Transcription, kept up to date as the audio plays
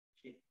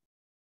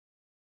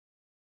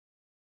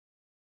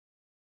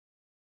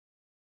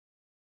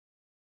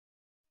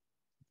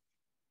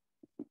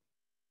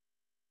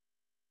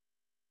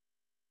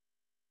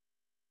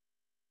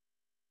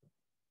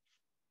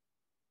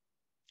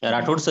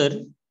Rathod sir,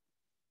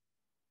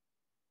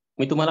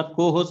 मी तुम्हाला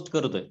को host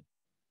करतोय.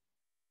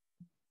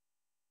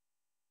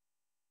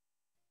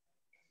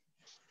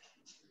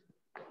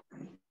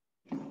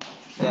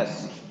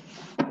 यस.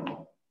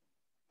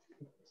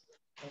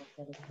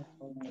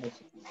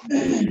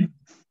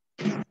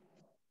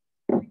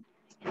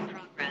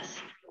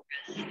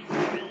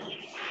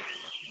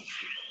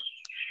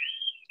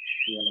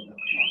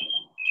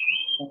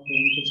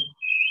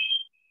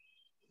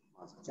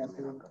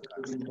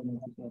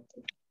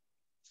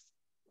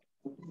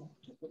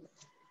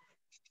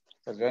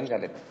 जॉईन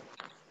झाले.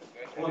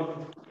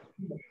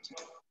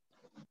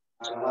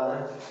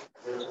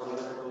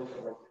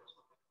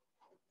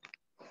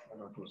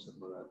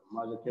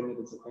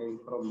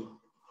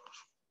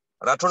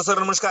 राठोड सर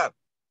नमस्कार.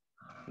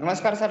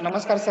 नमस्कार सर.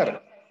 नमस्कार सर.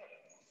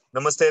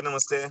 नमस्ते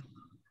नमस्ते.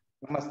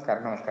 नमस्कार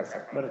नमस्कार सर.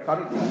 बरं,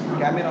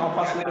 कॅमेरा ऑफ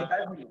असल्याने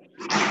काय होईल?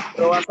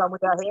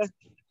 प्रवासामध्ये आहे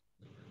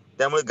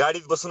त्यामुळे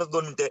गाडीत बसूनच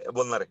 2 मिनिटे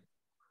बोलणार आहे.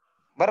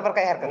 बरोबर,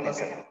 काही हरकत नाही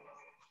सर.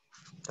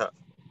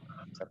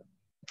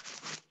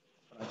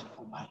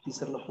 भारती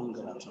सरला फोन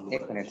करा.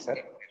 1 minute sir.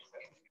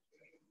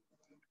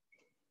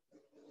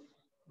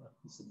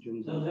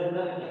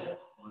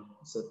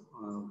 Sir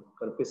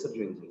Karpe sir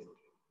join झाले.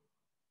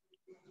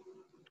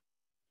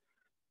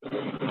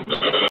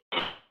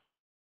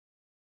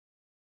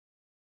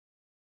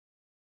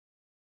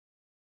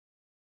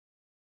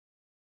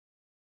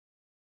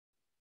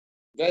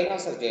 Join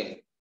sir. Join.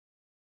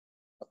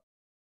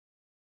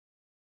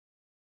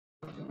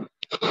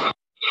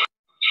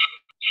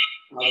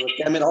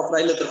 Camera off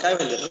राहिलं तर काय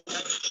होईल?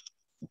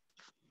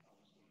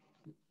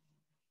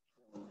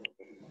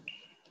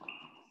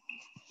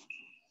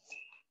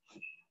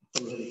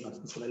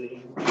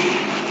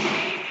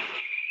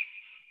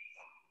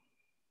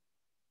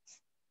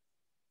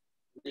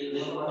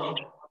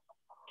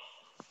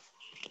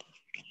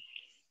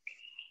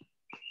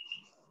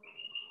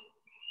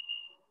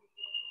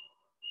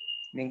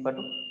 लिंक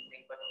पाठवू.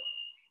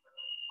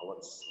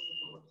 आवाज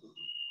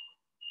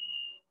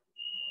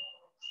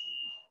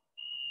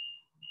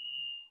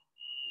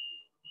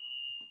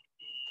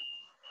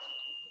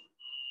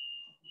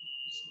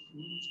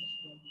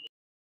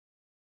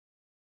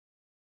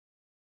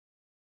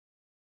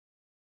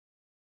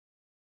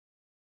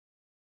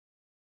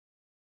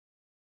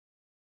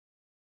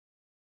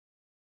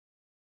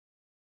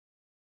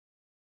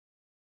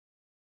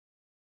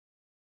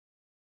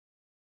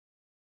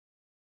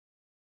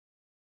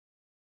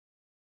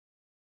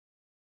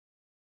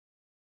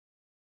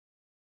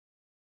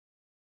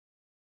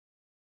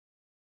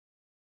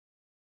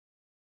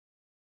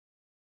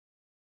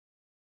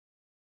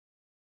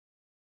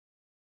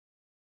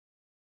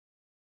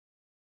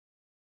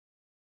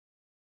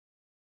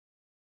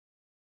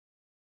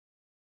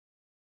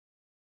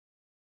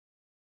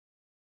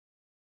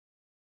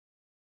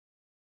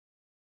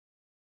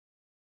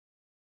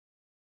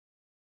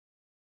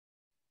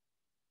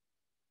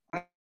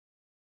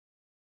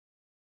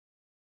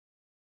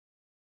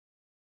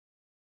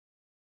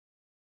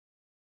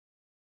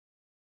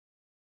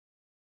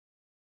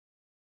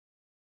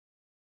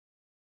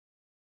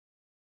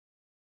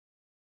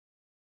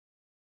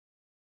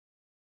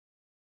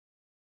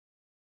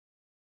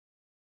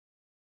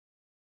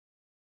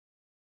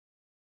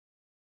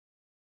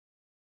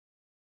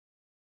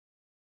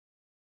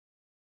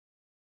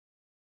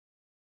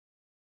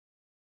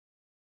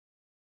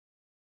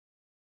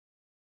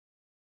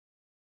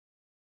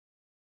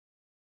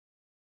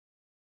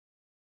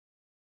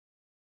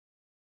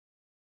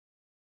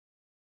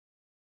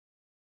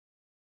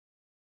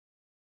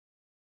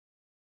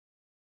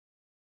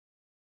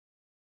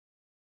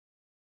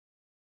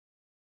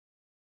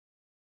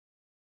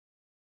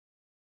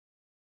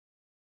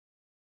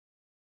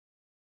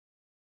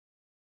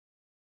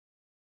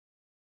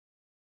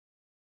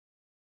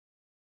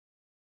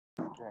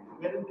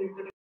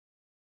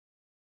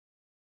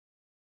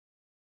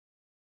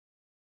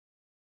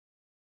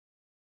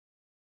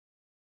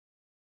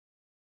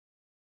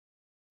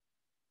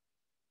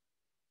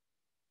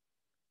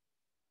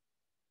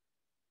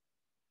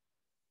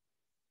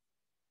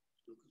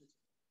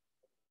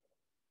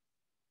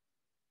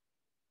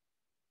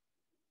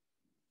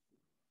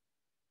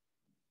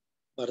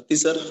भारती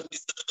सर.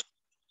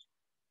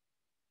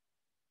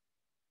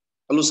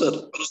 Hello sir.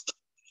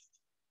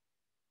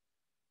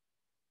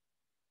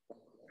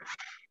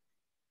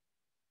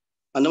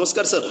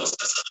 नमस्कार सर.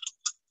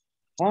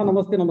 हा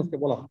नमस्ते नमस्ते.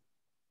 बोला.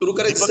 सुरू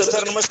करायचं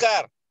सर.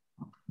 नमस्कार.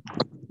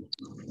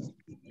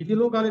 किती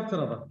लोक आलेत सर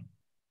आता?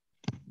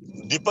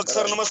 दीपक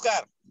सर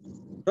नमस्कार.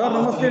 सर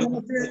नमस्ते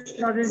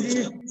नमस्ते राजेश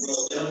जी.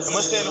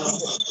 नमस्ते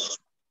नमस्ते.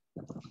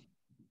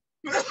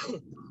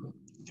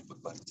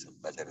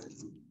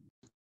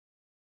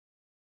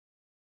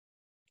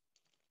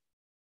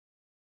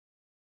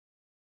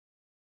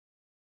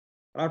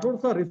 राठोड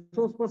सर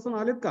रिसोर्स पर्सन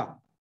आलेत का?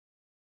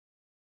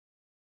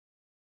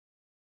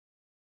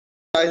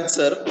 आहेत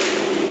सर.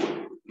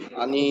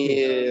 आणि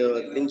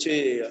त्यांचे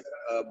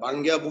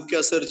भांग्या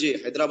बुक्या सर जे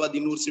हैदराबाद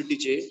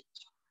युनिव्हर्सिटीचे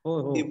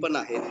ते पण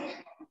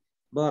आहेत.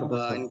 बर बर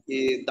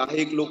आणखी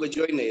 10 लोक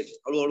जॉईन आहेत,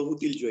 हळूहळू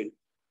होतील जॉईन.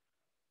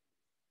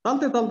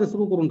 चालते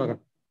सुरू करून टाका.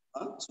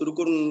 सुरू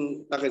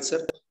करून टाकायचं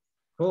सर.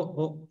 हो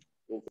हो.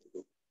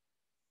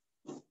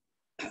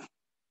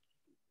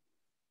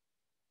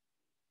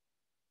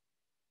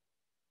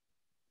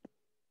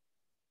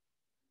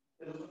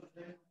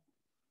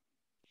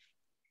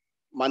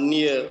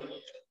 माननीय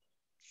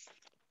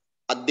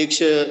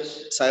अध्यक्ष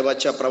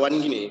साहेबांच्या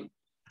परवानगीने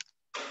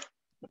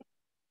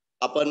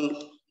आपण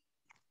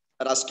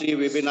राष्ट्रीय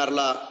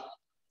वेबिनारला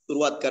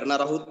सुरुवात करणार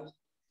आहोत.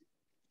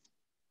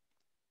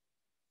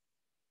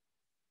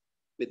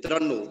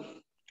 मित्रांनो,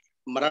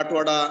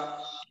 मराठवाडा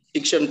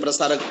शिक्षण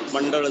प्रसारक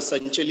मंडळ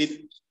संचलित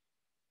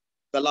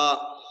कला,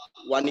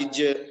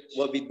 वाणिज्य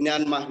व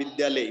विज्ञान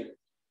महाविद्यालय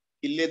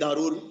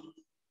किल्ले-धारूर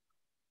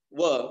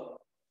व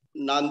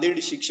नांदेड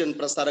शिक्षण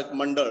प्रसारक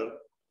मंडळ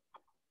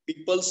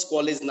पीपल्स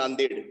कॉलेज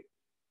नांदेड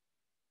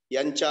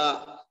यांच्या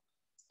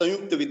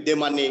संयुक्त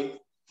विद्यमाने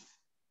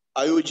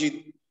आयोजित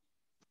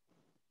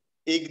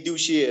एक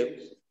दिवसीय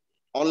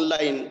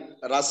ऑनलाईन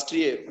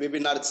राष्ट्रीय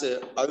वेबिनारचं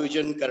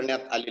आयोजन करण्यात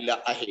आलेलं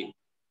आहे.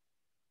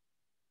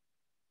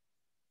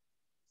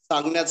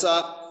 सांगण्याचा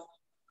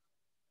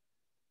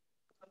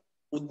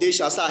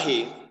उद्देश असा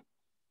आहे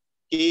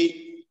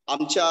की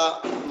आमच्या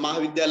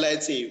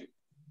महाविद्यालयाचे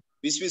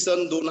इसवी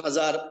सन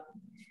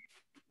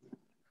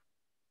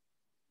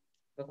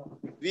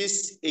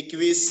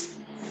 2020-21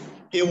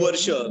 हे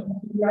वर्ष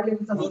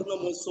सुवर्ण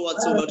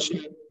महोत्सवाचं वर्ष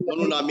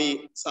म्हणून आम्ही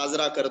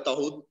साजरा करत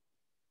आहोत.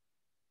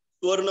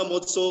 सुवर्ण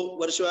महोत्सव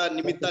वर्षा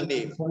निमित्ताने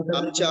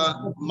आमच्या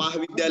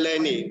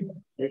महाविद्यालयाने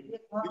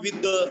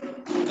विविध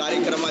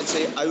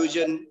कार्यक्रमाचे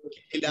आयोजन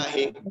केलेले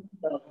आहे.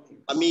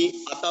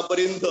 आम्ही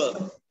आतापर्यंत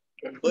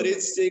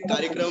बरेचसे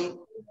कार्यक्रम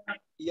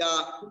या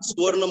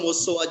सुवर्ण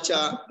महोत्सवाच्या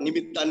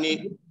निमित्ताने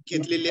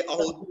घेतलेले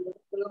आहोत,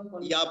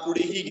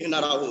 यापुढेही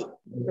घेणार आहोत.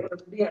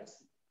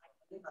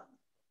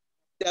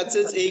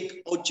 त्याचेच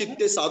एक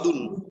औचित्य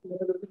साधून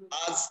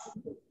आज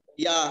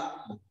या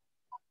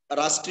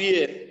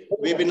राष्ट्रीय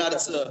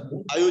वेबिनारचं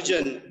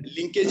आयोजन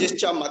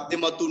लिंकेजेसच्या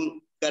माध्यमातून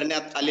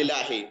करण्यात आलेलं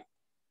आहे.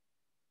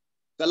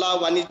 कला,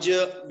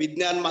 वाणिज्य,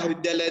 विज्ञान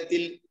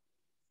महाविद्यालयातील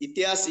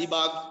इतिहास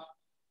विभाग,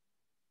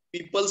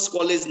 पीपल्स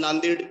कॉलेज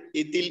नांदेड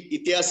येथील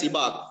इतिहास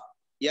विभाग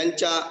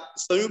यांच्या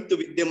संयुक्त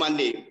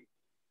विद्यमाने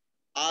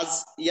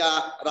आज या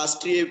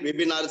राष्ट्रीय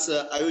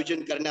वेबिनारचं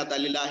आयोजन करण्यात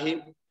आलेलं आहे.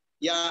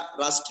 या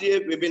राष्ट्रीय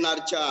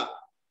वेबिनारच्या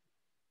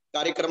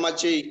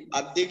कार्यक्रमाचे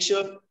अध्यक्ष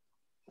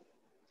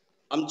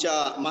आमच्या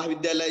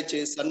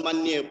महाविद्यालयाचे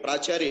सन्माननीय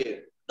प्राचार्य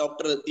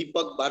doctor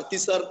Deepak Bharti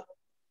sir,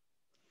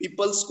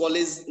 people's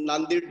college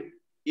Nanded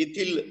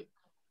येथील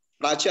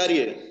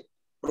प्राचार्य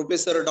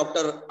professor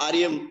doctor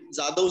Aryam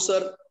Jadhav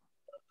sir,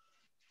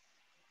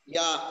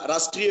 या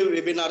राष्ट्रीय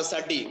वेबिनार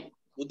साठी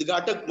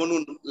उद्घाटक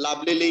म्हणून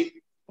लाभलेले,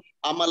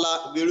 आम्हाला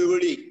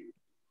वेळोवेळी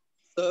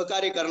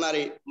सहकार्य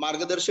करणारे,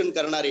 मार्गदर्शन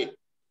करणारे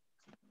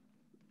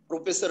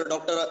professor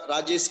doctor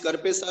Rajesh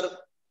Karpe sir,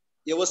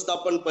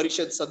 व्यवस्थापन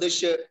परिषद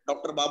सदस्य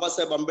डॉक्टर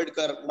बाबासाहेब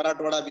आंबेडकर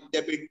मराठवाडा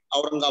विद्यापीठ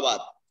औरंगाबाद.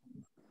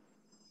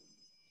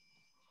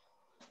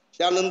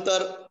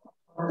 त्यानंतर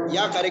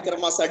या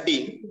कार्यक्रमासाठी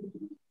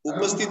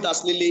उपस्थित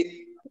असलेले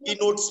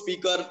कीनोट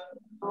स्पीकर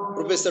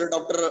प्रोफेसर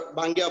डॉक्टर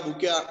भांग्या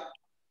भुक्या,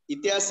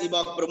 इतिहास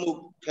विभाग प्रमुख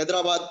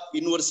हैदराबाद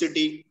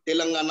युनिव्हर्सिटी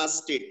तेलंगणा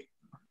स्टेट.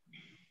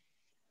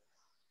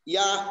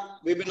 या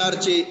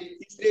वेबिनारचे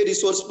तिसरे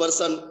resource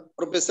person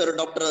professor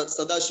doctor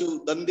Sadashiv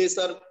दंदे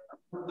sir,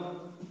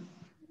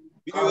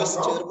 बीयूएस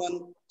chairman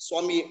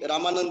Swami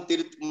Ramanand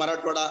तीर्थ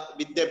मराठवाडा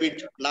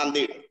विद्यापीठ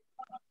नांदेड.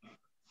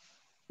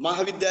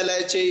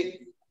 महाविद्यालयाचे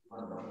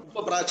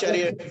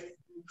उपप्राचार्य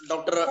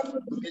doctor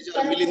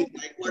major Milind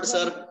Gaikwad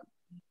sir,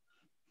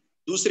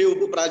 दुसरे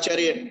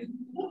उपप्राचार्य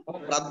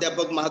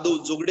प्राध्यापक महादेव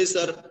जोगडे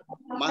सर,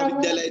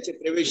 महाविद्यालयाचे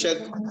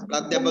प्रवेशक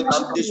प्राध्यापक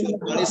सिद्धेश्वर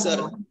काळे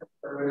sir,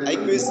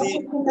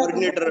 IQAC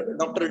coordinator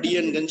doctor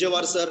DN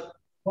Ganjewar sir,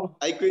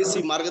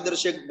 IQAC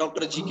मार्गदर्शक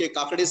डॉक्टर GK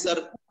काकडे सर,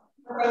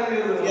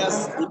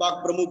 इतिहास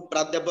विभाग प्रमुख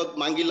प्राध्यापक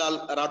मांगीलाल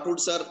राठोड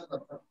सर,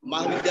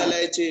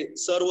 महाविद्यालयाचे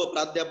सर्व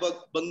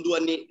प्राध्यापक बंधू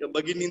आणि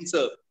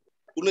भगिनींचं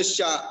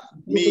पुनश्च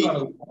मी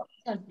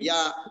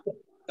या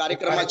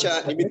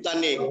कार्यक्रमाच्या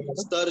निमित्ताने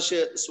सहर्ष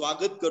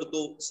स्वागत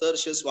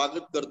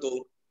करतो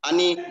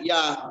आणि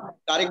या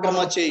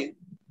कार्यक्रमाचे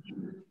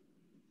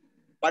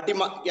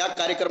या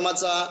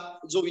कार्यक्रमाचा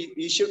जो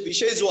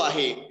विषय जो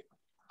आहे,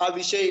 हा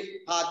विषय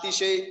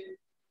अतिशय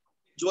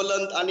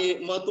ज्वलंत आणि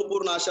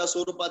महत्वपूर्ण अशा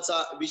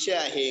स्वरूपाचा विषय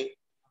आहे.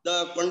 The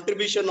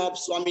contribution of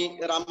Swami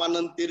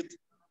Ramanand Tirth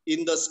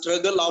in the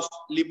struggle of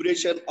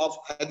liberation of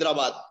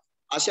Hyderabad,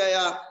 अशा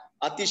या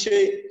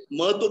अतिशय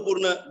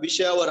महत्वपूर्ण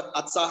विषयावर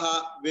आजचा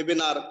हा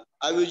वेबिनार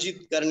आयोजित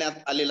करण्यात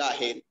आलेला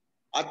आहे.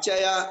 आजच्या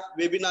या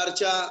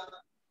वेबिनारच्या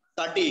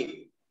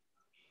साठी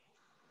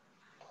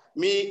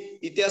मी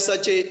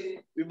इतिहासाचे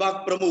विभाग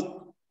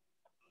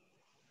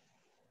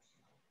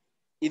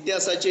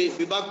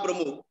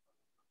प्रमुख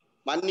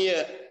माननीय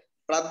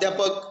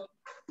प्राध्यापक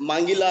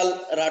मांगीलाल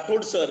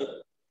राठोड सर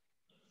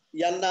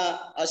यांना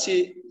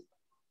अशी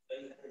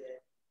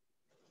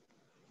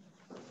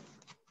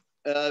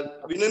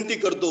विनंती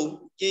करतो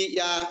की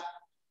या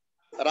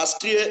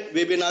राष्ट्रीय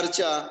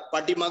वेबिनारच्या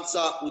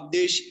पाठीमागचा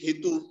उद्देश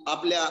हेतू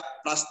आपल्या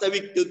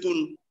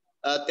प्रास्ताविकतेतून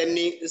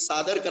त्यांनी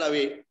सादर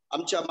करावे.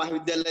 आमच्या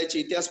महाविद्यालयाचे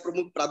इतिहास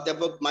प्रमुख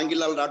प्राध्यापक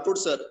मांगीलाल राठोड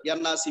सर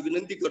यांना अशी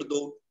विनंती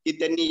करतो की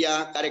त्यांनी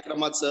या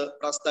कार्यक्रमाचं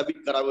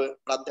प्रास्ताविक करावं.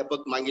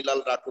 प्राध्यापक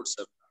मांगीलाल राठोड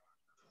सर.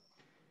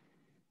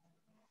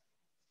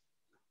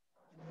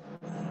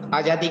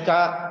 आजादी का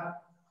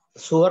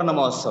सुवर्ण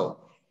महोत्सव.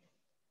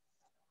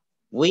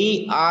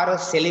 We are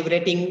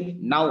celebrating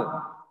now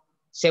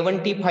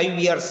 75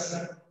 years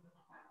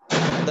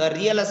the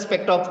real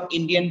aspect of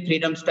Indian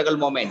freedom struggle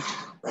movement.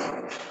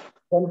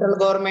 Central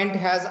government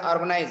has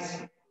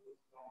organized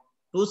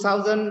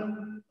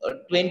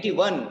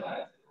 2021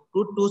 to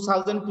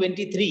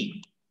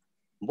 2023,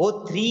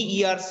 both 3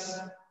 years.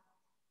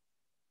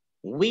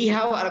 We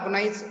have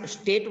organized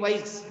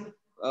state-wise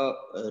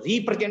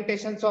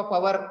representations of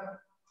our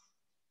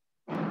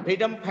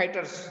freedom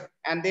fighters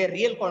and their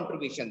real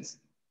contributions.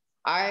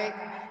 I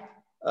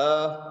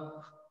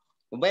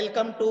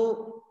welcome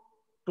to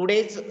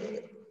today's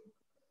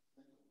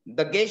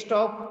the guest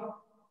of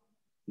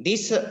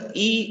this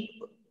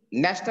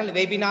national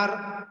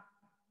webinar,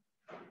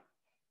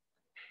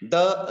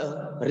 the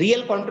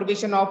real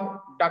contribution of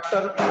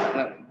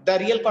the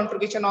real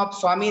contribution of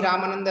Swami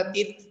Ramanand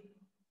teerth,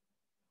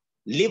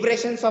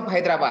 liberations of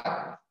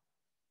Hyderabad.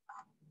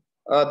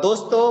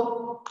 दोस्तों,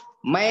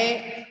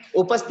 मैं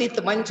उपस्थित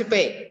मंच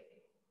पे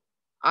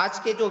आज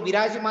के जो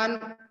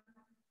विराजमान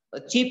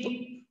chief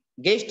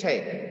guest है,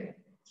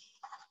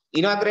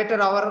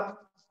 इनॉग्रेटर और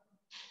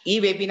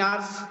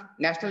E-webinars,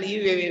 national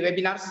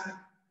E-webinars,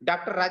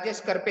 doctor Rajesh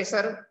Karpe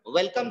sir,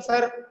 welcome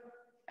sir.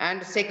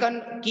 End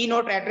second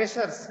keynote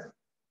एड्रेसर्स,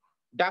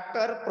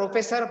 doctor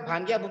professor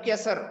भांग्या Bukiya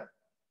sir,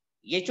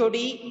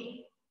 HOD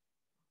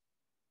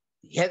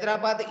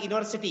Hyderabad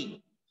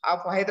university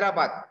of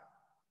Hyderabad.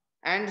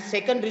 End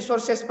second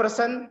resources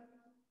person,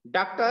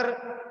 doctor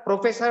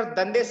professor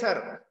दंदे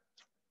sir.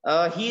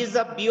 He is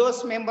a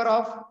BOS member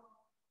of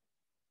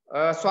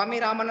Swami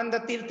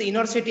Ramanand Teerth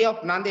University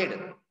of Nanded.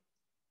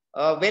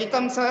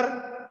 Welcome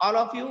sir, all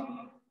of you.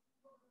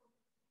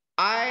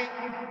 I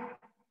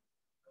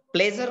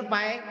pleasure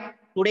my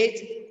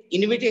today's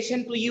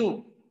invitation to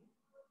you.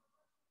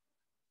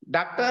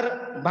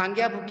 Dr.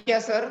 Bhangya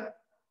Bhukia sir,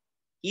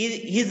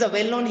 he is a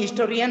well-known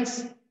historian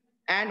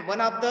and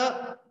one of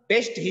the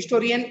best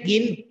historian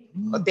in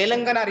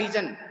Telangana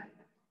region.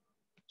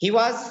 He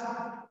was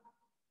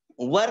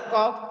work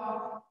of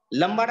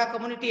लंबाड़ा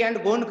community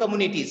end Gond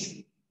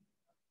communities.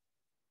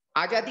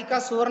 आजादी का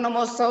सुवर्ण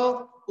महोत्सव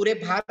पूरे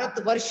भारत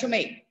वर्ष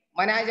में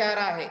मनाया जा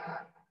रहा है.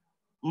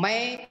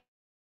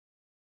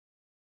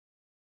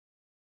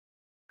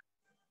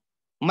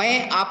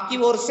 मैं आपकी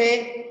or say,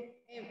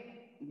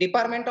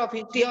 department of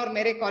history और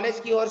मेरे कॉलेज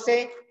की ओर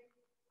से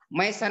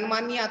मैं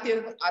सम्माननीय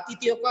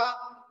अतिथियों का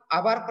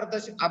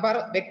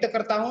आभार व्यक्त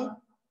करता हूं.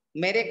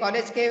 मेरे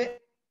कॉलेज के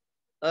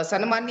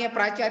सम्माननीय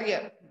प्राचार्य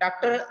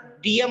डॉक्टर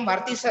DM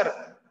भारती सर,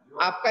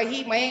 आपका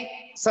ही मैं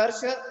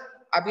सहर्ष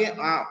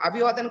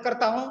अभिवादन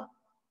करता हूं.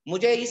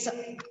 मुझे इस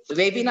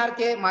वेबिनार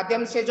के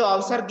माध्यम से जो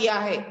अवसर दिया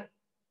है,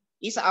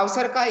 इस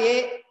अवसर का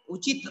ये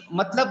उचित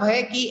मतलब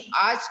है कि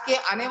आज के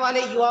आने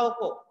वाले युवाओं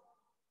को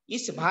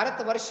इस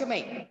भारतवर्ष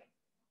में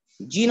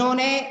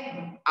जिन्होंने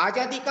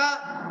आजादी का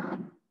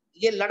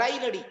ये लड़ाई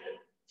लड़ी,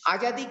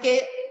 आजादी के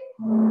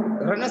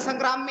रण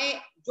संग्राम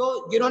में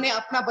जिन्होंने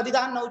अपना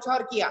बलिदान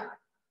न्यौछावर किया,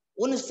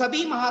 उन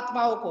सभी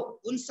महात्माओं को,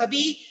 उन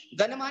सभी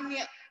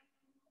गणमान्य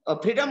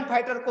फ्रीडम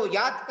फाइटर को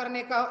याद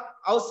करने का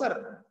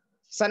अवसर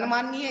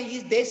सम्माननीय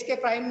इस देश के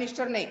प्राइम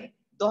मिनिस्टर ने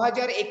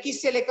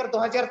 2021 से लेकर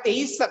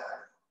 2023 तक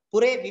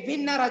पूरे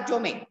विभिन्न राज्यों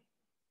में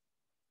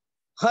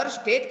हर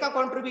स्टेट का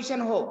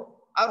कंट्रीब्यूशन हो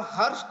और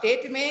हर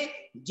स्टेट में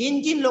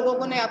जिन जिन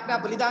लोगों ने अपना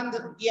बलिदान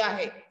दिया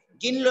है,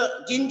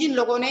 जिन जिन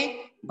लोगों ने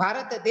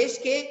भारत देश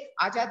के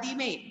आजादी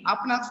में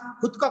अपना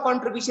खुद का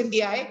कंट्रीब्यूशन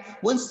दिया है,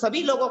 उन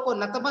सभी लोगों को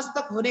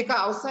नतमस्तक होने का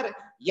अवसर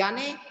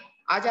यानी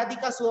आजादी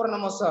का सुवर्ण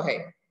महोत्सव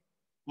है.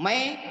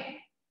 मैं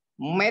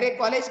मेरे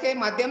कॉलेज के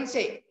माध्यम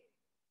से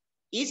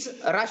इस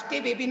राष्ट्रीय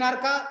वेबिनार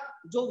का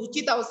जो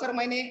उचित अवसर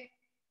मैंने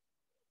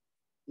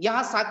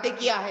यहाँ साध्य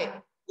किया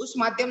है, उस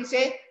माध्यम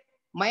से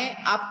मैं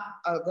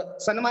आप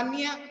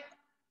सम्माननीय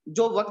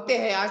जो वक्ता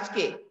है आज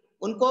के,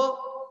 उनको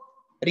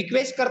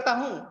रिक्वेस्ट करता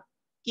हूं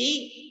कि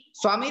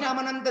स्वामी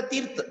रामानंद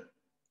तीर्थ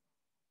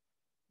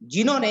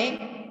जिन्होंने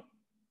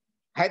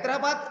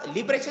हैदराबाद,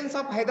 लिबरेशंस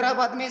ऑफ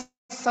हैदराबाद में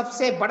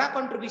सबसे बड़ा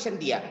कंट्रीब्यूशन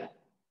दिया,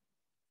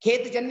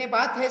 खेदजन्य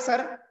बात है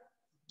सर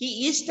कि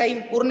इस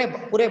टाइम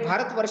पूरे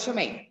भारतवर्ष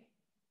में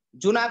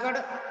Junagadh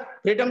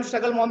freedom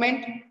struggle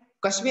movement,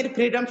 Kashmir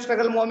freedom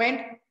struggle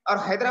movement और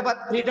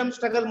हैदराबाद फ्रीडम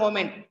स्ट्रगल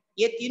मूवमेंट,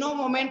 ये तीनों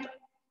मूवमेंट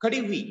खड़ी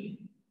हुई.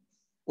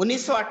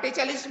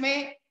 1948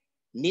 में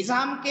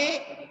निजाम के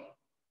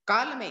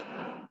काल में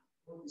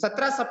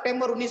 17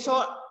 सितंबर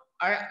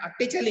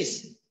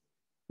 1948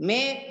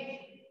 में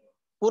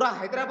पूरा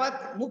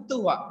हैदराबाद मुक्त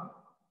हुआ.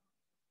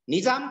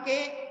 निजाम के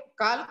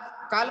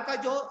काल का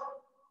जो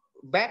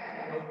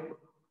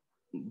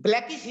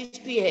ब्लैकिश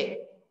हिस्ट्री है,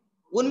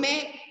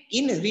 उनमें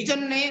इन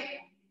रीजन ने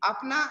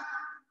अपना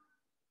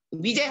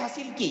विजय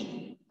हासिल की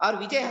और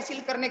विजय हासिल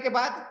करने के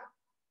बाद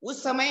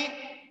उस समय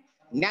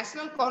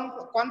नेशनल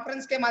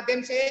कॉन्फ्रेंस के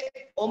माध्यम से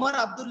ओमर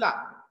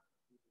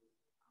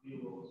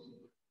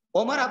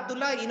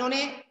अब्दुल्ला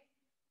इन्होंने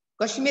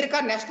कश्मीर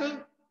का नेशनल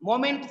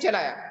मूवमेंट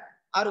चलाया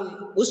और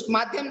उस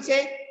माध्यम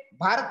से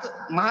भारत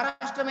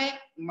महाराष्ट्र में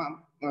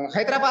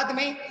हैदराबाद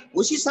में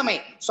उसी समय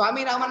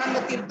स्वामी रामानंद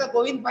तीर्थ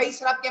गोविंद भाई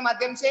सराफ के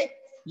माध्यम से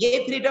ये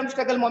फ्रीडम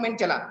स्ट्रगल मूवमेंट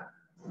चला।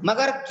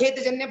 मगर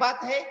खेदजन्य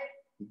बात है,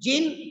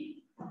 जिन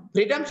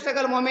फ्रीडम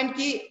स्ट्रगल मूवमेंट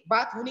की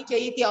बात होनी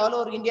चाहिए थी ऑल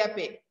ओवर इंडिया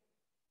पे,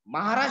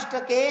 महाराष्ट्र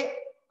के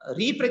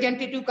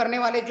रिप्रेजेंटेटिव करने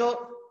वाले जो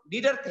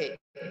लीडर थे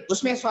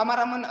उसमें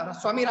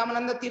स्वामी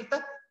रामानंद तीर्थ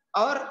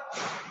और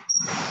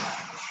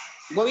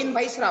गोविंद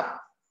भाई सराफ,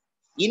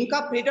 इनका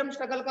फ्रीडम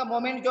स्ट्रगल का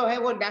मूवमेंट जो है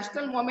वो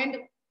नेशनल मूवमेंट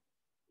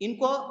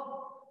इनको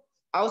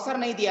अवसर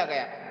नहीं दिया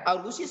गया।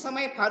 और उसी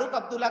समय फारूक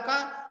अब्दुल्ला का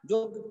जो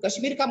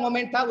कश्मीर का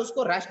मूवमेंट था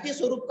उसको राष्ट्रीय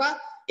स्वरूप का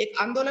एक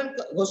आंदोलन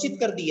घोषित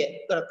कर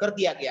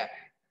दिया गया।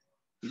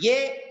 ये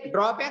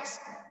ड्रॉबैक्स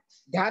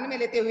ध्यान में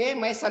लेते हुए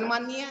मैं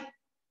सम्माननीय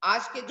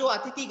आज के जो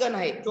अतिथिगण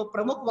है, जो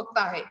प्रमुख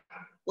वक्ता है,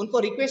 उनको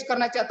रिक्वेस्ट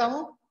करना चाहता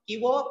हूं कि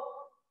वो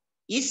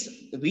इस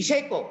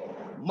विषय को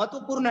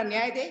महत्वपूर्ण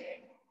न्याय दे,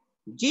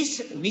 जिस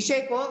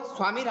विषय को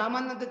स्वामी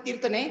रामानंद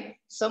तीर्थ ने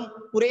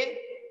पूरे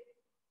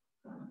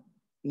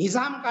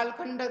निजाम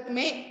कालखंड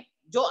में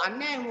जो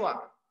अन्याय हुआ,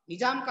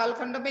 निजाम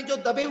कालखंड में जो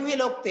दबे हुए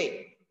लोग थे,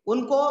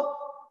 उनको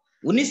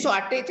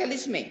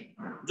 1948 में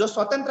जो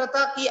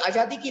स्वतंत्रता की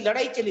आजादी की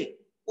लड़ाई चली,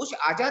 उस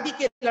आजादी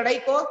की लड़ाई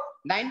को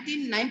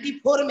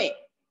 1994 में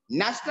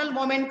नेशनल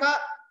मूवमेंट का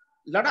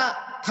लड़ा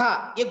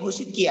था, ये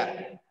घोषित किया।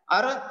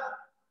 और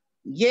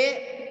ये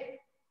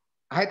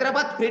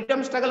हैदराबाद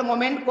फ्रीडम स्ट्रगल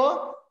मूवमेंट को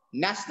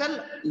नेशनल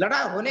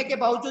लड़ा होने के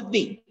बावजूद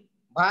भी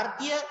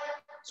भारतीय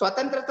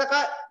स्वतंत्रता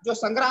का जो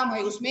संग्राम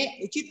है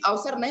उसमें उचित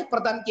अवसर नहीं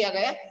प्रदान किया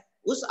गया।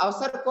 उस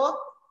अवसर को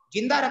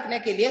जिंदा रखने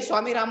के लिए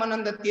स्वामी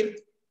रामानंद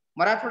तीर्थ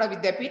मराठवाड़ा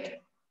विद्यापीठ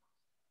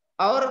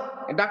और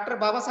डॉक्टर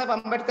बाबा साहेब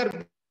अम्बेडकर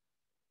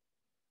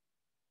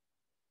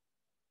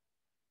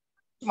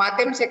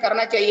माध्यम से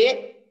करना चाहिए,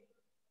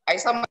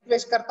 ऐसा मैं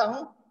रिक्वेस्ट करता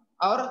हूं।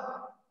 और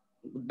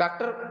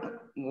डॉक्टर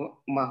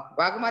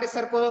वाघमारे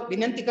सर को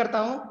विनंती करता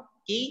हूं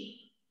कि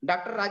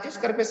डॉक्टर राजेश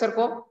करपे सर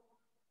को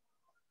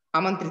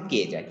आमंत्रित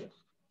किए जाए।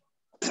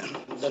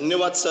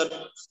 धन्यवाद सर।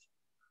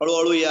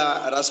 हळूहळू या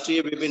राष्ट्रीय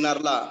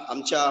वेबिनारला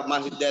आमच्या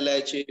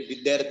महाविद्यालयाचे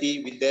विद्यार्थी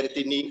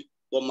विद्यार्थिनी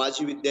व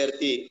माजी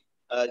विद्यार्थी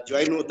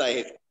जॉईन होत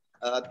आहेत।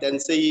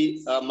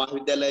 त्यांचेही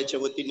महाविद्यालयाच्या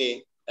वतीने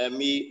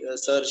मी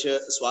सहर्ष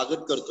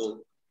स्वागत करतो।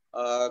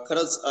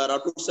 खरंच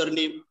राठोड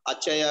सरनी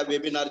आजच्या या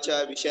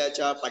वेबिनारच्या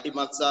विषयाच्या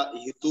पाठीमागचा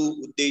हेतू,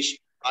 उद्देश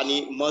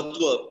आणि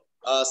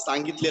महत्व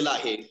सांगितलेला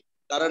आहे।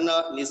 कारण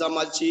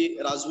निजामाची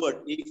राजवट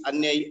ही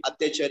अन्यायी,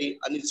 अत्याचारी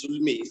आणि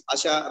जुलमी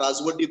अशा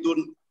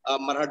राजवटीतून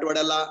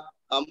मराठवाड्याला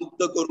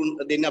मुक्त करून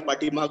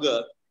देण्यापाठीमाग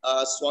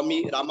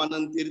स्वामी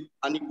रामानंद तीर्थ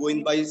आणि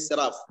गोविंदभाई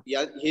सराफ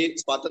या हे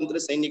स्वातंत्र्य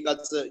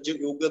सैनिकाचं जे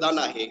योगदान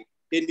आहे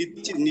ते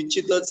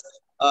निश्चितच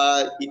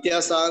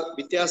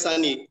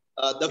इतिहासाने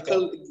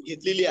दखल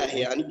घेतलेली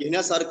आहे आणि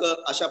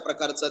घेण्यासारखं अशा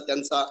प्रकारचं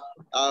त्यांचा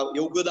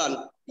योगदान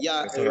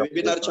या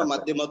वेबिनारच्या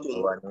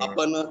माध्यमातून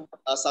आपण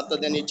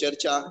सातत्याने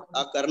चर्चा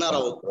करणार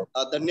आहोत।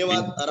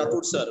 धन्यवाद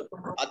राठोड सर।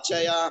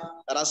 आजच्या या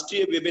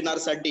राष्ट्रीय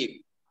वेबिनारसाठी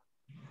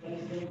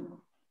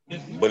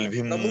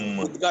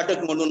प्रमुख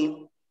उद्घाटक म्हणून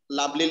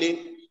लाभलेले,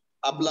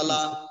 आपल्याला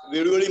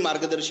वेळोवेळी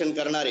मार्गदर्शन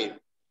करणारे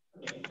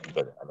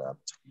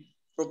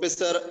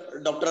professor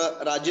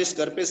doctor Rajesh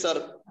Karpe sir,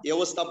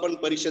 व्यवस्थापन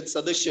परिषद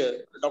सदस्य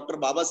डॉक्टर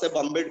बाबासाहेब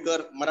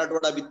आंबेडकर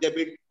मराठवाडा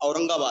विद्यापीठ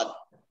औरंगाबाद,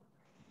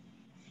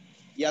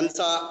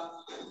 यांचा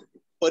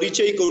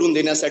परिचय करून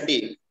देण्यासाठी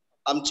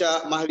आमच्या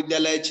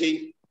महाविद्यालयाचे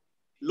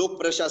लोक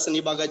प्रशासन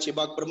विभागाचे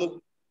विभाग प्रमुख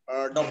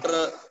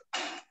डॉक्टर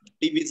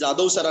डी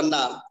जाधव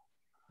सरांना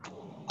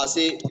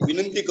असे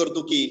विनंती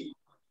करतो की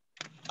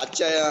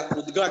आजच्या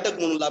उद्घाटक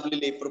म्हणून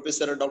लाभलेले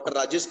प्रोफेसर डॉक्टर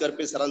राजेश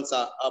करपे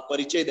सरांचा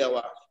परिचय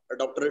द्यावा।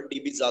 Doctor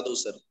D Jadhav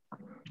sir.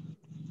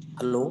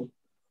 Hello,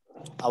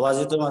 आवाज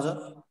येतोय माझा?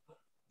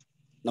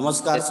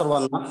 नमस्कार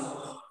सर्वांना।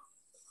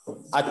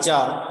 आजच्या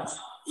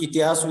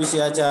इतिहास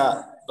विषयाच्या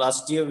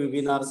राष्ट्रीय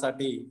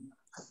वेबिनारसाठी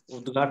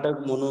उद्घाटक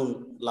म्हणून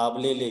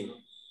लाभलेले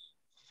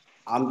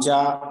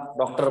आमच्या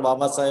डॉक्टर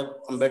बाबासाहेब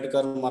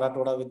आंबेडकर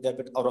मराठवाडा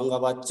विद्यापीठ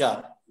औरंगाबादच्या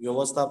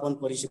व्यवस्थापन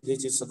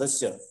परिषदेचे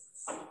सदस्य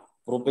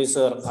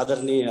प्रोफेसर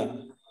आदरणीय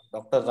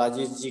डॉक्टर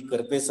राजेशजी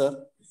करपे सर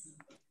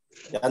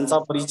यांचा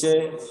परिचय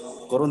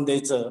करून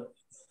द्यायचं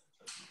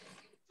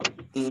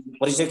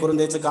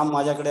काम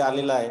माझ्याकडे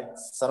आलेलं आहे।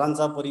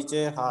 सरांचा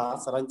परिचय हा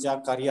सरांच्या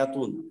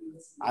कार्यातून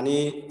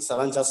आणि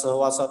सरांच्या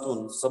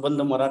सहवासातून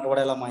संबंध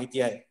मराठवाड्याला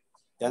माहिती आहे।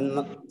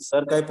 त्यांना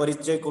सर काही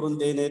परिचय करून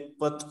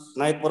देण्यात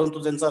नाही,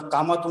 परंतु त्यांच्या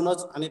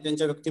कामातूनच आणि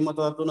त्यांच्या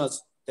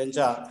व्यक्तिमत्वातूनच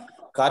त्यांच्या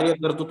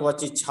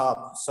कार्यकर्तृत्वाची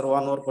छाप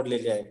सर्वांवर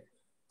पडलेली आहे।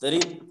 तरी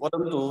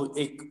परंतु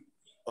एक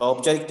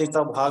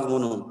औपचारिकतेचा भाग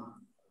म्हणून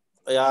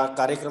या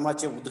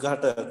कार्यक्रमाचे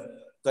उद्घाटक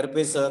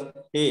करपे सर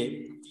हे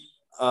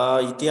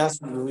इतिहास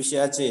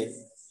विषयाचे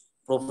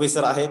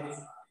प्रोफेसर आहेत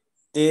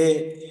ते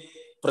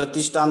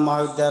प्रतिष्ठान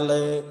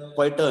महाविद्यालय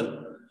पैठण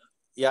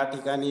या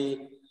ठिकाणी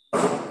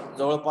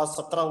जवळपास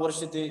 17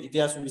 वर्ष ते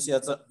इतिहास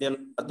विषयाचं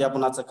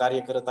अध्यापनाचं कार्य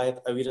करत आहेत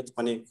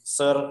अविरतपणे.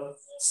 सर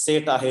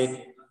सेट आहेत.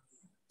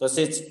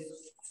 तसेच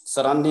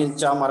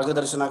सरांच्या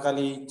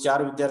मार्गदर्शनाखाली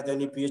 4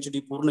 विद्यार्थ्यांनी PhD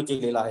पूर्ण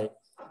केलेला आहे.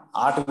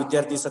 8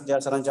 विद्यार्थी सध्या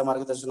सरांच्या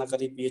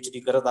मार्गदर्शनाखाली PhD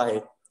करत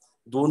आहेत.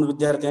 2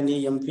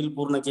 विद्यार्थ्यांनी MPhil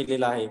पूर्ण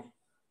केलेला आहे.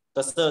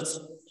 तसंच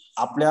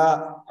आपल्या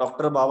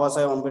डॉक्टर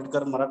बाबासाहेब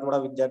आंबेडकर मराठवाडा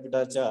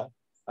विद्यापीठाच्या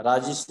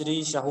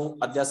राजश्री शाहू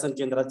अध्यासन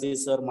केंद्राचे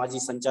सर माजी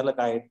संचालक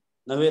आहेत.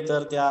 नव्हे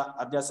तर त्या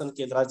अध्यासन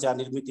केंद्राच्या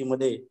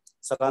निर्मितीमध्ये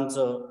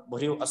सरांचं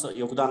भरीव असं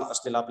योगदान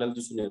असलेलं आपल्याला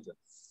दिसून येतं.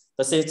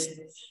 तसेच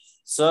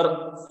सर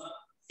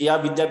या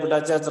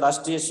विद्यापीठाच्याच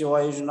राष्ट्रीय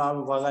सेवा योजना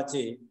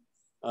विभागाचे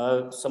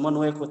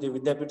समन्वयक होते,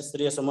 विद्यापीठ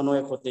स्तरीय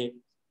समन्वयक होते.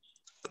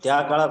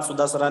 त्या काळात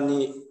सुद्धा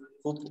सरांनी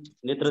खूप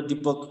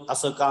नेत्रदीपक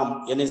असं काम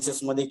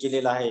NSS मध्ये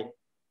केलेलं आहे.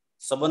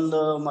 संबंध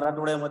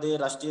मराठवाड्यामध्ये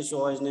राष्ट्रीय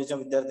सेवा योजनेच्या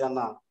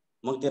विद्यार्थ्यांना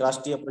मग ते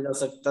राष्ट्रीय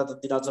प्रजासत्ताक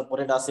दिनाचं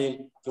परेड असेल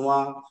किंवा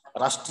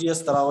राष्ट्रीय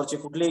स्तरावरचे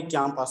कुठलेही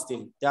कॅम्प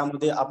असतील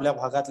त्यामध्ये आपल्या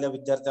भागातल्या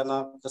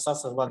विद्यार्थ्यांना कसा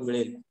सहभाग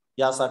मिळेल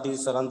यासाठी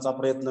सरांचा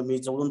प्रयत्न मी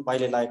जवळून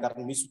पाहिलेला आहे.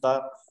 कारण मी सुद्धा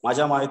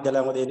माझ्या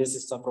महाविद्यालयामध्ये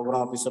NSSचा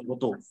प्रोग्राम ऑफिसर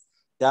होतो.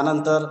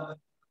 त्यानंतर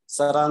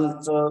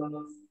सरांचं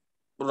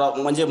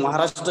म्हणजे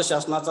महाराष्ट्र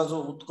शासनाचा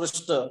जो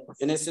उत्कृष्ट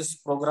NSS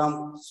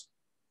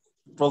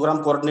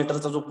प्रोग्राम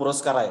कोऑर्डिनेटरचा जो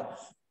पुरस्कार आहे,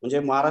 म्हणजे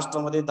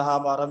महाराष्ट्रामध्ये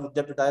 10-12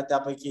 विद्यापीठ आहेत,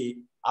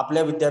 त्यापैकी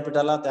आपल्या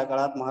विद्यापीठाला त्या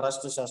काळात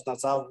महाराष्ट्र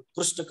शासनाचा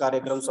उत्कृष्ट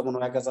कार्यक्रम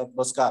समन्वयकाचा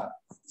पुरस्कार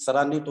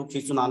सरांनी तो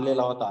खेचून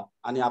आणलेला होता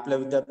आणि आपल्या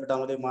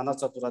विद्यापीठामध्ये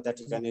मानाचा तुरा त्या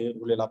ठिकाणी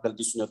उरलेला आपल्याला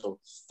दिसून येतो.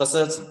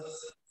 तसंच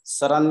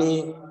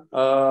सरांनी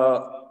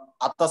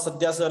आता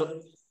सध्या सर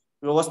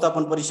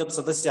व्यवस्थापन परिषद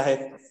सदस्य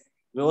आहेत.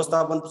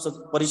 व्यवस्थापन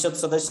परिषद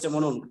सदस्य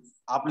म्हणून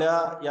आपल्या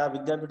या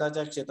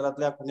विद्यापीठाच्या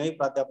क्षेत्रातल्या कुणीही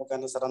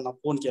प्राध्यापकांनी सरांना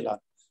फोन केला,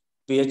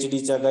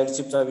 PhDच्या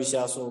गाईडशिपचा विषय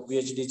असो,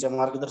 PhDच्या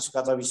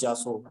मार्गदर्शकाचा विषय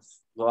असो,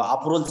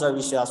 अप्रोलचा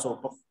विषय असो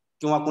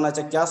किंवा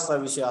कुणाच्या कॅस्टचा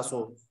विषय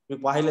असो, मी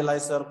पाहिलेला आहे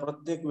सर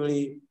प्रत्येक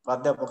वेळी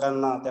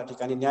प्राध्यापकांना त्या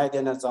ठिकाणी न्याय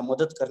देण्याचा,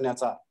 मदत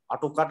करण्याचा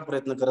आटोकाट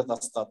प्रयत्न करत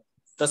असतात.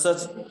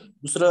 तसंच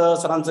दुसरं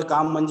सरांचं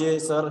काम म्हणजे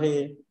सर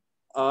हे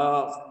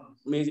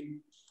मी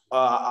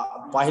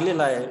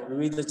पाहिलेलं आहे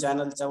विविध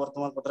चॅनलच्या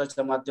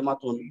वर्तमानपत्राच्या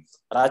माध्यमातून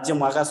राज्य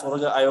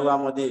मागासवर्ग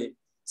आयोगामध्ये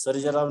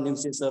सर्जेराव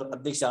निमसे सर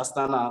अध्यक्ष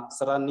असताना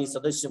सरांनी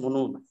सदस्य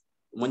म्हणून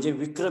म्हणजे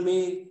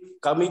विक्रमी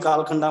कमी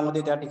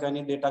कालखंडामध्ये त्या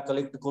ठिकाणी डेटा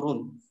कलेक्ट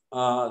करून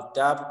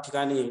त्या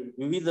ठिकाणी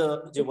विविध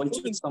जे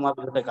वंचित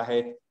समाज घटक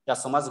आहेत त्या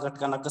समाज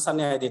घटकांना कसा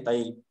न्याय देता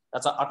येईल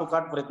त्याचा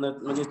आटोकाट प्रयत्न,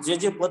 म्हणजे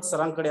जे पद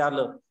सरांकडे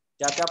आलं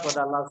त्या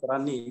पदाला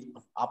सरांनी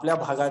आपल्या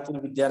भागातील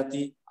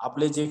विद्यार्थी,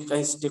 आपले जे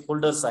काही स्टेक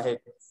होल्डर्स आहेत,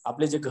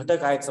 आपले जे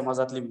घटक आहेत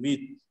समाजातले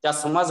विविध, त्या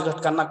समाज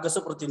घटकांना कसं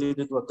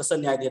प्रतिनिधित्व,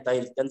 कसं न्याय देता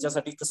येईल,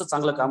 त्यांच्यासाठी कसं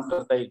चांगलं काम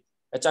करता येईल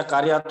याच्या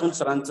कार्यातून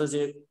सरांचं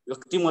जे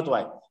व्यक्तिमत्व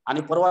आहे.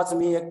 आणि परवाच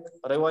मी एक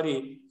रविवारी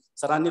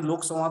सरांनी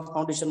लोकसंवाद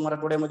फाउंडेशन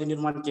मराठवाड्यामध्ये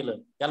निर्माण केलं.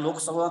 या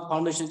लोकसंवाद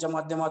फाउंडेशनच्या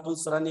माध्यमातून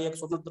सरांनी एक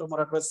स्वतंत्र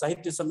मराठवाड्यात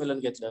साहित्य संमेलन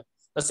घेतलं.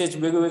 तसेच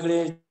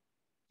वेगवेगळे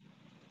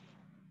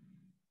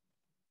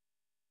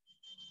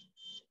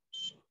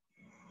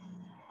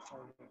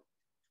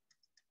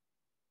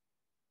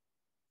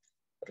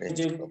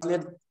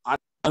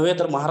नव्हे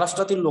तर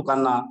महाराष्ट्रातील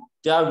लोकांना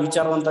त्या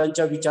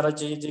विचारवंतांच्या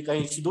विचाराचे जे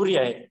काही शिदोरी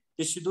आहे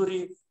ते शिदोरी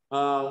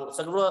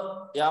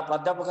सगळं या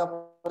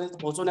प्राध्यापकापर्यंत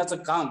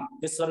पोहोचवण्याचं काम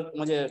हे सर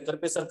म्हणजे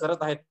करपे सर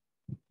करत आहेत.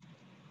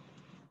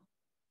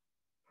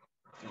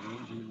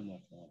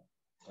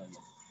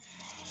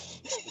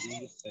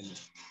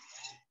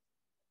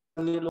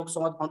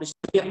 लोकसंवाद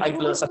फाउंडेशन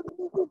ऐकलं सर,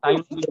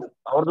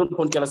 आवर्जून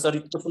फोन केला सर,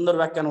 इतकं सुंदर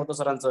व्याख्यान होतं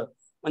सरांचं.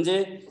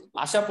 म्हणजे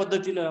अशा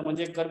पद्धतीनं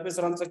म्हणजे करपे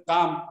सरांचं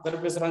काम,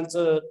 करपे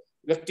सरांचं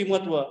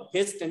व्यक्तिमत्व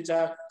हेच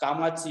त्यांच्या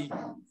कामाची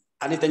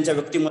आणि त्यांच्या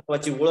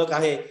व्यक्तिमत्वाची ओळख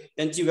आहे.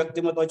 त्यांची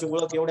व्यक्तिमत्वाची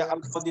ओळख एवढ्या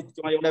अल्पमधीत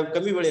किंवा एवढ्या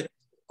कमी वेळेत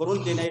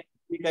करून देणे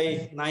काही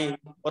नाही,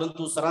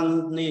 परंतु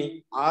सरांनी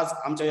आज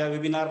आमच्या या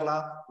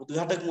वेबिनारला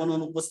उद्घाटक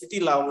म्हणून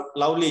उपस्थिती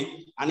लावली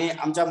आणि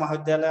आमच्या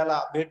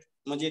महाविद्यालयाला भेट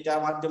म्हणजे त्या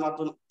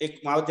माध्यमातून एक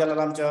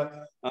महाविद्यालयाला आमच्या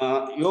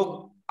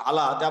योग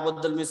आला,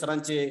 त्याबद्दल मी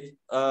सरांचे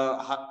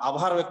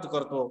आभार व्यक्त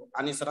करतो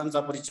आणि सरांचा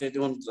परिचय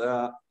देऊन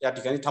या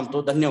ठिकाणी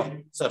थांबतो.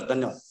 धन्यवाद सर.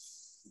 धन्यवाद.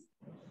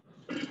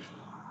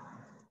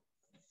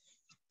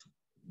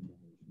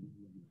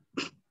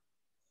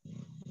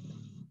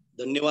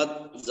 धन्यवाद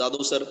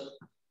जाधव सर.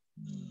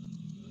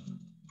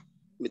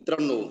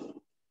 मित्रांनो,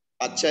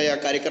 आजच्या या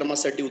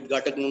कार्यक्रमासाठी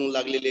उद्घाटक म्हणून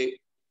लागलेले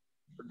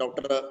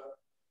डॉक्टर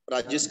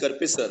राजेश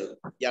करपे सर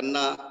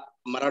यांना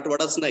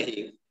मराठवाडाच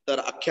नाही तर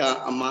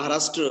अख्ख्या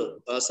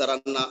महाराष्ट्र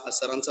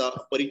सरांचा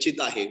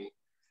परिचित आहे.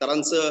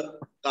 सरांचं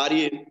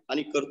कार्य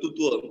आणि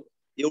कर्तृत्व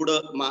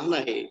एवढं महान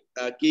आहे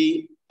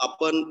की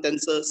आपण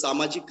त्यांचं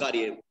सामाजिक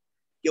कार्य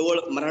केवळ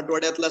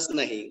मराठवाड्यातलाच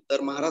नाही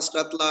तर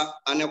महाराष्ट्रातला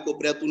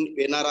कानाकोपऱ्यातून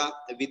येणारा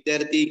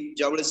विद्यार्थी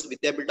ज्यावेळेस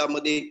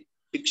विद्यापीठामध्ये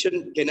शिक्षण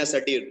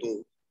घेण्यासाठी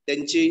येतो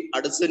त्यांची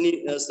अडचणी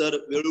सर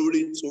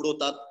वेळोवेळी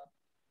सोडवतात.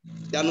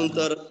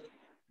 त्यानंतर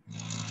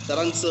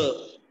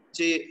सरांचं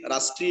जे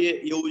राष्ट्रीय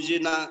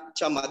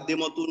योजनाच्या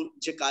माध्यमातून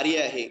जे कार्य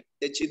आहे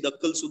त्याची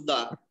दखल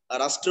सुद्धा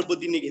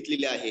राष्ट्रपतींनी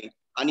घेतलेली आहे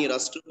आणि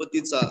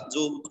राष्ट्रपतीचा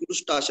जो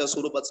उत्कृष्ट अशा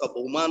स्वरूपाचा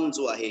बहुमान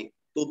जो आहे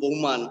तो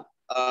बहुमान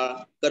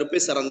करपे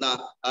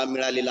सरांना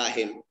मिळालेला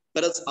आहे.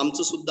 खरंच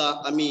आमचं सुद्धा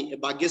आम्ही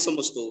भाग्य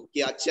समजतो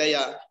की आजच्या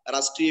या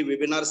राष्ट्रीय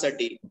वेबिनार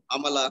साठी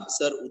आम्हाला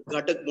सर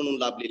उद्घाटक म्हणून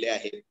लाभलेले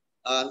आहे.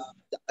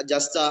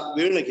 जास्त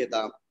वेळ न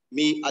घेता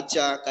मी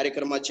आजच्या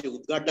कार्यक्रमाचे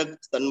उद्घाटक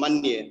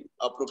सन्माननीय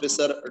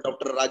professor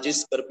doctor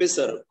Rajesh Karpe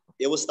sir,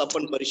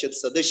 व्यवस्थापन परिषद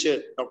सदस्य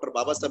डॉक्टर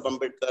बाबासाहेब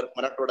आंबेडकर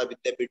मराठवाडा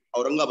विद्यापीठ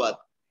औरंगाबाद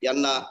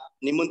यांना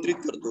निमंत्रित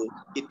करतो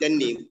की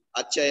त्यांनी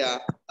आजच्या या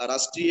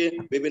राष्ट्रीय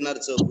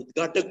वेबिनारचं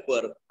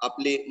उद्घाटकपर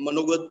आपले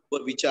मनोगत व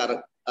विचार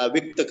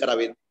व्यक्त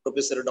करावेत.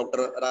 Professor doctor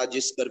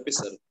Rajesh Karpe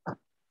sir.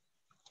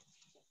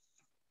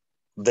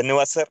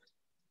 धन्यवाद सर.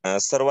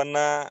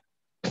 सर्वांना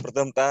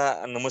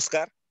प्रथमतः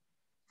नमस्कार.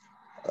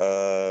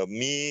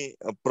 मी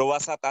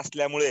प्रवासात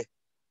असल्यामुळे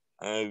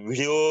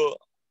व्हिडिओ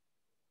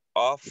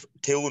ऑफ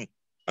ठेवून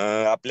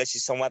आपल्याशी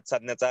संवाद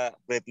साधण्याचा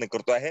प्रयत्न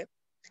करतो आहे.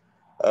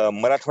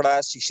 मराठवाडा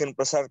शिक्षण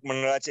प्रसारक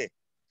मंडळाचे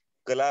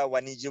कला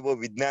वाणिज्य व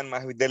विज्ञान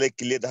महाविद्यालय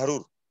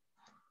किल्ले-धारूर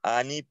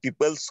आणि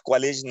पीपल्स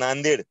कॉलेज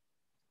नांदेड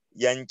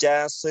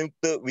यांच्या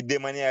संयुक्त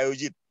विद्यमाने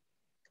आयोजित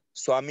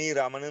स्वामी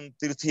रामानंद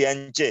तीर्थ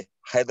यांचे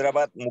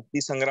हैदराबाद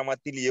मुक्ती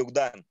संग्रामातील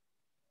योगदान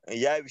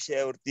या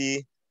विषयावरती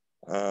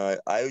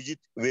आयोजित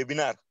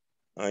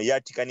वेबिनार या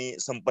ठिकाणी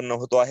संपन्न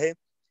होतो आहे.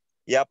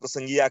 या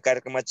प्रसंगी या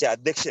कार्यक्रमाचे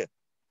अध्यक्ष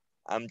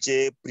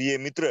आमचे प्रिय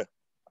मित्र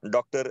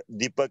डॉक्टर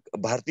दीपक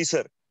भारती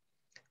सर,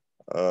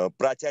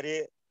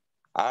 प्राचार्य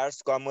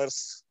आर्ट्स कॉमर्स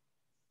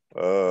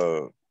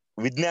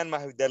विज्ञान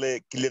महाविद्यालय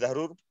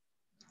किल्ले-धारूर,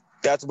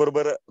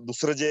 त्याचबरोबर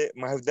दुसरं जे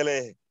महाविद्यालय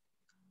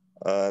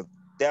आहे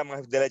त्या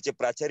महाविद्यालयाचे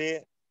प्राचार्य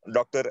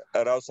डॉक्टर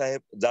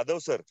रावसाहेब जाधव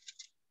सर,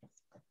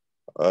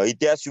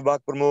 इतिहास विभाग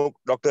प्रमुख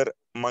doctor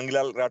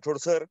मंगलाल Rathod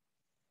sir,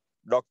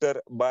 doctor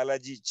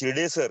Balaji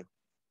Chirde sir,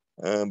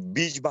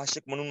 बीज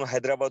भाषक म्हणून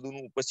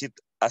हैदराबादहून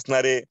उपस्थित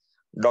असणारे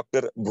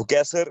डॉक्टर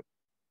भुक्या सर,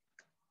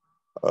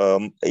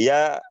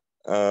 या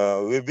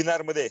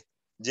वेबिनार मध्ये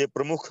जे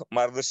प्रमुख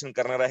मार्गदर्शन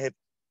करणार आहेत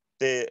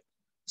ते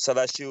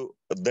सदाशिव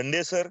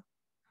दंडे सर,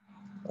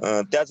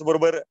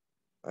 त्याचबरोबर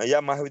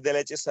या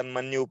महाविद्यालयाचे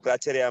सन्माननीय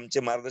उपप्राचार्य आमचे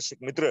मार्गदर्शक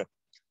मित्र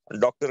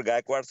doctor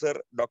Gaikwad sir,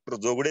 doctor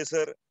जोगडे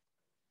sir,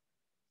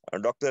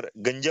 doctor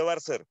Ganjewar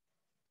sir,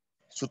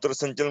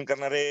 सूत्रसंचलन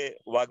करणारे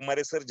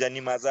वाघमारे सर ज्यांनी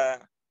माझा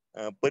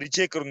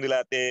परिचय करून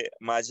दिला ते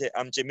माझे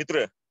आमचे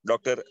मित्र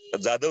डॉक्टर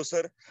जाधव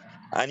सर,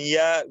 आणि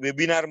या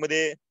वेबिनार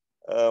मध्ये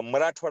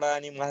मराठवाडा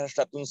आणि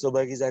महाराष्ट्रातून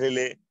सहभागी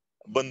झालेले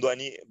बंधू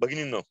आणि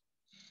भगिनींनो,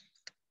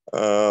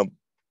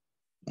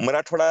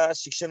 मराठवाडा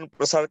शिक्षण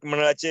प्रसारक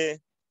मंडळाचे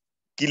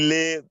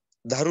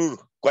किल्ले-धारूर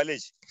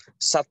कॉलेज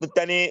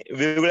सातत्याने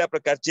वेगवेगळ्या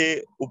प्रकारचे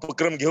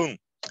उपक्रम घेऊन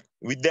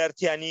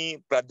विद्यार्थी आणि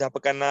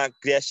प्राध्यापकांना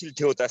क्रियाशील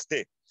ठेवत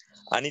असते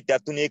आणि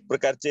त्यातून एक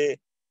प्रकारचे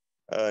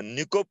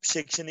निकोप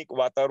शैक्षणिक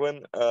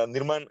वातावरण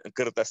निर्माण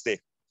करत असते.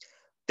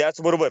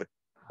 त्याचबरोबर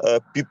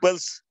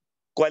पीपल्स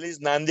कॉलेज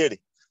नांदेड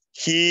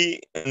ही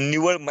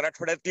निवळ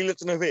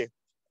मराठवाड्यातीलच नव्हे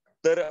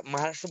तर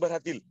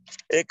महाराष्ट्रभरातील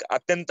एक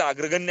अत्यंत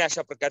अग्रगण्य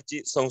अशा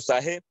प्रकारची संस्था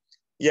आहे.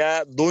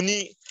 या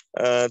दोन्ही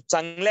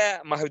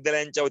चांगल्या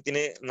महाविद्यालयांच्या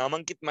वतीने,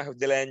 नामांकित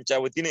महाविद्यालयांच्या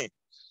वतीने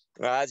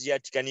आज या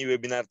ठिकाणी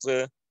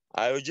वेबिनारचं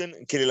आयोजन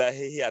केलेलं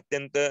आहे. ही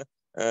अत्यंत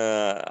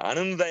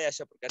आनंददायी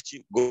अशा प्रकारची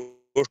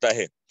गोष्ट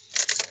आहे.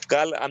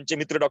 काल आमचे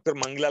मित्र डॉक्टर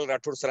मंगलाल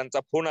राठोड सरांचा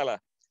फोन आला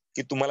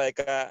की तुम्हाला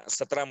एका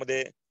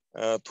सत्रामध्ये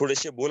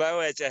थोडेसे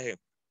बोलावायचे आहे.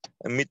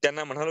 मी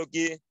त्यांना म्हणालो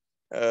की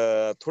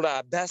थोडा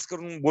अभ्यास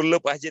करून बोललं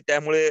पाहिजे,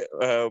 त्यामुळे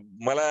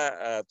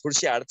मला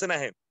थोडीशी अडचण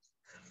आहे,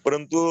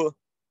 परंतु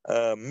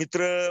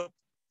मित्र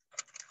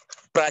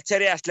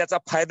प्राचार्य असल्याचा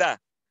फायदा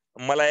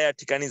मला या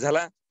ठिकाणी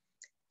झाला.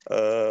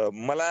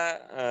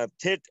 मला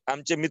थेट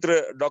आमचे मित्र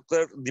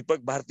डॉक्टर दीपक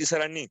भारती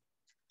सरांनी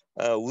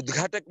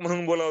उद्घाटक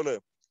म्हणून बोलावलं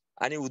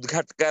आणि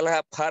उद्घाटकाला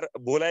फार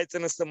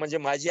बोलायचं नसतं म्हणजे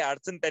माझी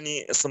अडचण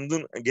त्यांनी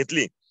समजून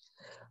घेतली.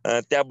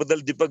 त्याबद्दल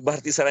दीपक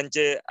भारती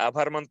सरांचे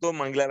आभार मानतो,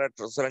 मंगला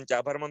सरांचे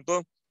आभार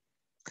मानतो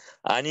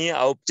आणि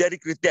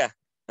औपचारिकरित्या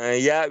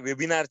या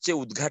वेबिनारचे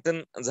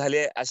उद्घाटन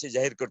झाले असे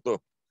जाहीर करतो.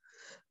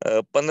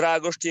 15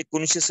 ऑगस्ट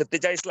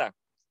 1947 ला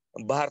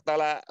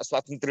भारताला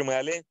स्वातंत्र्य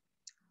मिळाले.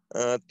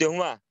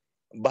 तेव्हा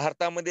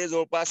भारतामध्ये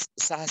जवळपास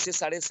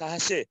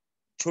 600-650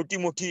 छोटी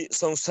मोठी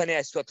संस्थाने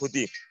अस्तित्वात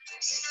होती.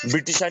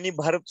 ब्रिटिशांनी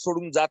भारत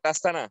सोडून जात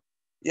असताना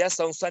या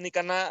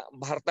संस्थानिकांना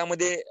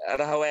भारतामध्ये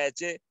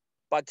राहावयाचे,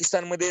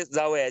 पाकिस्तानमध्ये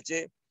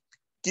जावयाचे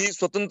की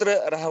स्वतंत्र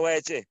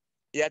राहावयाचे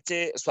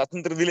याचे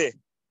स्वातंत्र्य दिले.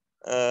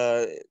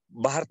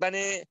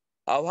 भारताने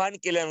आवाहन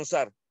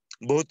केल्यानुसार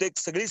बहुतेक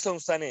सगळी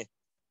संस्थाने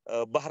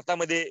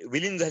भारतामध्ये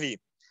विलीन झाली,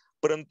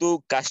 परंतु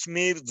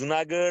काश्मीर,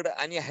 जुनागड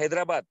आणि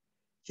हैदराबाद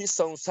ही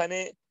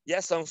संस्थाने,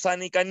 या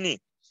संस्थानिकांनी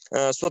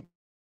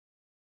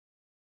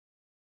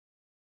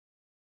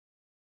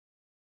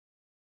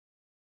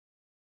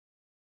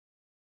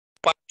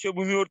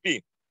पार्श्वभूमीवरती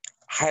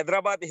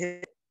हैदराबाद हे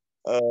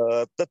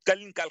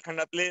तत्कालीन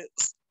कालखंडातले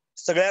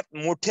सगळ्यात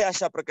मोठे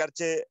अशा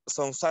प्रकारचे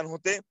संस्थान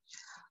होते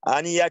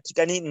आणि या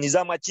ठिकाणी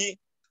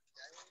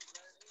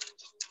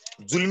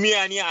जुलमी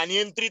आणि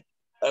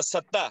अनियंत्रित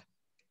सत्ता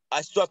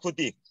अस्तित्वात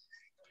होती.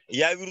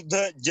 या विरुद्ध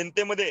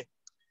जनतेमध्ये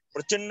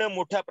प्रचंड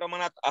मोठ्या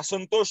प्रमाणात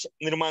असंतोष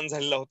निर्माण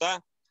झालेला होता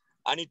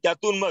आणि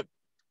त्यातून मग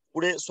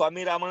पुढे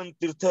स्वामी रामानंद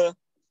तीर्थ,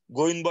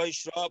 गोविंदभाई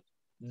श्रॉफ,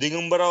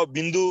 दिगंबरराव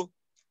बिंदू,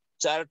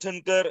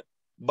 चारठणकर,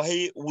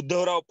 भाई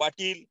उद्धवराव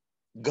पाटील,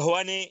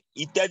 गव्हाणे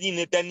इत्यादी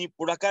नेत्यांनी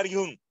पुढाकार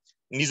घेऊन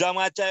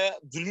निजामाच्या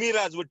जुलमी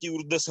राजवटी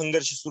विरुद्ध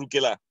संघर्ष सुरू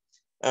केला.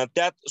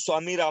 त्यात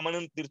स्वामी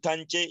रामानंद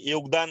तीर्थांचे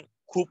योगदान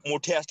खूप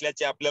मोठे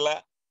असल्याचे आपल्याला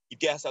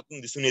इतिहासातून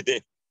दिसून येते.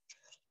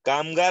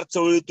 कामगार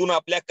चळवळीतून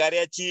आपल्या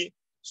कार्याची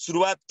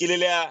सुरुवात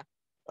केलेल्या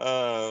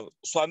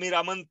स्वामी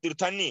रामानंद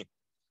तीर्थांनी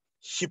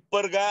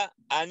शिप्परगा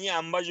आणि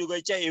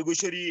अंबाजोगाईच्या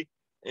योगेश्वरी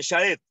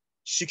शाळेत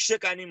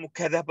शिक्षक आणि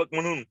मुख्याध्यापक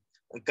म्हणून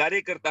कार्य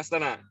करत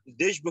असताना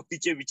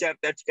देशभक्तीचे विचार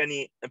त्या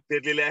ठिकाणी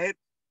पेरलेले आहेत.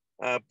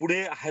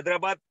 पुढे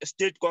हैदराबाद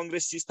स्टेट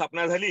काँग्रेसची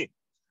स्थापना झाली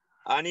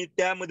आणि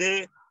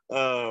त्यामध्ये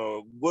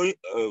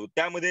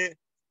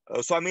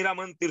स्वामी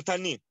रामानंद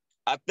तीर्थांनी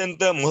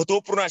अत्यंत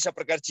महत्वपूर्ण अशा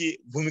प्रकारची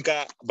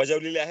भूमिका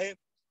बजावलेली आहे.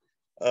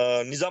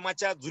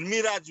 निजामाच्या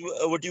जुलमी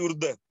राजवटी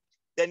विरुद्ध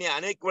त्यांनी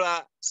अनेक वेळा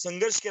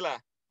संघर्ष केला.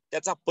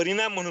 त्याचा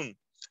परिणाम म्हणून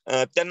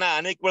त्यांना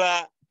अनेक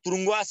वेळा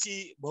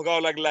तुरुंगवासी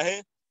भोगावं लागलं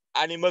आहे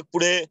आणि मग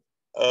पुढे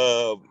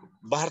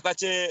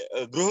भारताचे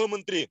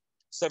गृहमंत्री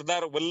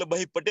सरदार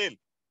वल्लभभाई पटेल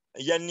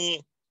यांनी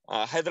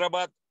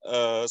हैदराबाद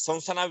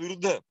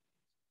संस्थानाविरुद्ध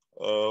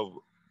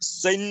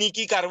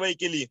सैनिकी कारवाई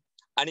केली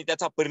आणि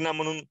त्याचा परिणाम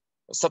म्हणून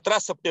 17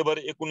 सप्टेंबर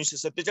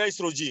 1947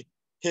 रोजी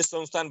हे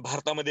संस्थान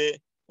भारतामध्ये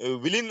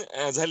विलीन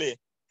झाले.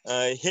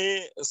 हे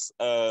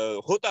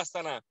होत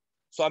असताना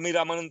स्वामी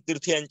रामानंद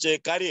तीर्थ यांचे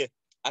कार्य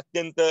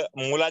अत्यंत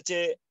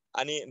मोलाचे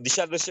आणि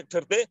दिशादर्शक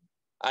ठरते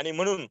आणि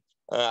म्हणून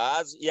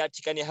आज या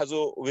ठिकाणी हा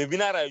जो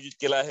वेबिनार आयोजित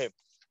केला आहे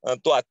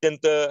तो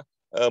अत्यंत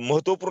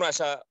महत्वपूर्ण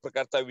अशा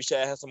प्रकारचा विषय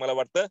आहे असं मला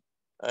वाटतं.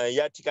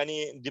 या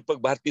ठिकाणी दीपक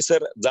भारती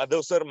सर,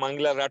 जाधव सर,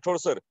 मांगला राठोड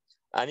सर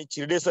आणि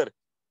चिरडे सर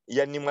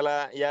यांनी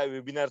मला या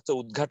वेबिनारचं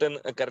उद्घाटन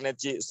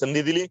करण्याची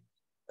संधी दिली.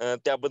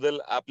 त्याबद्दल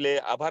आपले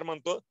आभार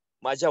मानतो.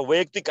 माझ्या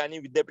वैयक्तिक आणि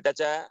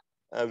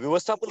विद्यापीठाच्या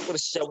व्यवस्थापन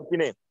परिषदेच्या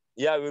वतीने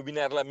या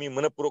वेबिनारला मी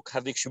मनपूर्वक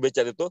हार्दिक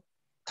शुभेच्छा देतो.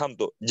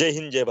 थांबतो. जय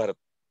हिंद, जय भारत.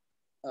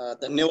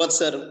 धन्यवाद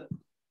सर.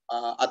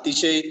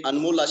 अतिशय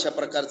अनमोल अशा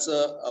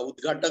प्रकारचं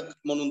उद्घाटक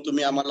म्हणून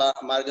तुम्ही आम्हाला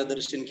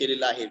मार्गदर्शन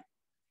केलेलं आहे.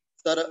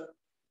 तर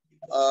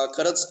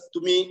खरंच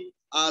तुम्ही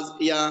आज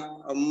या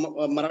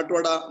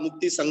मराठवाडा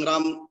मुक्ती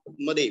संग्राम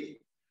मध्ये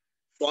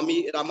स्वामी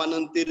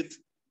रामानंद तीर्थ,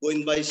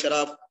 गोविंदभाई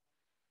श्रॉफ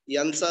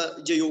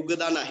यांचं जे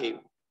योगदान आहे,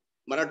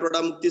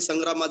 मराठवाडा मुक्ती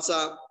संग्रामाचा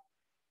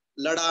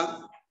लढा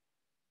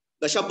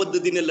कशा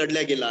पद्धतीने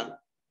लढल्या गेला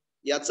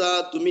याचा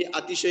तुम्ही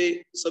अतिशय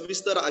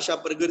सविस्तर अशा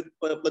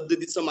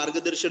पद्धतीचं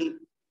मार्गदर्शन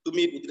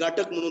तुम्ही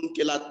उद्घाटक म्हणून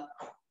केलात.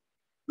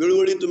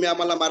 वेळोवेळी तुम्ही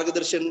आम्हाला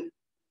मार्गदर्शन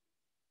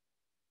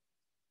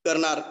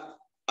करणार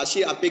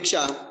अशी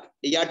अपेक्षा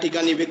या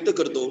ठिकाणी व्यक्त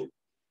करतो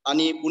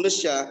आणि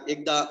पुनश्च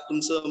एकदा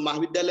तुमचं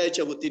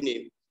महाविद्यालयाच्या वतीने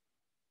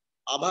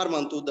आभार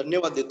मानतो,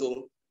 धन्यवाद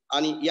देतो.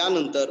 आणि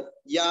यानंतर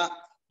या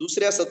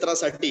दुसऱ्या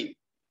सत्रासाठी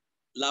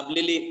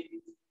लाभलेले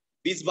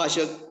 20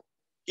 भाषक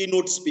की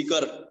नोट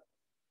स्पीकर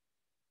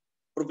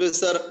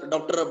प्रोफेसर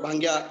डॉक्टर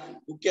भांग्या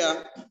भुक्या,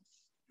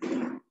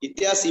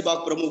 इतिहास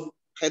विभाग प्रमुख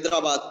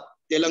हैदराबाद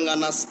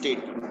तेलंगणा स्टेट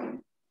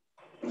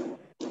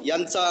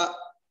यांचा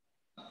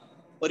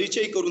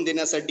परिचय करून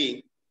देण्यासाठी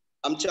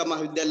आमच्या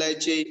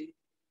महाविद्यालयाचे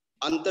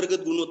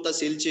अंतर्गत गुणवत्ता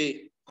सेलचे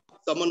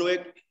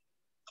समन्वयक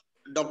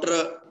डॉक्टर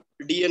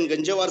DN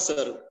गंजेवार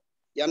सर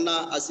यांना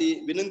अशी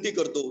विनंती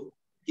करतो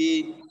की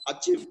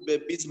आजचे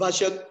 20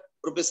 भाषक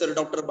प्रोफेसर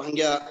डॉक्टर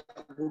भांग्या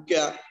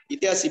भुक्या,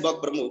 इतिहास विभाग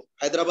प्रमुख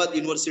हैदराबाद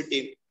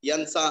युनिव्हर्सिटी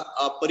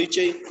यांचा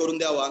परिचय करून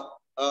द्यावा.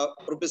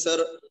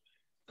 प्रोफेसर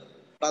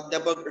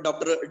प्राध्यापक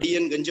doctor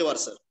DN Ganjewar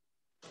sir.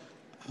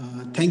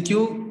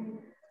 Thank you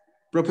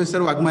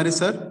professor Waghmare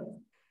sir.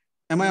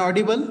 M I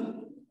Audible?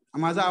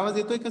 माझा आवाज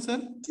येतोय का sir?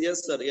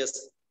 Yes sir,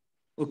 yes.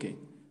 Okay.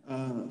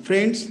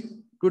 Friends,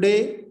 today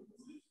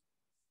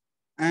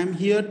I am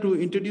here to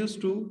introduce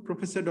to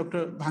Professor Dr.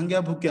 Bhangya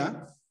Bhukia,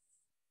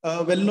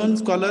 a well-known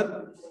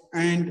scholar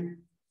and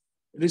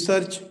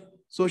research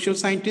social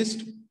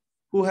scientist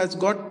who has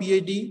got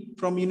PhD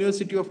from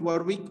University of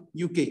Warwick,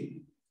 UK.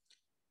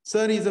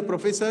 Sir is a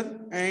professor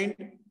and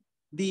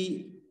the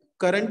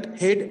current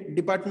head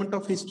Department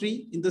of History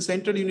in the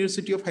Central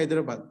University of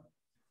Hyderabad.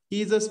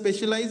 He is a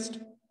specialized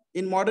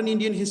in modern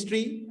Indian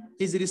history.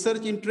 His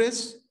research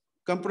interests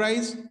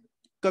comprise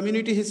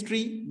community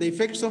history, the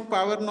effects of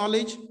power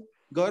knowledge,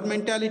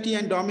 governmentality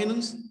and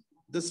dominance,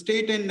 the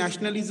state and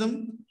nationalism,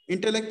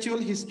 intellectual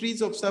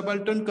histories of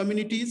subaltern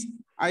communities,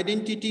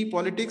 identity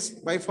politics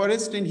by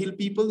forest and hill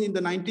people in the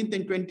 19th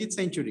and 20th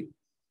century.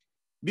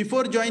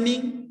 Before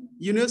joining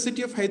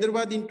University of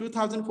Hyderabad in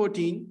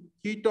 2014,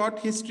 he taught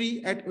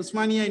history at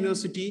Osmania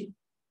University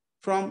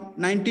from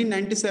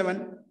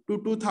 1997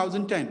 to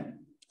 2010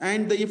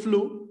 and the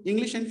IFLU,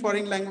 English and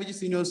Foreign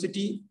Languages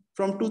University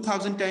from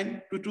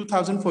 2010 to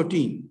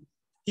 2014.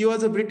 He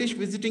was a British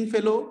visiting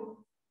fellow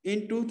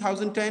in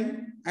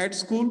 2010 at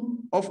School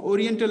of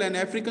Oriental and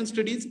African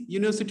Studies,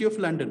 University of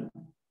London.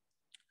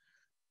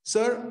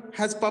 Sir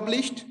has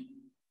published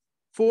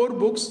 4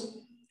 books,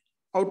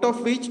 out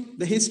of which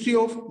The History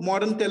of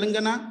Modern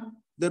Telangana,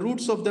 The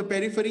Roots of the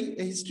Periphery,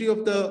 A History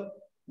of the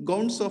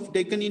Gaunts of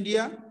Deccan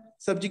India,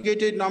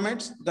 Subjugated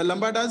Nomads, The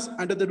Lambadas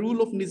Under the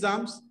Rule of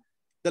Nizams,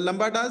 The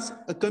Lambadas,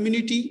 A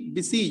Community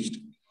Besieged,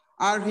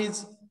 are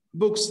his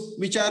books,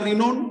 which are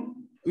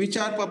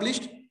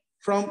published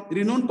from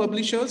renowned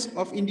publishers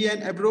of India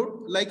and abroad,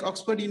 like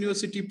Oxford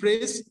University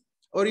Press,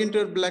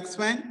 Oriental Black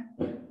Swan,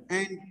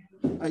 and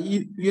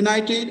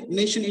United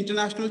Nations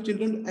International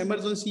Children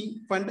Emergency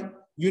Fund,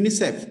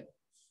 UNICEF.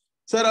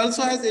 Sir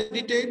also has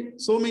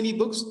edited so many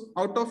books,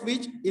 out of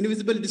which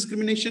Invisible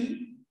Discrimination,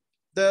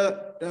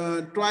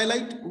 The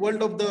Twilight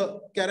World of the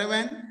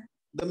Caravan,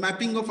 The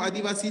Mapping of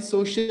Adivasi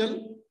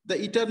Social, The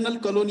Eternal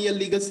Colonial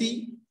Legacy,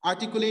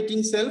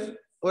 Articulating Self,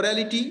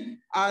 Orality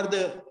are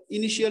the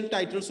initial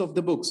titles of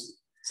the books.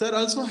 Sir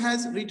also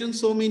has written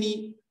so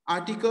many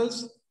articles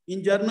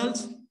in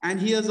journals, and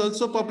he has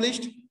also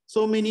published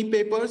so many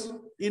papers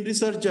in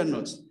research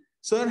journals.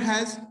 Sir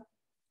has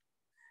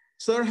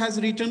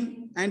written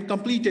and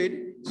completed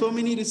so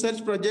many research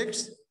projects,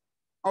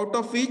 out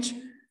of which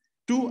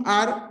 2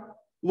 are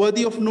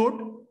worthy of note: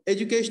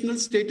 Educational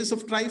Status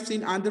of Tribes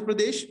in Andhra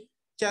Pradesh,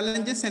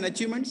 Challenges and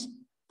Achievements,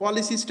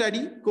 Policy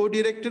Study,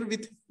 co-director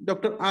with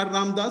Dr. R.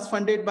 Ramdas,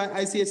 funded by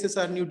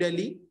ICSSR New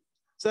Delhi.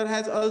 Sir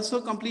has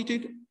also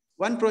completed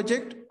 1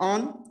 project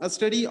on a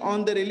study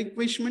on the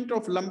relinquishment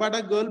of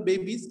Lambada girl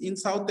babies in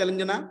South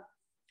Telangana.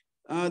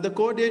 The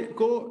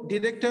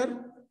co-director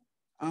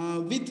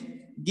with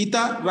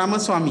Geeta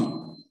Ramaswamy.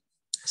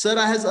 Sir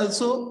has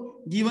also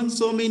given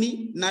so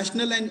many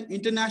national and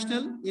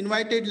international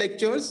invited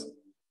lectures.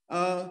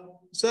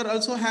 Sir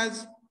also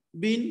has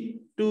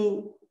been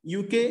to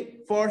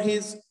UK for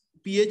his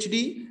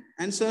PhD,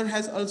 and sir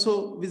has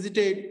also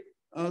visited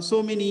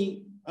so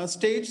many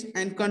states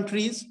and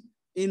countries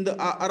in the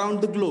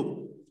around the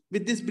globe.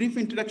 With this brief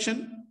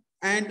introduction,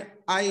 and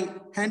I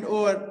hand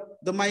over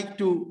the mic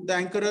to the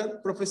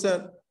anchorer,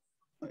 Professor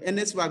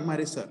NS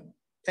Wagmare, sir.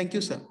 Thank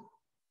you, sir.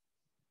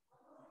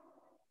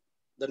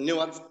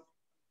 धन्यवाद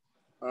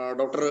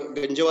doctor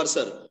Ganjewar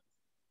sir.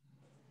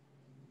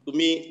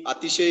 तुम्ही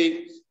अतिशय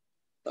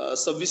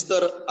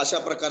सविस्तर अशा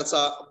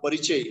प्रकारचा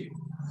परिचय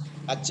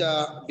आजच्या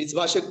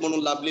बीजभाषक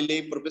म्हणून लाभलेले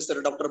प्रोफेसर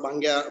डॉक्टर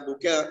भांग्या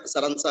भुक्या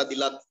सरांचा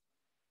दिलात.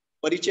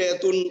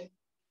 परिचयातून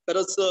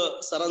खरंच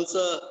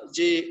सरांचं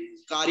जे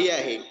कार्य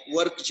आहे,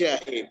 वर्क जे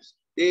आहे,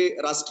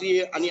 ते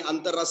राष्ट्रीय आणि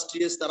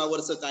आंतरराष्ट्रीय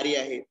स्तरावरचं कार्य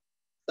आहे.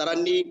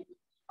 सरांनी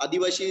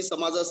आदिवासी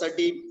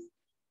समाजासाठी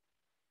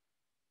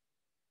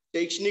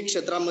शैक्षणिक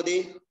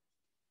क्षेत्रामध्ये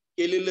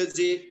केलेलं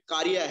जे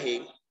कार्य आहे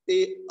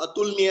ते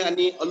अतुलनीय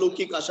आणि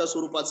अलौकिक अशा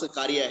स्वरूपाचं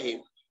कार्य आहे.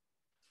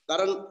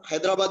 कारण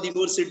हैदराबाद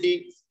युनिव्हर्सिटी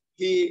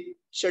ही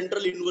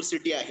सेंट्रल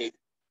युनिव्हर्सिटी आहे.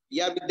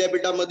 या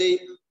विद्यापीठामध्ये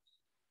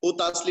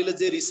होत असलेलं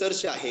जे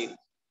रिसर्च आहे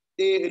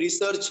ते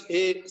रिसर्च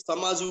हे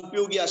समाज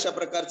उपयोगी अशा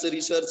प्रकारचं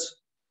रिसर्च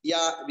या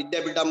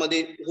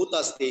विद्यापीठामध्ये होत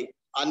असते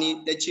आणि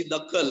त्याची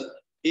दखल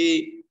ही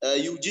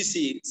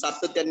UGC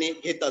सातत्याने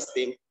घेत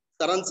असते.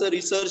 सरांचं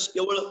रिसर्च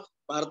केवळ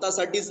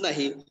भारतासाठीच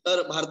नाही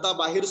तर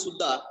भारताबाहेर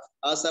सुद्धा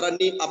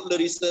सरांनी आपलं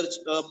रिसर्च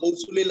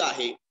पोहोचवलेलं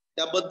आहे.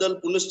 त्याबद्दल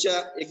पुनश्च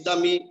एकदा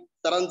मी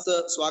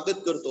सरांचं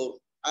स्वागत करतो.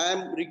 I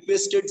am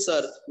requested,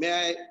 sir, may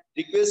I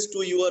request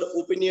to your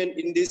opinion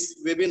in this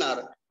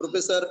webinar,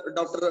 Professor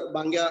Dr.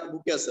 Bhangya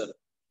Bhukia, sir.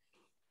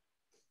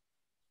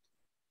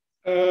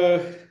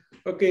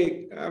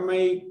 Okay, am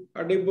I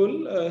audible?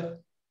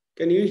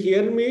 Can you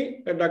hear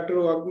me, Dr.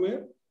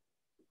 Wagmer?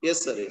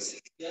 Yes, sir. Yes.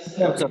 Yes,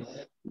 sir.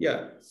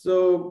 Yeah.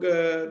 So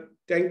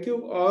thank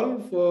you all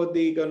for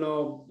the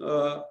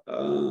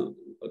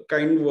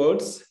kind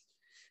words.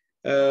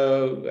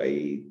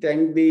 I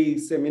thank the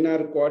seminar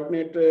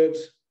coordinator,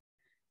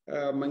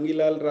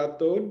 Mangilal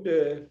Rathod,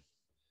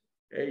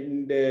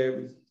 and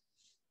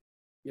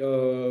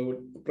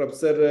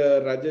Professor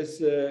Rajesh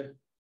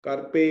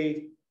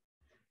Karpe,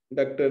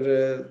 Dr.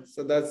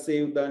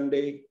 Sadasiv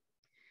Dande,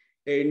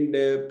 and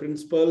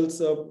principals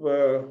of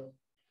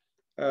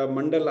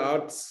Mandal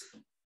Arts,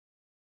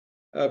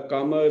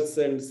 Commerce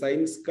and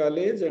Science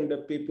College and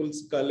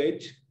People's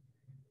College.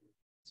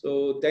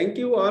 So thank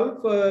you all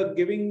for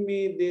giving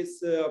me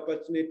this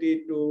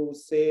opportunity to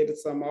share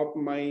some of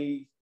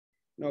my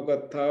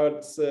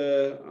thoughts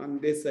on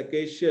this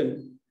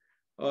occasion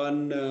on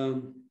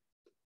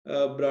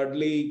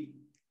broadly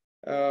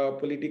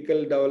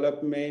political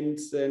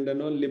developments and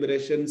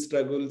liberation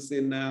struggles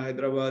in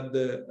Hyderabad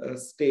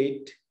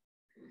state.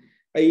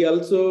 I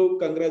also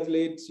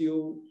congratulate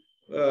you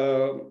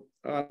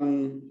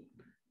on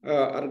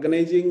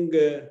organizing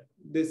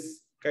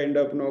this kind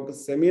of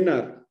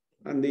seminar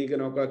on the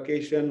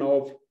occasion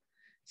of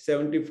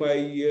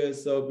 75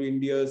 years of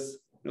India's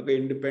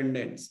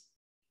independence.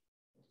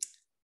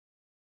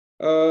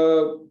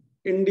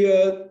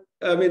 India,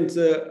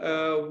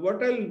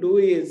 what I'll do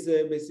is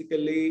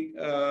basically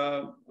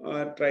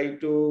try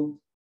to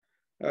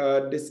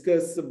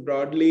discuss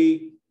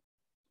broadly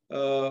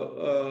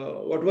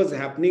what was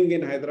happening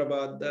in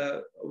Hyderabad,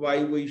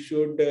 why we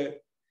should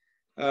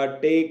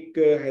take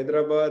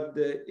Hyderabad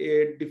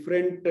a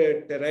different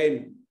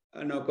terrain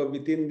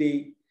within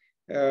the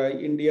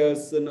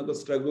India's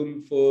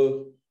struggle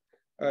for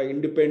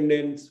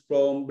independence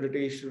from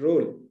British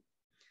rule.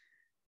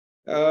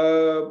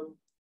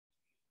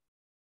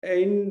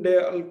 And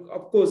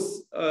of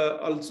course,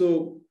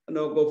 also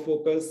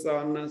focus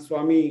on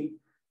Swami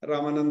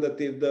Ramanand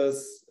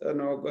Tirtha's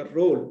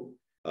role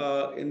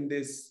in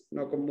this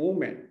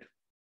movement.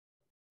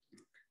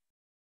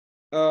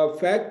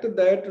 Fact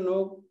that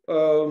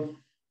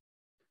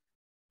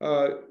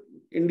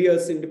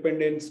India's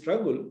independence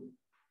struggle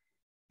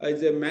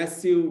is a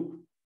massive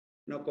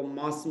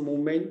mass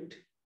movement.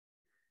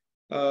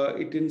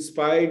 It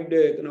inspired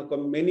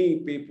many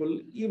people,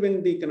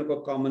 even the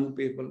common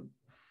people.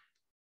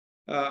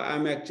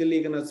 I'm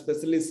actually a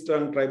specialist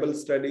on tribal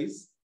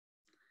studies,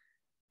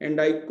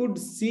 and I could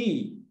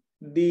see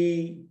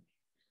the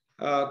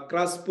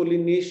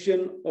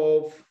cross-pollination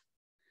of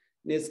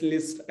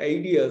nationalist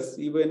ideas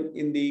even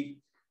in the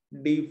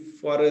deep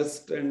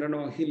forest and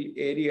hill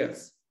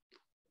areas,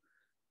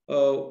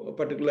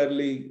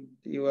 particularly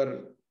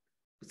your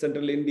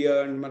central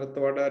India and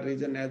Marathwada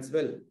region as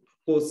well.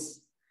 Of course,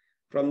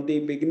 from the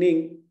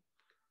beginning,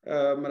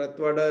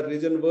 Marathwada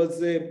region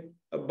was a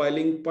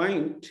boiling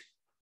point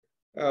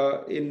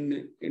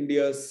in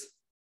India's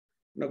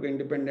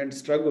independence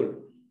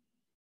struggle.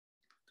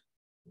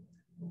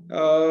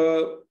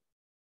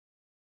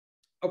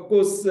 Of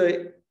course,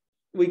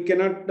 we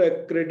cannot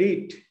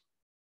credit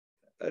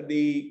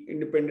the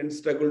independence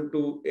struggle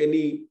to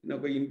any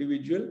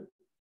individual,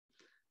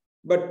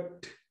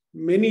 but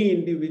many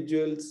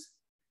individuals,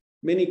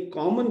 many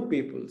common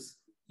peoples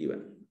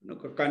even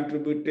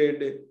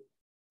contributed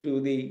to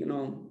the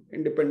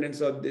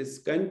independence of this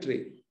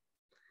country.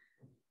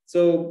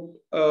 So,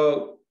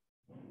 of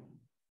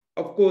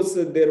course,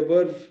 there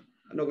were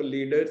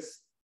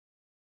leaders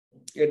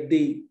at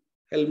the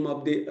helm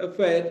of the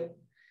affair,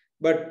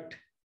 but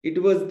it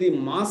was the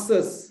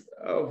masses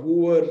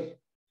who were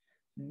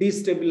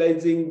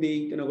destabilizing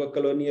the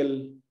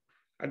colonial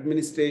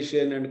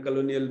administration and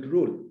colonial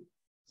rule.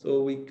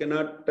 So we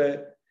cannot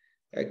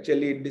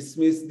actually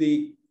dismiss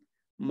the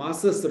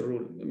masses'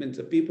 rule. I mean,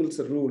 the people's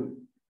rule.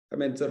 I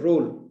mean, it's a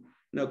role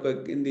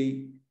in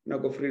the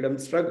freedom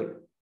struggle.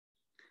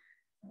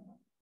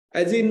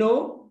 As you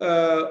know,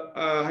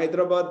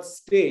 Hyderabad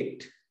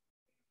state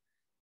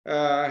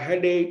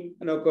had a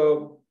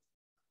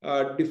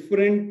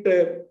different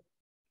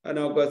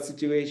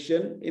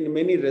situation in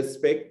many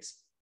respects,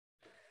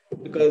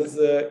 because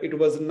it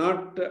was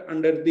not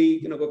under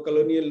the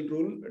colonial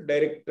rule,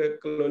 direct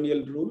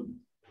colonial rule.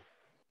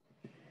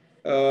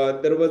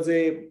 There was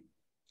a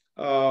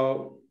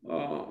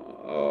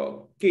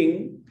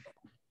king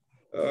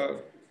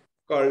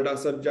called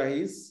Asad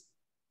Jahis.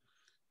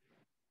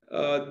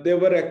 They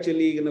were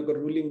actually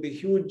ruling the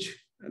huge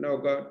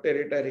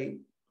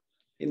territory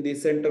in the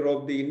center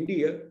of the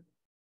India,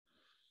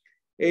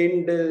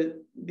 and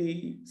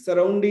the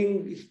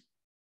surrounding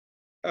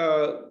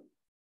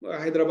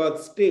Hyderabad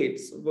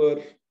states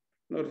were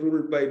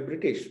ruled by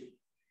British.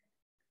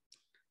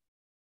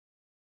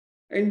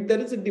 And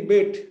there is a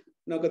debate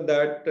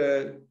that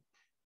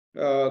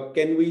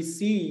can we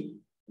see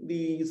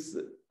these,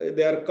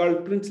 they are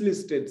called princely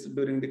states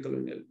during the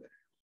colonial period.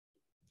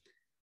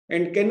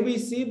 And can we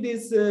see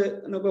this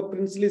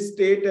princely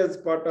state as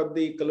part of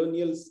the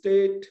colonial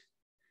state,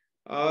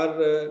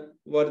 or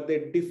were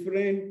they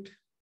different?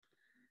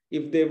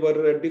 If they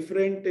were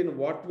different, in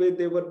what way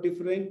they were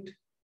different?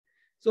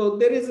 So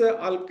there is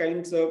all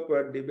kinds of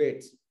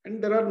debates,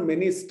 and there are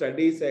many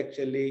studies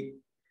actually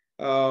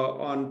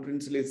on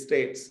princely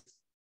states,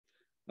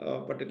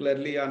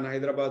 particularly on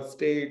Hyderabad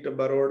state,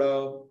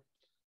 Baroda,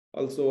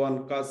 also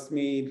on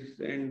Kashmir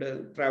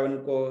and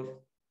Travancore,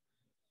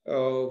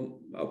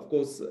 of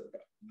course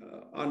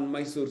on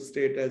Mysore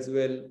state as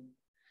well.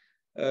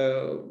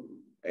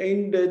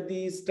 And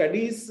the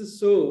studies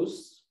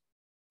shows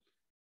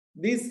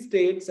these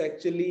states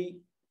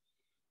actually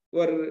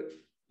were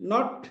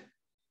not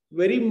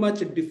very much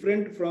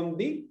different from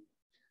the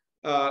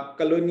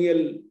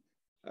colonial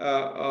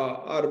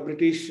or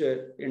British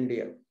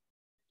India.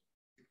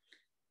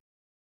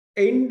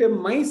 And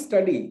my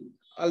study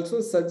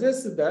also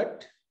suggests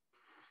that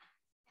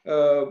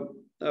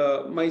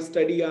my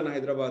study on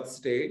Hyderabad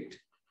state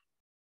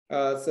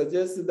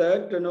suggests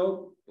that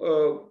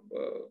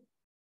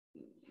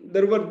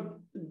there were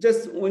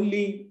just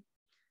only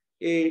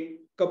a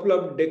couple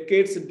of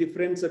decades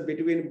difference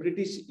between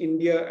British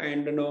India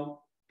and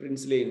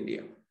princely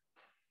India.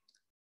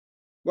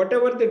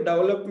 Whatever the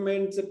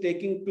developments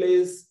taking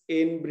place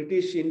in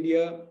British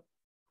India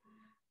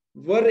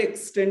were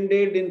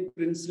extended in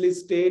princely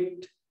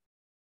state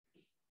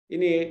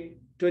in a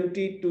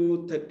 20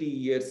 to 30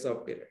 years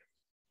of period.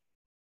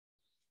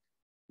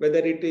 Whether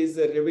it is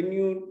a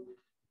revenue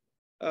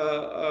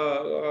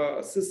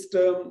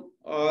system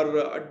or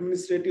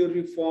administrative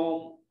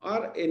reform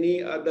or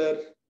any other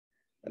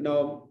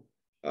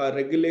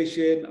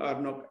regulation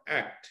or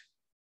act.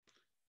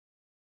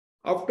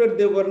 After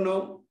they were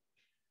now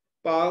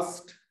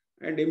passed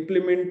and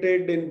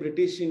implemented in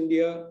British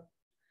India,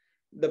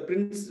 the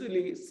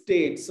princely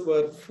states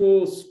were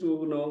forced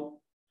to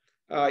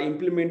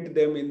implement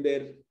them in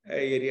their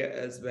area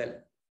as well.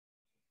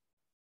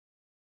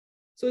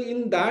 So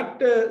in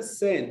that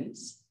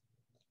sense,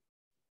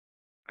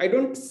 I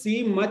don't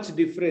see much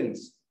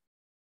difference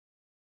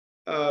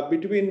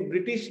between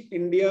British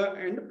India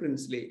and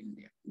princely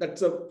India.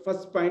 That's the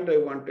first point I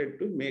wanted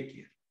to make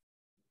here.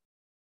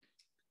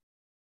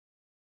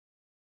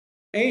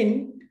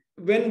 And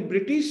when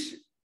British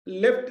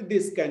left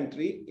this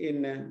country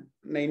in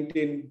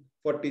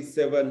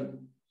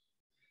 1947,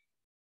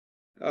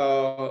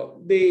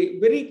 they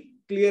very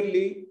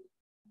clearly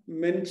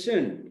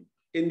mentioned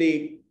in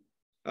the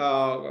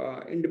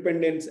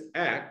Independence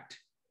Act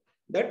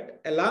that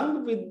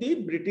along with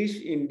the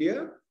British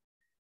India,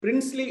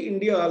 princely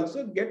India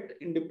also get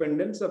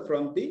independence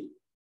from the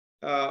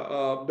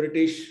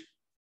British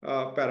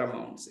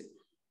paramountcy.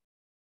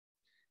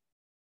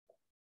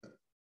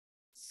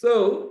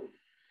 So,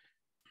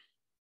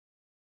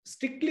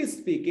 strictly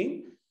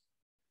speaking,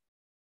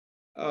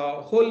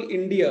 whole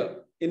India,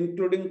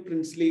 including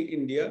princely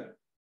India,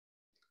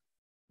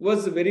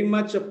 was very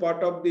much a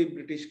part of the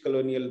British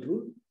colonial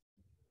rule.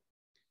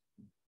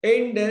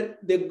 And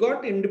they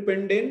got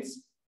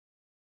independence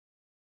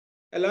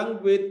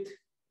along with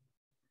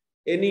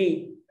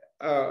any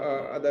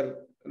other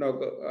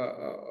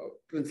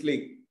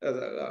princely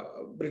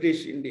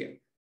British India.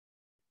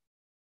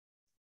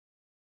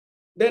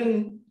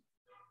 Then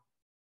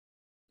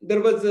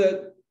there was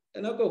a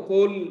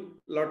whole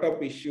lot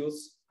of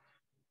issues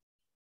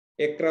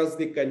across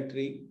the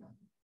country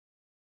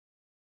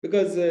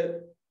because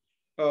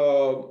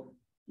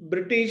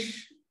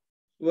British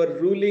were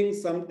ruling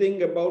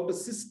something about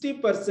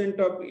 60%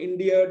 of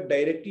India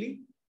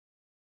directly,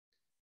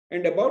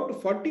 and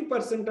about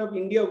 40% of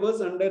India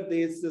was under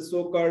these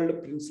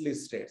so-called princely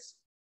states.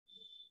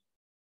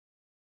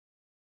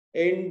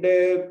 And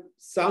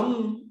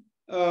some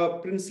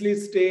princely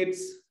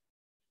states,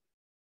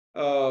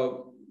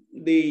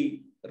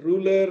 the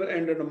ruler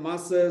and the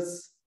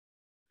masses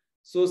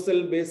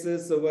social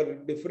basis were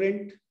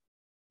different,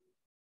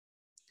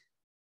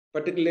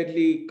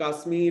 particularly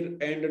Kashmir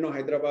and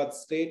Hyderabad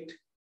state.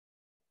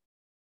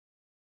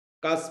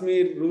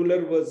 Kashmir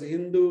ruler was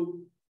Hindu,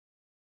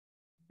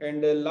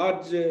 and a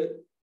large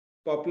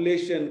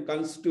population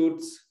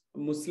constitutes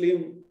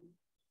Muslim.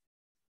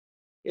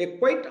 A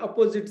quite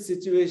opposite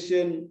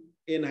situation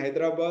in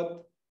Hyderabad.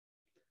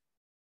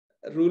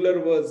 Ruler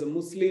was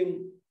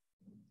Muslim,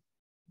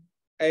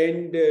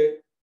 and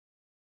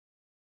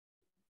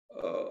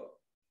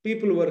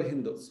people were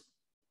Hindus.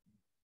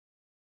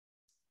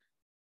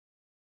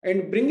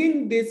 And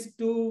bringing these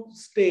two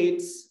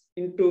states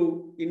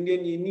into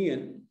Indian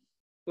Union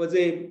was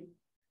a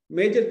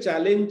major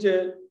challenge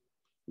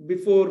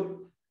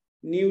before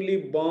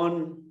newly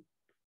born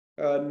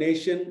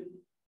nation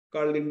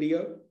called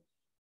India.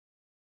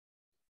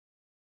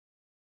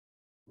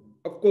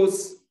 Of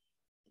course,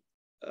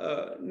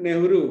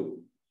 Nehru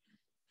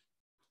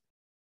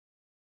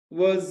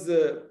was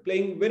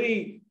playing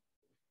very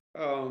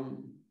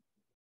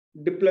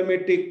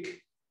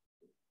diplomatic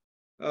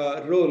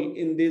role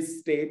in these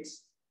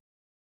states.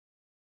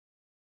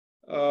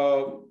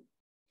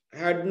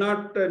 Had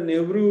not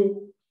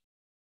Nehru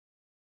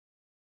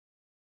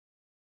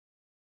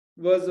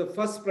was the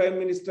first Prime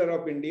Minister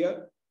of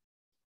India,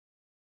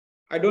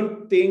 I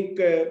don't think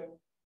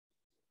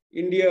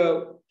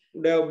India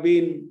would have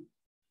been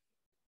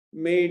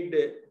made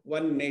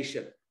one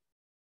nation.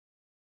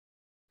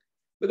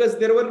 Because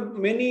there were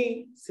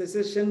many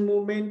secession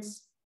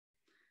movements,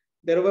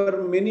 there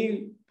were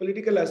many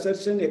political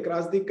assertions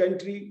across the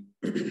country.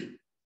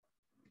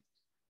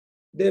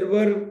 There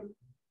were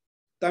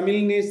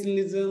Tamil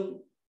nationalism,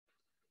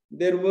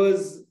 there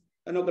was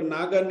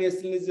Naga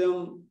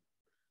nationalism,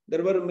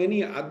 there were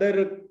many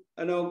other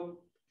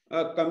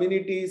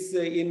communities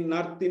in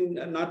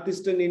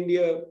northeastern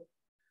India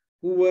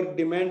who were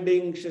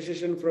demanding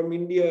secession from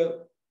India.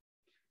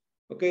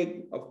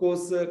 Okay, of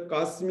course,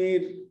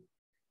 Kashmir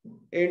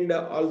and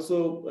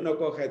also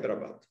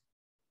Hyderabad.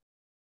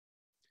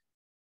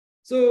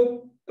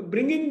 So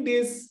bringing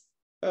these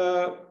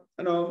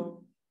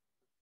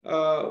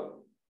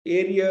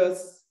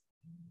areas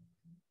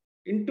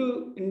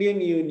into Indian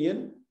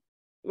Union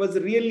was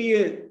really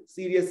a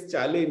serious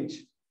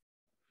challenge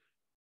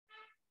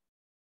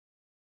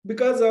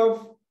because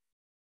of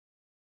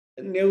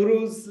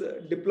Nehru's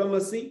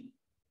diplomacy,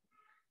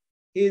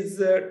 his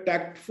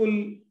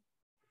tactful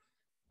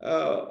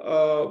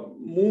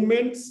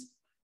movements,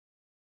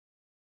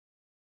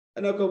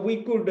 and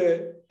we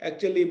could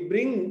actually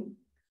bring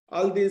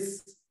all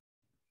these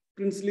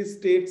princely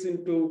states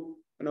into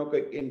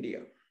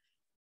India.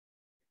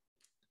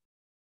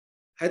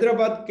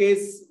 Hyderabad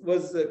case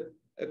was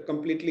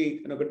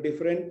completely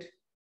different.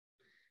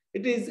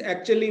 It is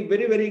actually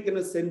very,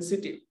 very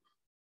sensitive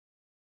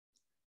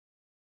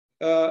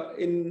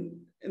in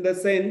the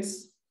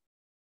sense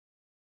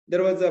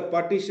there was a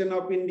partition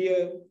of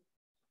India.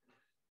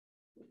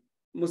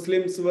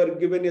 Muslims were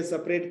given a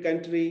separate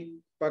country,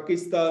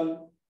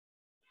 Pakistan.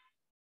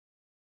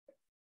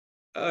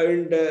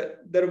 and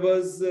there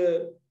was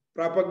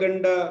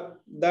propaganda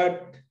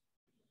that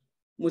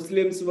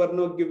Muslims were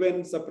not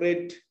given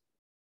separate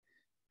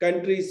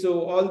country,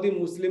 so all the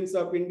Muslims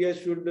of India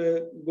should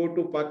go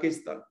to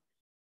Pakistan.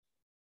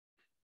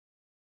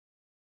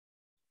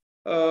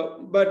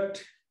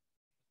 But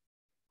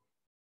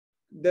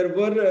there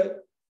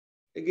were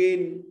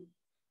again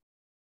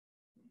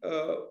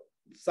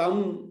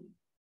some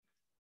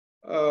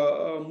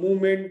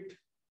movement,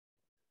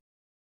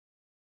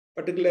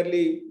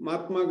 particularly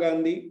Mahatma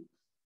Gandhi,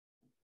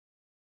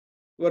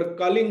 were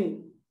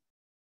calling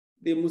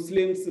the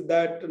Muslims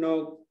that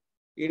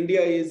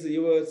India is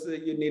yours,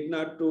 you need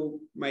not to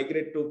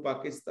migrate to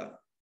Pakistan.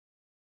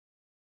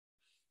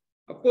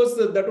 Of course,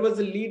 that was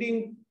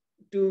leading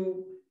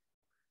to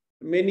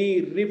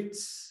many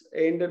rifts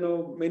and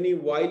many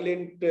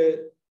violent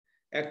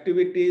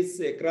activities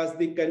across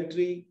the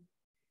country.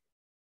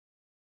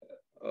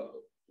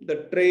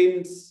 The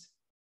trains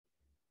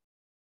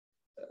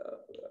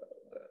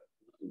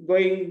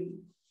going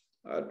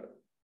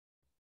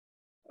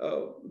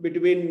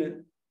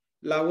between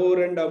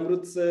Lahore and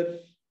Amritsar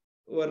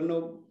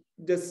were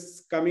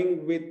just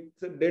coming with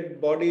dead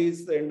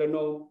bodies and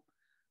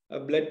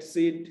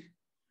bloodshed.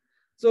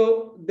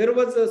 So there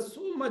was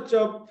so much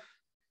of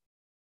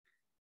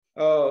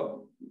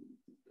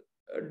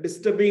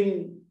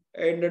disturbing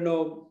and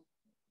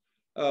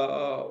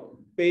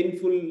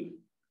painful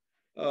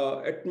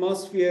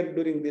atmosphere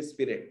during this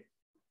period,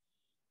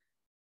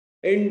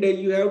 and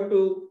you have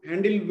to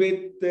handle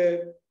with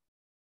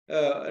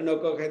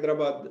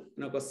Hyderabad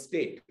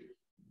state.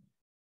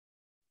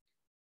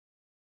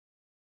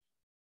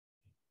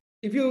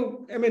 If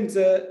you,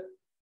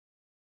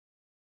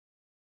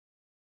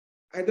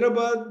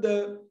 Hyderabad,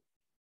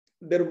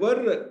 there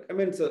were,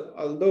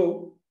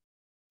 although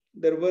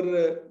there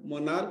were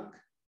monarch,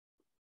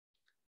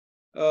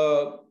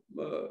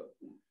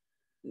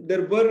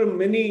 there were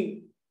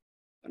many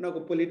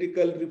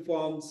political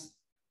reforms,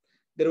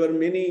 there were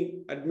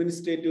many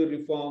administrative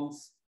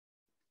reforms,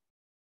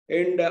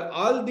 and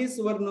all these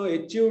were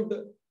achieved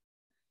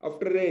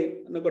after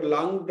a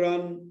long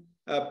drawn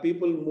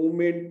people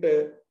movement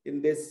in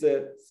this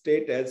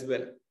state as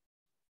well.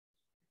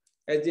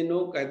 As you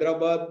know,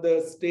 Hyderabad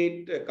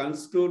state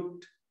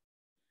constitutes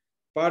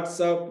parts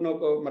of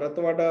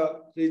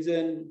Marathwada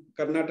region,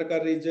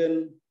 Karnataka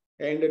region,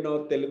 and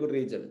Telugu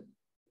region.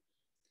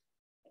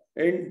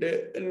 And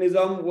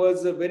Nizam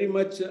was very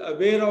much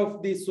aware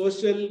of the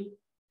social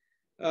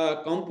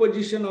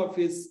composition of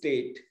his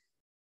state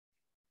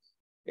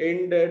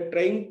and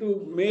trying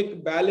to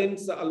make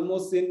balance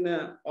almost in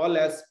all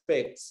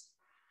aspects.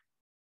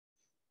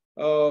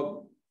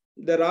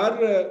 There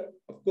are,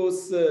 of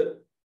course,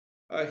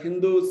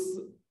 Hindus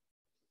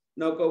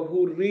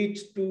who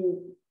reached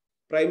to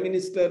Prime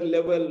Minister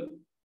level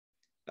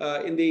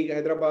in the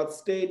Hyderabad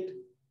state.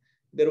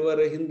 There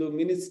were Hindu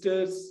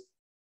ministers.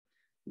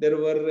 There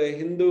were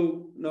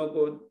Hindu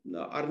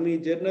army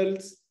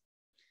generals.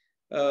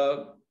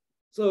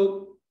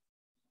 So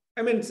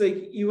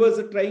he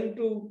was trying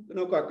to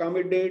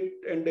accommodate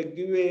and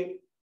give a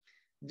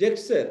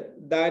gesture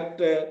that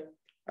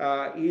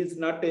he is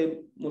not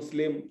a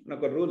Muslim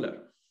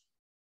ruler.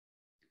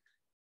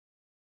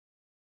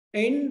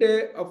 And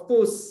of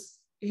course,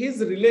 his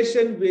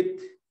relation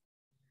with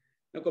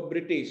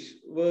British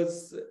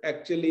was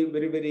actually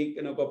very, very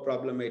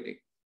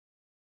problematic.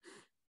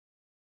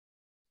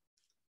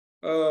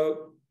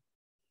 So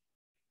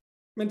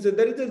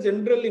there is a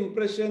general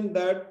impression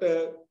that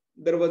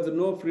there was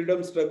no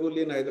freedom struggle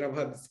in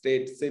Hyderabad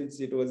state since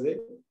it was a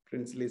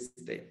princely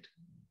state.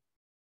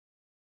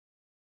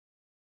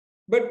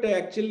 But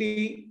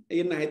actually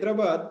in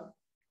Hyderabad,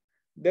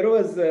 there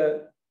was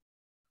a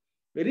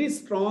very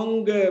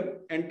strong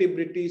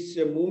anti-British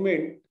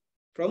movement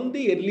from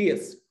the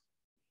earliest.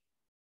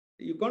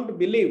 You can't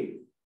believe,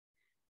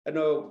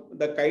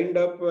 the kind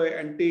of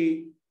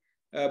anti-British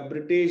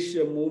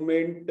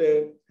movement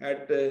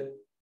had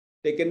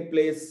taken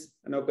place,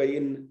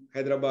 in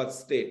Hyderabad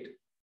state.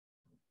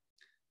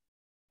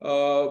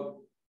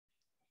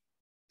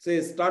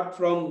 Say start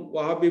from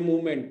Wahhabi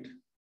movement,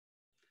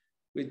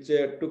 which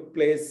took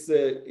place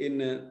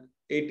in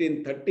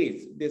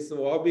 1830s. This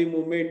Wahhabi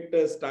movement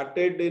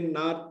started in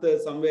North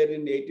somewhere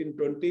in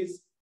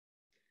 1820s.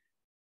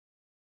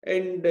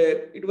 And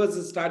it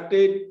was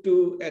started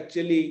to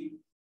actually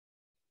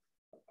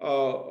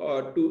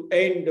to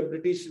end the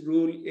British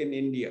rule in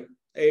India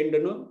and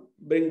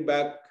bring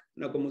back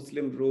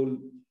Muslim rule.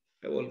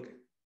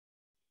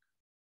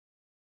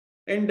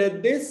 And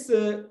this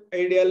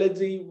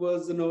ideology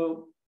was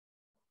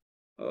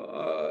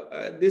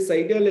this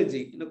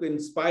ideology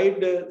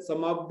inspired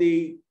some of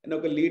the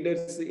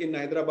leaders in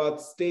Hyderabad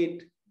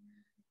state,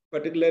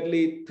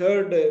 particularly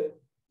third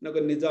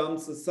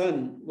Nizam's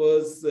son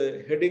was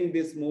heading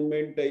this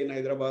movement in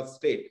Hyderabad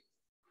state.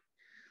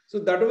 So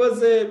that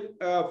was a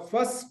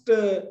first,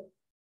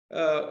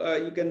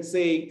 you can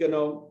say,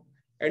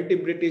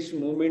 anti-British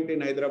movement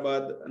in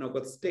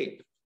Hyderabad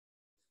state.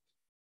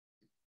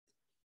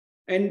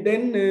 And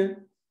then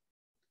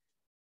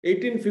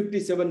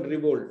 1857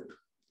 revolt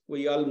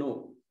we all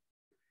know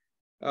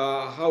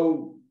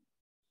how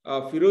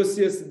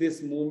ferocious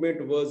this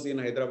movement was in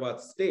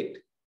Hyderabad state.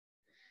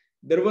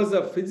 There was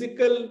a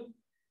physical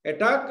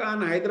attack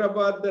on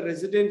Hyderabad, the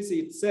residency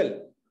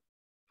itself,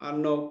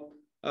 on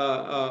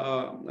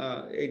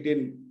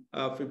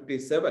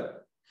 1857.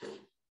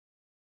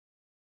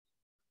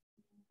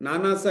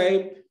 Nana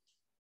Sahib,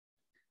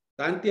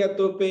 Tantia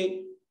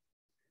Tope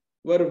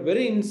were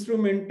very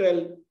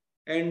instrumental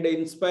and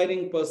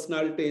inspiring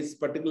personalities,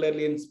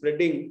 particularly in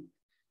spreading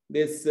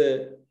this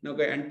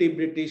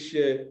anti-British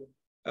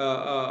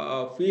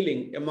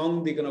feeling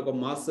among the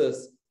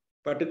masses,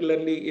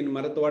 particularly in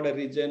Marathwada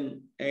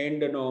region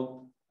and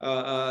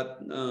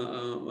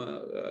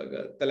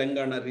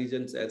Telangana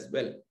regions as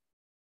well.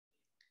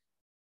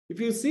 If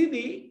you see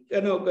the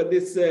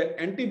this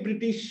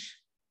anti-British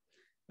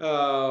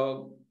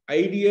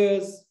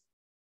ideas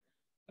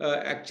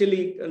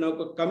actually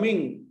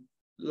coming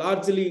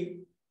largely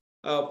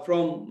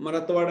from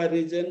Marathwada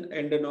region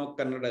and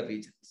Kannada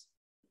regions,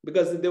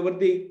 because they were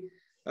the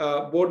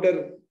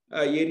border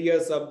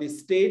areas of the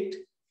state,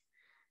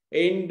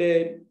 and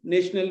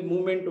national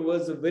movement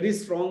was very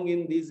strong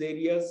in these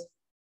areas.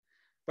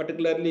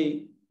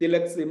 Particularly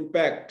Tilak's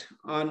impact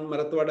on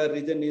Marathwada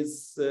region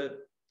is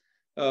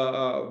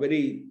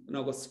very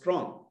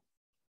strong.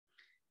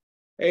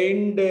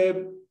 And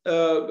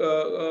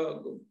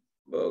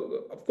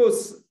of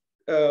course,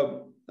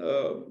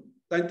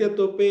 Tantya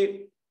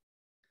Tope,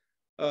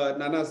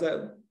 Nana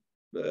Sahib,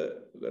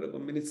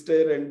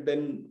 minister and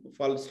then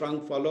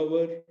strong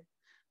follower,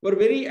 were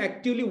very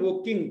actively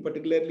working,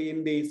 particularly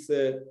in these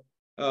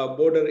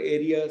border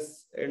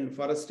areas and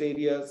forest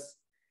areas.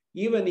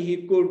 Even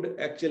he could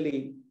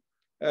actually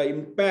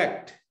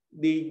impact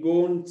the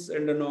Gonds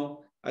and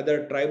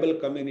other tribal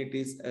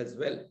communities as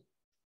well.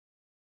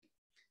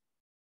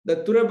 The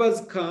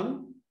Turabaz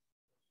Khan,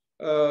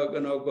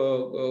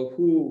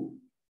 who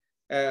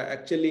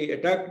actually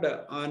attacked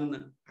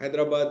on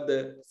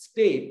Hyderabad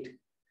state,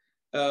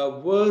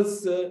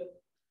 was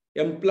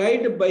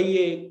employed by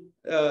a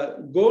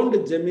Gond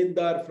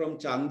Jamindar from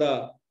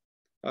Chanda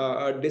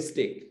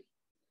district,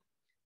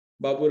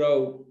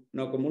 Baburao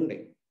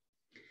Nakamunde.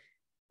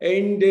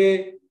 And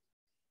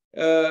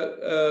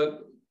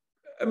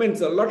I mean,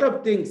 so a lot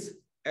of things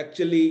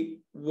actually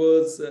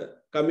was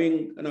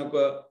coming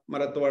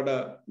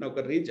Marathwada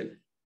region.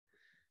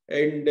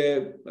 And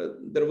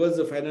there was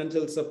a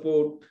financial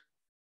support,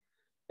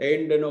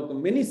 and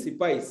many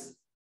Sipais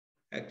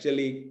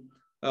actually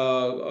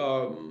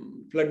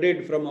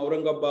flooded from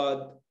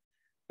Aurangabad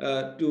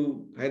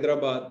to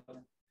Hyderabad.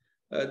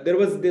 There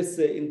was this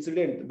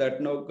incident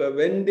that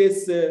when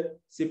this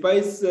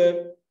Sipais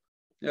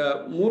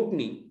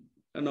mutiny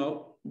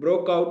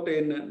broke out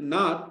in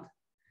north,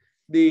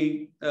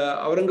 the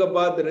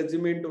Aurangabad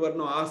regiment were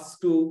asked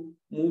to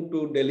move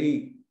to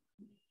Delhi.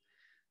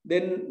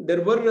 Then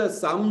there were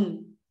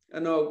some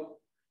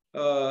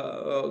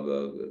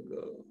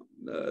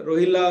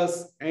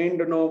Rohillas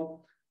and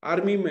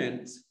army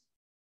men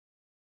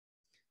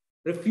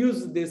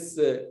refused this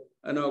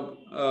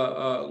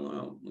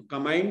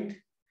command,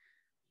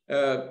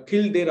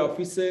 killed their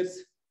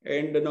officers,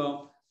 and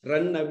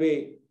run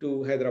away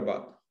to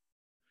Hyderabad.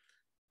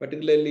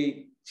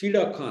 Particularly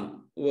Chida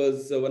Khan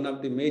was one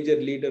of the major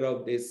leader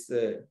of this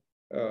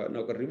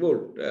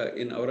revolt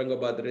in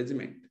Aurangabad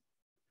regiment.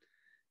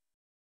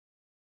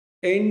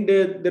 And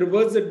there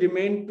was a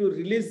demand to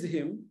release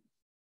him.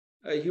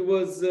 He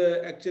was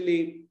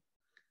actually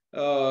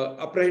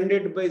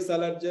apprehended by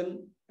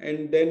Salarjan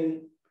and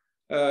then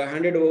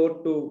handed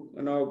over to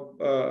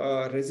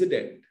a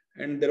resident.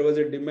 And there was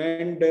a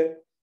demand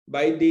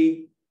by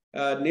the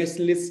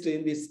nationalists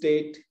in the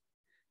state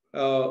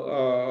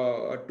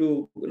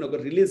to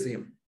release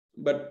him.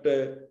 But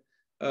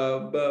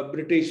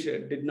British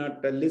did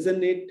not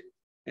listen it.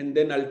 And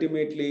then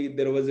ultimately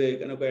there was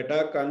a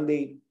attack on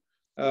the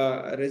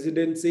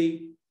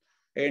residency.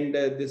 And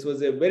this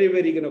was a very,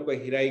 very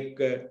heroic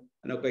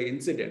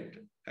incident.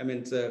 I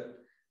mean,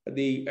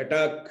 the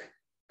attack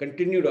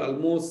continued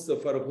almost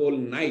for a whole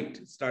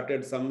night,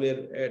 started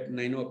somewhere at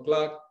 9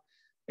 o'clock,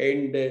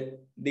 and the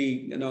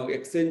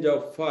exchange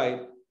of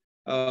fire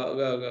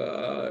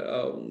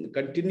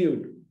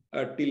continued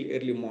till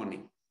early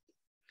morning.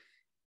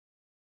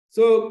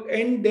 So,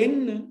 and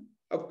then,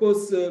 of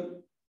course,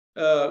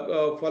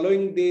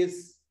 following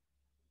this,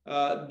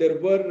 there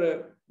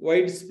were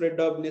widespread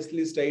of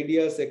nationalist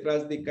ideas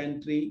across the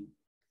country,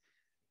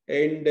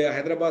 and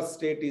Hyderabad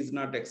state is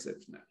not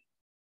exceptional.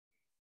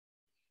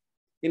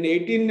 In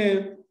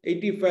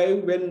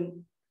 1885,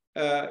 when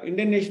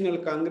Indian National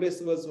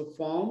Congress was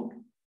formed,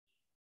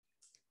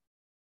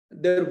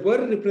 there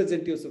were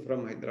representatives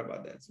from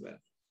Hyderabad as well.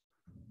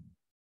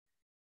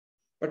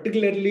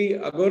 Particularly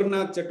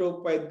Agornath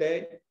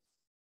Chattopadhyay,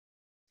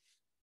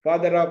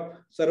 father of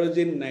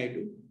Sarojini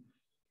Naidu,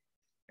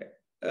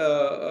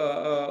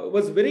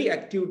 was very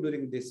active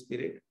during this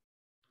period.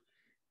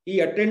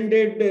 He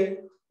attended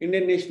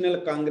Indian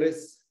National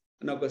Congress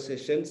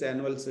sessions,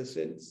 annual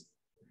sessions.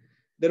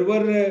 There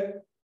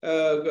were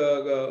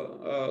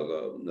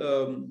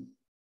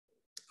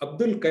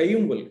Abdul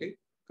Qayyum bolke,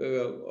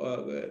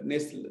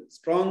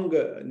 strong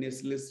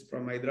nationalist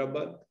from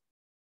Hyderabad,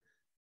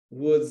 who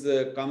was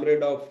a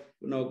comrade of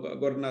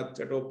Agornath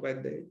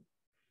Chattopadhyay.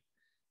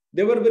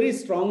 They were very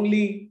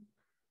strongly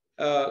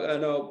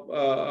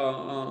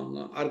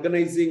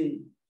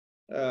organizing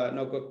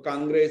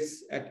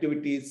Congress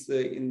activities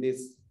in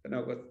this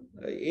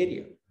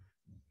area.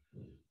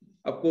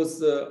 Of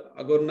course,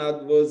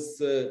 Agornath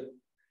was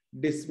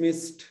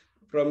dismissed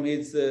from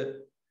his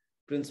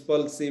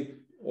principalship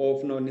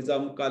of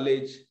Nizam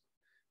College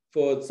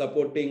for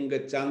supporting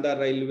Chanda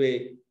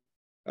Railway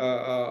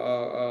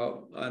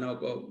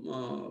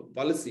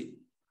policy.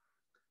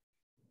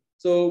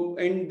 So,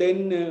 and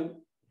then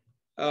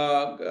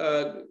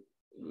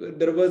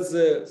there was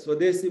a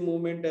Swadeshi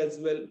movement as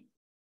well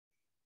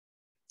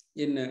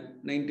in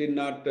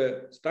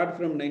start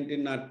from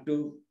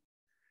 1902.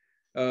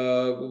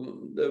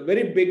 The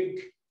very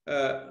big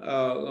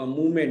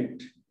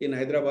movement in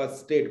Hyderabad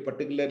state,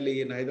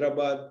 particularly in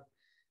Hyderabad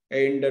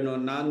and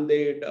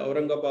Nanded,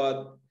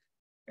 Aurangabad,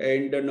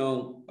 and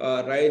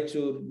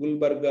Raichur,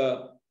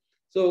 Gulbarga.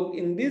 So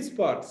in these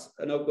parts,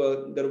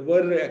 there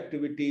were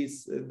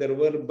activities, there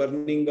were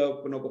burning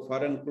of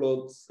foreign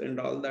clothes, and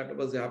all that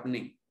was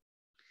happening.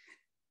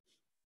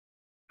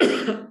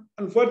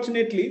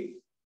 Unfortunately,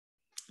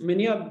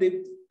 many of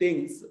the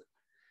things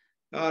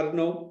are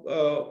now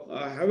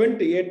haven't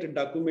yet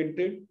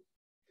documented,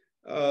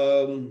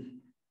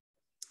 and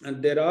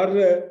there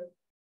are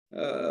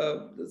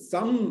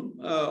some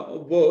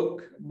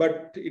work,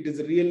 but it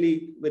is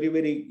really very,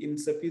 very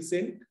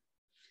insufficient.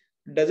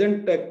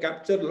 Doesn't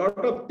capture a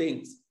lot of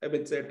things, I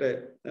would say, at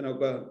a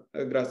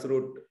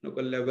grassroots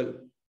level.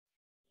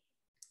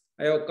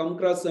 I have come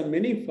across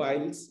many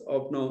files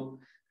of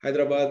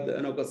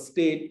Hyderabad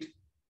state,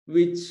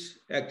 which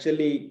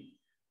actually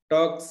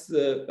talks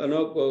a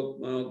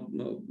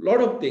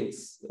lot of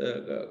things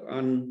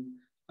on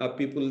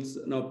people's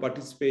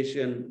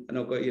participation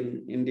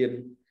in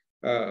Indian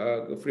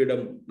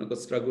freedom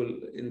struggle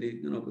in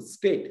the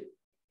state.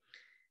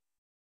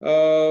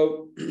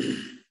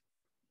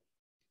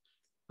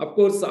 Of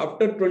course,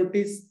 after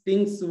 20s,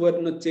 things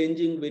were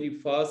changing very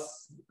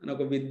fast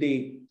with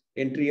the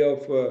entry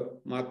of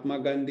Mahatma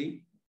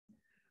Gandhi.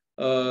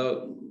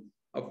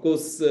 Of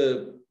course,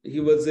 he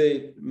was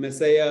a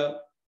messiah.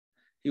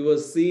 He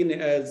was seen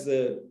as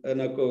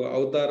an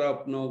avatar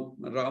of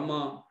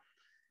Rama,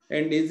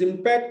 and his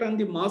impact on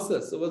the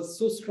masses was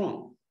so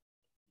strong.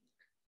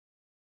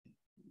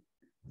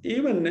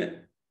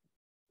 Even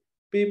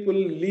people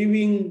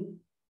living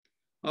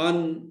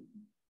on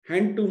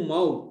hand to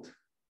mouth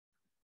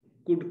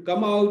could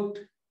come out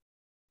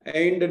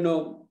and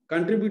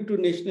contribute to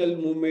national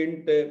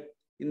movement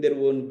in their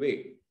own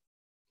way.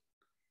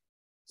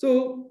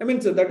 So,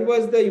 so that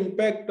was the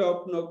impact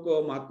of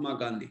Mahatma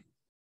Gandhi.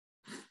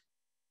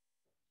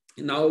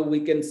 Now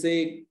we can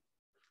say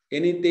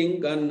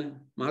anything on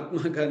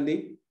Mahatma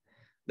Gandhi,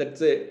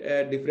 that's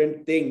a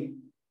different thing.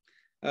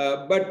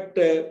 But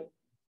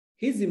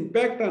his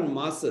impact on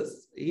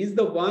masses, he's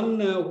the one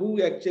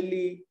who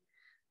actually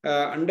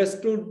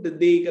understood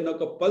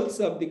the pulse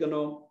of the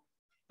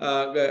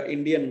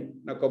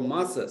Indian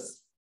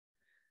masses.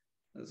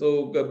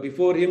 So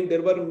before him,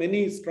 there were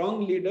many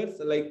strong leaders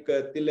like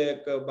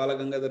Tilak,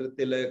 Balagangadhar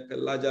Tilak,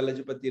 Raja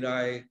Lajpati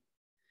Rai,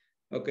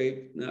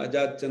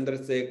 Ajat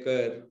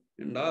Chandrasekhar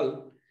and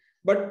all,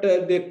 but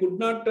they could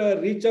not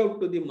reach out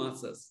to the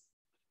masses.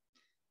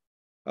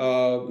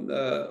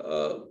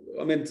 The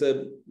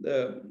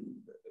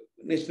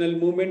national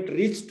movement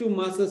reached to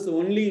masses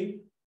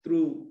only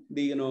through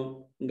the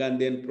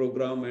Gandhian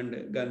program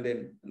and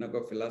Gandhian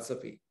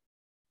philosophy.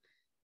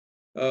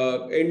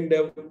 And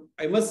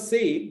I must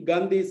say,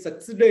 Gandhi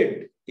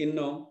succeeded in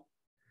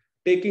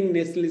taking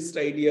nationalist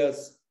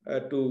ideas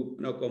to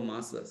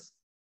masses.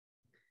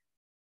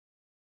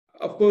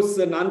 Of course,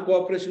 the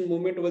non-cooperation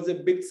movement was a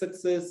big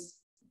success.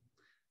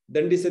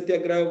 Dandi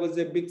Satyagraha was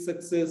a big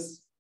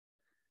success.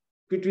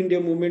 Quit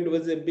India movement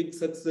was a big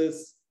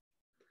success.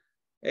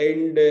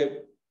 And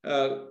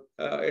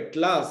at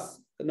last,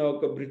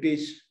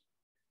 British,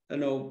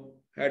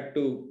 had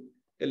to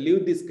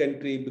leave this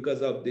country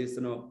because of this,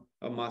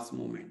 a mass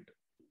movement.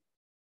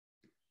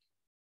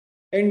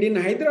 And in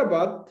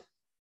Hyderabad,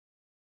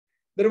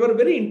 there were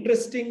very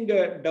interesting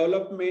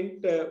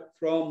development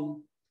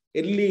from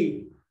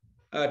early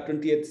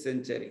 20th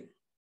century.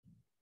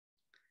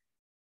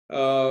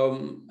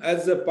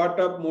 As a part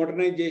of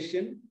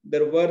modernization,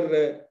 there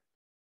were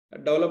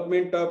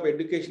development of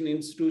education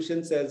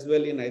institutions as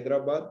well in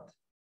Hyderabad.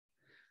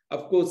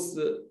 Of course,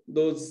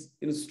 those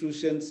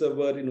institutions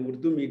were in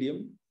Urdu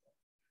medium.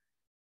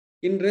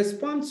 In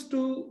response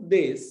to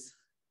this,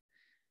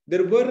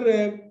 there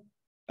were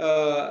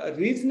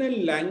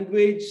regional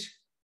language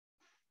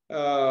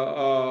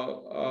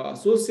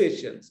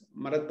associations,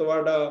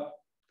 Marathwada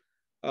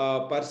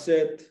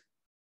Parshad,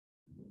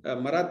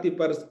 Marathi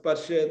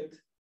Parshad,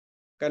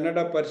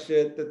 Kannada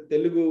Parshad,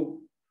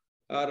 Telugu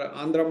or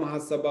Andhra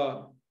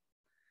Mahasabha,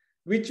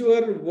 which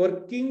were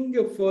working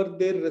for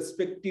their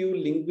respective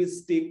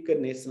linguistic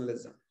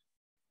nationalism.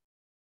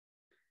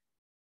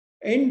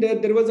 And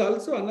there was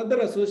also another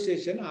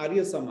association,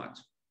 Arya Samaj,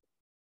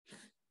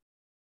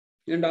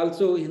 and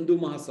also Hindu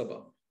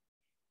Mahasabha,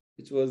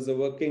 which was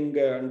working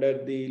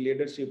under the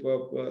leadership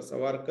of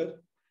Savarkar.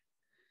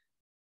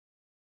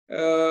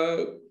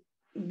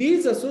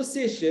 These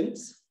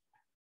associations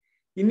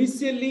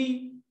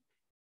initially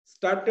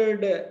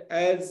started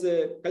as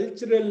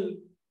cultural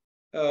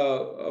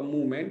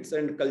movements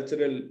and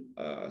cultural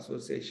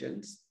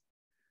associations,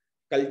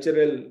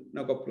 cultural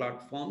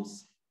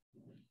platforms.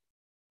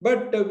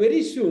 But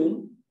very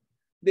soon,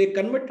 they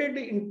converted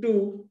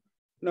into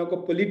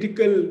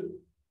political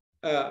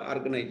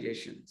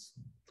organizations.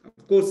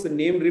 Of course, the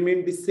name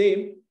remained the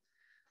same,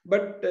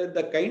 but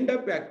the kind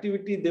of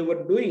activity they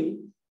were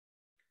doing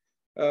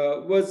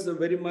was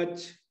very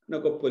much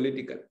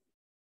political.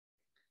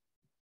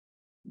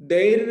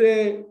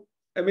 Their,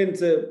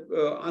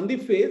 on the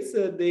face,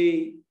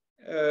 they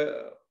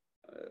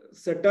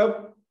set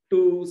up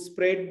to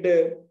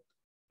spread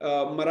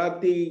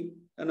Marathi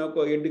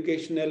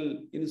educational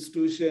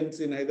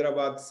institutions in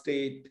Hyderabad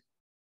state,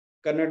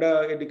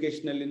 Kannada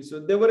educational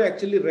institute. They were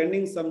actually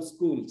running some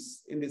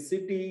schools in the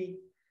city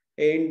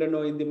and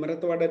in the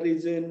Marathwada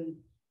region,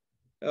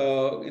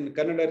 in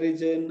Kannada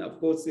region, of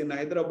course, in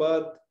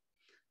Hyderabad.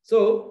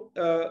 So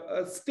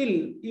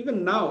still,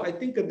 even now, I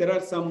think there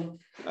are some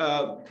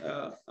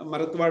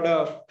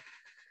Marathwada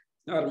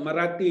or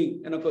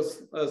Marathi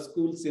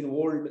schools in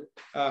old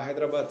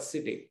Hyderabad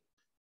city,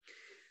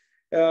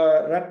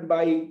 run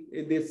by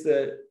this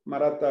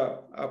Maratha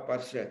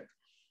Parshad.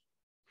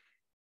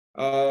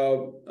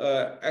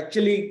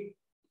 Actually,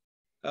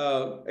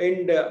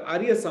 and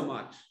Arya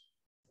Samaj.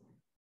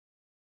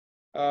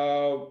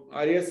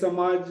 Arya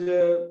Samaj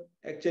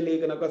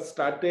actually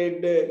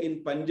started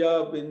in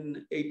Punjab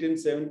in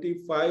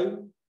 1875,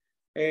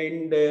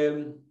 and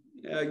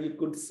you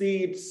could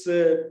see its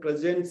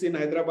presence in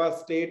Hyderabad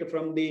state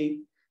from the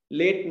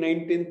late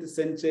 19th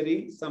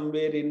century,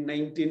 somewhere in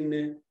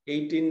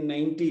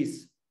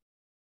 1890s.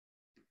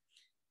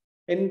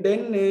 And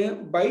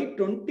then by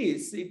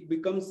 20s, it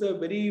becomes a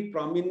very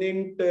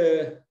prominent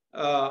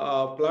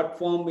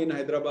platform in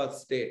Hyderabad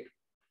state.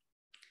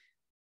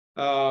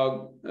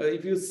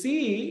 If you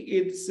see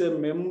its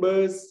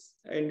members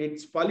and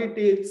its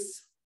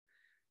politics,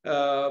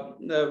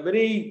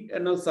 very,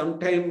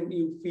 sometimes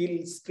you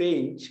feel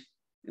strange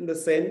in the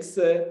sense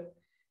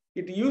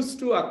it used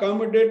to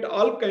accommodate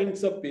all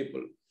kinds of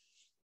people.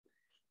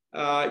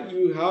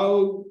 You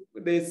have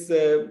this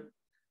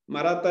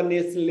Maratha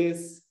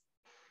nationalists,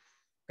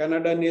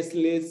 Kannada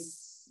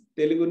nationalists,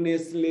 Telugu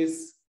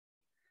nationalists,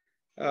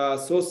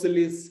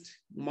 socialists,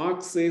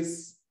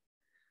 Marxists,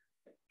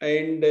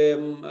 and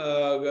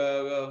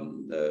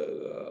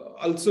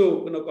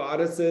also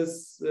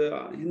RSS,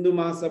 Hindu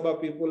Mahasabha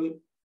people,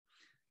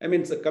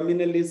 it's a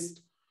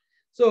communalist.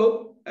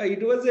 So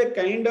it was a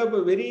kind of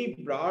a very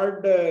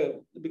broad,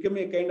 became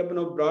a kind of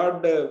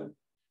broad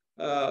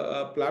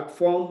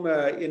platform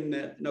in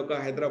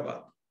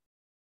Hyderabad.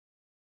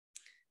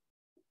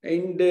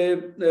 And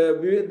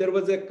there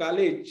was a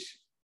college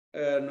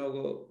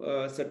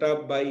set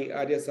up by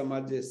Arya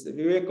Samajas,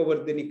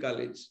 Vivekavardhini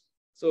College.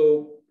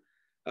 So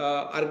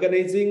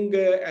organizing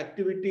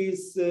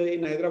activities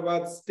in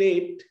Hyderabad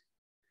state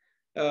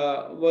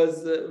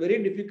was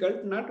very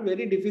difficult, not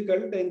very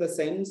difficult in the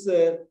sense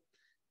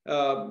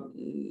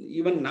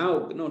even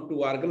now,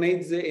 to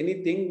organize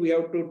anything, we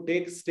have to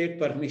take state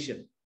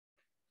permission.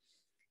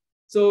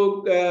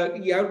 So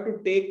you have to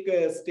take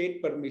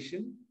state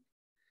permission.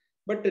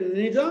 But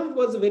Nizam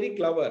was very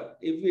clever.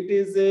 If it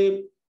is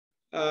a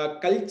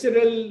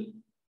cultural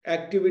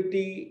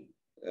activity,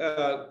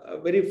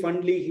 very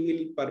fondly he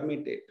will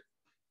permit it.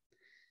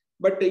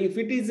 But if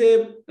it is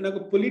a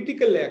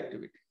political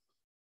activity,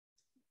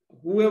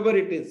 whoever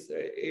it is,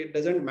 it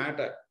doesn't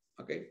matter.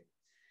 Okay,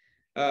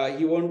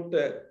 he won't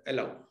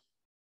allow.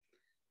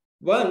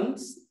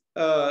 Once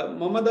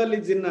Muhammad Ali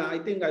Jinnah, I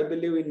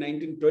believe in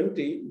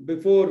 1920,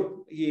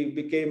 before he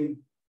became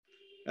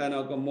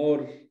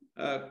more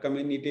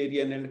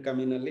communitarian and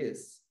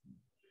communalist,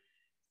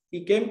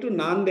 he came to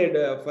Nanded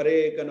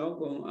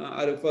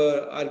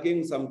for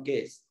arguing some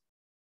case.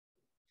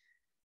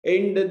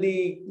 And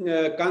the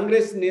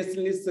Congress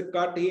nationalists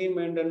caught him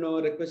and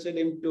requested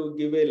him to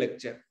give a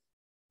lecture.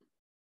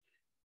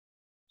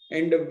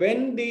 And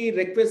when the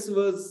request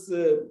was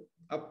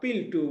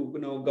appealed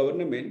to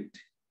government,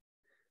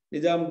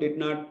 Nizam did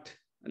not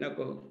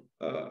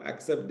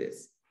accept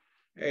this.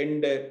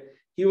 And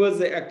he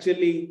was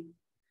actually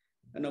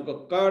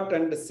caught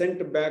and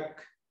sent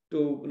back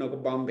to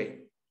Bombay.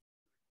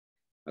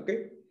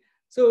 Okay,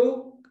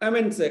 so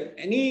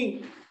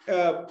any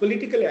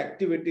political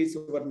activities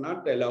were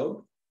not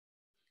allowed.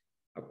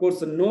 Of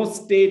course, no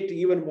state,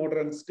 even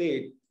modern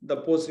state, the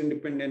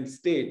post-independent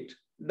state,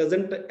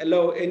 doesn't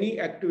allow any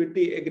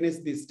activity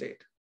against the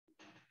state.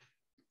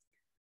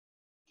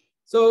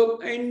 So,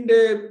 and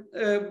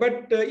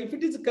but if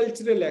it is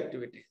cultural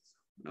activities,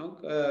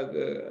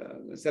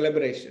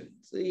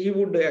 celebrations, he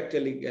would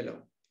actually allow.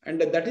 And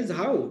that is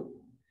how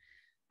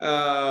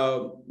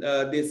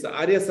this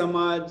Arya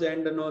Samaj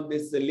and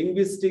this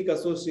linguistic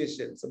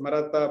associations,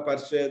 Maratha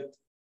Parishad,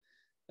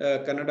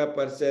 Kannada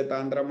Parishad,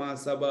 Andhra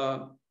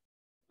Mahasabha,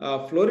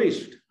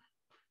 flourished.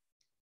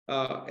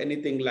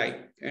 Anything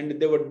like, and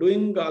they were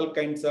doing all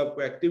kinds of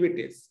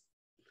activities.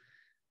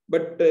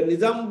 But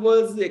Nizam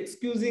was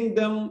excusing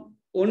them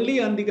only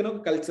on the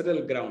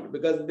cultural ground,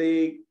 because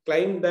they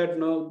claimed that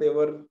they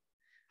were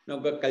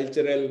a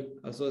cultural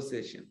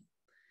association.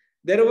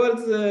 There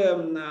was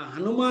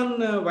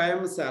Hanuman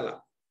Vayamsala,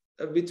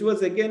 which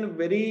was again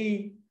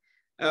very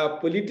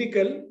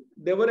political.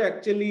 They were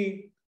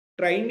actually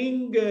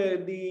training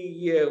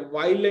the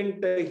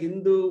violent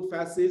Hindu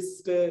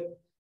fascist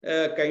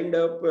kind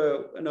of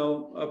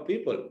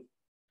people.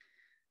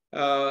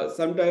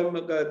 Sometime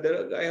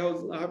I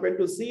happened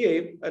to see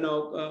a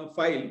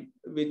file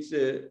which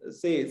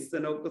says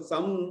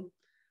some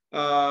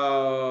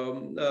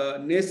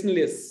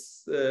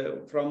nationalists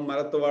from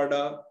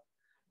Marathwada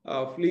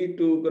flee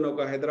to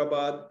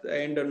Hyderabad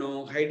and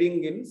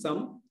hiding in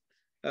some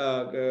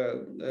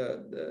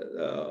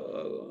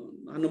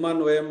Hanuman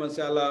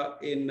Vayamsala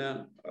in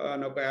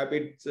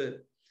Abid's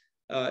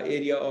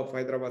area of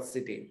Hyderabad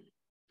city.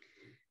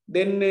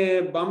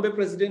 Then Bombay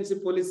Presidency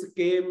Police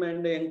came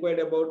and inquired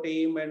about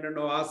him and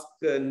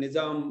asked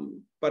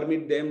Nizam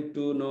permit them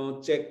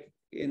to check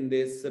in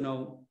this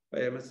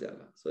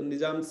Vayamsala. So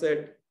Nizam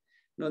said,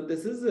 "No,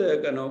 this is a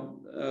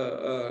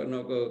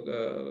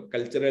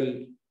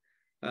cultural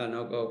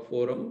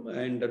forum,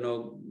 and I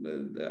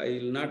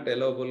will not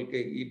allow."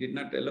 He did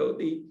not allow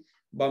the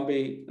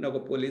Bombay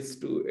police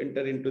to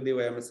enter into the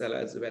Vayamsala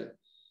as well.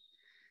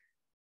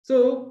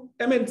 So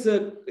I mean,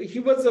 he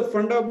was a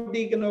friend of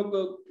the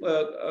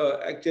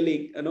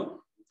actually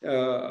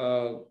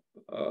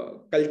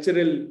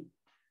cultural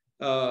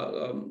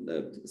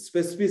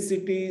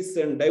specificities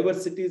and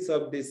diversities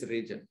of this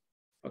region.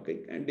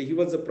 Okay, and he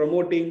was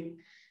promoting.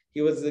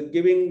 He was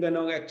giving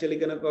actually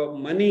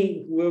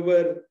money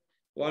whoever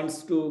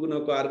wants to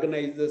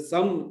organize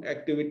some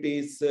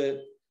activities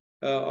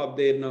of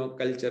their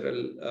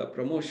cultural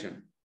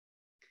promotion.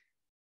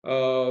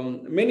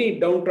 Many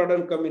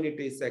downtrodden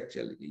communities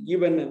actually,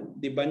 even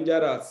the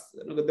Banjaras,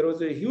 there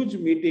was a huge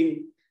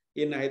meeting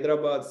in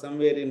Hyderabad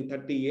somewhere in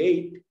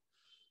 38,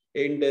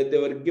 and they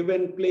were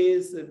given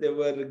place, they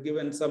were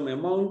given some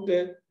amount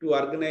to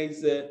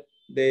organize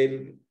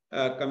their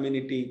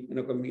community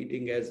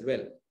meeting as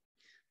well.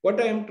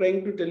 What I am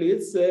trying to tell you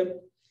is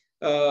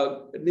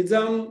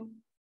Nizam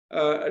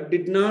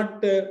did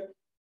not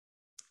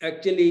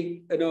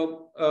actually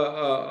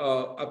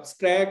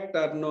abstract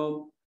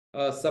or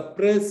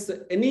suppress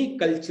any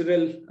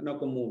cultural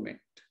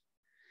movement.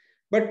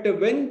 But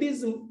when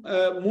these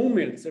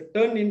movements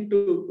turn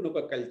into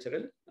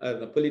cultural,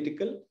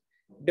 political,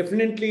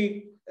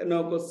 definitely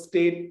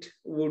state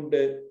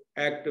would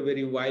act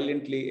very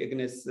violently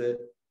against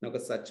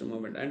such a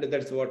movement, and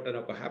that's what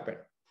happened.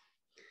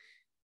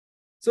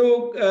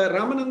 So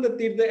Ramananda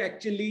Tirtha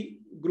actually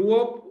grew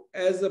up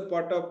as a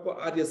part of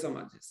Arya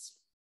Samajas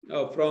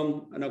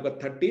from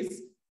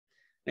 30s.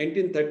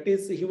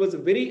 1930s, he was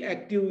very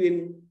active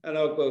in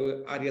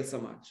Arya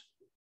Samaj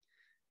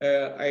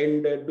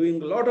and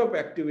doing a lot of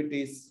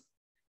activities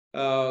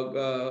as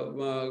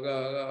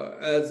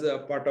a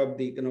part of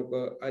the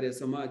Arya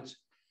Samaj.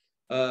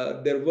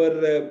 There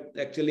were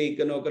actually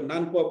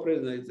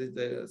non-cooperation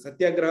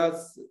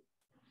satyagrahas,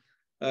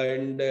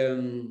 and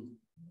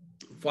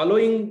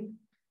following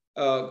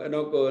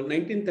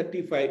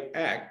 1935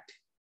 Act,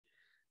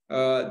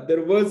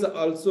 there was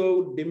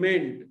also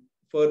demand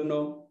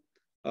for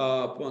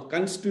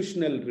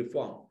constitutional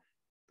reform,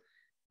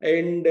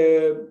 and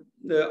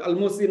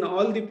almost in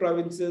all the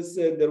provinces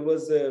there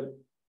was a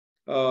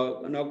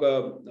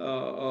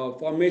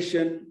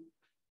formation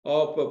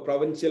of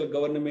provincial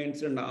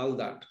governments and all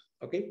that.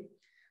 Okay,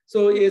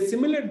 so a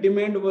similar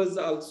demand was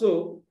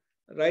also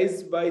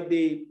raised by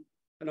the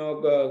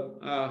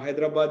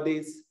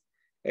Hyderabadis,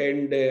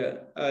 and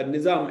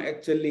Nizam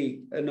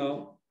actually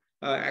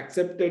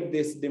accepted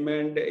this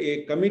demand.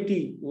 A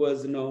committee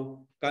was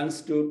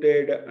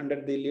constituted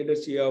under the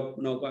leadership of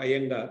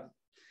Iyengar,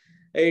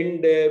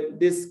 and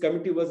this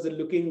committee was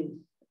looking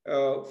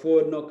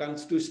for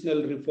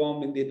constitutional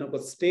reform in the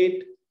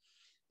state.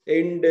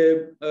 And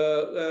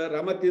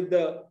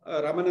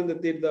Ramananda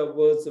Tirtha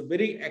was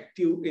very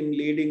active in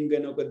leading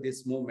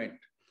this movement,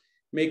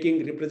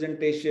 making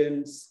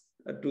representations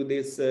to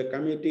this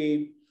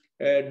committee,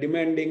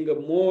 demanding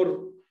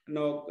more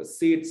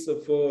seats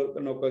for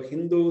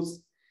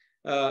Hindus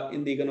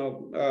in the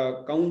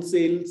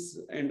councils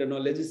and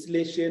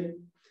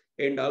legislation,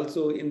 and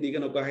also in the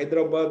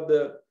Hyderabad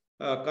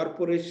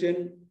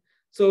corporation.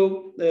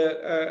 So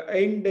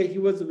and he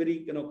was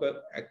very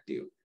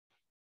active,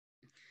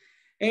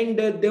 and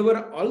they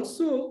were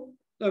also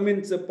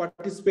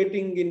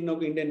participating in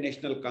Indian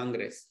National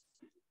Congress.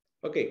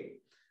 Okay,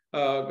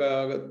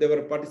 they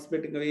were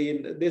participating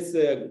in this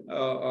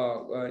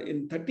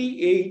in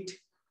 38.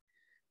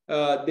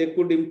 They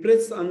could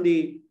impress on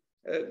the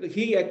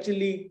he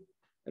actually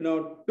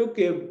took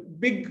a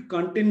big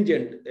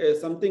contingent,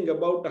 something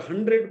about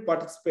 100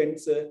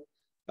 participants to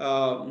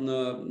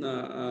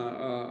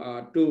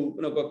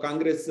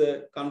Congress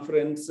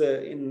conference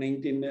in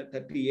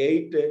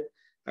 1938,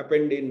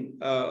 happened in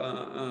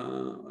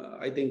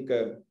I think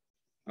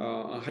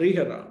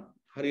Hariharan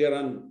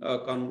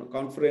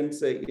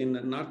conference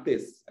in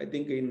Northeast, I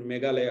think in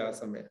Meghalaya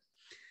somewhere.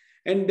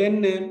 And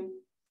then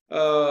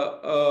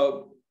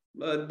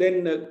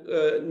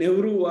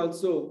Nehru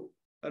also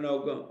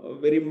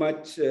very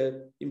much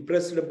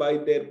impressed by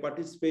their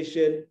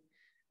participation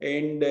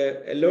and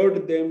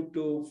allowed them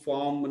to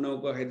form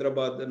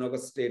Hyderabad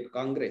State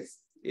Congress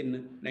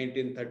in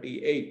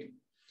 1938.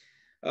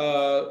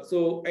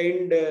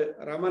 And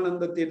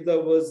Ramananda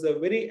Tirtha was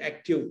very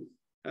active,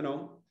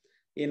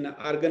 in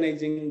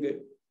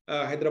organizing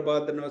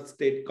Hyderabad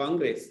State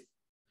Congress.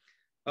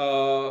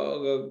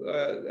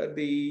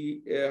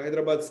 The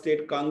Hyderabad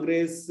State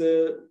Congress,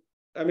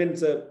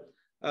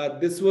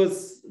 this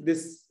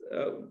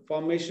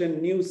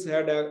formation news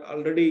had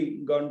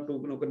already gone to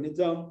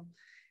Nizam,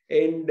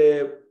 and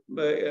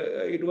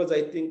it was,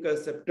 I think,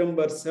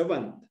 September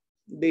 7th.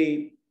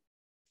 They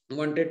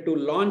wanted to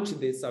launch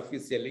this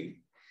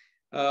officially.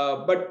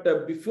 But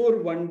before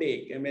one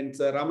day,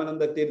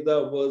 Ramananda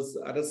Tirtha was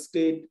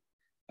arrested,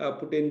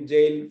 put in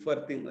jail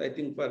for I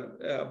think for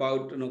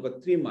about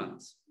 3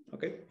 months.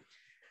 Okay,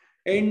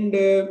 and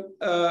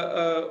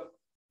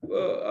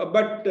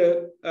but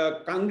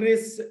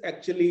Congress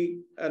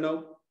actually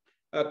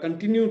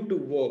continued to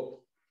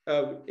work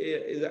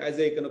as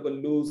a kind of a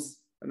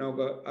loose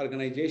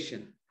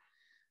organization,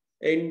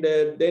 and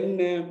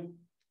then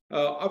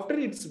after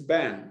its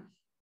ban,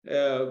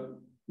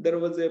 there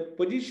was a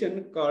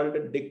position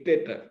called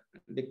dictator.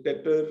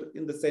 Dictator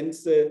in the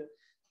sense the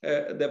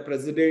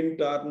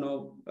president or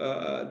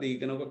the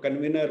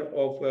convener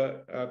of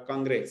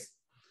Congress.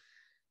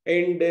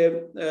 And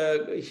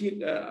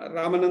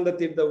Ramananda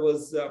Tirtha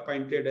was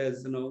appointed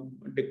as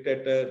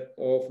dictator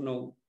of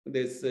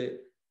this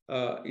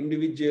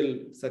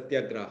individual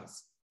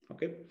satyagrahas.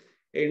 Okay,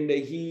 and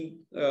he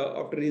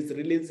after his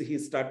release he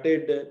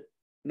started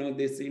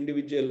this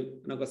individual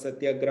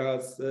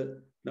satyagrahas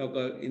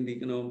in the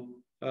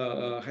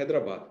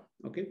Hyderabad.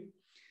 Okay,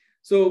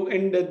 so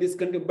and this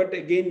country, but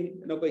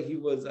again he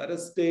was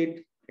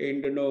arrested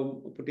and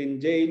put in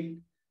jail.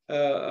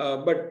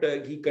 But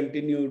he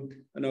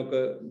continued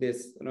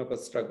this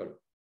struggle,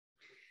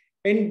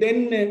 and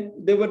then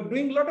they were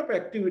doing a lot of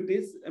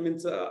activities. In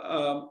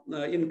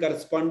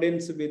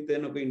correspondence with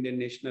Indian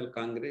National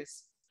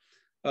Congress.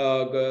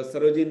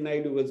 Sarojini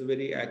Naidu was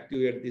very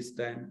active at this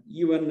time.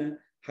 Even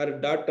her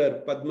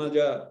daughter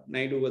Padmaja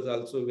Naidu was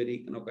also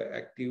very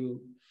active,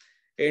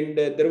 and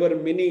there were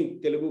many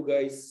Telugu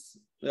guys,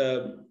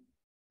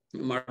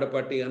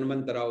 Madapati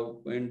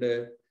Hanumantarao and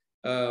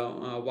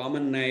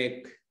Vaman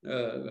Nayak.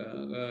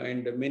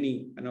 And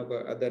many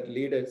other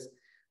leaders,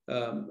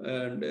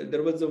 and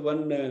there was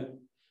one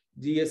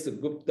G.S.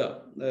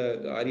 Gupta,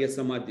 Arya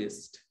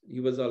Samajist. He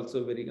was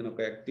also very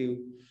active.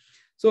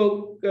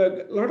 So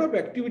a lot of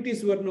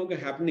activities were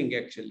happening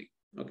actually.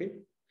 Okay,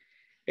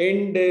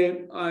 and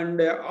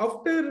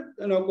after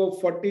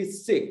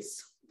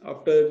 46,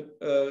 after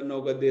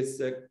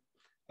this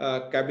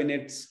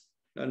cabinet's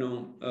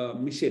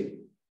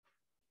mission.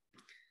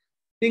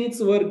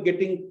 Things were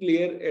getting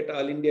clear at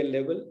all India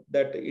level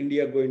that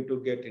India going to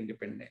get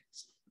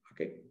independence.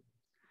 Okay,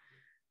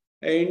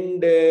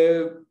 and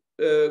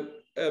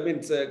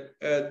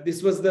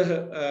this was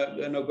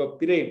the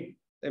period.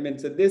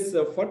 So this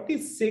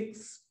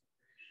 46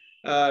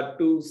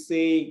 to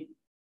say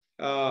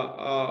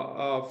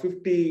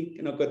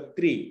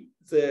 53.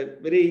 It's a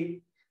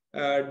very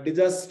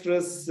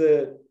disastrous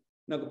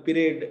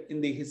period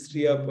in the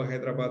history of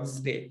Hyderabad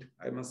state,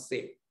 I must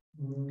say.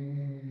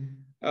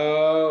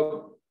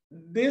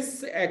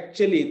 This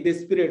period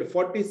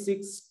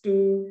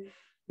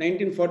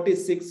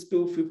 1946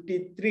 to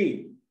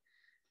 53,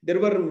 there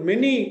were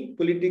many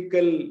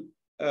political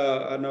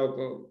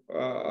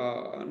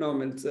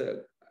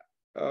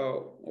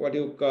what do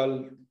you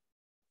call,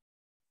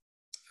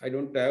 I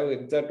don't have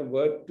exact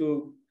word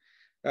to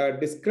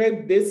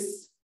describe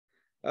this,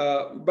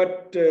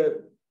 but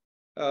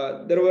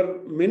there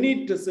were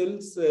many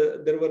tussles,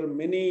 there were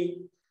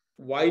many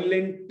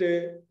violent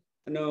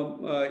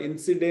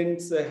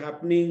incidents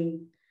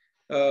happening,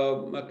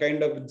 a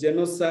kind of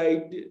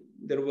genocide.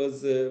 There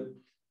was a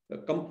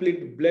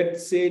complete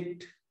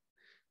bloodshed,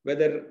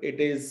 whether it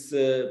is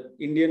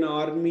Indian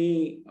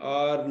Army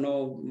or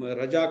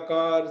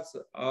Rajakars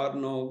or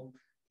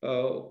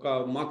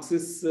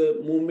Marxist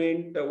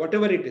movement,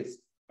 whatever it is.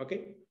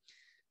 Okay,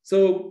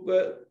 so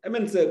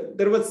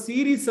there was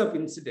series of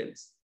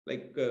incidents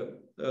like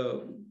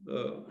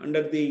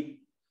under the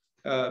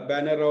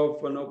banner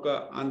of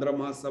Andhra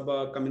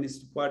Mahasabha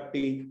Communist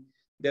Party.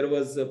 There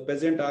was a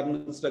peasant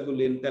armed struggle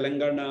in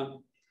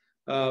Telangana,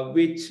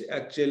 which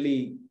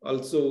actually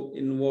also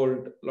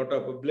involved a lot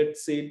of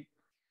bloodshed.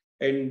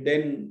 And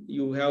then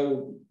you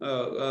have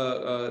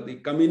the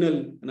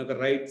communal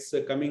rights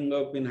coming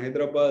up in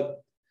Hyderabad.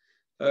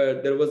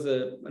 There was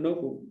a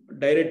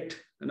direct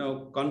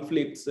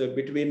conflicts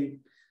between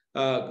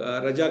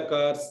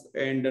Rajakars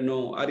and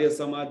Arya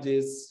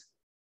Samajes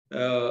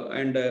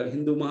and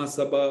Hindu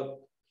Mahasabha,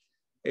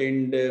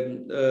 and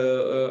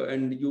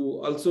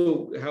you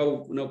also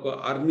have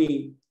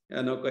army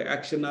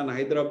action on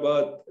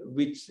Hyderabad,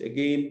 which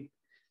again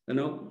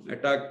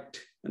attacked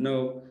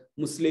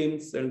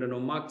Muslims and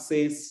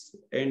Marxists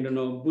and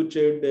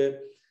butchered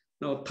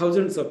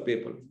thousands of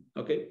people.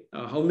 Okay,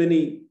 how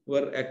many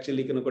were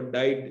actually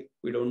died,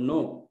 we don't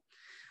know.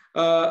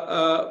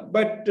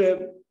 But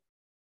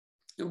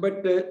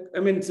I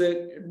mean,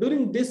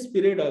 during this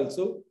period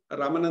also,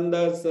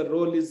 Ramananda's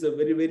role is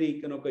very,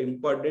 very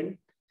important.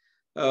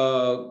 I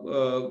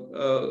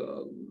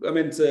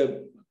mean,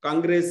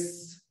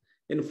 Congress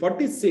in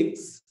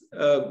 46,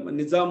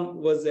 Nizam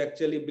was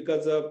actually,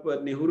 because of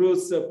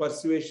Nehru's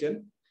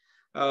persuasion,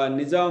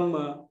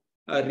 Nizam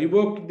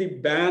revoked the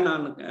ban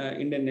on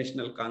Indian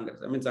National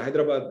Congress. I mean,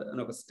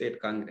 Hyderabad State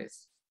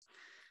Congress.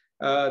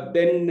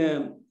 Then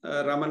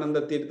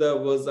Ramananda Tirtha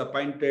was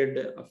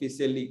appointed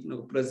officially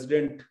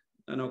president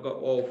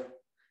of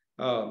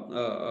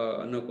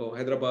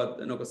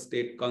Hyderabad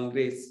State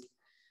Congress.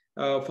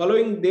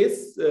 Following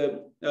this,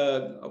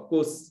 of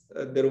course,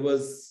 there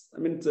was, I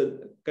mean,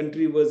 the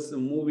country was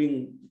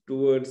moving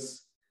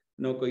towards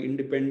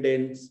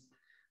independence.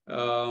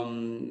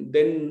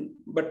 Then,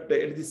 but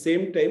at the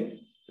same time,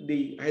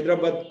 the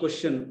Hyderabad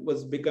question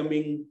was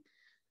becoming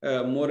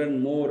more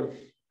and more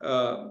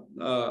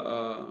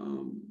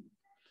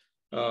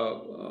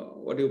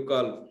what do you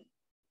call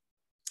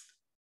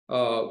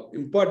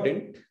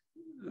important.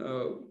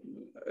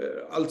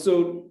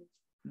 Also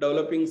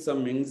developing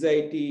some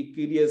anxiety,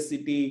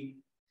 curiosity,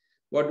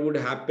 what would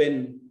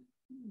happen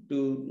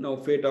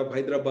to fate of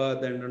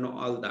Hyderabad and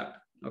all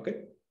that.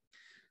 Okay,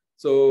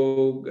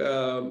 so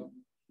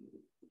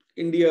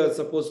India is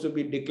supposed to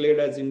be declared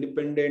as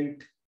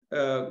independent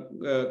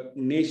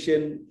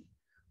nation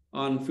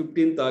on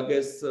 15th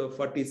August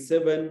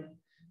 47.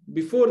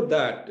 Before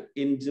that,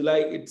 in July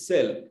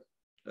itself,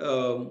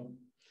 I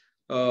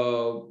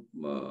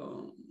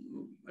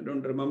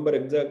don't remember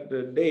exact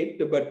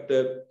date, but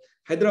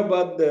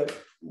Hyderabad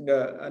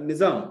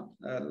Nizam,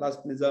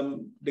 last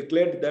Nizam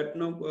declared that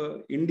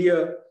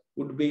India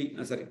would be,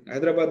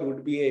 Hyderabad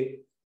would be a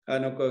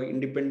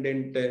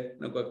independent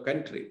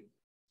country.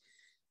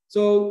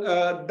 So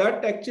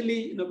that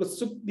actually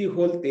shook the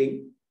whole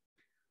thing.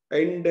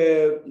 And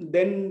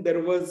then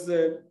there was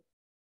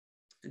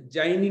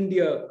Jain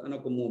India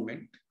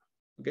movement.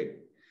 Okay,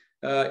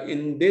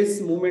 in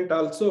this movement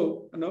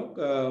also,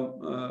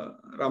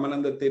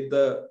 Ramananda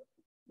Tirtha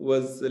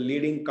was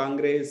leading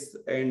Congress,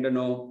 and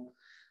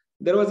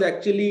there was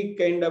actually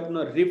kind of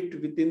rift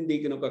within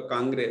the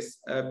Congress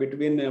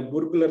between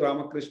Burkula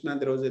Ramakrishna,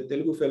 there was a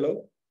Telugu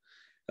fellow,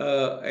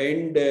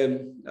 and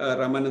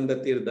Ramananda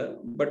Tirtha,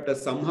 but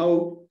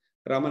somehow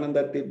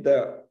Ramananda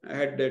Tirtha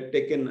had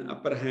taken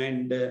upper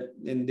hand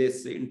in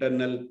this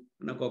internal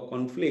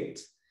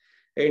conflicts,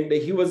 and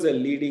he was a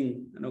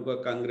leading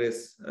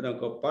Congress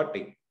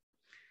party.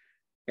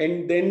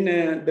 And then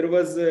there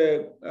was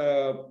a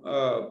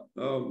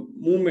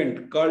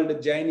movement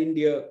called Jain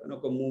India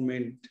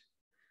movement.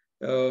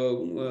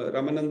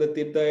 Ramananda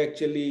Tirtha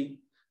actually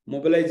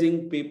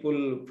mobilizing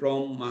people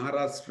from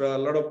Maharashtra. A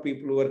lot of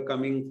people were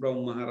coming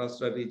from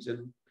Maharashtra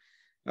region,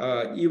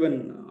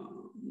 even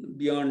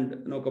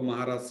beyond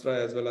Maharashtra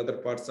as well, other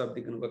parts of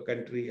the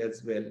country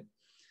as well,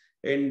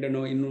 and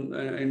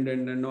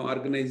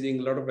organizing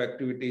a lot of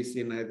activities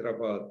in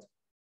Hyderabad.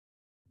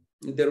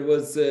 There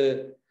was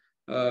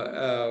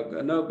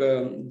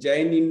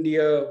Jain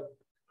India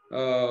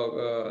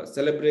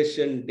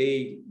celebration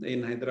day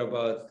in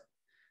Hyderabad,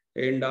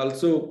 and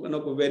also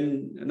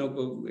when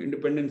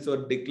independence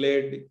was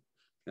declared,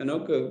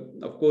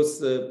 of course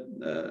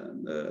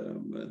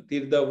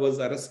Tirtha was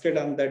arrested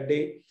on that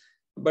day,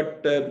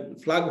 but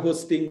flag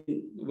hosting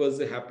was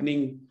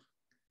happening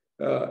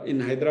in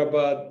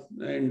Hyderabad,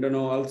 and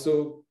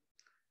also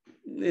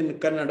in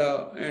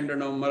Kannada and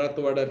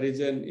Marathwada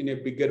region in a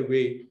bigger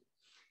way.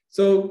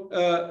 So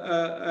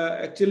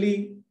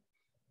actually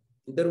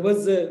there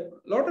was a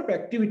lot of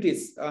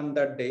activities on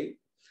that day.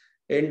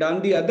 And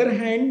on the other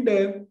hand,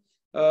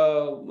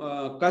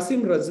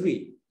 Qasim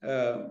Razvi,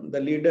 the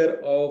leader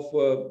of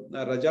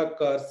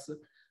Rajakars,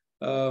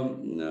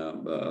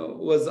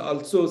 was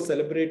also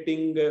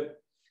celebrating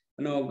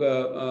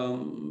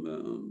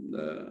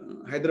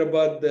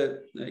Hyderabad,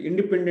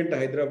 independent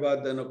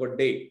Hyderabad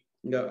day,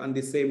 on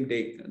the same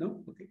day,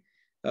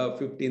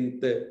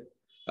 15th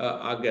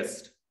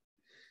August.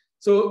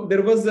 So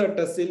there was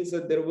tussles,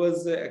 there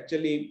was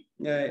actually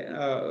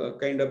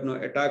kind of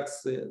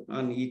attacks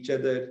on each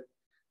other.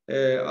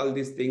 All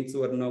these things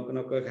were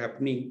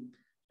happening,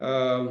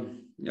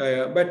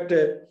 but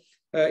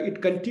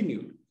it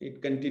continued.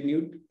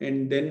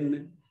 And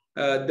then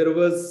there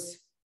was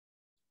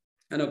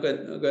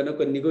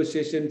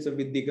negotiations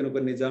with the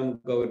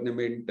Nizam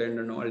government,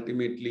 and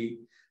ultimately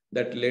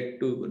that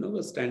led to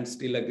a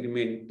standstill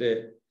agreement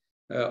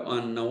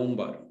on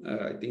November.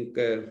 I think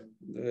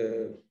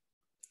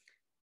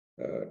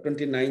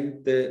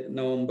 29th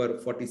November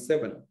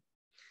 47,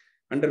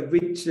 under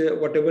which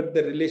whatever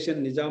the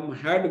relation Nizam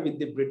had with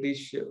the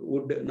British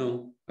would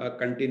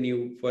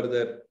continue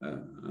further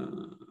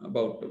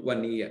about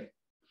 1 year.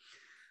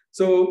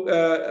 So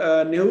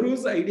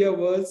Nehru's idea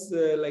was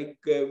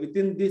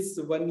within this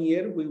 1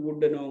 year, we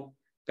would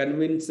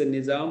convince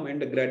Nizam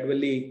and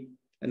gradually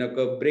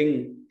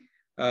bring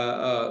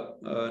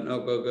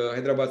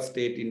Hyderabad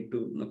state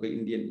into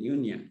Indian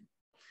Union.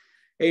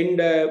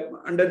 And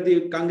under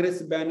the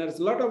Congress banners,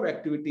 a lot of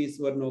activities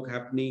were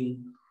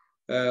happening.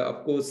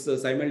 Of course,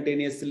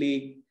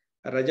 simultaneously,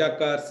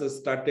 Rajakars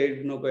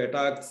started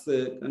attacks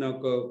on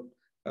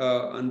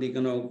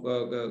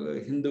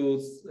the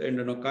Hindus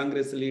and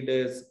Congress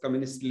leaders,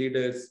 communist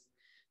leaders,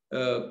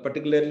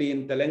 particularly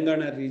in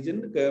Telangana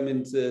region.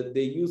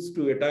 They used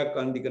to attack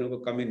on the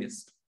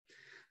communists.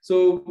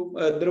 So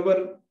there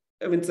were,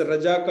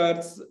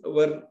 Rajakars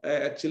were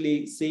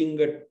actually seeing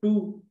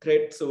two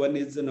threats. One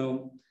is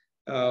Indian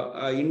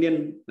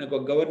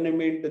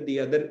government, the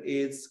other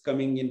is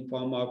coming in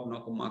form of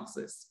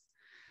Marxists.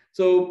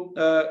 So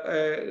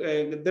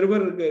there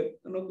were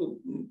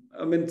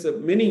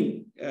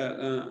many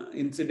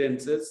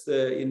incidences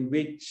in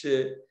which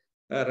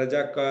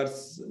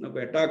Rajakars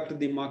attacked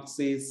the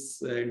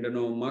Marxists, and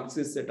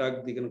Marxists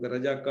attacked the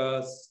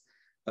Rajakars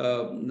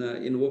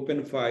in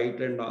open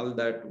fight, and all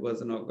that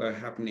was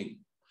happening.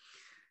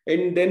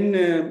 And then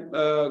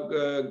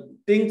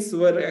things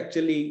were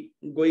actually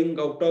going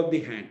out of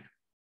the hand.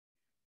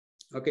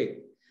 Okay,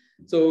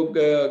 so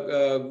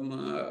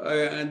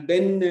and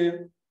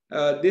then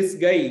this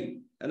guy,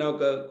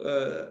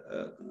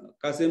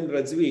 Qasim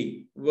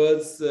Razvi,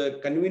 was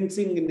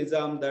convincing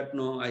Nizam that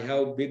no, I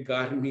have big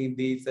army,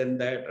 this and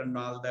that and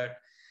all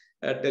that,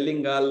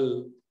 telling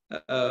all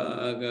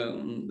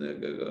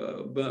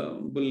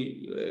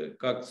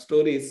bullcock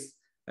stories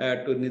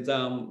to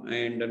Nizam,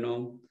 and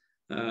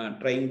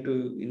trying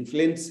to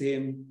influence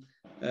him,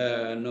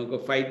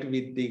 fight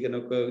with the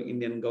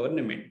Indian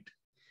government.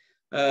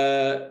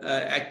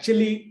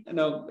 Actually,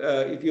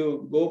 if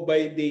you go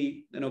by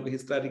the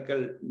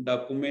historical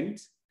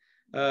documents,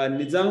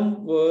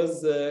 Nizam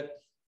was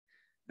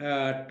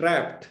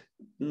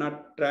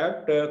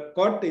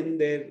caught in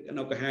their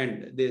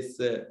hand, this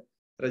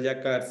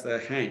Rajakar's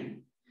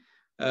hand,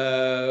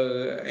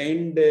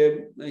 and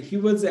he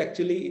was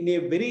actually in a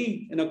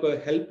very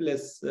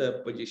helpless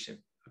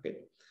position. Okay,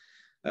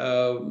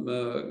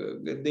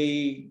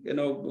 they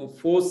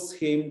force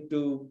him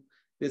to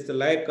this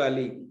Layak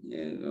Ali,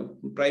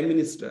 Prime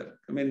Minister.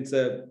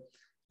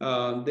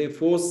 They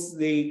force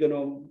the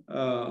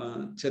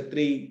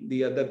Chhatri,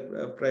 the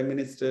other Prime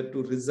Minister,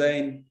 to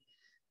resign,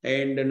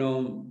 and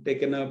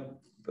taken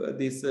up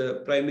this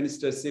Prime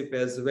Ministership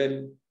as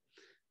well.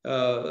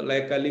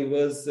 Layak Ali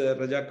was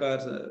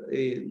Rajakar's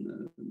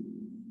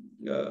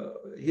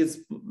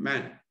his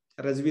man,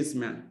 Razvi's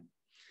man.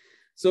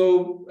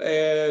 So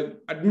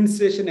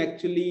administration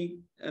actually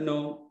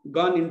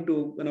gone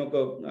into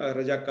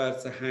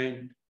Rajakar's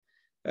hand,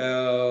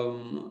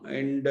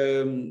 and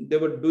they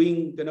were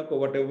doing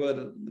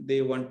whatever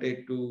they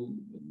wanted to,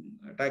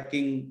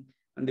 attacking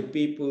and the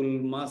people,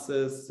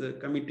 masses,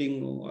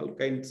 committing all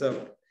kinds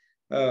of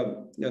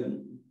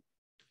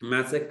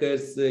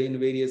massacres in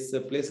various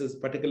places,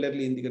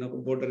 particularly in the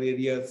border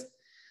areas.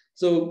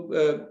 So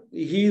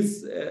he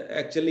is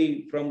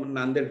actually from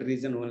Nanded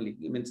region only.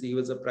 It means he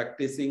was a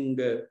practicing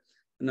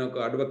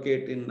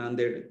advocate in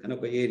Nanded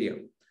area.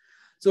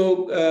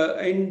 So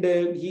and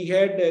he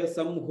had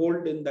some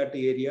hold in that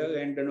area,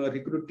 and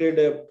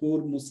recruited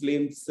poor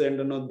Muslims and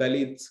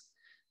Dalits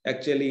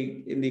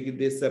actually in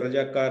this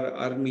Rajakar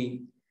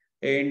army,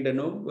 and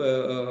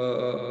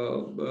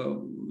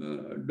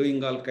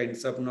doing all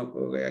kinds of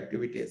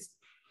activities.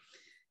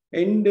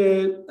 And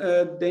then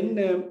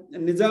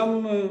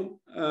Nizam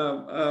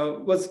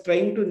was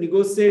trying to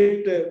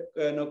negotiate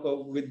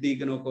with the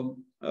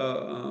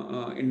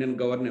Indian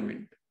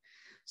government.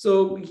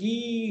 So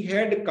he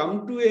had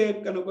come to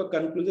a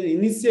conclusion.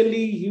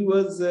 Initially, he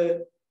was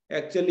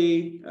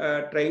actually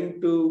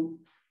trying to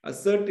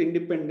assert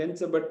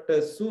independence, but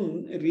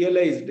soon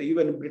realized,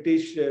 even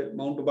British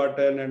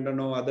Mountbatten and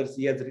others,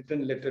 he has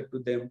written letter to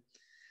them.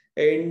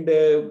 And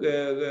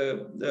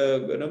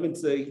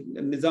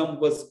Nizam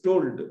was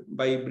told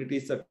by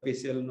British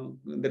official,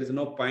 there is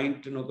no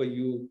point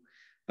you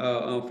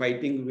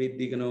fighting with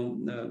the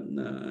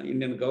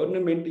Indian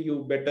government.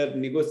 You better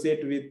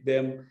negotiate with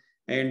them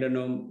and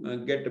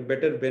get a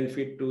better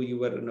benefit to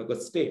your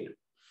state.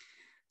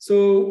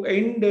 So,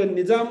 and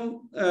Nizam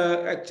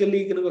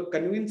actually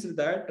convinced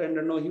that, and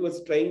he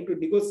was trying to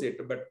negotiate,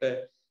 but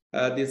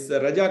these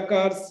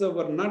Rajakars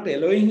were not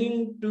allowing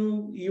him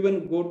to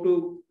even go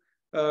to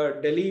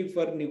Delhi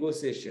for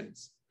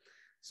negotiations.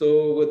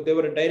 So they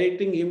were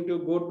directing him to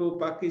go to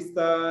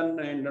Pakistan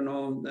and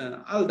all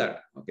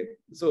that. Okay.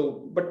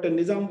 So, but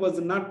Nizam was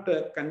not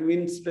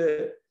convinced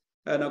by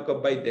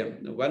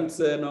them. Once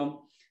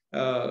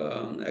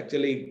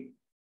actually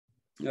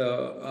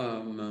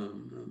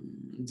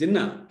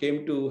Jinnah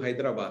came to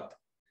Hyderabad.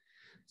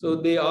 So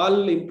they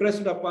all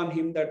impressed upon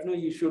him that no,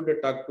 you should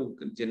talk to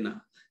Jinnah.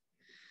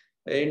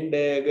 And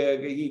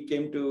he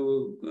came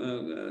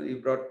to, he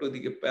brought to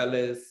the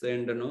palace,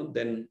 and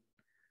then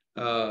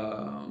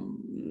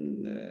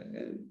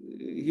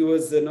he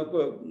was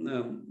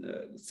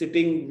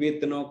sitting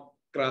with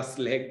crossed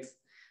legs,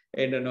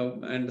 and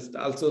and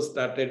also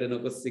started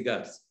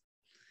cigars.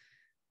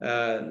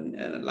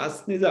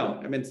 Last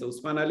Nizam, I mean, so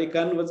Usman Ali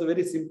Khan was a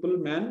very simple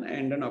man,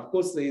 and of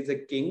course he is a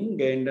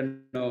king,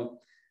 and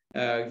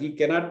he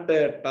cannot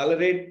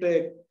tolerate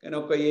a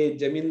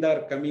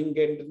jamindar coming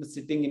and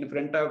sitting in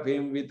front of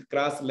him with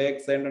crossed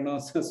legs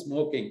and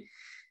smoking.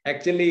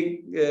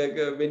 Actually,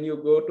 when you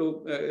go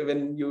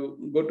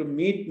to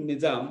meet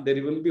Nizam,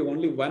 there will be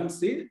only one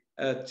seat,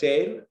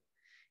 chair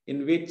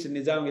in which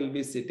Nizam will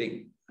be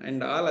sitting,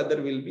 and all other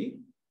will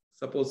be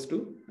supposed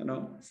to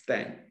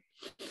stand.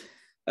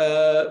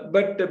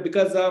 But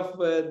because of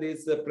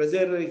this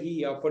pressure,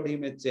 he offered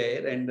him a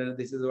chair, and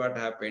this is what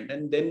happened.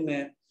 And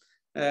then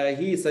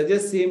he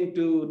suggests him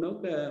to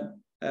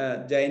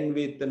join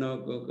with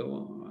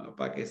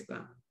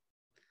Pakistan.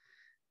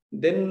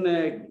 Then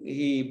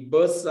he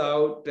bursts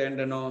out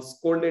and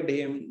scolded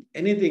him,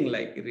 anything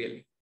like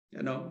really,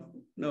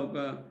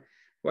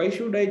 why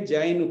should I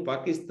join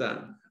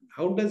Pakistan?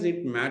 How does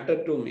it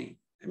matter to me?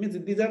 I mean,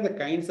 these are the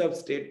kinds of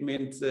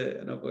statements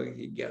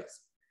he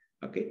gives.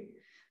 Okay,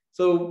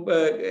 so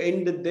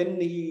and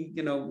then he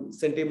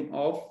sent him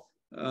off,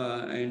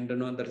 and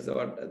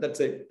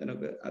that's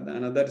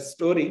another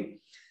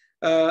story.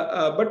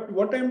 But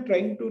what I'm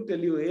trying to tell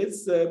you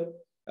is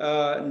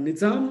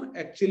Nizam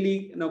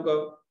actually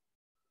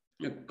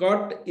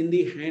caught in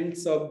the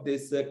hands of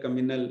this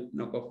communal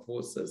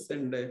forces,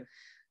 and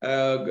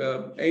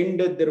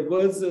there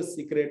was a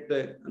secret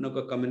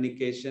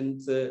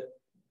communications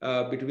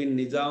between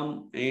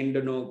Nizam and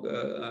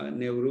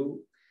Nehru,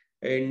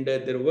 and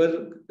there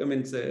were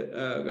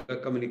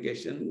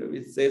communication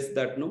which says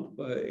that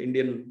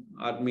Indian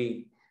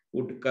army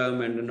would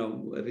come and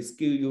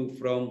rescue you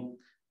from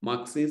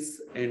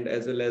Marxists and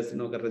as well as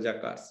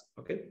Rajakars.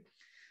 Okay,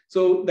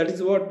 so that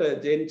is what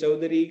Jain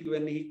Chowdhury,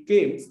 when he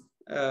came,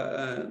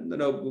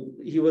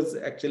 he was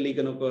actually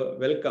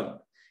welcomed.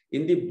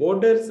 In the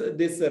borders,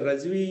 this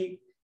Rajvi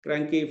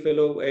cranky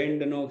fellow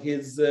and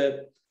his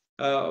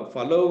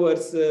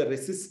followers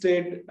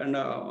resisted and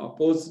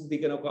opposed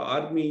the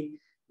army,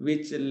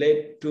 which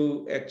led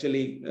to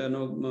actually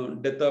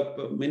death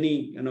of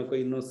many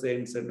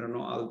innocents and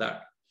all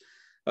that.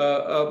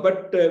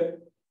 But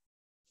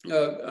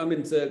I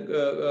mean,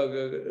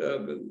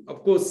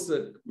 of course,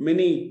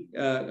 many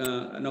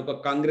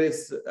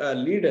Congress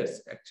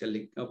leaders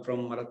actually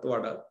from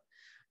Marathwada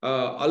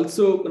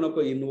also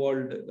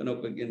involved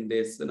in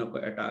this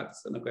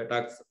attacks on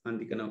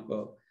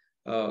the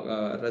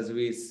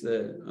Rajvi's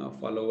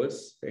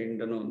followers, and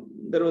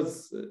there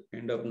was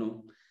kind of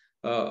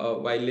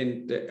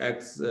violent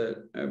acts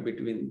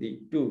between the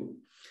two.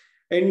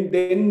 And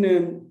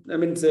then I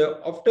mean,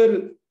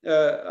 after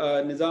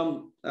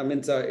Nizam, I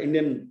mean,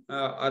 Indian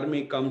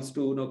army comes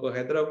to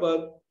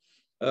Hyderabad,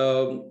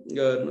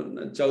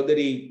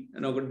 Chowdhury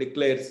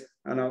declares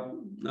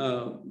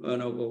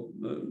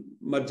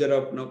merger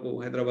of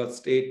Hyderabad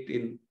state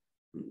in,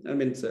 I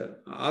mean,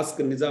 ask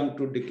Nizam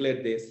to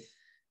declare this,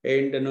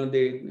 and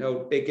they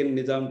have taken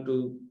Nizam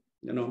to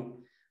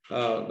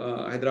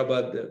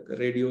Hyderabad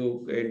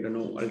radio, and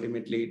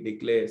ultimately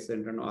declares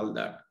and all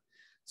that.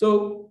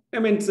 So I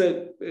mean,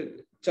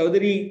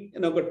 Chowdhury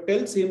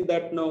tells him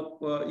that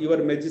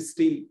your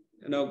majesty,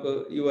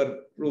 your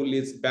rule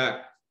is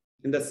back,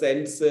 in the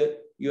sense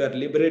you are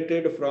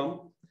liberated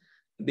from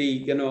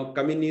the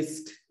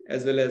communist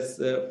as well as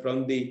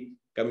from the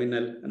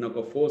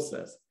communal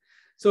forces.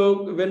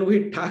 So when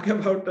we talk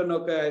about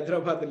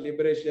Hyderabad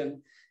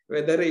liberation,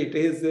 whether it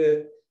is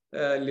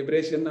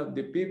liberation of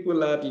the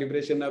people or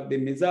liberation of the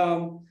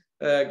Nizam,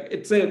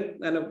 it's a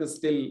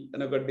still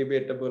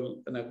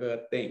debatable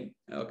thing.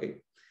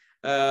 Okay.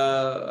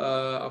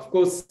 Of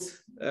course,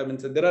 I mean,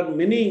 so there are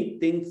many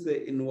things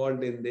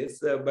involved in this,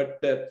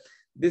 but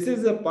this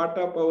is a part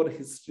of our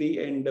history,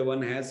 and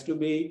one has to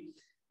be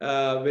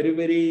very,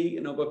 very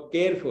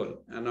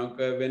careful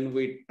when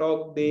we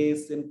talk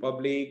this in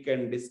public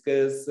and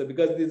discuss,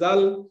 because these are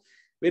all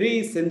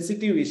very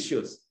sensitive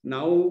issues.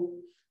 Now,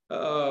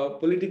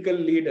 political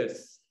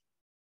leaders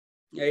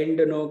and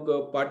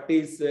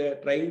parties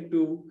trying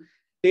to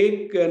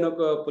take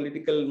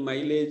political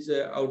mileage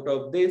out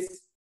of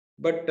this.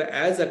 But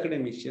as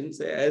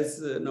academicians, as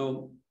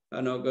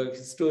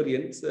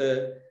historians,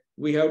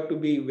 we have to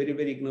be very,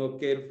 very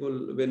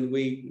careful when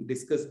we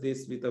discuss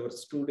this with our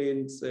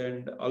students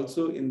and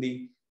also in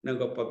the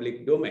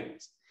public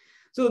domains.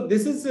 So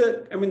this is,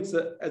 I mean,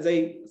 as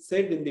I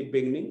said in the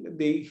beginning,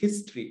 the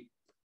history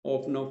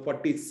of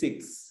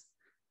 46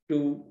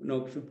 to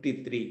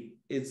 53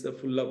 is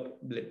full of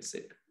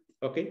bloodshed.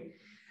 Okay,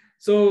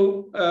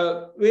 so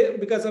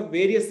because of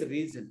various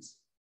reasons.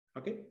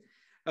 Okay.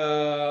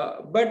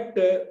 But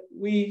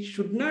we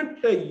should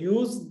not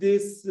use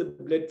this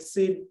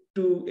bloodshed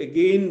to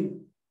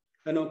again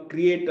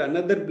create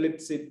another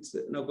Blitz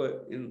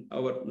in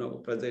our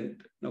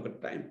present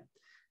time.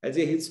 As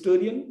a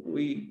historian,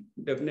 we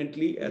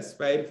definitely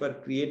aspire for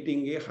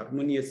creating a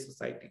harmonious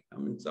society. I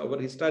mean, so our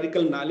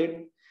historical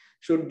knowledge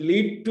should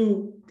lead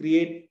to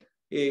create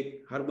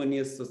a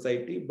harmonious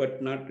society,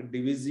 but not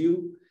divisive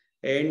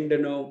and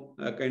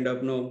kind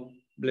of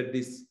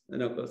bloody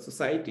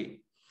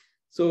society.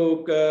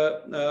 So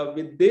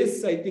with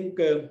this, I think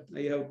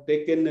I have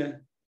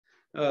taken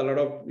a lot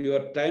of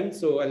your time,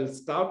 so I'll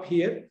stop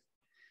here.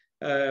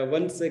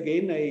 Once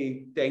again,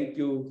 I thank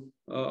you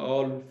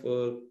all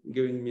for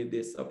giving me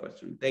this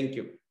opportunity. Thank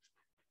you.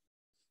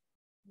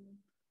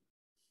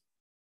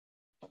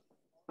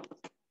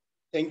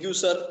 Thank you,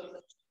 sir.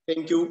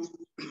 Thank you.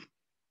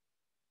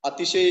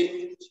 अतिशय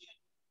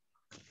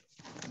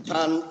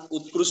छान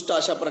उत्कृष्ट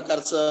अशा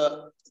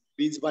प्रकारचं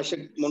बीज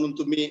भाषक म्हणून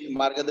तुम्ही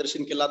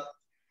मार्गदर्शन केलात.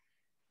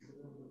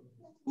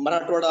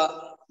 मराठवाडा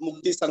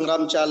मुक्ती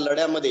संग्रामच्या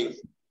लढ्यामध्ये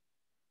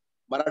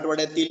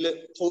मराठवाड्यातील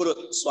थोर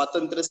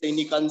स्वातंत्र्य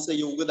सैनिकांचं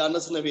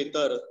योगदानच नव्हे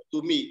तर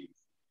तुम्ही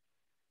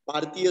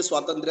भारतीय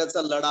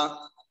स्वातंत्र्याचा लढा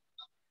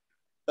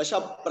कशा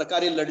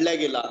प्रकारे लढला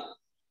गेला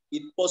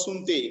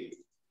इथपासून ते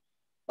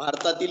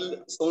भारतातील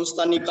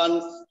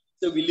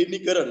संस्थानिकांचं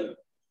विलीनीकरण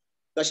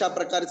कशा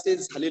प्रकारचे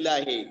झालेले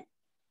आहे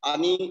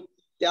आणि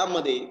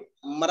त्यामध्ये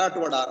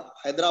मराठवाडा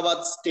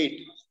हैदराबाद स्टेट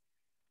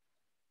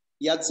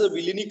याचं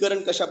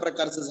विलीनीकरण कशा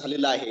प्रकारचं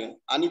झालेलं आहे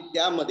आणि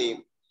त्यामध्ये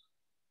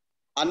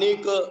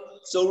अनेक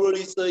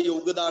चळवळीचं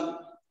योगदान,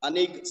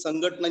 अनेक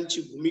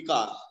संघटनांची भूमिका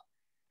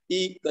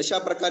ही कशा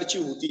प्रकारची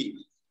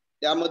होती,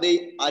 त्यामध्ये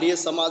आर्य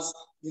समाज,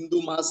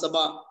 हिंदू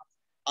महासभा,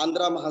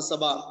 आंध्रा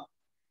महासभा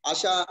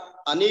अशा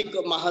अनेक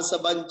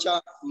महासभांच्या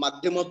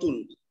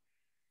माध्यमातून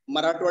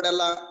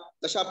मराठवाड्याला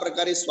कशा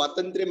प्रकारे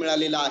स्वातंत्र्य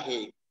मिळालेलं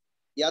आहे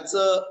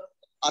याचं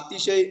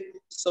अतिशय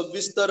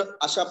सविस्तर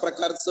अशा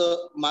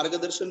प्रकारचं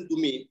मार्गदर्शन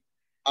तुम्ही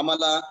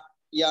आम्हाला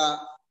या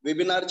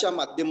वेबिनारच्या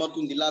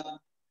माध्यमातून दिलात.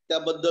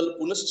 त्याबद्दल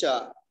पुनश्च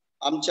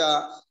आमच्या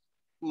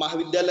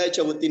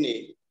महाविद्यालयाच्या वतीने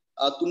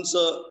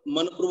तुमचं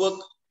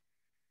मनपूर्वक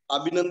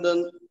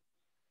अभिनंदन,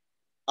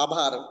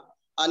 आभार.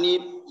 आणि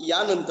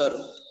यानंतर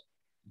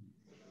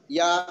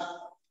या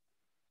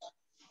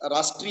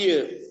राष्ट्रीय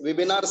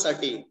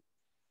वेबिनारसाठी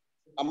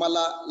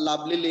आम्हाला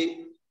लाभलेले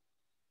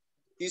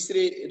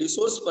तिसरे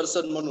रिसोर्स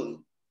पर्सन म्हणून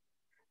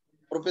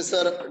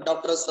प्रोफेसर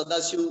डॉक्टर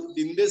सदाशिव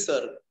दिंदे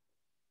सर,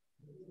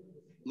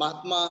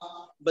 महात्मा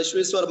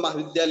बसवेश्वर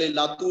महाविद्यालय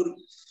लातूर,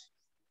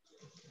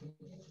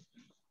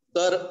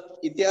 तर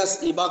इतिहास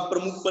विभाग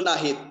प्रमुख पण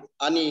आहेत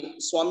आणि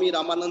स्वामी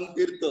रामानंद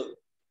तीर्थ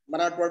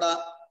मराठवाडा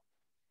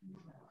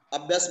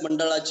अभ्यास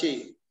मंडळाचे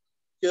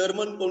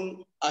चेअरमन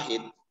पण आहेत.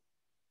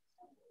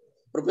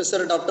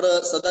 प्रोफेसर डॉक्टर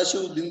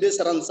सदाशिव दिंदे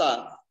सरांचा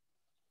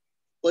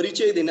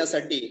परिचय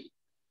देण्यासाठी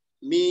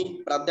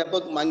मी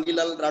प्राध्यापक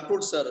मांगीलाल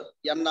राठोड सर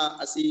यांना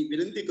अशी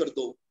विनंती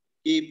करतो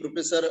की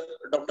प्रोफेसर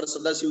डॉक्टर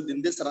सदाशिव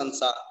दिंदे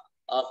सरांचा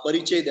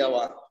परिचय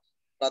द्यावा.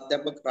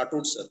 प्राध्यापक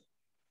Rathod sir.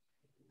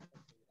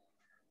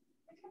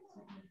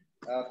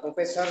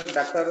 Professor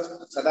doctor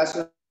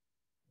Sadashiv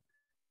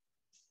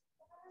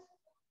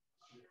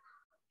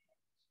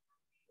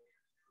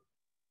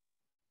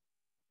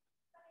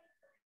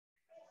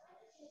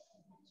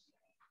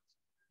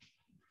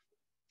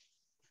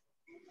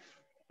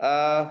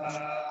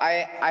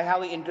I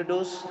have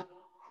introduced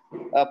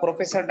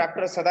Professor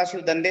Dr.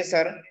 Sadashiv Dande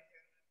sir,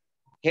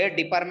 Head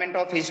Department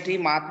of History,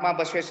 Mahatma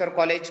Bashweshwar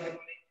College,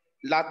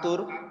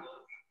 Latur.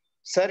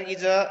 Sir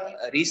is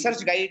a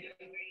research guide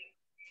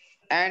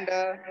and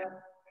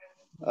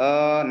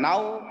now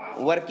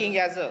working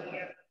as a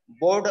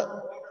board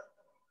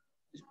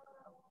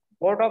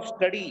of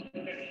study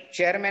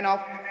chairman of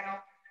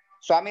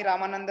Swami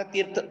Ramanand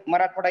Teerth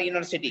Marathwada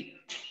University.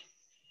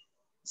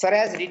 Sir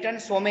has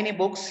written so many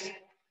books.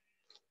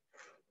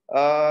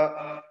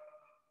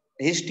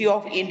 History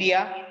of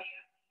India,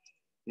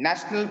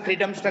 National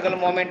Freedom Struggle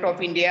Movement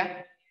of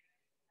India,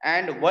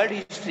 and World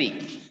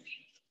History.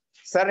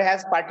 Sir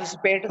has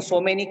participated so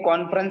many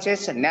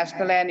conferences,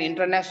 national and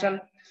international.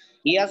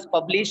 He has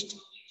published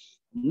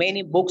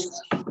many books.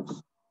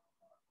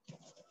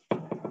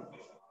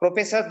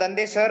 Professor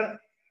Dande sir,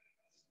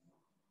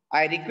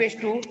 I request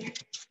to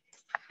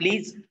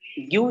please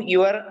give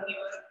your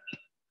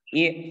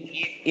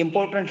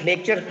important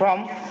lecture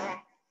from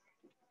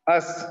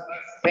us.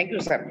 Thank you,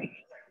 sir.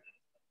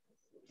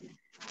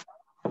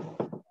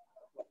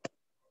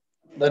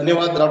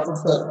 धन्यवाद Rathod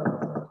sir.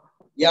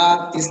 या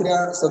तिसऱ्या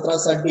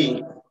सत्रासाठी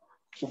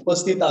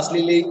उपस्थित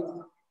असलेले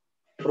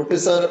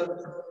professor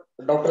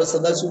doctor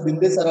Sadashiv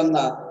दिंदे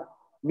सरांना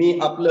मी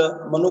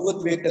आपलं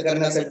मनोगत व्यक्त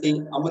करण्यासाठी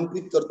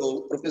आमंत्रित करतो.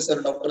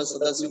 प्रोफेसर डॉक्टर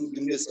सदाशिव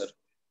दिंदे sir.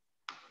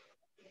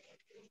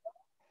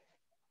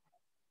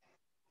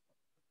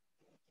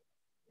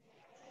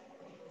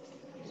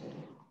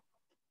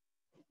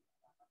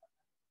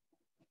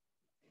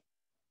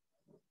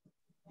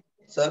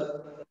 Sir.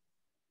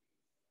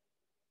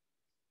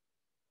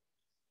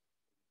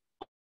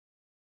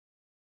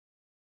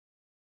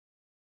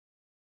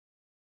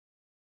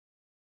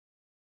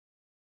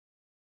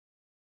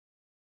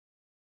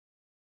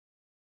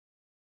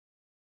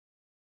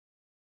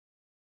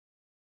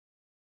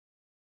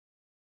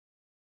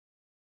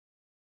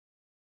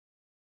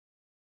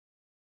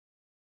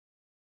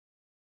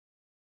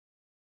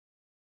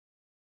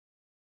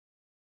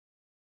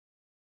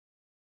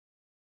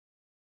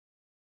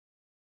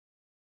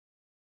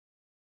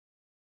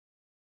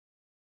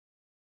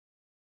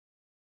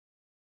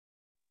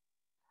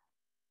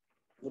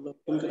 Hello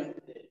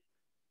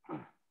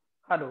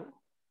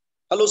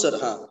hello sir.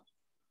 हा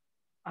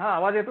हा,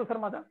 आवाज येतो सर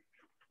माझा?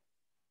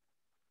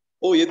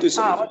 हो येतोय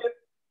सर. आवाज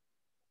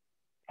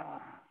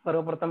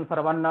सर्वप्रथम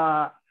सर्वांना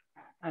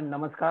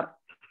नमस्कार.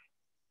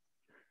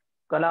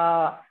 कला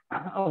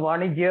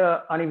वाणिज्य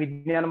आणि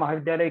विज्ञान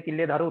महाविद्यालय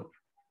किल्ले-धारूर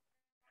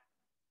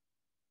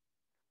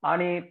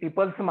आणि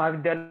पीपल्स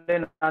महाविद्यालय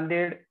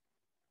नांदेड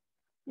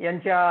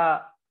यांच्या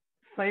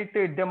संयुक्त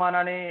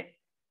विद्यमानाने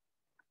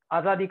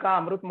आझादी का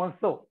अमृत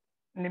महोत्सव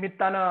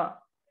निमित्तानं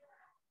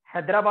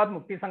हैदराबाद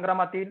मुक्ती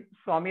संग्रामातील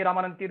स्वामी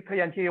रामानंद तीर्थ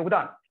यांचे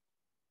योगदान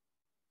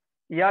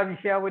या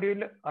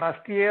विषयावरील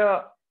राष्ट्रीय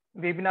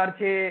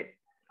वेबिनारचे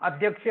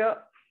अध्यक्ष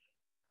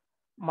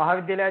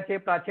महाविद्यालयाचे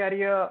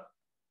प्राचार्य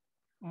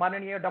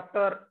माननीय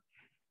डॉक्टर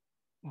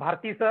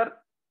भारती सर,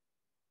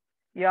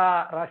 या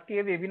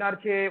राष्ट्रीय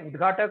वेबिनारचे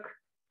उद्घाटक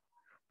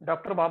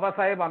डॉक्टर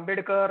बाबासाहेब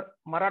आंबेडकर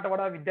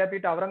मराठवाडा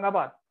विद्यापीठ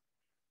औरंगाबाद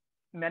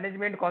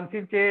मॅनेजमेंट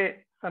काउन्सिलचे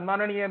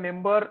सन्माननीय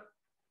मेंबर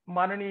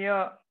माननीय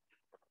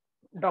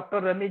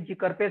डॉक्टर रमेशजी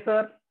करपे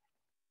सर,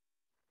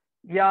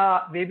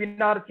 या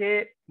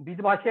वेबिनारचे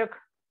बीजभाषक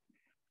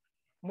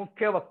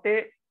मुख्य वक्ते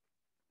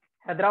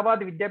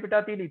हैदराबाद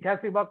विद्यापीठातील इतिहास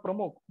विभाग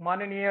प्रमुख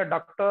माननीय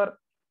डॉक्टर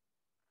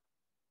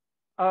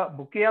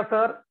भुकिया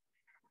सर,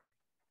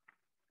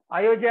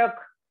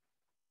 आयोजक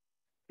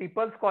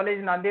पीपल्स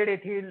कॉलेज नांदेड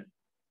येथील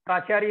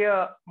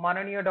प्राचार्य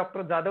माननीय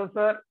डॉक्टर जाधव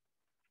सर,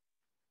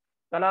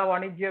 कला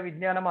वाणिज्य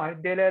विज्ञान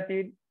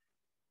महाविद्यालयातील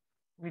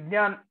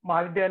विज्ञान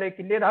महाविद्यालय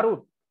किल्ले-धारूर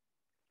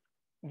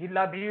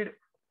जिल्हा बीड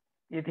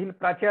येथील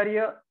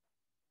प्राचार्य,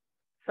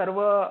 सर्व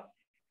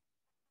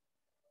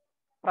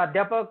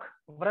प्राध्यापक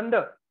वृंद,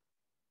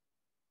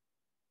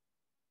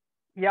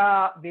 या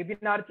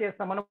वेबिनारचे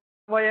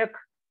समन्वयक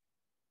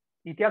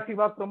इतिहास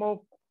विभाग प्रमुख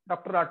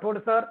डॉक्टर राठोड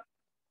सर,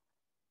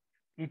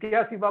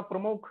 इतिहास विभाग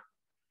प्रमुख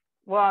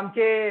व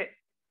आमचे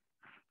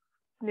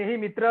स्नेही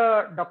मित्र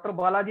doctor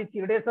Balaji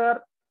Chirde sir,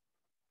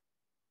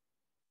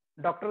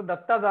 doctor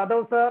Datta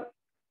Jadhav sir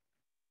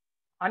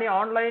आणि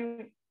ऑनलाईन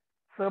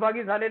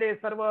सहभागी झालेले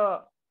सर्व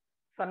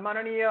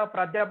सन्माननीय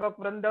प्राध्यापक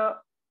वृंद,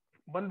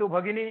 बंधू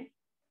भगिनी,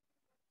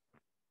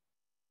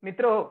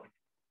 मित्र हो,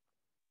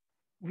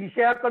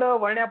 विषयाकडे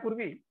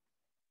वळण्यापूर्वी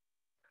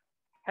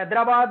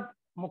हैदराबाद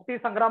मुक्ती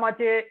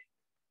संग्रामाचे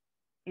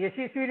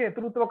यशस्वी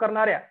नेतृत्व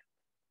करणाऱ्या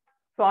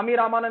स्वामी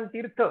रामानंद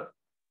तीर्थ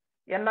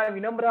यांना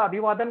विनम्र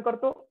अभिवादन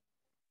करतो.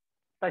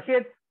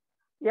 तसेच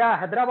या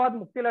हैदराबाद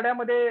मुक्ती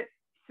लढ्यामध्ये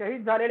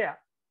शहीद झालेल्या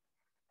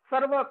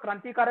सर्व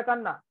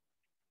क्रांतिकारकांना,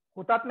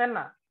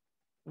 हुतात्म्यांना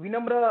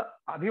विनम्र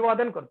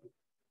अभिवादन करतो.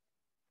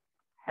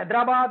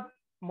 हैदराबाद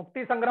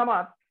मुक्ती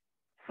संग्रामात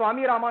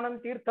स्वामी रामानंद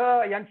तीर्थ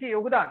यांचे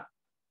योगदान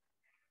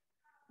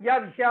या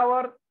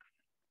विषयावर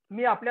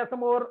मी आपल्या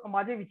समोर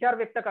माझे विचार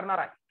व्यक्त करणार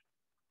आहे.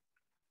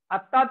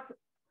 आत्ताच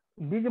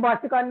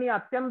बीजभाषकांनी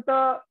अत्यंत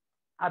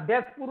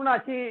अभ्यासपूर्ण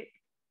अशी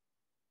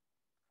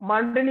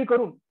मांडणी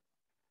करून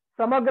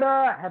समग्र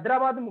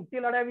हैदराबाद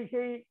मुक्ती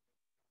लढ्याविषयी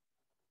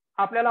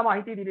आपल्याला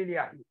माहिती दिलेली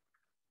आहे.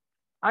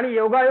 आणि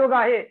योगायोग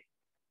आहे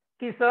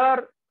की सर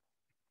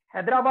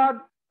हैदराबाद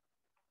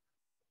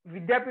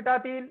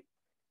विद्यापीठातील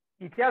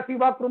इतिहास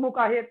विभाग प्रमुख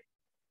आहेत.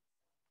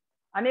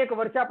 अनेक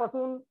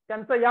वर्षापासून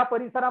त्यांचं या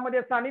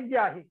परिसरामध्ये सानिध्य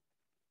आहे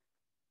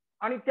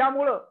आणि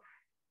त्यामुळं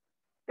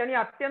त्यांनी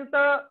अत्यंत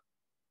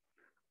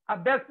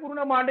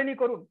अभ्यासपूर्ण मांडणी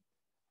करून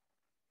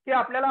की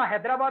आपल्याला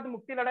हैदराबाद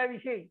मुक्ती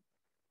लढ्याविषयी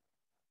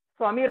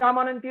स्वामी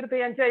रामानंद तीर्थ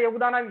यांच्या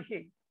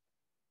योगदानाविषयी,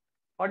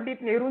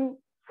 पंडित नेहरू,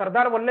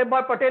 सरदार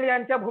वल्लभभाई पटेल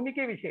यांच्या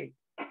भूमिकेविषयी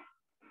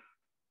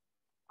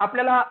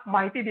आपल्याला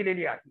माहिती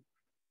दिलेली आहे.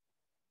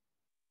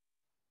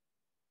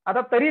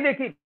 आता तरी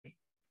देखील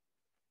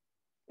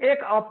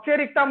एक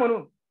औपचारिकता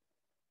म्हणून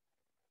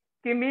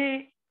की मी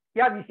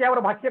या विषयावर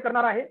भाष्य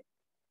करणार आहे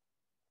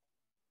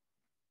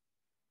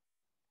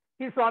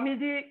की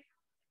स्वामीजी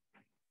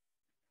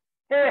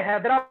हे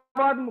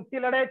हैदराबाद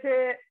मुक्ती लढ्याचे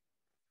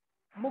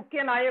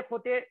मुख्य नायक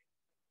होते,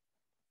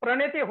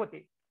 प्रणेते होते.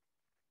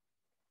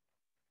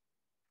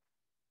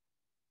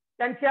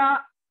 त्यांच्या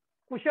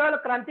कुशल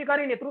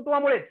क्रांतिकारी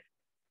नेतृत्वामुळेच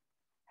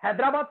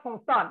हैदराबाद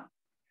संस्थान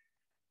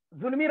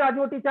जुलमी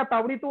राजवटीच्या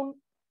तावडीतून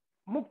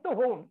मुक्त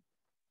होऊन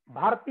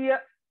भारतीय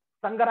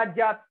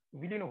संघराज्यात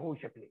विलीन होऊ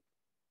शकले.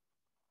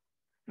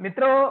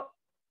 मित्र,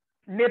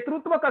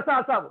 नेतृत्व कसं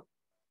असावं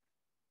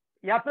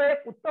याचं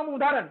एक उत्तम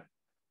उदाहरण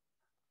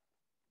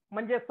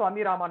म्हणजे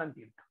स्वामी रामानंद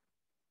तीर्थ.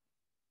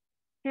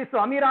 की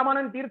स्वामी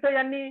रामानंद तीर्थ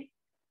यांनी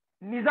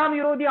निजाम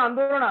विरोधी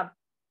आंदोलनात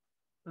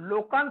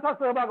लोकांचा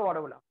सहभाग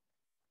वाढवला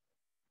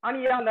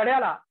आणि या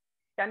लढ्याला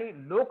त्यांनी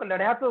लोक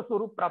लढ्याचं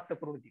स्वरूप प्राप्त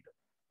करून दिलं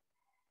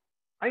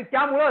आणि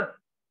त्यामुळेच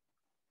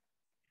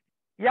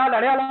या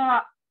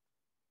लढ्याला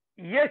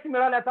यश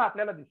मिळाल्याचं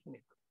आपल्याला दिसून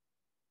येतं.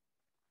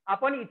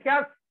 आपण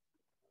इतिहास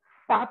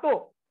पाहतो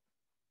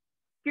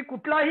की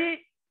कुठलाही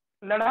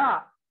लढा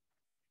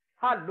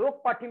हा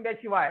लोक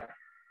पाठिंब्याशिवाय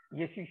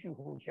यशस्वी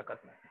होऊ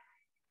शकत नाही.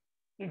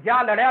 की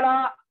ज्या लढ्याला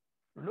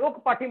लोक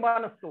पाठिंबा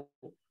नसतो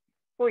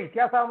तो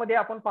इतिहासामध्ये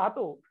आपण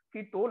पाहतो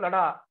की तो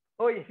लढा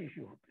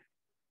अयशस्वी होतो.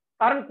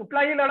 कारण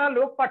कुठलाही लढा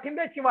लोक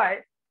पाठिंब्याशिवाय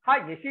हा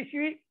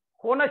यशस्वी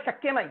होणं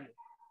शक्य नाही.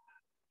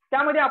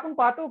 त्यामध्ये आपण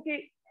पाहतो की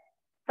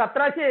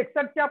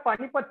 1761च्या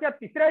पानिपतच्या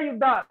तिसऱ्या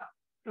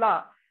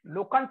युद्धाला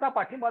लोकांचा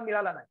पाठिंबा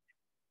मिळाला नाही,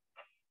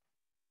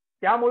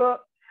 त्यामुळं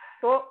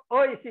तो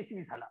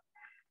अयशस्वी झाला.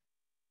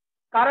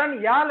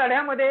 कारण या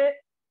लढ्यामध्ये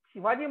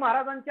शिवाजी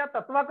महाराजांच्या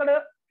तत्वाकडे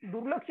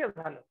दुर्लक्ष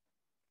झालं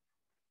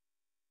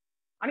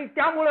आणि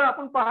त्यामुळं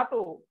आपण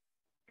पाहतो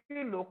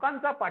की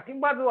लोकांचा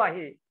पाठिंबा जो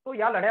आहे तो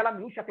या लढ्याला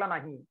मिळू शकला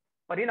नाही.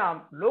 परिणाम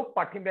लोक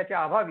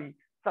पाठिंब्याच्या अभावी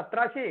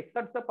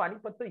 1761चं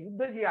पानिपतचं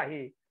युद्ध जे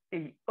आहे ते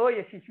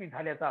अयशस्वी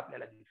झाल्याचं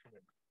आपल्याला दिसून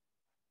येतं.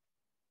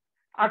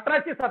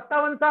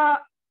 1857चा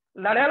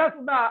लढ्याला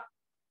सुद्धा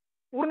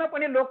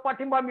पूर्णपणे लोक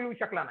पाठिंबा मिळू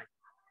शकला नाही,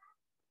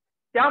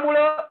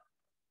 त्यामुळं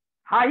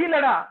हाही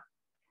लढा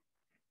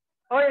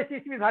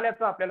अयशस्वी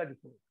झाल्याचं आपल्याला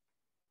दिसून येतं.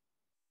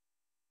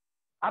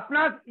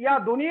 आपणास या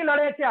दोन्ही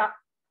लढ्याच्या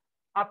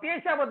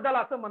अपयशाबद्दल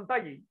असं म्हणता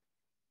येईल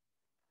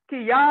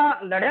की या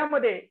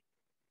लढ्यामध्ये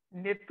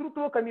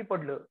नेतृत्व कमी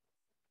पडलं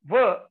व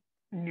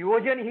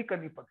नियोजनही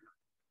कमी पडलं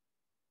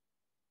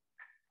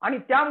आणि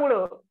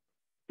त्यामुळं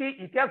की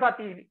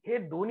इतिहासातील हे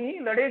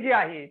दोन्ही लढे जे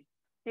आहेत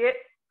ते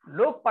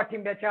लोक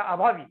पाठिंब्याच्या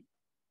अभावी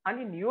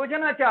आणि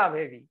नियोजनाच्या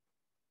अभावी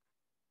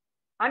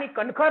आणि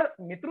कणखर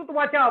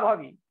नेतृत्वाच्या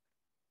अभावी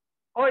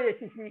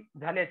अयशस्वी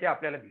झाल्याचे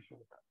आपल्याला दिसून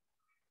येतात.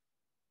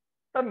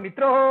 तर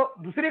मित्र हो,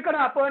 दुसरीकडे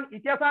आपण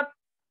इतिहासात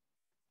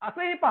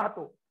असंही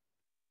पाहतो,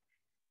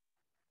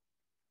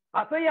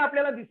 असंही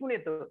आपल्याला दिसून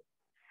येतं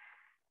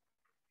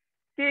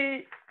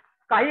की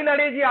काही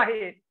लढे जे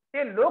आहेत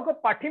ते लोक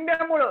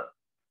पाठिंब्यामुळं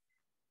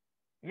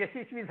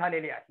यशस्वी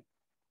झालेले आहेत.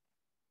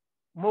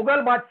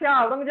 मोगल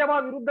बादशाह औरंगजेबा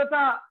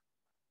विरुद्धचा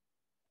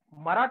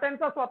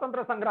मराठ्यांचा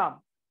स्वातंत्र्य संग्राम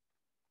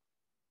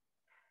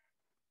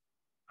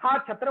हा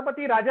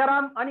छत्रपती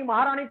राजाराम आणि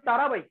महाराणी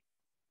ताराबाई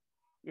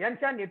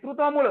यांच्या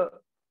नेतृत्वामुळे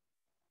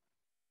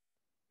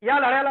या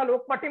लढ्याला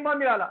लोक पाठिंबा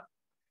मिळाला.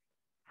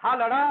 हा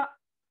लढा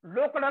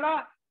लोकलढा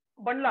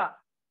बनला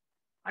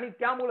आणि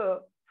त्यामुळं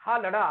हा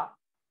लढा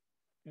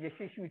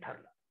यशस्वी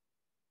ठरला.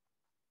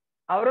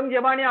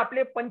 औरंगजेबाने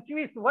आपले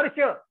 25 वर्ष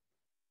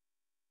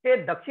हे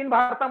दक्षिण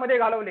भारतामध्ये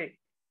घालवले.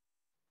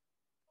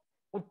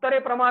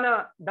 उत्तरेप्रमाणे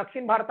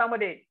दक्षिण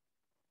भारतामध्ये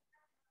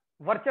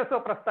वर्चस्व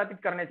प्रस्थापित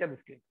करण्याच्या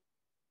दृष्टीने,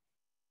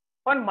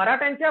 पण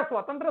मराठ्यांच्या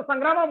स्वातंत्र्य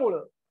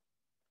संग्रामामुळं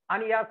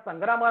आणि या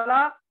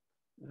संग्रामाला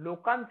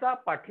लोकांचा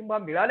पाठिंबा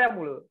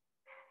मिळाल्यामुळं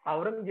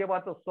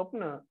औरंगजेबाचं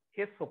स्वप्न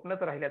हे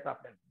स्वप्नच राहिल्याचं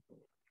आपल्याला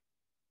दिसतं.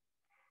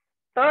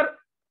 तर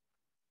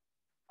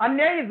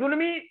अन्यायी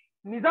जुलमी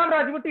निजाम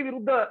राजवटी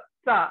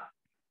विरुद्धचा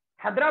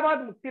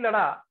हैदराबाद मुक्ती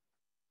लढा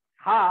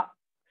हा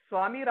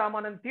स्वामी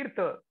रामानंद तीर्थ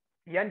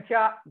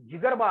यांच्या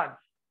जिगरबाज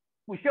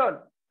कुशल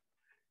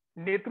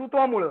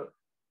नेतृत्वामुळं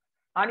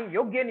आणि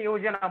योग्य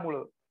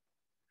नियोजनामुळं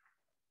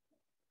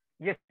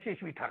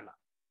यशस्वी ठरला.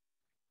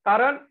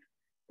 कारण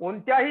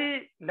कोणत्याही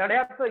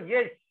लढ्याचं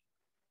यश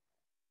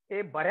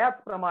हे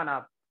बऱ्याच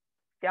प्रमाणात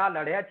त्या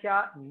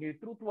लढ्याच्या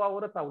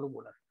नेतृत्वावरच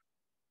अवलंबून असतं.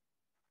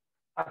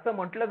 असं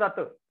म्हटलं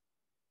जातं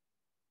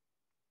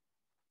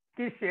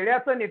की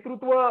शेळ्याचं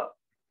नेतृत्व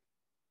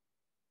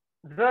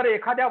जर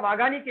एखाद्या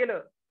वाघाने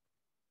केलं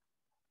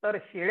तर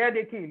शेळ्या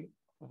देखील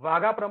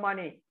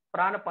वाघाप्रमाणे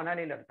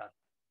प्राणपणाने लढतात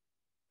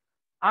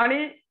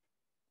आणि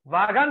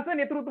वाघांचं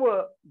नेतृत्व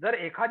जर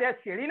एखाद्या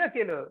शेळीनं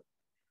केलं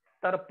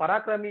तर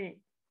पराक्रमी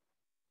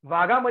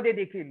वाघामध्ये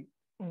देखील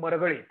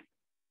मरगळ येते.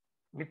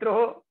 मित्र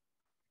हो,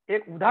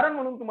 एक उदाहरण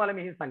म्हणून तुम्हाला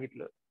मी हे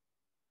सांगितलं.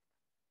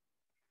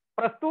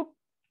 प्रस्तुत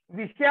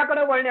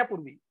विषयाकडे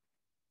वळण्यापूर्वी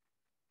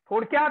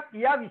थोडक्यात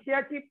या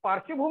विषयाची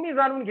पार्श्वभूमी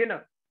जाणून घेणं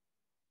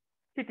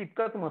हे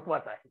तितकंच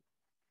महत्वाचं आहे.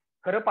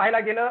 खरं पाहायला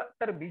गेलं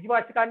तर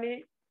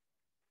बीजभाषकांनी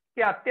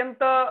ते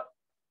अत्यंत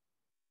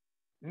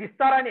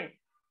विस्ताराने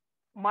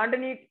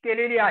मांडणी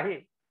केलेली आहे,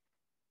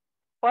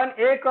 पण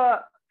एक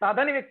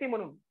साधारण व्यक्ती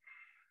म्हणून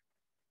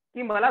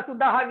की मला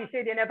सुद्धा हा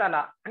विषय देण्यात आला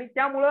आणि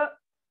त्यामुळं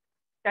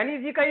त्यांनी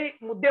जी काही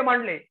मुद्दे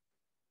मांडले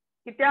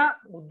की त्या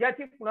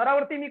मुद्द्याची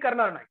पुनरावृत्ती मी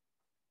करणार नाही.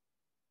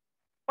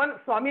 पण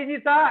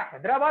स्वामीजीचा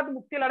हैदराबाद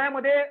मुक्ती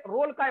लढ्यामध्ये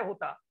रोल काय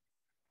होता,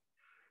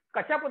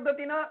 कशा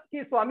पद्धतीनं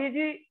की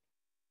स्वामीजी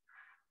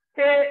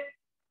हे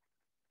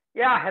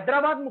या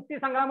हैदराबाद मुक्ती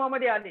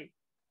संग्रामामध्ये आले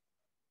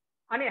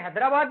आणि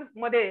हैदराबाद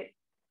मध्ये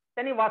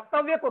त्यांनी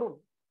वास्तव्य करून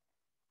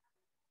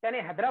त्याने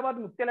हैदराबाद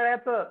मुक्ती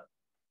लढ्याचं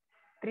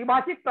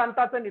त्रिभाषिक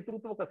प्रांताचं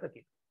नेतृत्व कसं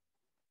केलं.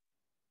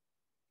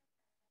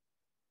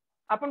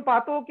 आपण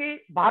पाहतो की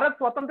भारत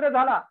स्वतंत्र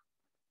झाला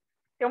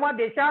तेव्हा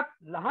देशात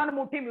लहान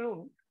मोठी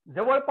मिळून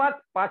जवळपास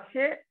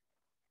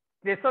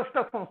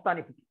 563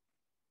 संस्थाने होती.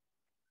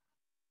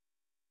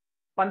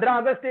 15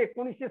 ऑगस्ट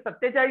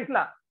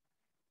 1947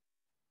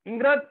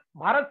 इंग्रज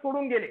भारत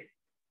सोडून गेले,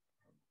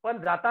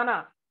 पण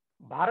जाताना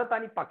भारत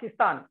आणि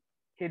पाकिस्तान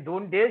हे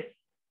दोन देश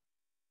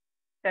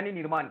त्यांनी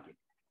निर्माण केले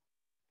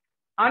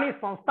आणि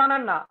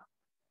संस्थानांना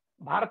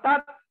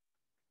भारतात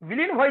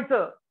विलीन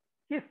व्हायचं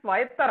की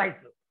स्वायत्त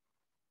राहायचं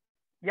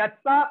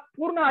याचा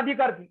पूर्ण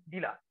अधिकार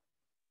दिला.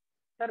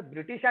 तर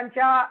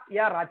ब्रिटिशांच्या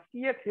या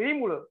राजकीय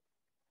खेळीमुळं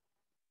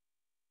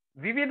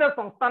विविध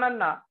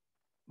संस्थानांना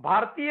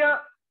भारतीय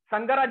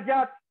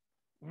संघराज्यात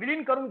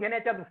विलीन करून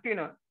घेण्याच्या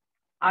दृष्टीनं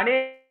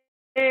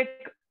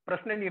अनेक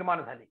प्रश्न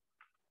निर्माण झाले,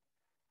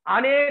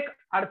 अनेक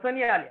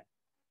अडचणी आल्या.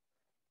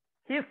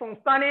 ही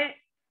संस्थाने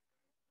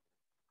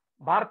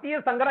भारतीय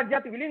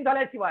संघराज्यात विलीन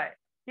झाल्याशिवाय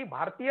ही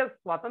भारतीय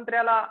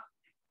स्वातंत्र्याला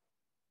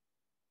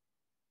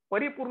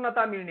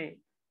परिपूर्णता मिळणे,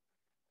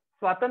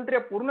 स्वातंत्र्य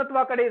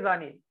पूर्णत्वाकडे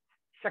जाणे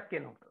शक्य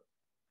नव्हतं.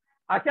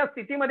 अशा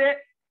स्थितीमध्ये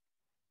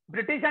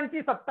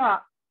ब्रिटिशांची सत्ता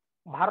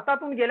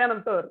भारतातून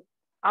गेल्यानंतर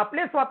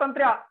आपले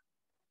स्वातंत्र्य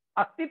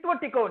अस्तित्व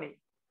टिकवणे,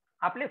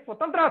 आपले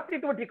स्वतंत्र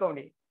अस्तित्व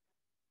टिकवणे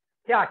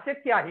हे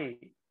अशक्य आहे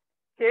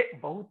हे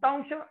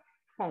बहुतांश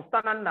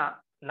संस्थानांना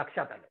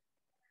लक्षात आले.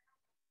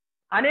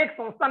 अनेक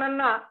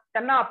संस्थानांना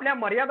त्यांना आपल्या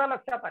मर्यादा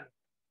लक्षात आल्या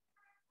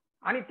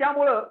आणि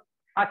त्यामुळं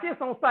अशी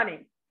संस्थाने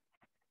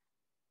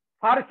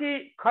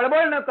फारशी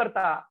खळबळ न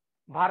करता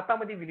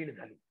भारतामध्ये विलीन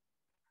झाली.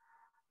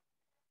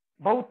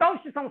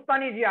 बहुतांश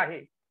संस्थाने जी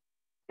आहे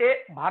ते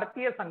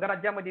भारतीय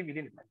संघराज्यामध्ये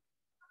विलीन झाली.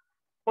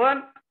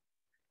 पण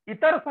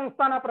इतर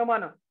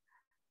संस्थानाप्रमाणे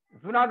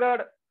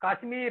जुनागड,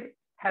 काश्मीर,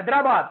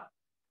 हैदराबाद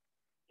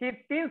ही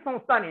 3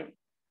 संस्थाने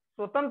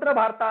स्वतंत्र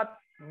भारतात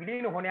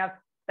विलीन होण्यास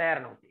तयार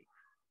नव्हती.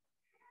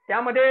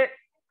 त्यामध्ये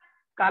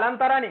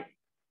कालांतराने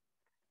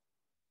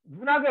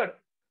जुनागड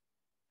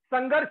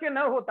संघर्ष न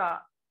होता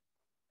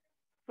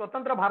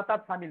स्वतंत्र भारतात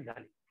सामील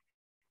झाले.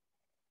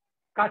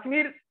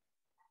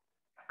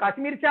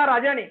 काश्मीरच्या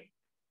राजाने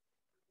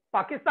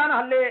पाकिस्तान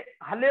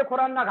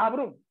हल्लेखोरांना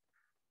घाबरून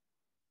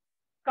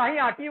काही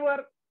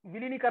अटीवर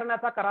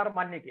विलिनीकरणाचा करार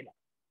मान्य केला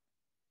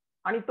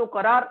आणि तो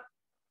करार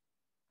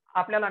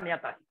आपल्याला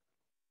ज्ञात आहे.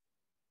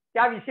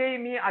 त्याविषयी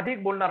मी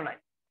अधिक बोलणार नाही,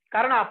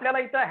 कारण आपल्याला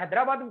इथं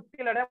हैदराबाद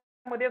मुक्ती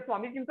लढ्यामध्ये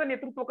स्वामीजींचं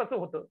नेतृत्व कसं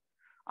होतं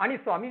आणि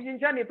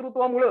स्वामीजींच्या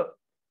नेतृत्वामुळं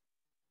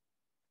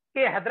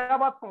ते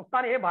हैदराबाद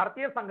संस्थान हे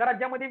भारतीय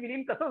संघराज्यामध्ये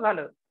विलीन कसं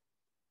झालं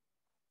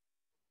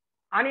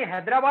आणि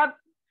हैदराबाद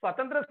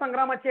स्वातंत्र्य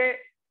संग्रामाचे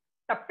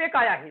टप्पे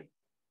काय आहेत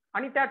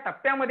आणि त्या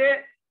टप्प्यामध्ये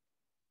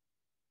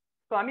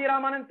स्वामी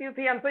रामानंद तीर्थ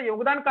यांचं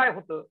योगदान काय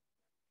होतं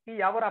की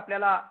यावर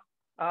आपल्याला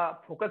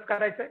फोकस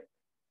करायचंय.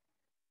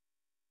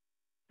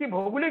 की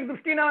भौगोलिक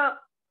दृष्टीनं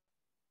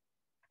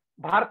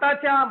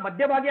भारताच्या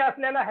मध्यभागी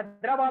असलेलं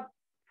हैदराबाद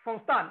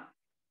संस्थान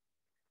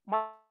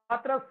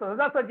मात्र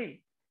सहजासहजी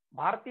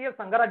भारतीय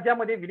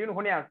संघराज्यामध्ये विलीन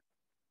होण्यास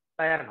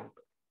तयार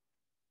नव्हतं.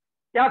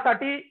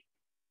 त्यासाठी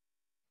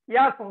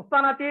या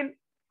संस्थानातील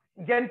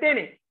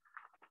जनतेने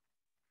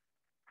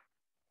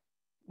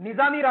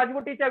निजामी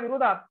राजवटीच्या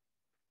विरोधात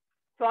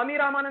स्वामी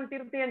रामानंद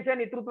तीर्थ यांच्या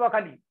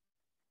नेतृत्वाखाली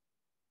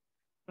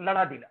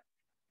लढा दिला.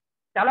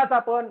 त्यालाच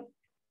आपण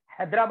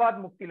हैदराबाद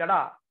मुक्ती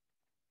लढा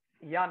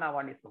या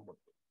नावाने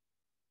संबोधतो.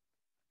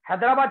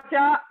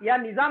 हैदराबादच्या या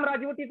निजाम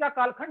राजवटीचा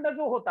कालखंड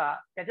जो होता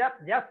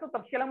त्याच्यात जास्त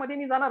तपशिलामध्ये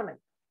मी जाणार नाही,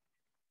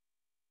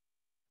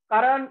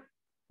 कारण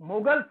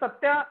मोगल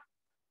सत्ता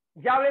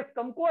ज्यावेळेस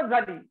कमकुवत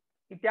झाली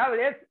की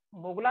त्यावेळेस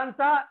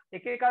मोगलांचा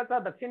एकेकाळचा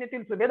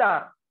दक्षिणेतील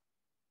सुभेदार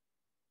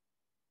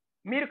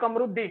मीर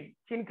कमरुद्दीन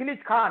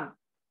चिनखिलीज खान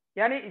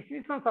याने इसवी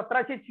सन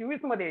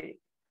 1724 मध्ये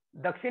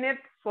दक्षिणेत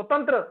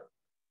स्वतंत्र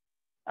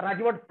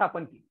राजवट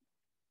स्थापन केली.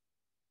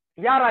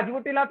 या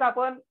राजवटीलाच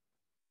आपण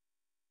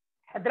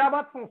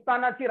हैदराबाद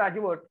संस्थानाची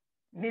राजवट,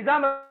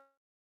 निजाम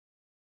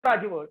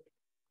राजवट,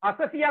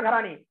 असफिया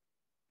घराणे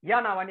या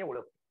नावाने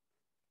ओळखतो.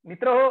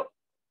 मित्रहो,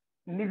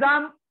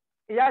 निजाम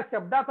या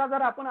शब्दाचा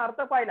जर आपण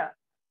अर्थ पाहिला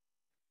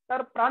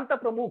तर प्रांत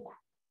प्रमुख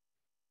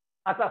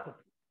असा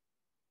होतो,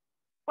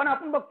 पण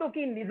आपण बघतो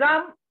की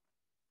निजाम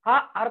हा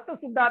अर्थ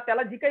सुद्धा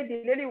त्याला जी काही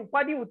दिलेली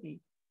उपाधी होती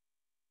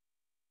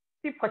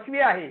ती फसवी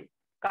आहे,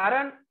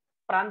 कारण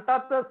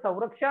प्रांताचं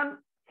संरक्षण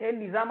हे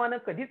निजामानं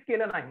कधीच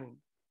केलं नाही,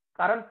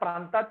 कारण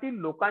प्रांतातील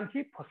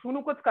लोकांची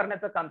फसवणूकच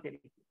करण्याचं काम केलं.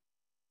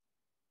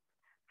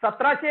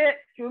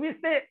 1724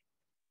 ते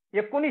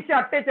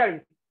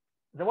 1948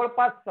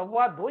 जवळपास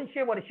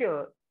 225 वर्ष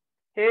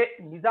हे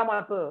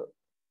निजामाचं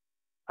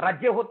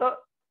राज्य होतं.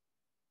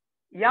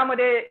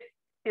 यामध्ये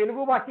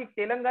तेलुगू भाषिक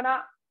तेलंगणा,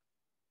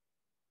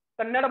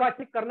 कन्नड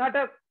भाषिक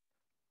कर्नाटक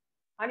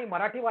आणि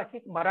मराठी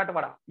भाषिक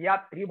मराठवाडा या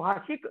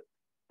त्रिभाषिक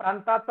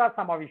प्रांताचा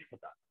समावेश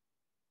होता.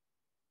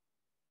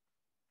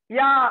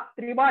 या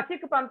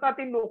त्रिभाषिक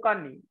प्रांतातील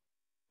लोकांनी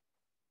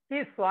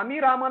की स्वामी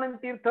रामानंद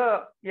तीर्थ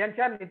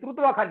यांच्या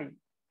नेतृत्वाखाली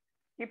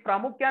की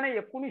प्रामुख्याने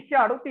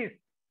 1938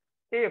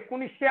 ते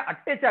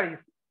 1948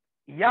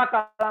 या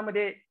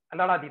काळामध्ये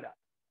लढा दिला.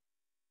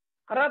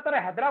 खरं तर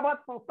हैदराबाद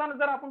संस्थान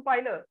जर आपण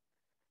पाहिलं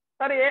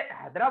तर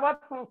हैदराबाद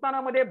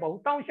संस्थानामध्ये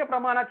बहुतांश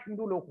प्रमाणात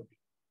हिंदू लोक होते,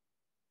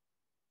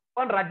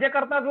 पण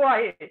राज्यकर्ता जो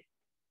आहे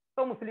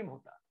तो मुस्लिम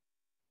होता.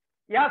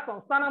 या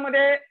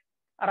संस्थानामध्ये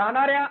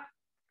राहणाऱ्या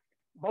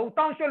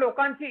बहुतांश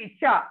लोकांची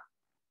इच्छा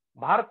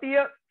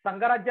भारतीय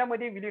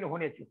संघराज्यामध्ये विलीन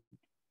होण्याची होती,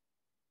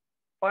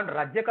 पण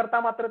राज्यकर्ता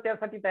मात्र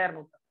त्यासाठी तयार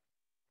नव्हता.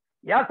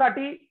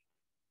 यासाठी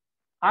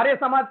आर्य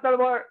समाज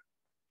चळवळ,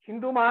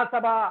 हिंदू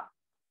महासभा,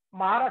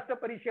 महाराष्ट्र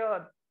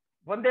परिषद,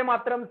 वंदे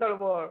मातरम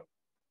चळवळ,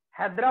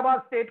 हैदराबाद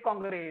स्टेट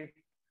काँग्रेस,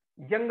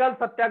 जंगल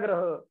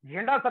सत्याग्रह,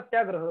 झेंडा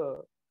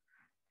सत्याग्रह,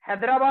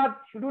 हैदराबाद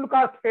शेड्यूल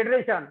कास्ट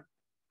फेडरेशन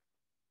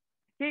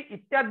ही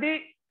इत्यादी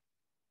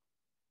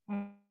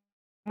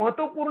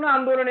महत्वपूर्ण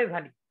आंदोलने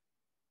झाली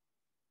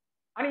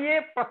आणि हे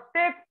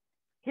प्रत्येक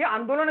ही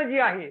आंदोलन जी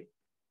आहे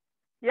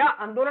या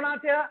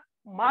आंदोलनाचे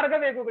मार्ग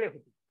वेगवेगळे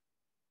होते.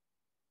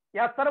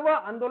 या सर्व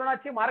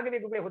आंदोलनाचे मार्ग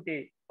वेगवेगळे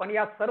होते, पण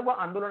या सर्व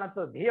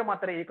आंदोलनाचं ध्येय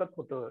मात्र एकच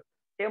होतं,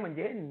 ते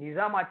म्हणजे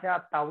निजामाच्या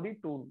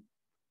तावडीतून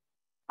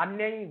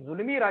अन्यायी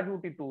जुलमी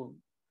राजवटीतून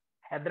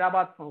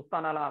हैदराबाद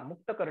संस्थानाला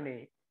मुक्त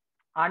करणे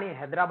आणि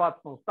हैदराबाद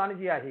संस्थान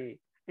जी आहे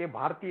ते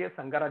भारतीय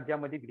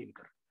संघराज्यामध्ये विलीन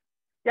करणे.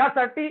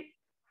 यासाठी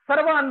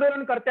सर्व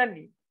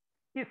आंदोलनकर्त्यांनी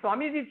की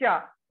स्वामीजीच्या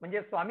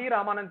म्हणजे स्वामी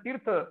रामानंद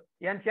तीर्थ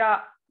यांच्या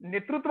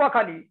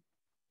नेतृत्वाखाली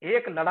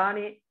एक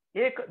लढाने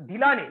एक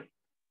दिलाने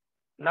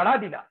लढा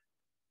दिला.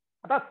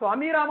 आता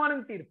स्वामी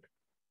रामानंद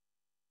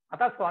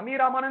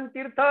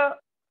तीर्थ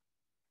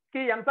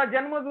की यांचा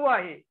जन्म जो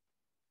आहे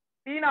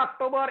 3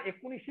 ऑक्टोबर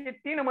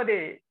 1903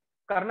 मध्ये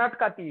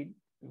कर्नाटकातील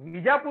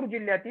विजापूर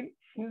जिल्ह्यातील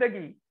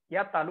सिंदगी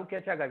या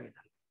तालुक्याच्या गावी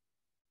झाला.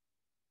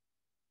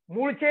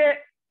 मूळचे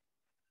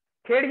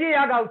खेडगी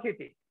या गावचे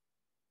ते.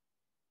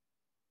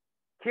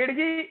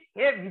 खेडगी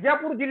हे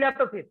विजापूर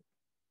जिल्ह्यातच आहेत.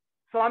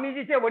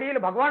 स्वामीजीचे वडील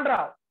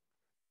भगवानराव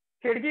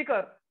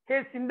खेडगीकर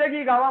हे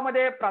सिंदगी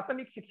गावामध्ये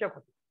प्राथमिक शिक्षक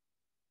होते.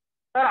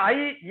 तर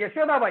आई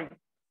यशोदाबाई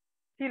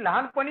ही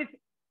लहानपणीच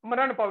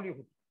मरण पावली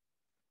होती.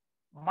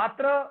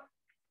 मात्र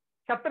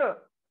छत्र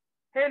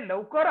हे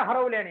लवकर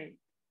हरवल्याने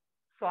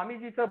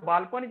स्वामीजीचं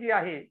बालपण जे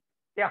आहे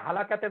ते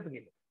हलाक्यातच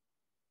गेलं.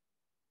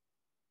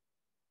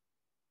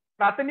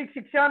 प्राथमिक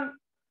शिक्षण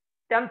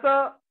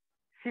त्यांचं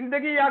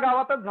सिंदगी या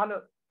गावातच झालं.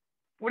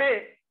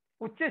 पुढे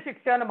उच्च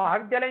शिक्षण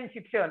महाविद्यालयीन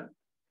शिक्षण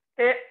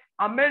ते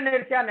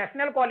आंबेडकरच्या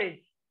नॅशनल कॉलेज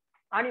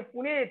आणि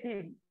पुणे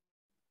येथील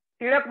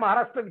टिळक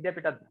महाराष्ट्र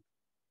विद्यापीठात झालं.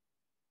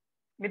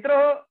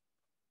 मित्र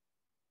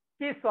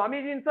की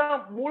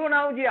स्वामीजींचं मूळ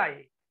नाव जे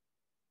आहे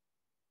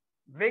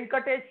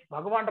व्यंकटेश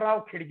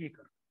भगवानराव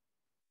खेडगीकर,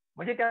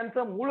 म्हणजे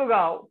त्यांचं मूळ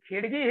गाव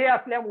खेडगी हे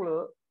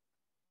असल्यामुळं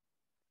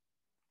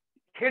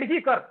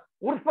खेडगीकर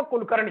उर्फ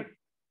कुलकर्णी,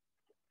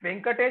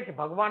 व्यंकटेश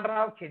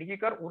भगवानराव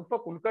खेडगीकर उर्फ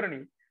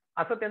कुलकर्णी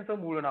असं त्यांचं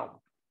मूळ नाव होतं.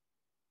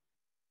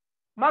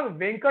 मग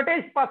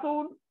व्यंकटेश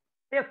पासून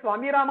ते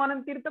स्वामी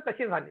रामानंद तीर्थ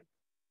कसे झाले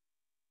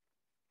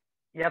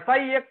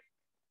याचाही एक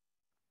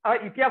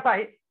इतिहास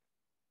आहे.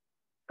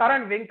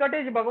 कारण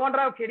व्यंकटेश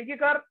भगवानराव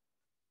खेडगीकर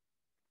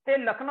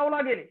हे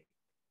लखनौला गेले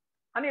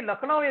आणि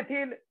लखनौ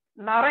येथील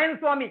नारायण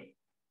स्वामी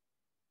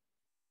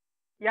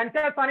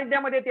यांच्या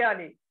सानिध्यामध्ये ते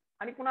आले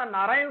आणि पुन्हा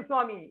नारायण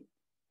स्वामी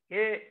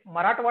हे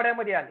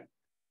मराठवाड्यामध्ये आले.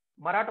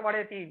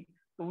 मराठवाड्यातील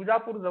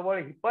तुळजापूर जवळ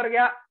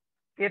हिप्परगा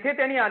येथे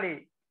त्यांनी आले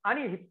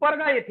आणि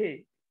हिप्परगा येथे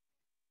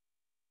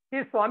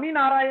श्री स्वामी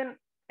नारायण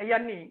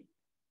यांनी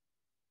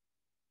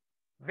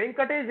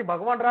व्यंकटेश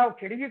भगवानराव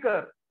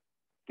खेडगीकर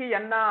की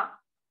यांना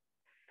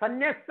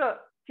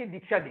संन्यासाची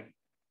दीक्षा दिली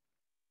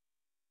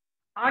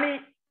आणि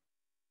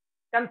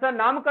त्यांचं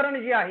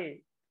नामकरण जे आहे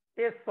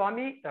ते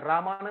स्वामी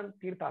रामानंद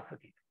तीर्थ असं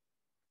केलं.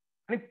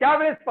 आणि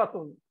त्यावेळेस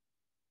पासून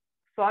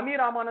स्वामी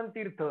रामानंद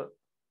तीर्थ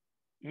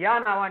या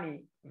नावाने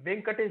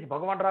व्यंकटेश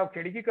भगवानराव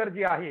खेडगीकर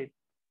जे आहेत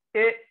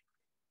ते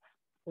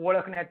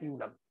ओळखण्यात येऊ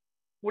लागले.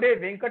 पुढे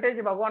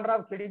व्यंकटेश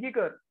भगवानराव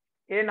खेडगीकर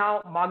हे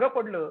नाव मागं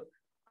पडलं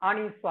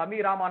आणि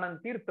स्वामी रामानंद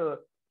तीर्थ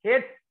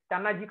हेच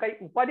त्यांना जी काही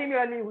उपाधी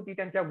मिळाली होती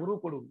त्यांच्या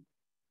गुरुकडून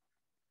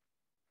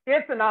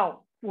तेच नाव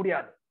पुढे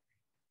आलं.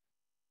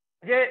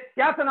 म्हणजे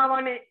त्याच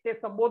नावाने ते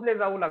संबोधले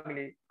जाऊ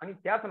लागले आणि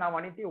त्याच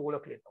नावाने ते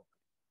ओळखले जाऊ.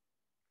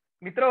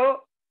 मित्र,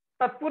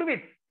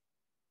 तत्पूर्वीच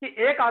की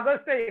 1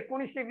 ऑगस्ट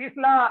 1920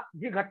 ला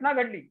जी घटना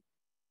घडली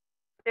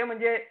ते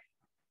म्हणजे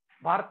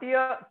भारतीय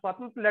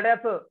स्वातंत्र्य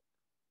लढ्याचं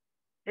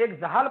एक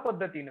जहाल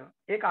पद्धतीनं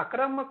एक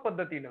आक्रमक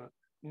पद्धतीनं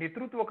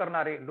नेतृत्व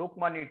करणारे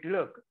लोकमान्य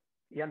टिळक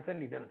यांचं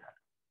निधन झालं.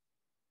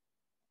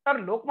 तर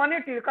लोकमान्य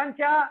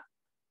टिळकांच्या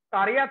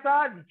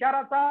कार्याचा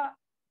विचाराचा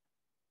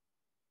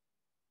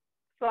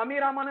स्वामी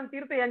रामानंद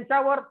तीर्थ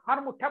यांच्यावर फार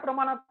मोठ्या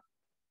प्रमाणात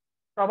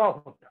प्रभाव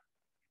होता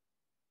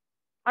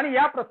आणि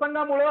या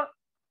प्रसंगामुळं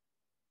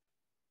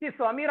की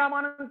स्वामी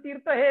रामानंद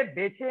तीर्थ हे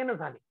बेचैन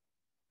झाले,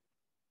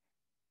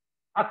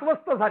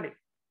 अस्वस्थ झाले.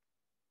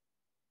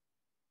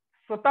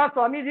 स्वतः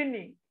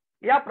स्वामीजींनी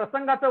या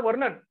प्रसंगाचं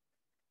वर्णन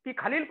की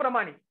खालील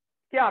प्रमाणे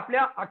की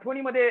आपल्या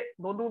आठवणीमध्ये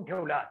नोंदवून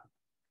ठेवलं आहे.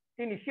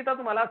 ती निश्चितच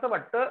मला असं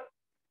वाटतं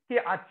की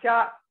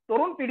आजच्या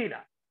तरुण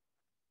पिढीला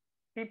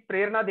ती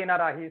प्रेरणा देणार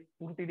आहे,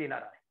 स्फूर्ती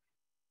देणार आहे.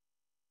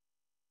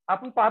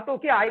 आपण पाहतो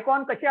की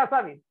आयकॉन कसे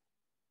असावे.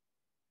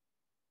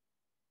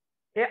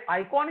 हे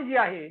आयकॉन जे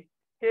आहे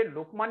ते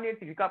लोकमान्य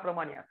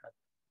टिळकाप्रमाणे असावे.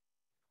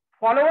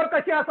 फॉलोवर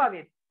कसे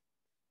असावेत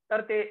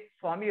तर ते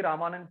स्वामी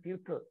रामानंद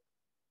तीर्थ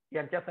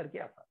यांच्यासारखे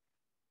असावे.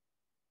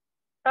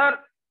 तर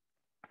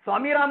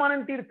स्वामी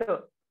रामानंद तीर्थ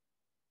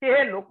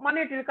हे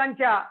लोकमान्य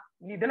टिळकांच्या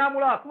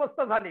निधनामुळे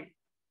अस्वस्थ झाले.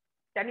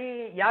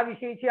 त्यांनी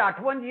याविषयीची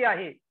आठवण जी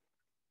आहे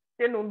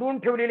ते नोंदवून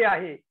ठेवलेली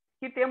आहे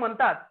की ते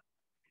म्हणतात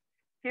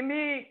की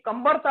मी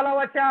कंबर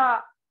तलावाच्या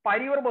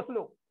पायरीवर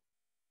बसलो.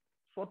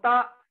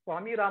 स्वतः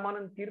स्वामी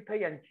रामानंद तीर्थ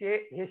यांचे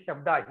हे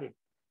शब्द आहेत,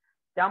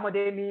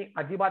 त्यामध्ये मी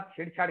अजिबात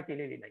छेडछाड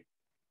केलेली नाही.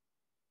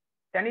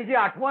 त्यांनी जी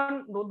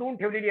आठवण नोंदवून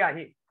ठेवलेली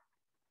आहे.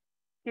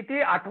 की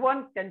ती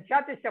आठवण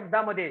त्यांच्याच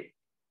शब्दामध्ये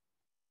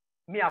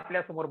मी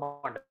आपल्या समोर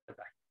मांडत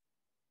आहे.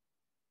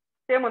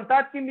 ते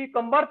म्हणतात की मी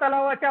कंबर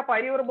तलावाच्या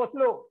पायरीवर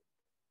बसलो,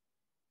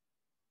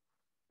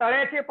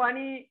 तळ्याचे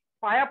पाणी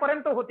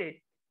पायापर्यंत होते,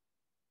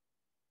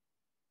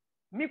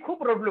 मी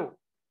खूप रडलो.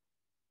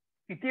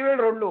 किती वेळ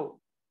रडलो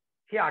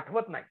हे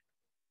आठवत नाही.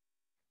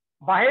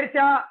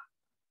 बाहेरच्या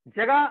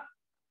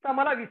जगाचा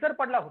मला विसर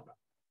पडला होता.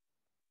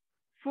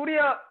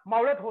 सूर्य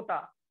मावळत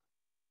होता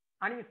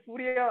आणि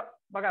सूर्य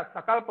बघा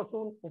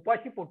सकाळपासून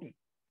उपाशी पोटी.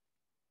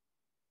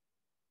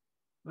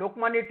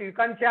 लोकमान्य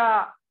टिळकांच्या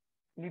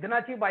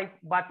निधनाची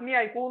बातमी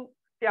ऐकून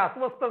ते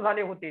अस्वस्थ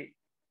झाले होते.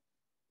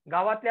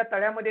 गावातल्या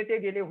तळ्यामध्ये ते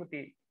गेले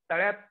होते.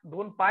 तळ्यात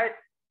 2 पाय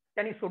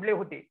त्यांनी सोडले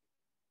होते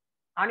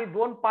आणि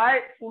 2 पाय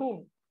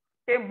सोडून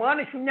ते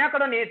मन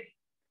शून्याकडे नेत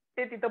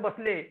ते तिथं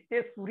बसले.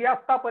 ते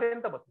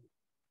सूर्यास्तापर्यंत बसले.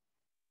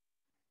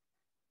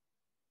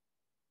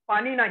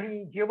 पाणी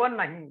नाही, जेवण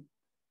नाही,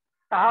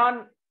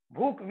 तहान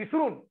भूक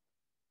विसरून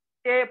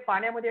ते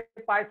पाण्यामध्ये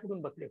पाय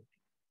सोडून बसले होते.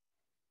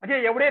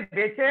 म्हणजे एवढे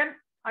बेचैन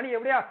आणि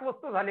एवढे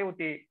अस्वस्थ झाले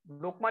होते.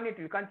 लोकमान्य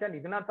टिळकांच्या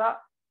निधनाचा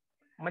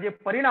म्हणजे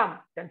परिणाम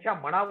त्यांच्या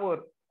मनावर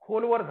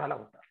खोलवर झाला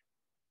होता.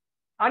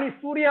 आणि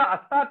सूर्य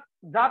अस्तात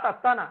जात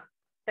असताना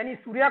त्यांनी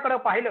सूर्याकडे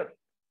पाहिलं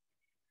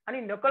आणि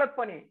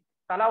नकळतपणे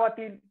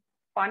तलावातील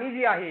पाणी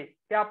जे आहे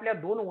ते आपल्या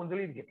 2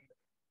 वंजळीत घेतलं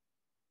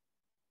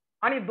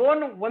आणि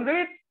 2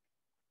 वंजळीत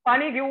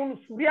पाणी घेऊन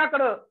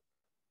सूर्याकडे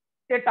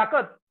ते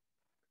टाकत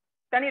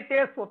त्यांनी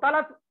ते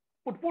स्वतःलाच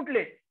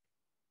पुटपुटले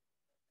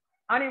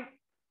आणि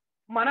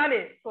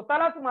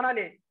स्वतःलाच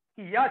म्हणाले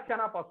की या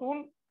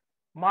क्षणापासून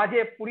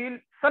माझे पुढील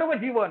सर्व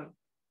जीवन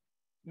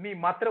मी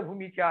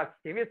मातृभूमीच्या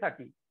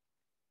सेवेसाठी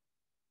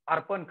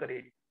अर्पण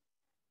करेल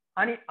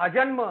आणि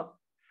अजन्म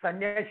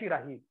संन्यासी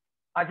राहील,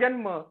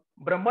 अजन्म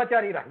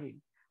ब्रह्मचारी राहील.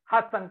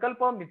 हा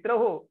संकल्प मित्र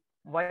हो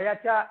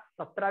वयाच्या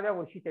 17व्या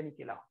वर्षी त्यांनी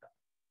केला होता.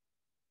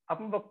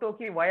 आपण बघतो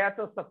की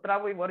वयाचं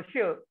 17वे वर्ष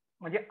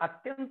म्हणजे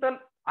अत्यंत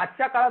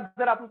आजच्या काळात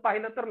जर आपण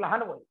पाहिलं तर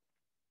लहान वय,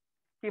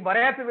 की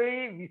बऱ्याच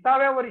वेळी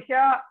 20व्या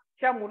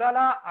वर्षाच्या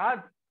मुलाला आज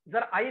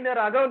जर आईनं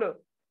रागवलं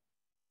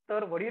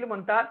तर वडील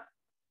म्हणतात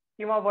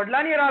किंवा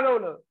वडिलांनी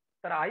रागवलं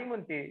तर आई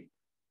म्हणते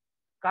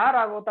का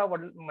रागवता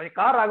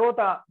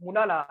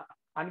मुलाला,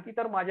 आणखी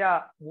तर माझ्या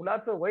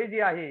मुलाचं वय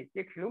जे आहे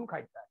ते खेळून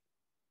खायचं आहे.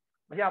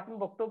 म्हणजे आपण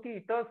बघतो की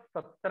इथं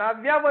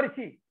 17व्या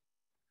वर्षी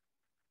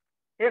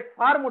एक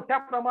फार मोठ्या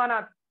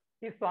प्रमाणात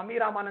ही स्वामी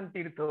रामानंद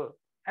तीर्थ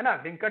है ना,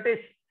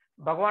 व्यंकटेश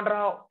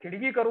भगवानराव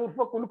खिडगीकर उर्फ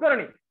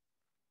कुलकर्णी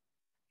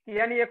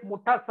यांनी एक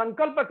मोठा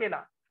संकल्प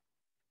केला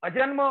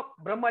अजन्म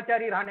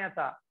ब्रह्मचारी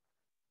राहण्याचा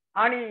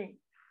आणि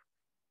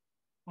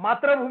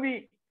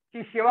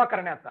मातृभूमीची सेवा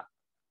करण्याचा.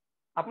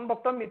 आपण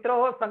बघतो मित्र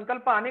हो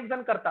संकल्प अनेक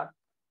जण करतात.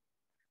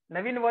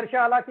 नवीन वर्ष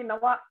आला की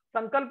नवा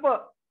संकल्प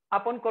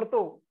आपण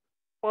करतो,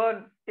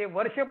 पण ते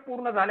वर्ष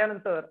पूर्ण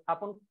झाल्यानंतर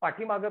आपण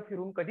पाठीमागे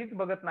फिरून कधीच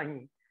बघत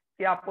नाही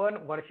की आपण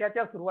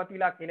वर्षाच्या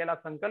सुरुवातीला केलेला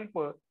संकल्प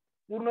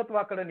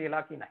पूर्णत्वाकडे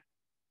नेला की नाही.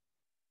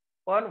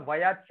 पण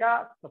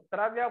वयाच्या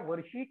 17व्या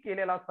वर्षी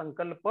केलेला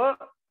संकल्प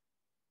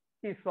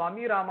की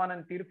स्वामी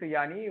रामानंद तीर्थ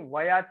यांनी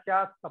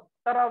वयाच्या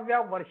 17व्या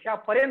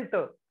वर्षापर्यंत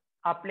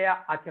आपल्या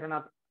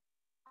आचरणात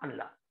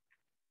आणला.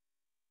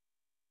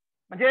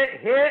 म्हणजे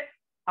हे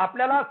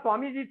आपल्याला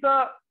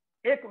स्वामीजीचं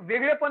एक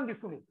वेगळेपण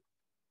दिसून येतं.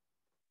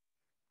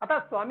 आता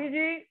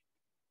स्वामीजी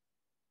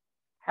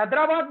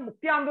हैदराबाद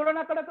मुक्ती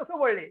आंदोलनाकडे कसं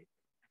वळले?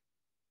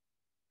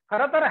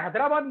 खरं तर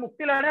हैदराबाद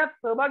मुक्ती लढ्यात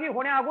सहभागी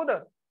होण्या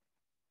अगोदर,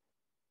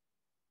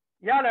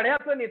 या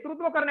लढ्याचं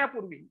नेतृत्व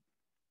करण्यापूर्वी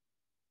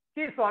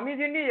की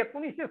स्वामीजींनी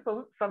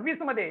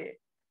 1926 मध्ये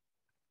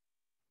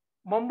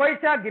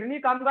मुंबईच्या गिरणी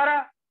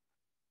कामगाराचं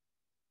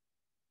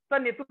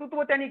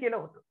नेतृत्व त्यांनी केलं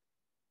होतं.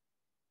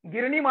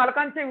 गिरणी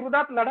मालकांच्या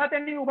विरोधात लढा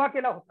त्यांनी उभा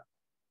केला होता.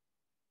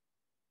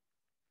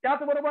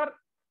 त्याचबरोबर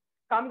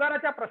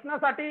कामगाराच्या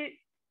प्रश्नासाठी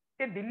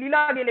ते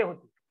दिल्लीला गेले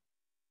होते.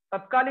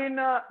 तत्कालीन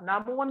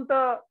नामवंत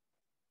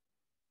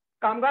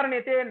कामगार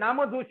नेते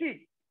नाम जोशी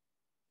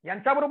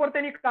यांच्याबरोबर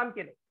त्यांनी काम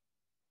केलं.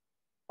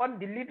 पण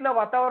दिल्लीतलं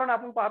वातावरण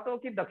आपण पाहतो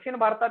की दक्षिण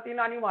भारतातील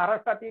आणि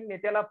महाराष्ट्रातील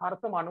नेत्याला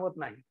फारसं मानवत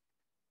नाही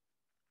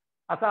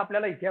असं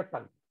आपल्याला इतिहास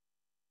सांगतो.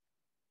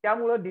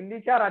 त्यामुळे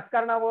दिल्लीच्या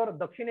राजकारणावर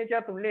दक्षिणेच्या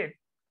तुलनेत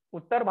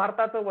उत्तर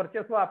भारताचं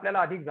वर्चस्व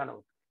आपल्याला अधिक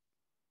जाणवतं.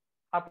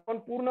 आपण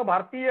पूर्ण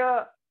भारतीय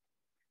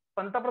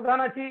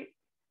पंतप्रधानाची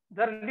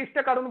जर लिस्ट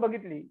काढून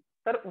बघितली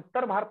तर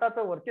उत्तर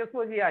भारताचं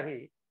वर्चस्व जे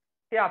आहे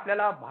ते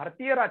आपल्याला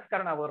भारतीय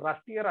राजकारणावर,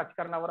 राष्ट्रीय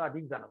राजकारणावर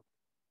अधिक जाणवतं.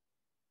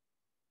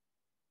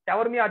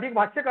 त्यावर मी अधिक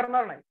भाष्य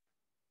करणार नाही.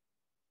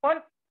 पण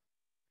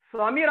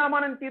स्वामी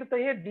रामानंद तीर्थ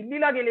हे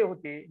दिल्लीला गेले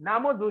होते.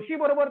 नाम जोशी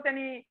बरोबर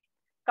त्यांनी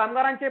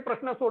कामगारांचे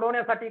प्रश्न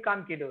सोडवण्यासाठी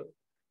काम केलं.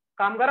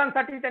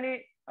 कामगारांसाठी त्यांनी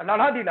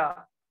लढा दिला.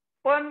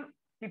 पण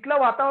तिथलं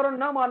वातावरण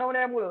न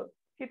मानवल्यामुळं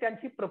की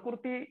त्यांची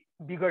प्रकृती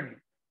बिघडली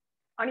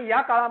आणि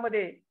या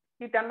काळामध्ये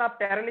की त्यांना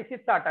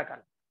पॅरालिसिसचा अटॅक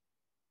आला.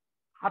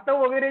 हात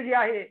वगैरे जे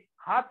आहे,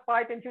 हात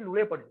पाय त्यांचे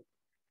लुळे पडले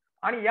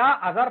आणि या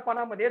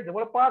आजारपणामध्ये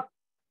जवळपास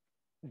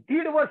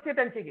 1.5 वर्ष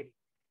त्यांची गेली.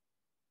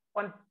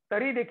 पण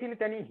तरी देखील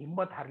त्यांनी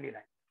हिंमत हारली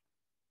नाही.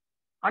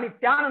 आणि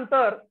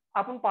त्यानंतर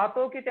आपण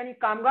पाहतो की त्यांनी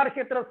कामगार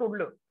क्षेत्र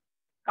सोडलं,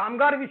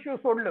 कामगार विश्व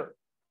सोडलं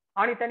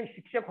आणि त्यांनी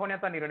शिक्षक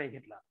होण्याचा निर्णय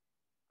घेतला.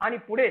 आणि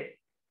पुढे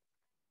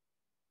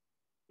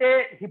ते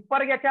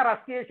हिप्परग्याच्या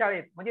राष्ट्रीय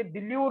शाळेत म्हणजे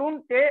दिल्लीवरून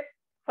ते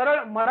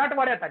सरळ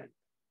मराठवाड्यात आले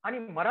आणि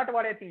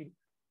मराठवाड्यातील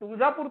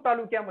तुळजापूर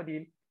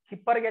तालुक्यामधील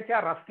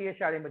हिप्परग्याच्या राष्ट्रीय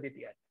शाळेमध्ये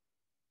ती आली.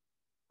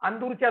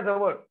 अंदूरच्या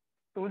जवळ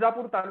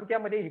तुळजापूर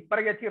तालुक्यामध्ये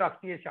हिप्परग्याची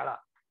राष्ट्रीय शाळा.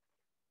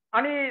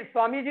 आणि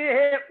स्वामीजी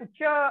हे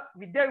उच्च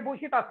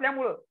विद्याविभूषित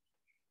असल्यामुळं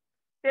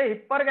ते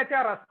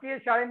हिप्परग्याच्या राष्ट्रीय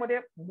शाळेमध्ये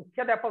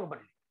मुख्याध्यापक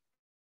बनले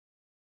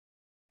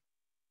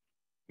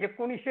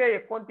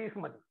 1929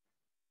 मध्ये.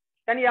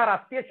 त्यांनी या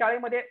राष्ट्रीय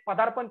शाळेमध्ये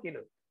पदार्पण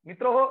केलं.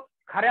 मित्रहो,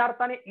 खऱ्या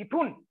अर्थाने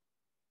इथून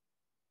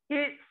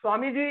की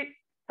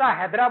स्वामीजीचा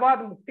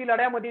हैदराबाद मुक्ती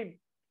लढ्यामधील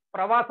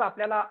प्रवास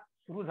आपल्याला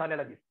सुरू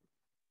झालेला दिसतो.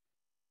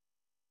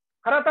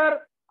 खरं तर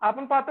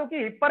आपण पाहतो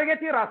की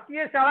हिप्परग्याची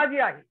राष्ट्रीय शाळा जी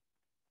आहे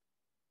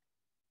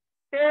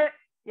ते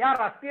या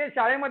राष्ट्रीय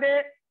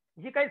शाळेमध्ये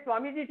जी काही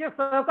स्वामीजीचे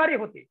सहकारी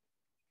होते,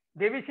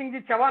 देवीसिंगजी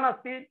चव्हाण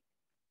असतील,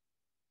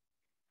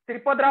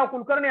 श्रीपदराव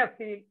कुलकर्णी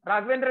असतील,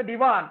 राघवेंद्र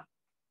दिवान,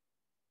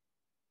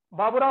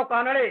 बाबूराव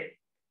कानडे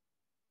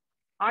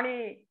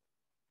आणि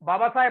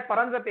बाबासाहेब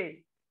परांजपे,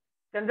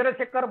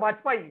 चंद्रशेखर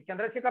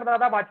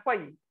दादा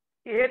वाजपेयी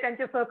हे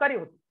त्यांचे सहकारी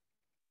होते.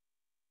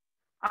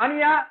 आणि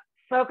या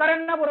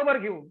सहकाऱ्यांना बरोबर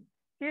घेऊन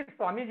की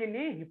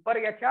स्वामीजींनी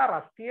हिप्परग्याच्या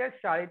राष्ट्रीय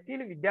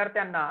शाळेतील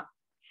विद्यार्थ्यांना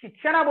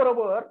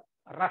शिक्षणाबरोबर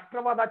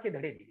राष्ट्रवादाचे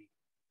धडे दिले,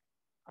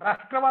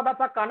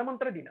 राष्ट्रवादाचा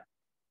कानमंत्र दिला.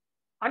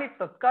 आणि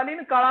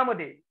तत्कालीन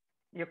काळामध्ये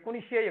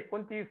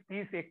 1929,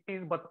 30,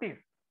 31, 32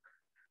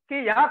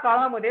 की या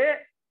काळामध्ये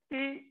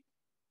की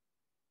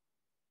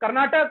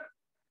कर्नाटक,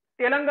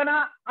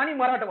 तेलंगणा आणि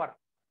मराठवाडा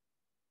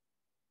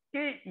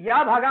की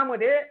या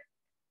भागामध्ये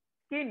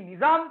की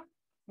निजाम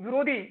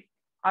विरोधी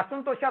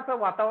असंतोषाचं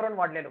वातावरण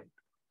वाढलेलं होतं.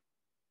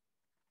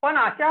 पण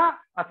अशा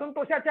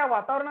असंतोषाच्या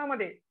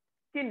वातावरणामध्ये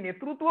की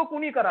नेतृत्व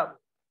कुणी करावं,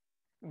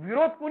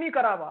 विरोध कुणी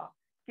करावा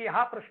की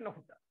हा प्रश्न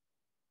होता.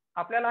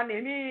 आपल्याला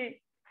नेहमी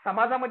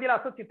समाजामधील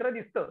असं चित्र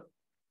दिसतं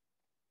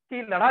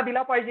की लढा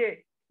दिला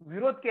पाहिजे,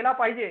 विरोध केला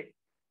पाहिजे,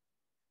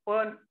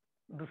 पण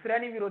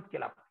दुसऱ्याने विरोध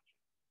केला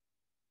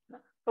पाहिजे.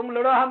 तुम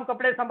लढो हम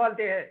कपडे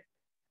संभालते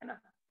है ना.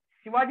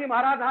 शिवाजी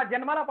महाराज हा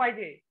जन्माला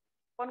पाहिजे,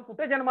 पण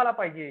कुठे जन्माला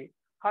पाहिजे,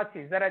 हा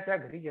शेजाऱ्याच्या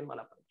घरी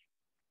जन्माला पाहिजे.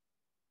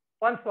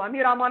 पण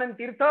स्वामी रामानंद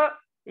तीर्थ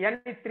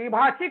यांनी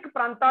त्रिभाषिक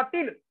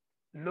प्रांतातील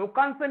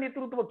लोकांचं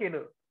नेतृत्व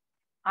केलं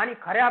आणि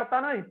खऱ्या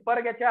अर्थानं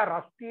हिप्परग्याच्या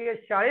राष्ट्रीय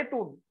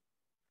शाळेतून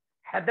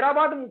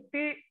हैदराबाद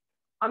मुक्ती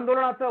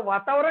आंदोलनाचं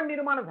वातावरण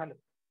निर्माण झालं.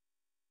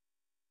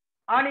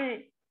 आणि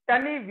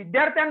त्यांनी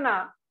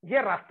विद्यार्थ्यांना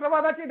जे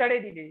राष्ट्रवादाचे धडे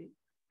दिले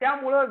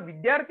त्यामुळं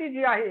विद्यार्थी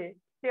जे आहे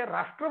ते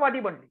राष्ट्रवादी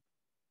बनले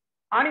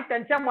आणि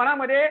त्यांच्या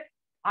मनामध्ये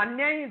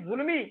अन्यायी,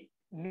 जुलमी,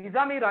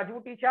 निजामी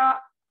राजवटीच्या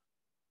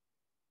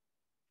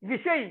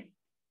विषयी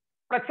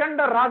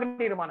प्रचंड राग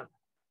निर्माण झाला.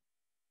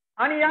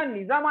 आणि या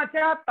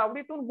निजामाच्या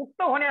तावडीतून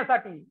मुक्त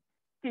होण्यासाठी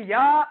की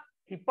या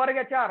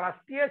हिप्परग्याच्या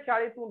राष्ट्रीय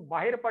शाळेतून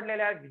बाहेर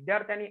पडलेल्या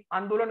विद्यार्थ्यांनी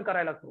आंदोलन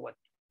करायला सुरुवात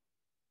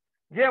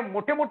केली. जे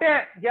मोठे मोठे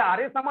जे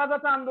आर्य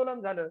समाजाचं आंदोलन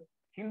झालं,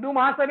 हिंदू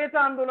महासभेचं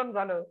आंदोलन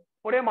झालं,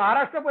 पुढे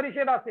महाराष्ट्र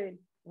परिषद असेल,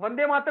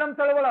 वंदे मातरम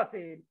चळवळ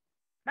असेल,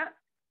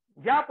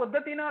 ज्या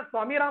पद्धतीनं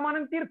स्वामी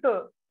रामानंद तीर्थ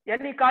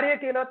यांनी कार्य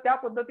केलं त्या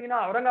पद्धतीनं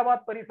औरंगाबाद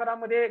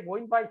परिसरामध्ये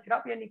गोविंदभाई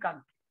श्राफ यांनी काम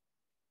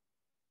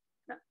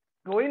केलं.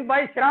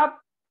 गोविंदभाई श्राफ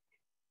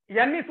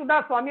यांनी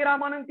सुद्धा स्वामी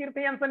रामानंद तीर्थ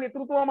यांचं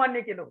नेतृत्व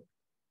मान्य केलं होतं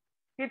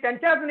की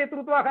त्यांच्याच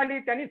नेतृत्वाखाली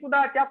त्यांनी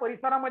सुद्धा त्या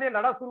परिसरामध्ये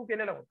लढा सुरू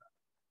केलेला होता.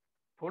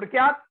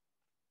 थोडक्यात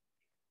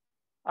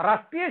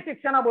राष्ट्रीय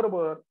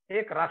शिक्षणाबरोबर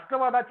एक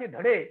राष्ट्रवादाचे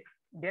धडे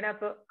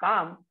देण्याचं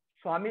काम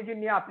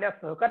स्वामीजींनी आपल्या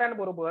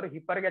सहकाऱ्यांबरोबर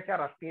हिप्परग्याच्या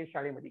राष्ट्रीय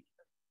शाळेमध्ये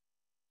केलं.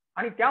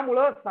 आणि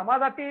त्यामुळं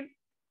समाजातील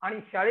आणि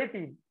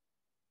शाळेतील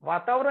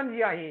वातावरण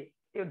जे आहे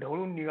ते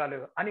ढवळून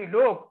निघालं आणि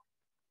लोक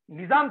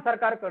निजाम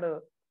सरकारकडं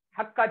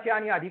हक्काची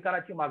आणि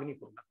अधिकाराची मागणी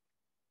करू लागले.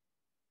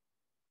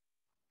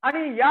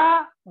 आणि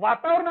या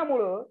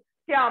वातावरणामुळं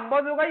की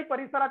अंबाजोगाई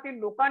परिसरातील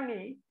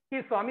लोकांनी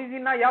की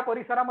स्वामीजींना या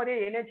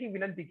परिसरामध्ये येण्याची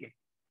विनंती केली.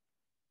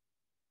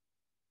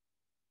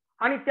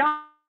 आणि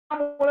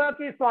त्यामुळं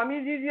की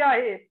स्वामीजी जे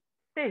आहेत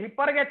ते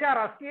हिप्परग्याच्या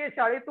राष्ट्रीय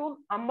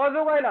शाळेतून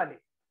अंबाजोगाईला आले.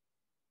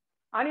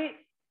 आणि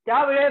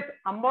त्यावेळेस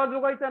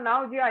अंबाजोगाईचं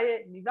नाव जे आहे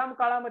निजाम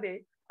काळामध्ये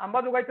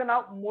अंबाजोगाईचं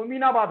नाव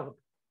मोमिनाबाद होतं.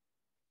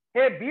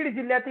 हे बीड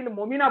जिल्ह्यातील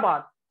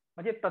मोमिनाबाद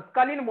म्हणजे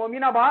तत्कालीन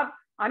मोमिनाबाद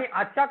आणि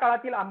आजच्या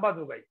काळातील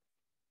अंबाजोगाई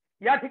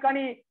या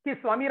ठिकाणी की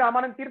स्वामी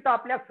रामानंद तीर्थ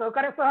आपल्या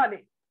सहकार्यासह आले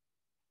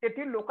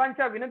तेथील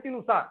लोकांच्या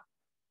विनंतीनुसार.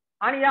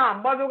 आणि या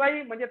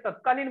अंबाजोगाई म्हणजे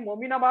तत्कालीन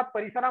मोमिनाबाद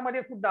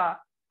परिसरामध्ये सुद्धा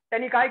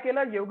त्यांनी काय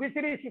केलं,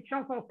 योगेश्वरी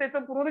शिक्षण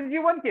संस्थेचं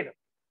पुनरुज्जीवन केलं.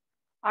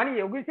 आणि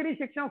योगेश्वरी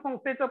शिक्षण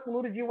संस्थेचं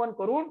पुनरुज्जीवन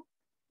करून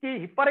की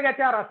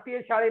हिप्परग्याच्या राष्ट्रीय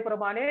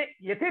शाळेप्रमाणे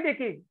येथे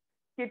देखील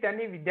की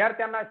त्यांनी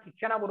विद्यार्थ्यांना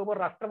शिक्षणाबरोबर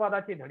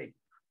राष्ट्रवादाचे धडे,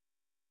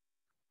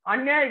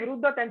 अन्याय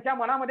विरुद्ध त्यांच्या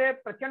मनामध्ये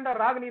प्रचंड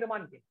राग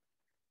निर्माण केला,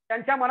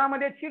 त्यांच्या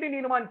मनामध्ये चीड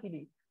निर्माण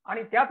केली.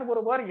 आणि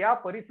त्याचबरोबर या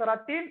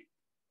परिसरातील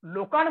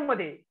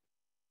लोकांमध्ये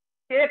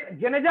एक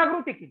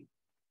जनजागृती केली.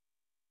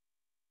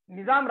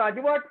 निजाम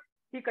राजवट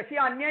ही कशी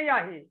अन्यायी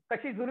आहे,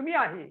 कशी जुलमी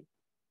आहे,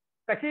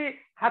 कशी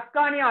हक्क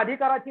आणि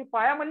अधिकाराची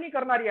पायामल्ली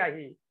करणारी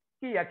आहे,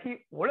 की याची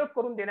ओळख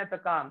करून देण्याचं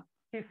काम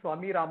ही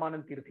स्वामी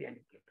रामानंद तीर्थ यांनी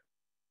केलं.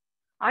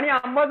 आणि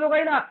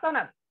अंबाजोगाईला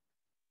असतानाच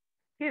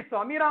की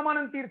स्वामी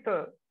रामानंद तीर्थ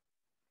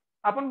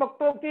आपण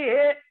बघतो की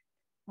हे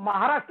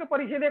महाराष्ट्र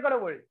परिषदेकडे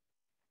वळले.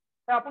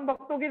 तर आपण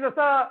बघतो की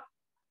जसं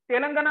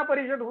तेलंगणा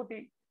परिषद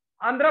होती,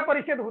 आंध्र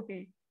परिषद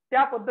होती,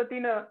 त्या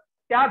पद्धतीनं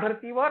त्या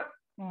धर्तीवर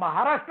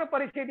महाराष्ट्र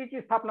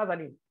परिषदेची स्थापना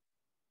झाली.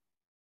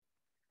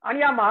 आणि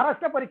या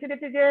महाराष्ट्र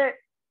परिषदेचे जे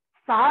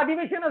 6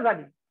 अधिवेशनं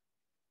झाली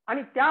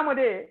आणि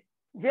त्यामध्ये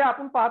जे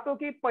आपण पाहतो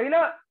की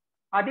पहिलं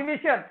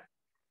अधिवेशन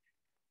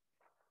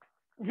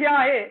जे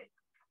आहे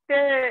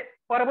ते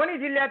परभणी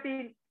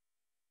जिल्ह्यातील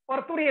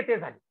परतूर येथे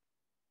झाले.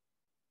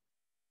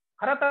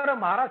 खरं तर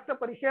महाराष्ट्र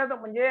परिषद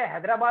म्हणजे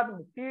हैदराबाद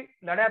मुक्ती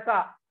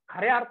लढ्याचा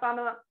खऱ्या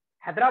अर्थानं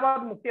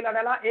हैदराबाद मुक्ती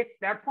लढ्याला एक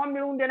प्लॅटफॉर्म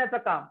मिळवून देण्याचं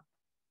काम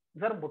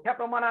जर मोठ्या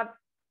प्रमाणात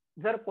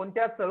जर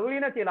कोणत्या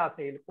चळवळीनं केलं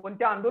असेल,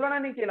 कोणत्या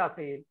आंदोलनाने केलं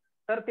असेल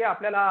तर ते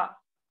आपल्याला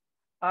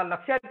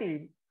लक्षात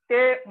येईल.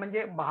 ते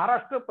म्हणजे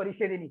महाराष्ट्र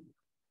परिषदेने.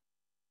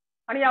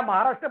 आणि या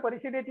महाराष्ट्र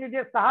परिषदेची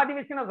जे 6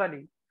 अधिवेशनं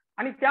झाली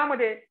आणि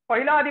त्यामध्ये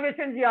पहिलं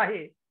अधिवेशन जे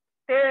आहे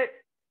ते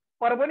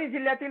परभणी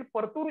जिल्ह्यातील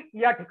परतूर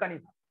या ठिकाणी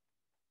झालं.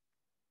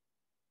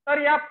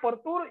 तर या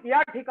परतूर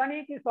या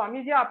ठिकाणी की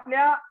स्वामीजी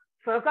आपल्या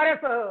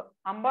सहकार्यासह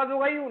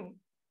अंबाजोगाईहून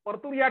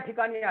परतूर या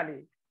ठिकाणी आले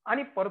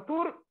आणि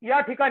परतूर या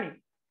ठिकाणी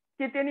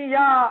की त्यांनी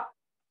या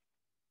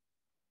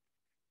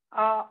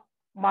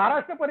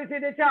महाराष्ट्र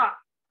परिषदेच्या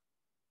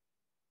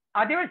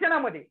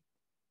अधिवेशनामध्ये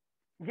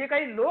जे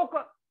काही लोक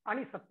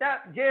आणि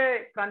जे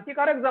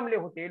क्रांतिकारक जमले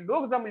होते,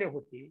 लोक जमले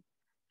होते,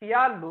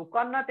 या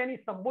लोकांना त्यांनी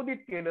संबोधित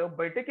केलं.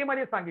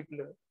 बैठकीमध्ये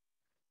सांगितलं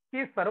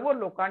की सर्व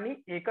लोकांनी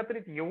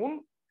एकत्रित येऊन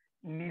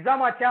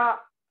निजामाच्या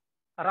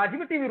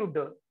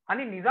राजवटीविरुद्ध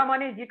आणि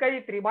निजामाने जी काही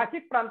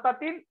त्रिभाषिक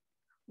प्रांतातील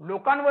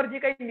लोकांवर जी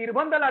काही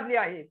निर्बंध लादले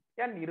आहेत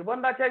त्या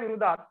निर्बंधाच्या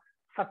विरोधात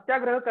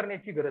सत्याग्रह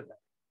करण्याची गरज आहे,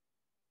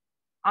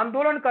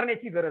 आंदोलन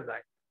करण्याची गरज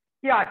आहे.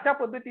 की अशा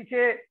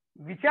पद्धतीचे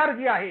विचार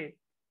जे आहेत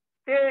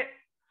ते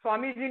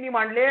स्वामीजींनी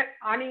मांडले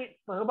आणि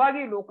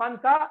सहभागी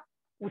लोकांचा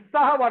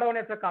उत्साह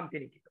वाढवण्याचं काम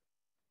त्यांनी केलं.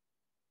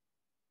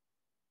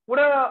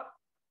 पुढं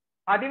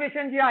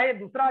अधिवेशन जे आहे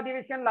दुसरं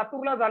अधिवेशन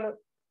लातूरला झालं.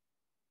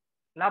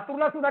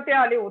 लातूरला सुद्धा ते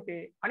आले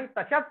होते आणि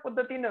तशाच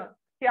पद्धतीनं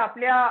ते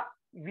आपल्या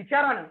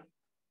विचारानं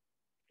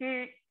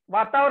की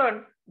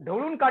वातावरण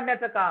ढवळून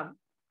काढण्याचं काम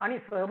आणि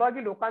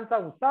सहभागी लोकांचा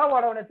उत्साह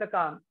वाढवण्याचं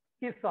काम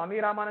की स्वामी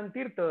रामानंद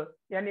तीर्थ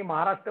यांनी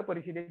महाराष्ट्र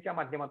परिषदेच्या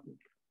माध्यमातून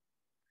केलं.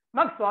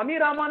 मग स्वामी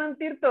रामानंद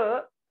तीर्थ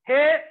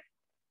हे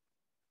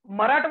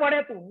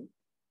मराठवाड्यातून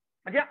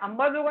म्हणजे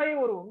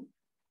अंबाजोगाईवरून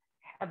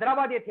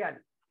हैदराबाद येथे आले.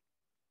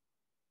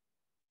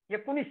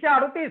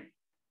 1938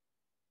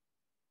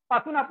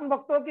 पासून आपण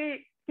बघतो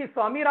की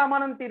स्वामी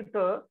रामानंद तीर्थ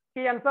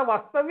की यांचं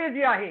वास्तव्य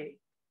जे आहे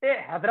ते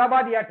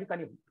हैदराबाद या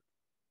ठिकाणी होतं.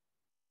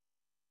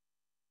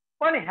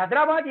 पण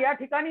हैदराबाद या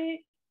ठिकाणी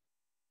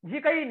जी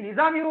काही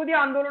निजाम विरोधी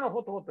आंदोलन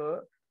होत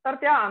होतं तर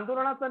त्या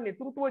आंदोलनाचं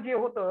नेतृत्व जे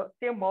होतं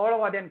ते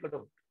मवळवाद्यांकडे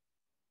होतं.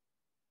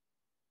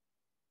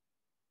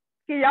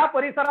 की या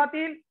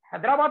परिसरातील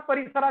हैदराबाद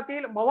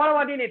परिसरातील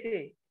मवळवादी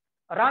नेते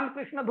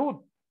रामकृष्ण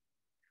धूत,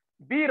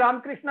 बी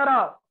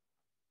रामकृष्णराव,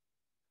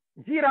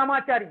 जी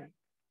रामाचारी,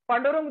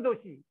 पांडुरंग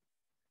जोशी,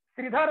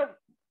 श्रीधर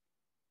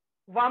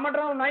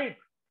वामनराव नाईक,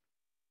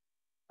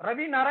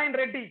 रवी नारायण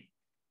रेड्डी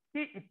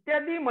की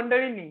इत्यादी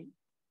मंडळींनी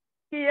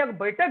की एक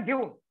बैठक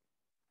घेऊन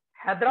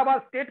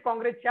हैदराबाद स्टेट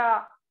काँग्रेसच्या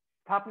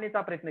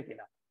स्थापनेचा प्रयत्न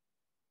केला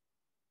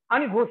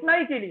आणि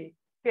घोषणाही केली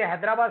की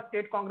हैदराबाद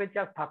स्टेट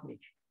काँग्रेसच्या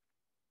स्थापनेची.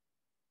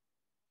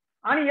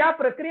 आणि या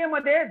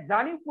प्रक्रियेमध्ये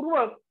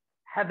जाणीवपूर्वक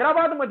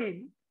हैदराबाद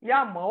मधील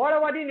या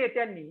मवाळवादी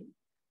नेत्यांनी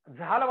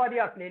झालवादी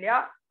असलेल्या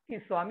की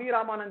स्वामी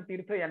रामानंद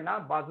तीर्थ यांना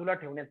बाजूला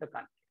ठेवण्याचं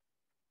काम केलं.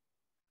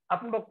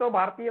 आपण बघतो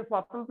भारतीय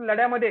स्वातंत्र्य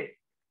लढ्यामध्ये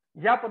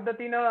ज्या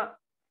पद्धतीनं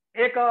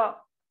एक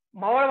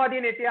मवाळवादी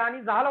नेते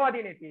आणि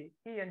झालवादी नेते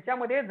की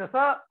यांच्यामध्ये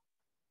जसं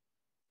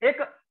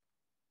एक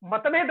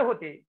मतभेद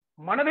होते,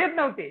 मनभेद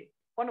नव्हते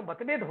पण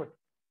मतभेद होते.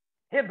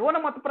 हे 2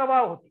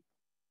 मतप्रवाह होते.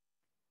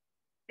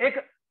 एक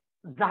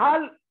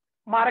जहाल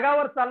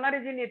मार्गावर चालणारे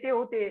जे नेते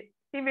होते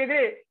ती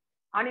वेगळे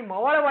आणि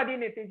मवाळवादी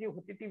नेते जी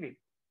होते ती वेगळी.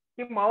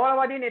 की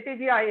मवाळवादी नेते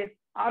जी आहेत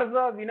अर्ज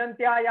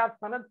विनंत्या या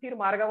सनदशीर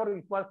मार्गावर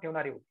विश्वास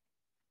ठेवणारे होते.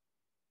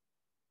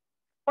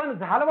 पण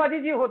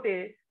झालवादी जी होते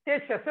ते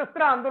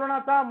सशस्त्र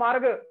आंदोलनाचा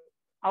मार्ग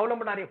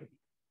अवलंबणारे होते.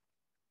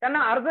 त्यांना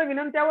अर्ज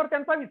विनंत्यावर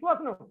त्यांचा विश्वास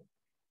नव्हता.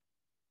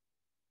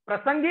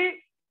 प्रसंगी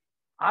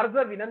अर्ज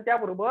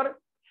विनंत्याबरोबर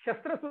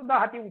शस्त्र सुद्धा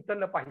हाती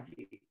उचललं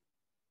पाहिजे.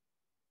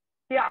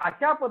 की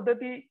अशा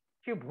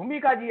पद्धतीची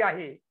भूमिका जी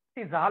आहे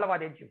ती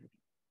झालवाद्यांची होती.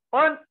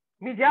 पण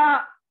मी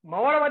ज्या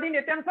मवाळवादी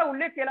नेत्यांचा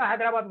उल्लेख केला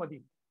हैदराबाद मध्ये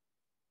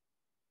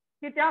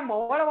की त्या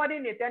मवाळवादी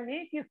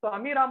नेत्यांनी की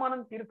स्वामी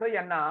रामानंद तीर्थ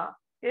यांना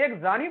एक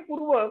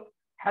जाणीवपूर्वक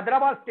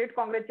हैदराबाद स्टेट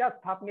काँग्रेसच्या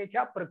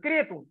स्थापनेच्या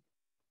प्रक्रियेतून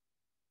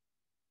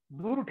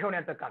दूर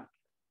ठेवण्याचं काम केलं.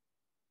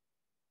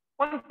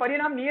 पण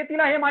परिणाम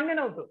नियतीला हे मान्य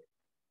नव्हतं.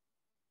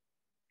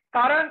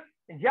 कारण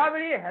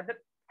ज्यावेळी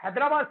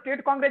हैदराबाद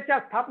स्टेट काँग्रेसच्या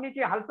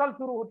स्थापनेची हालचाल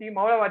सुरू होती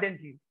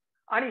मौळवाद्यांची,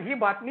 आणि ही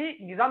बातमी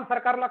निजाम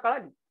सरकारला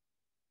कळाली.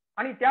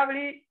 आणि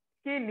त्यावेळी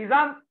की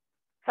निजाम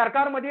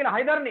सरकारमधील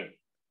हैदरने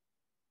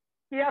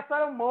की या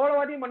सर्व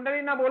मौळवादी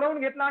मंडळींना बोलावून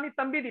घेतलं आणि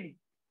तंबी दिली,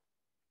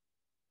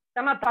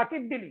 त्यांना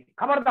ताकीद दिली,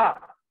 खबरदार.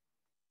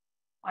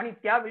 आणि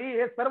त्यावेळी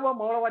हे सर्व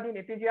मौळवादी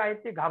नेते जे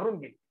आहेत ते घाबरून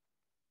गेले.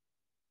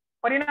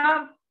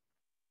 परिणाम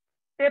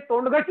ते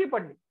तोंडघशी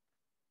पडले,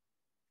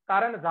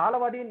 कारण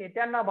जालवादी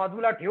नेत्यांना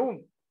बाजूला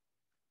ठेवून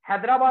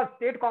हैदराबाद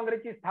स्टेट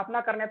काँग्रेसची स्थापना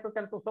करण्याचं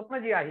त्यांचं स्वप्न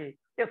जे आहे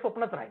ते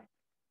स्वप्नच राहील.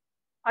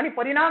 आणि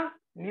परिणाम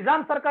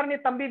निजाम सरकारने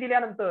तंबी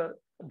दिल्यानंतर,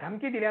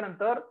 धमकी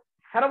दिल्यानंतर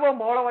सर्व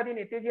मौळवादी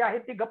नेते जे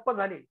आहेत ते गप्प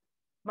झाले.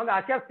 मग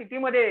अशा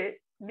स्थितीमध्ये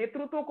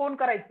नेतृत्व कोण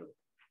करायचं,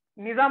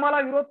 निजामाला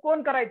विरोध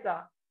कोण करायचा,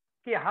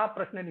 की हा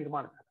प्रश्न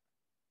निर्माण झाला.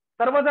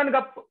 सर्वजण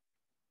गप्प.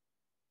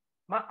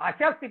 मग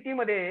अशा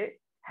स्थितीमध्ये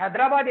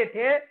हैदराबाद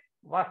येथे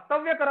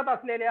वास्तव्य करत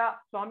असलेल्या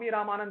स्वामी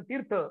रामानंद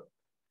तीर्थ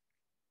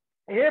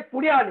हे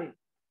पुढे आले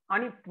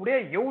आणि पुढे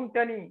येऊन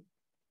त्यांनी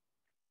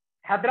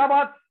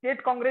हैदराबाद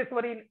स्टेट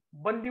काँग्रेसवरील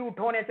बंदी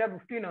उठवण्याच्या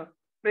दृष्टीनं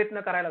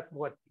प्रयत्न करायला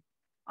सुरुवात केली.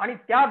 आणि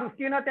त्या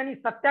दृष्टीनं त्यांनी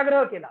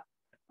सत्याग्रह केला.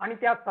 आणि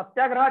त्या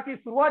सत्याग्रहाची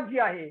सुरुवात जी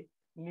आहे,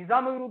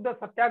 निजामाविरुद्ध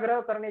सत्याग्रह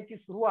करण्याची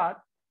सुरुवात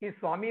ही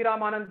स्वामी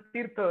रामानंद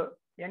तीर्थ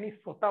यांनी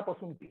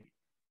स्वतःपासून केली.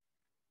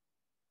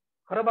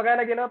 खरं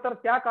बघायला गेलं तर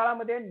त्या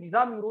काळामध्ये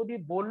निजाम विरोधी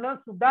बोलणं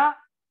सुद्धा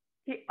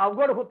की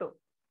अवघड होतं.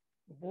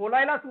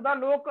 बोलायला सुद्धा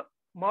लोक,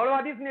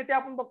 मौळवादीच नेते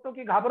आपण बघतो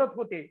की घाबरत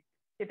होते,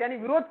 की त्यांनी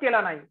विरोध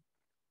केला नाही.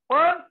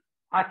 पण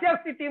अशा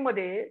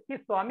स्थितीमध्ये की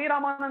स्वामी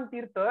रामानंद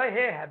तीर्थ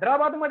हे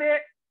हैदराबादमध्ये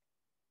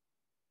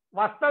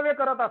वास्तव्य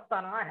करत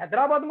असताना,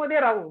 हैदराबादमध्ये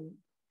राहून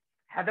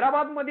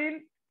हैदराबादमधील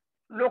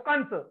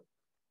लोकांचं,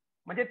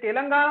 म्हणजे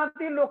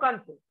तेलंगणातील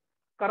लोकांचं,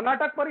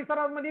 कर्नाटक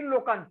परिसरामधील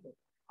लोकांचं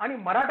आणि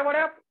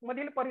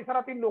मराठवाड्यामधील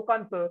परिसरातील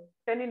लोकांचं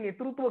त्यांनी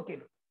नेतृत्व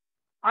केलं.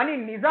 आणि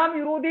निजाम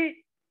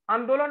विरोधी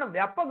आंदोलन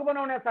व्यापक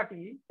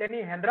बनवण्यासाठी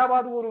त्यांनी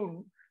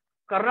हैदराबादवरून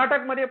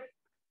कर्नाटकमध्ये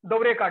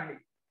दौरे काढले,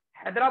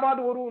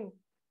 हैदराबादवरून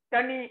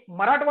त्यांनी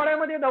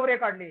मराठवाड्यामध्ये दौरे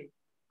काढले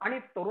आणि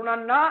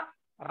तरुणांना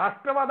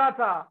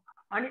राष्ट्रवादाचा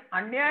आणि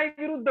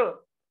अन्यायाविरुद्ध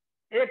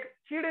एक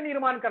चीड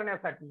निर्माण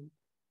करण्यासाठी,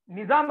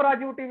 निजाम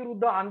राजवटी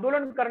विरुद्ध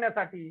आंदोलन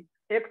करण्यासाठी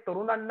एक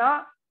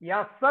तरुणांना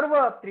या सर्व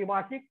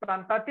त्रिभाषिक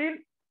प्रांतातील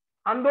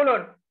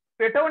आंदोलन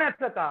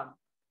पेटवण्याचं काम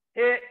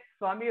हे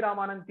स्वामी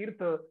रामानंद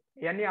तीर्थ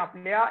यांनी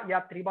आपल्या या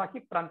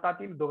त्रिभाषिक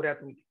प्रांतातील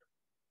दौऱ्यातून केलं.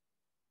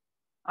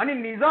 आणि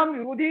निजाम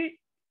विरोधी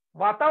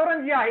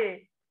वातावरण जे आहे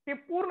ते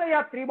पूर्ण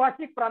या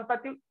त्रिभाषिक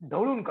प्रांतातील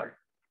ढवळून काढलं.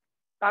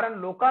 कारण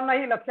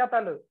लोकांनाही लक्षात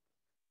आलं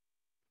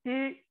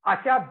की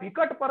अशा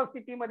बिकट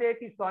परिस्थितीमध्ये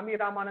की स्वामी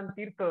रामानंद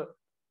तीर्थ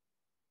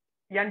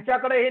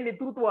यांच्याकडे हे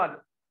नेतृत्व आलं.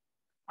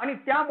 आणि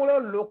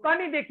त्यामुळं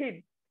लोकांनी देखील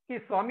की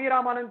स्वामी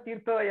रामानंद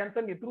तीर्थ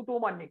यांचं नेतृत्व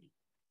मान्य केलं.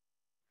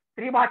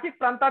 त्रिभाषिक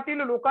प्रांतातील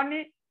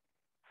लोकांनी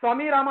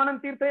स्वामी रामानंद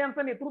तीर्थ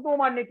यांचं नेतृत्व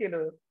मान्य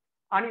केलं.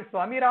 आणि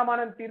स्वामी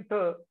रामानंद तीर्थ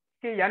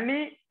की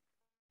यांनी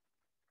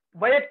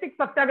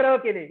वैयक्तिक सत्याग्रह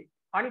केले.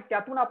 आणि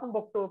त्यातून आपण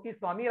बघतो की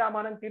स्वामी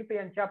रामानंद तीर्थ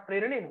यांच्या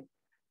प्रेरणेनं,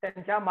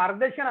 त्यांच्या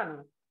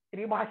मार्गदर्शनानं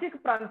त्रिभाषिक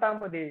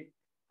प्रांतामध्ये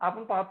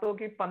आपण पाहतो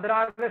की 15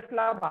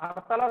 ऑगस्टला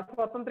भारताला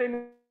स्वातंत्र्य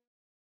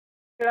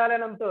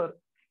मिळाल्यानंतर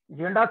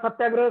झेंडा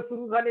सत्याग्रह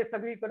सुरू झाले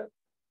सगळीकडे.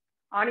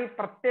 आणि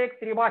प्रत्येक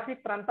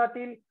त्रिभाषिक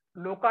प्रांतातील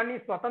लोकांनी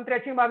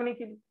स्वातंत्र्याची मागणी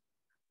केली.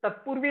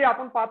 तत्पूर्वी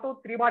आपण पाहतो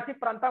त्रिभाषिक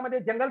प्रांतामध्ये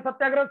जंगल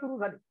सत्याग्रह सुरू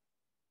झाले.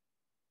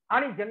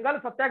 आणि जंगल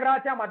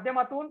सत्याग्रहाच्या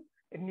माध्यमातून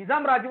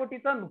निजाम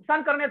राजवटीचं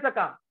नुकसान करण्याचं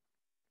काम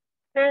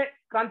ते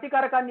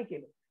क्रांतिकारकांनी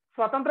केलं,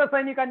 स्वातंत्र्य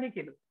सैनिकांनी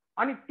केलं.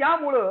 आणि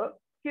त्यामुळं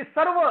की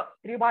सर्व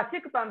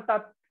त्रिभाषिक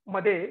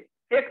प्रांतांमध्ये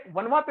एक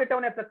वणवा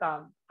पेटवण्याचं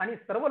काम आणि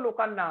सर्व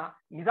लोकांना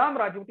निजाम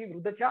राजवटी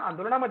विरुद्धच्या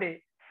आंदोलनामध्ये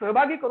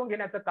सहभागी करून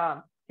घेण्याचं काम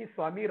ही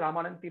स्वामी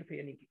रामानंद तीर्थ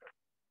यांनी केलं.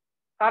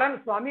 कारण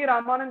स्वामी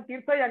रामानंद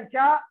तीर्थ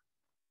यांच्या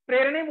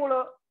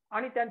प्रेरणेमुळं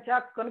आणि त्यांच्या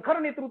कणखर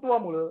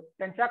नेतृत्वामुळं,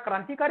 त्यांच्या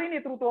क्रांतिकारी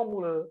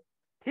नेतृत्वामुळं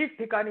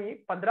ठिकठिकाणी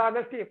 15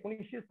 ऑगस्ट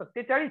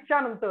 1947च्या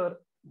नंतर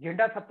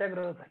झेंडा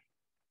सत्याग्रह झाले.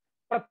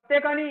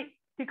 प्रत्येकाने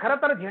ती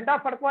खरं तर झेंडा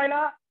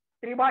फडकवायला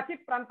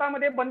त्रिभाषिक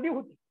प्रांतामध्ये बंदी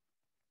होती.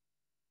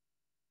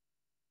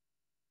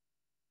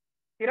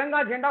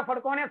 तिरंगा झेंडा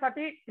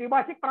फडकवण्यासाठी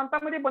त्रिभाषिक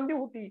प्रांतामध्ये बंदी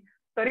होती.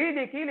 तरी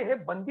देखील हे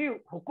बंदी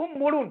हुकूम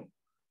मोडून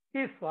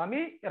की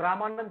स्वामी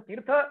रामानंद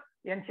तीर्थ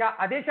यांच्या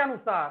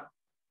आदेशानुसार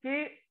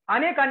की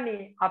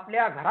अनेकांनी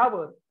आपल्या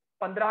घरावर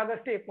 15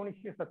 ऑगस्ट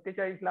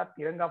 1947ला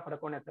तिरंगा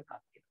फडकवण्याचं काम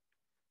केलं.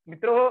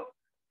 मित्र,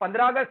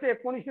 15 ऑगस्ट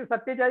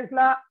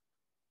 1947ला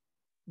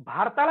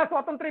भारताला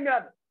स्वातंत्र्य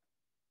मिळालं.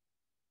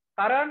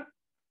 कारण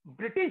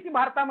ब्रिटिश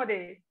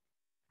भारतामध्ये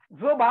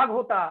जो भाग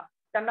होता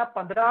त्यांना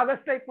 15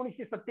 ऑगस्ट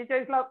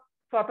 1947ला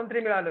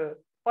स्वातंत्र्य मिळालं.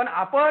 पण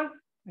आपण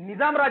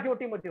निजाम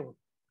राजवटीमध्ये होतो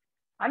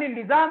आणि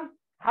निजाम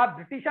हा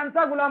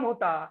ब्रिटिशांचा गुलाम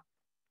होता.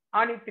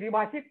 आणि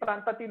त्रिभाषिक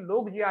प्रांतातील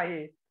लोक जे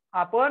आहे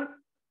आपण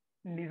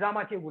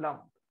निजामाचे गुलाम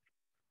होतो.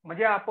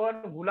 म्हणजे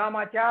आपण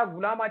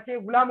गुलामाचे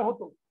गुलाम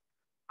होतो.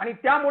 आणि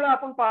त्यामुळे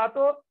आपण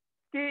पाहतो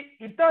की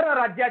इतर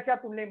राज्याच्या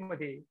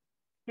तुलनेमध्ये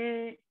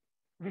की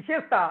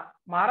विशेषतः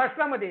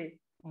महाराष्ट्रामध्ये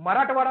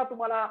मराठवाडा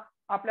तुम्हाला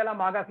आपल्याला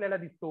मागासलेला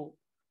दिसतो,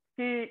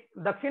 की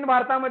दक्षिण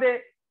भारतामध्ये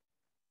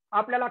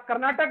आपल्याला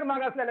कर्नाटक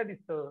मागासलेलं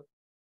दिसतं,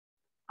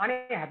 आणि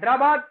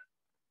हैदराबाद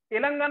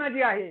तेलंगणा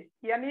जी आहे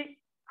यांनी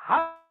हा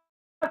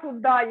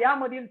सुद्धा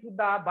यामधील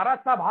सुद्धा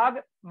बराचसा भाग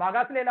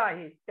मागासलेला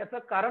आहे. त्याचं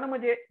कारण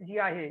म्हणजे जी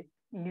आहे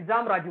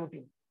निजाम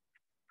राजवटी.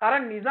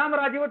 कारण निजाम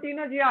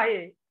राजवटीनं जे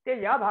आहे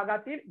ते या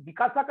भागातील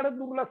विकासाकडे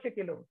दुर्लक्ष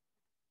केलं होतं.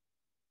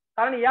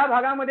 कारण या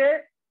भागामध्ये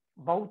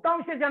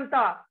बहुतांश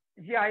जनता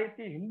जी आहे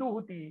ती हिंदू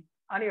होती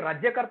आणि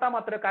राज्यकर्ता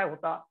मात्र काय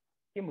होता,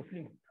 की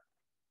मुस्लिम होता.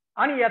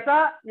 आणि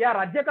या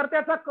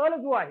राज्यकर्त्याचा कल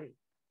जो आहे,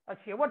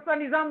 शेवटचा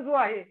निजाम जो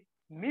आहे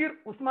मीर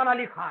उस्मान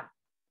अली खान,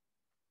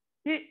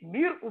 की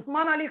मीर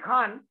उस्मान अली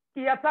खान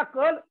की याचा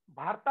कल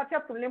भारताच्या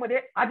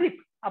तुलनेमध्ये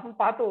अधिक आपण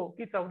पाहतो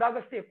की 14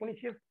 ऑगस्ट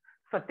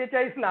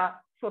 1947 ला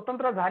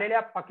स्वतंत्र झालेल्या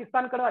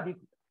पाकिस्तानकडे अधिक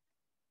होता.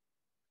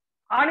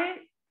 आणि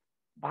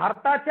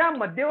भारताच्या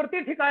मध्यवर्ती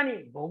ठिकाणी,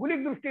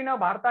 भौगोलिक दृष्टीने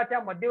भारताच्या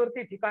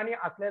मध्यवर्ती ठिकाणी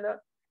असलेलं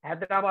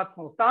हैदराबाद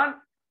संस्थान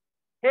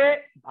हे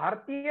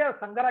भारतीय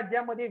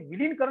संघराज्यामध्ये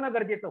विलीन करणं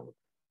गरजेचं होतं.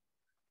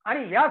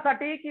 आणि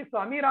यासाठी की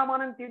स्वामी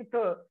रामानंद तीर्थ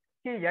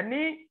की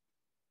यांनी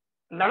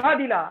लढा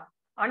दिला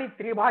आणि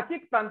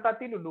त्रिभाषिक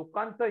प्रांतातील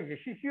लोकांचं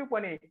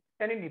यशस्वीपणे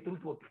त्यांनी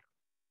नेतृत्व केलं.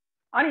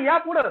 आणि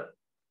यापुढे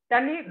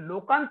त्यांनी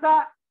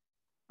लोकांचा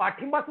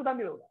पाठिंबा सुद्धा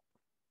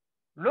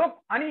मिळवला.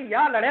 आणि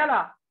या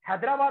लढ्याला,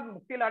 हैदराबाद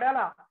मुक्ती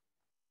लढ्याला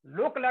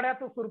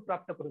लोकलढ्याचं स्वरूप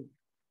प्राप्त करून दिलं.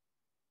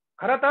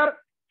 खरं तर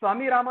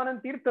स्वामी रामानंद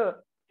तीर्थ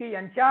की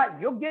यांच्या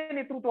योग्य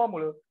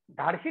नेतृत्वामुळं,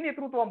 धाडसी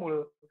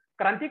नेतृत्वामुळं,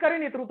 क्रांतिकारी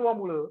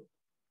नेतृत्वामुळं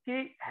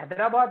की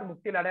हैदराबाद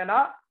मुक्ती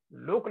लढ्याला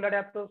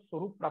लोकलढ्याचं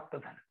स्वरूप प्राप्त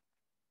झालं.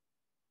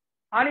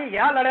 आणि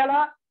या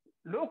लढ्याला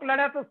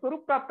लोकलढ्याचं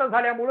स्वरूप प्राप्त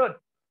झाल्यामुळंच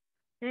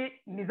की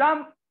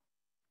निजाम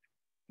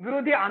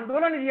विरोधी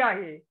आंदोलन जे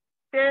आहे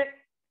ते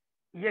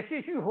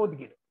यशस्वी होत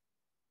गेलं.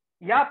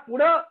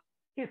 यापुढं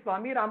की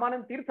स्वामी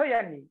रामानंद तीर्थ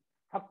यांनी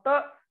फक्त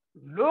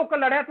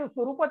लोकलढ्याचं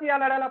स्वरूपच या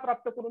लढ्याला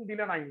प्राप्त करून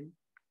दिलं नाही,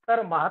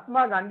 तर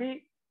महात्मा गांधी,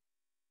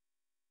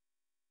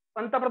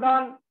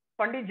 पंतप्रधान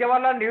पंडित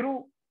जवाहरलाल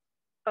नेहरू,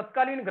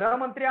 तत्कालीन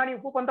गृहमंत्री आणि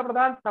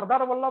उपपंतप्रधान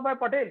सरदार वल्लभभाई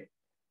पटेल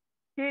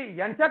की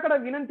यांच्याकडे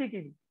विनंती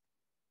केली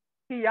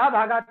की या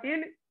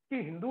भागातील की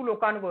हिंदू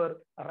लोकांवर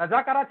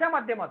रजाकाराच्या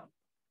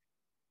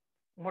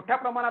माध्यमातून मोठ्या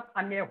प्रमाणात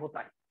अन्याय होत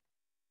आहे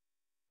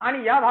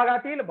आणि या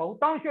भागातील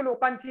बहुतांश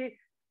लोकांची,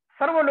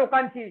 सर्व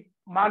लोकांची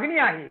मागणी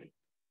आहे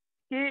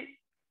की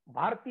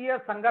भारतीय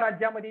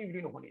संघराज्यामध्ये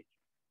विलीन होणे.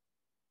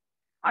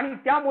 आणि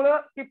त्यामुळं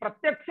की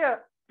प्रत्यक्ष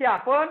की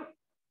आपण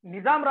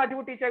निजाम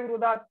राजवटीच्या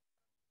विरोधात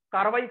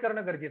कारवाई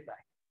करणं गरजेचं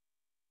आहे.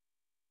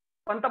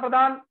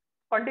 पंतप्रधान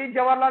पंडित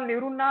जवाहरलाल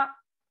नेहरूंना,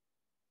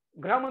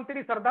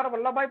 गृहमंत्री सरदार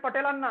वल्लभभाई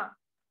पटेलांना,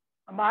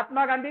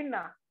 महात्मा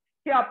गांधींना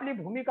की आपली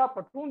भूमिका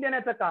पटवून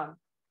देण्याचं काम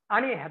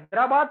आणि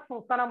हैदराबाद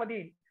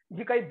संस्थानामधील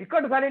जी काही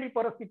बिकट झालेली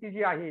परिस्थिती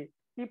जी आहे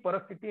ती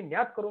परिस्थिती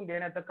न्यात करून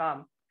देण्याचं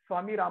काम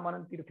स्वामी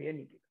रामानंद तीर्थ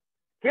यांनी केलं.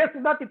 हे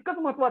सुद्धा तितकंच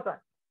महत्वाचं आहे.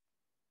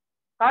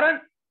 कारण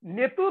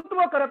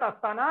नेतृत्व करत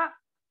असताना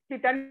की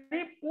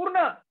त्यांनी पूर्ण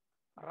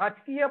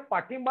राजकीय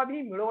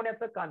पाठिंबाही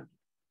मिळवण्याचं काम केलं.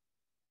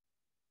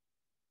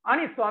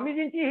 आणि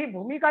स्वामीजींची ही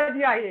भूमिका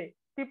जी आहे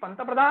ती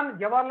पंतप्रधान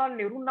जवाहरलाल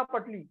नेहरूंना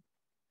पटली,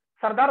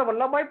 सरदार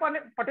वल्लभभाई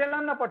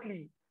पटेलांना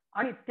पटली.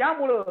 आणि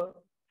त्यामुळं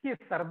की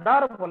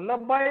सरदार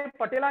वल्लभभाई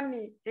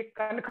पटेलांनी एक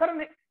कणखर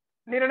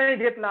निर्णय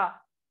घेतला.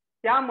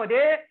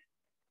 त्यामध्ये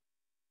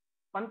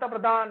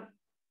पंतप्रधान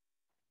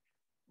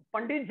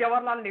पंडित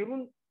जवाहरलाल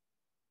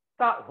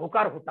नेहरूंचा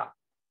होकार होता.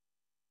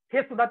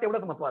 हे सुद्धा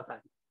तेवढंच महत्वाचं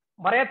आहे.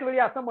 बऱ्याच वेळी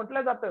असं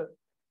म्हटलं जातं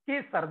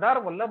की सरदार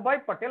वल्लभभाई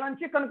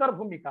पटेलांची कणखर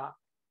भूमिका,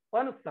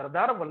 पण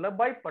सरदार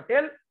वल्लभभाई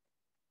पटेल,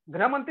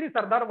 गृहमंत्री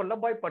सरदार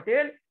वल्लभभाई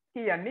पटेल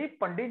की यांनी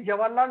पंडित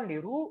जवाहरलाल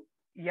नेहरू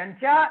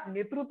यांच्या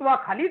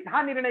नेतृत्वाखालीच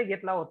हा निर्णय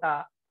घेतला होता,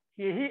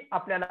 हेही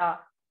आपल्याला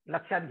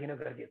लक्षात घेणं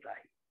गरजेचं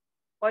आहे.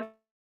 पण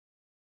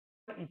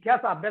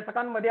इतिहास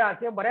अभ्यासकांमध्ये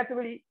असे बऱ्याच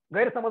वेळी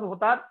गैरसमज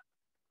होतात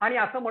आणि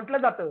असं म्हटलं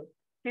जातं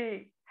की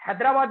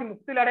हैदराबाद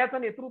मुक्ती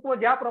लढ्याचं नेतृत्व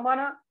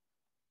ज्याप्रमाणे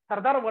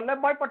सरदार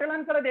वल्लभभाई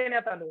पटेलांकडे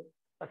देण्यात आलं,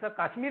 तसं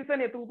काश्मीरचं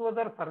नेतृत्व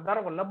जर सरदार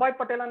वल्लभभाई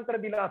पटेलांकडे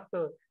दिलं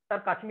असतं तर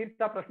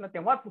काश्मीरचा प्रश्न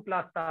तेव्हाच सुटला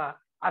असता,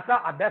 असा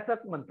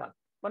अभ्यासक म्हणतात.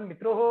 पण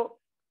मित्रहो,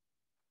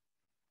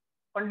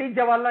 पंडित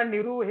जवाहरलाल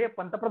नेहरू हे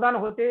पंतप्रधान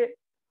होते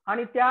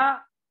आणि त्या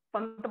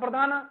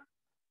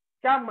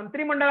पंतप्रधानाच्या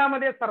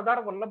मंत्रिमंडळामध्ये सरदार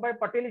वल्लभभाई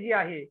पटेल जी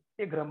आहे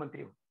ते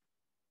गृहमंत्री होते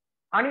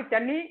आणि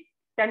त्यांनी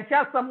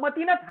त्यांच्या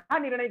संमतीनंच हा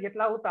निर्णय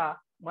घेतला होता.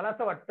 मला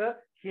असं वाटतं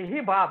हेही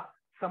बाब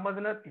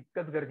समजणं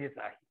तितकंच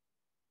गरजेचं आहे.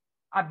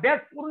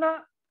 अभ्यासपूर्ण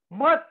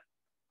मत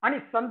आणि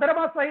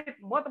संदर्भासहित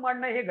मत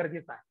मांडणं हे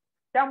गरजेचं आहे.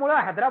 त्यामुळे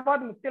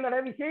हैदराबाद मुक्ती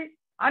लढ्याविषयी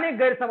अनेक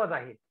गैरसमज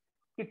आहेत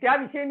की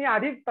त्याविषयी मी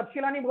अधिक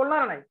तपशिलाने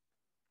बोलणार नाही.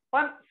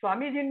 पण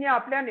स्वामीजींनी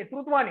आपल्या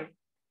नेतृत्वाने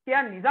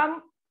त्या निजाम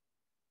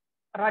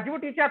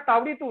राजवटीच्या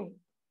तावडीतून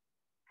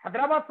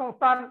हैदराबाद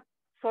संस्थान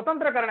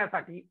स्वतंत्र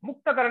करण्यासाठी,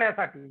 मुक्त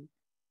करण्यासाठी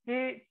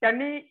की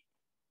त्यांनी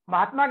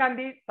महात्मा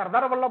गांधी,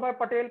 सरदार वल्लभभाई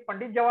पटेल,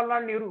 पंडित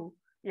जवाहरलाल नेहरू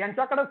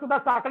यांच्याकडे सुद्धा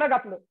साकडं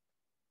घातलं.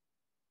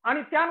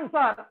 आणि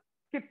त्यानुसार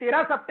की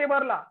 13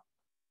 सप्टेंबरला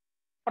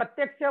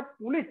प्रत्यक्ष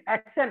पोलीस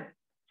ऍक्शन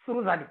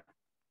सुरू झाली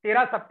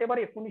 13 सप्टेंबर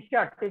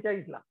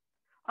 1948 ला.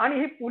 आणि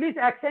ही पोलीस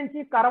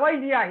ऍक्शनची कारवाई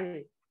जी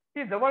आहे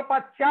ती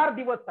जवळपास 4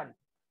 दिवस चालली.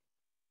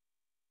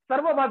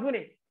 सर्व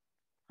बाजूने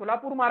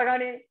सोलापूर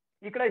मार्गाने,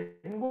 इकडे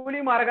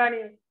हिंगोली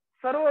मार्गाने,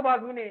 सर्व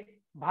बाजूने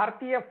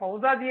भारतीय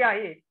फौजा जी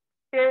आहे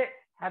ते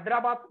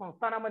हैदराबाद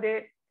संस्थानामध्ये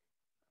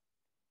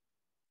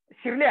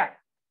शिरल्या,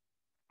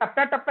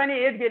 टप्प्याटप्प्याने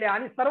येत गेल्या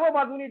आणि सर्व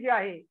बाजूने जे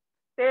आहे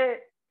ते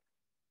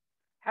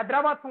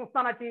हैदराबाद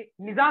संस्थानाची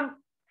निजाम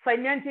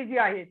सैन्यांची जी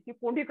आहे ती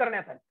कोंडी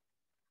करण्यात आली.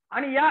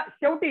 आणि या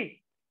शेवटी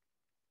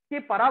की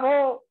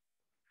पराभव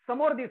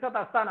समोर दिसत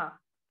असताना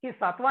की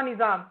 7वा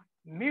निजाम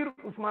मीर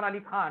उस्मान अली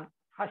खान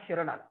हा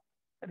शरण आला.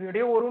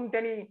 रेडिओवरून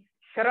त्यांनी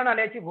शरण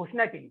आल्याची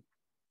घोषणा केली.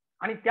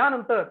 आणि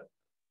त्यानंतर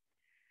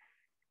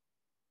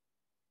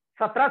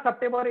 17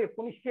 सप्टेंबर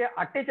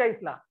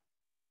 1948 ला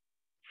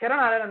शरण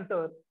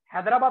आल्यानंतर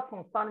हैदराबाद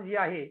संस्थान जे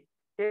आहे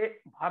ते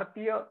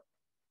भारतीय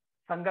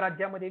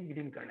संघराज्यामध्ये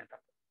विलीन करण्यात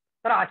आलं.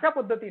 तर अशा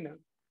पद्धतीनं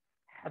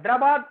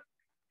हैदराबाद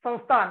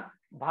संस्थान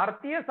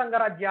भारतीय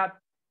संघराज्यात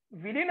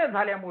विलीन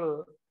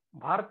झाल्यामुळं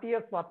भारतीय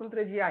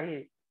स्वातंत्र्य जे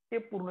आहे ते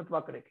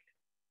पूर्णत्वाकडे गेले.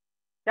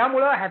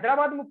 त्यामुळं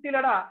हैदराबाद मुक्ती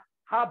लढा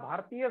हा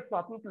भारतीय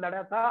स्वातंत्र्य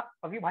लढ्याचा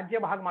अविभाज्य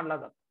भाग मानला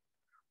जातो.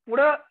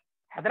 पुढं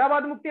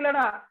हैदराबाद मुक्ती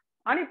लढा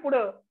आणि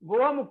पुढं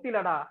गोवा मुक्ती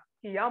लढा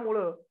की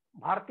यामुळं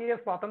भारतीय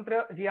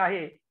स्वातंत्र्य जे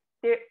आहे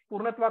ते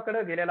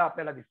पूर्णत्वाकडे गेलेला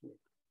आपल्याला दिसून येतं.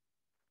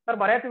 तर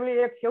बऱ्याच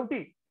वेळी एक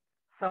शेवटी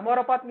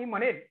समारोपात मी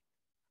म्हणेन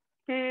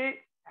की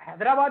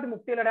हैदराबाद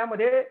मुक्ती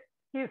लढ्यामध्ये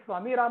की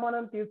स्वामी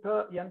रामानंद तीर्थ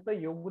यांचं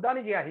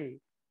योगदान जे आहे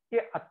ते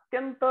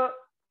अत्यंत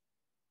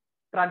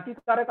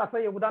क्रांतिकारक असं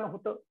योगदान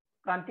होतं.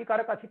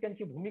 क्रांतिकारक अशी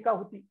त्यांची भूमिका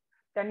होती.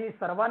 त्यांनी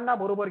सर्वांना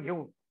बरोबर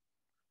घेऊन,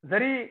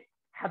 जरी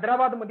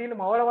हैदराबाद मधील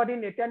मवाळवादी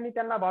नेत्यांनी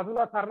त्यांना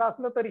बाजूला सारलं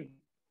असलं तरी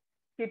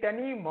की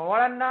त्यांनी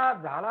मवाळांना,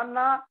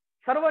 झालांना,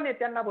 सर्व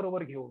नेत्यांना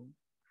बरोबर घेऊन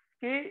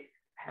की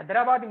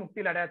हैदराबाद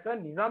मुक्ती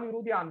लढ्याचं निजाम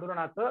विरोधी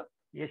आंदोलनाचं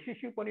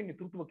यशस्वीपणे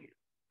नेतृत्व केलं.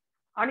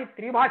 आणि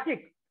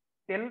त्रिभाषिक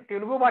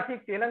तेलुगू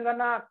भाषिक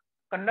तेलंगणा,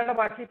 कन्नड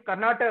भाषिक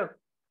कर्नाटक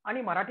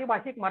आणि मराठी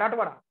भाषिक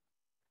मराठवाडा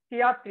की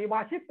या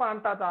त्रिभाषिक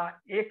प्रांताचा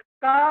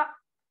एका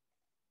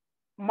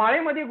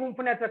माळेमध्ये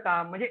गुंफण्याचं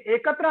काम, म्हणजे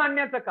एकत्र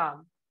आणण्याचं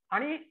काम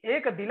आणि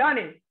एक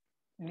दिलाने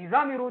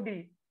निजाम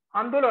विरोधी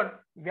आंदोलन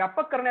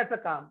व्यापक करण्याचं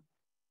काम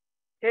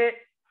हे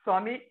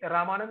स्वामी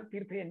रामानंद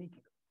तीर्थ यांनी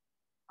केलं.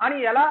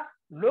 आणि याला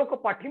लोक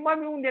पाठिंबा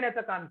मिळवून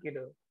देण्याचं काम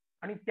केलं.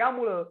 आणि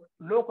त्यामुळं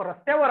लोक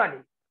रस्त्यावर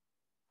आले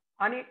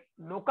आणि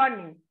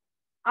लोकांनी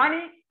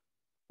आणि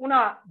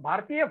पुन्हा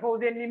भारतीय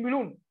फौजेंनी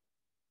मिळून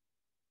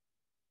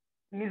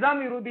निजाम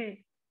विरोधी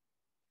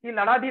ही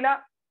लढा दिला.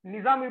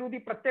 निजाम विरोधी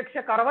प्रत्यक्ष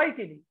कारवाई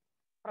केली.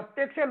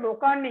 प्रत्यक्ष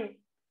लोकांनी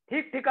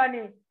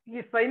ठिकठिकाणी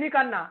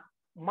सैनिकांना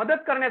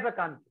मदत करण्याचं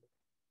काम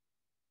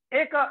केलं.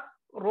 एक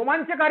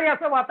रोमांचकारी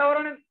असं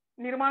वातावरण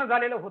निर्माण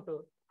झालेलं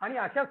होतं. आणि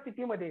अशा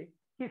स्थितीमध्ये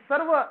ही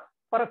सर्व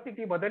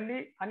परिस्थिती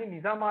बदलली आणि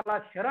निजामाला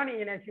शरण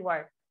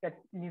येण्याशिवाय त्या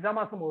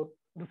निजामासमोर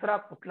दुसरा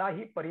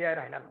कुठलाही पर्याय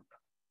राहिला नव्हता.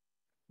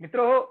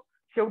 मित्रहो,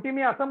 शेवटी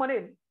मी असं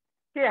म्हणेन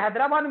की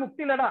हैदराबाद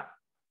मुक्ती लढा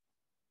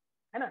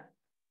है ना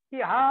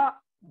की हा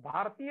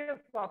भारतीय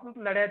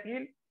स्वातंत्र्य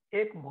लढ्यातील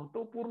एक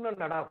महत्वपूर्ण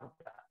लढा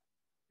होता.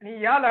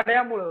 आणि या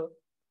लढ्यामुळं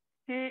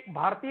की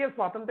भारतीय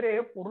स्वातंत्र्य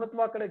हे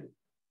पूर्णत्वाकडे गेले.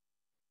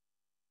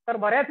 तर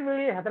बऱ्याच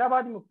वेळी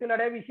हैदराबाद मुक्ती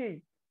लढ्याविषयी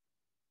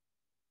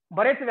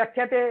बरेच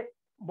व्याख्याते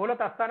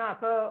बोलत असताना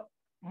असं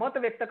मत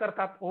व्यक्त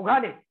करतात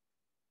ओघाने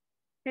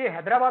की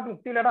हैदराबाद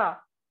मुक्ती लढा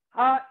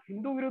हा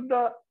हिंदू विरुद्ध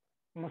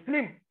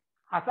मुस्लिम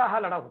असा हा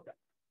लढा होता.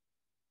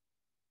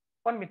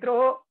 पण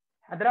मित्रहो,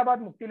 हैदराबाद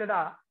मुक्ती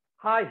लढा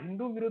हा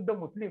हिंदू विरुद्ध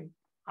मुस्लिम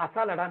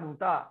असा लढा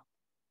नव्हता.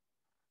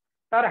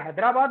 तर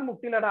हैदराबाद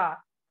मुक्ती लढा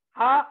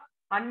हा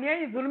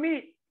अन्यायी जुलमी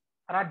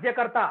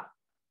राज्यकर्ता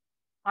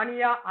आणि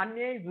या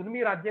अन्यायी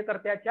जुलमी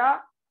राज्यकर्त्याच्या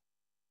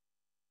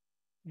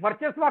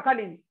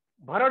वर्चस्वाखाली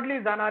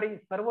भरडली जाणारी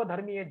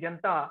सर्वधर्मीय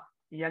जनता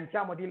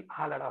यांच्यामधील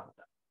हा लढा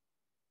होता.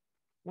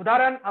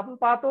 उदाहरण आपण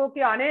पाहतो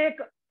की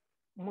अनेक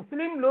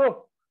मुस्लिम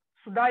लोक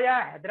सुद्धा या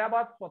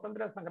हैदराबाद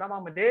स्वातंत्र्य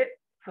संग्रामामध्ये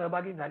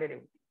सहभागी झालेले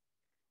होते.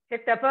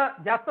 एक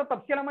त्याचं जास्त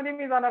तपशिलामध्ये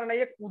मी जाणार नाही,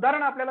 एक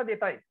उदाहरण आपल्याला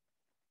देता येईल.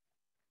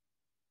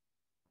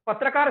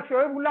 पत्रकार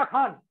शोएबुल्ला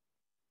खान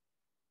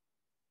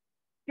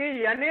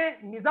की याने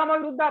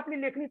निजामाविरुद्ध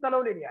आपली लेखणी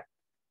चालवलेली आहे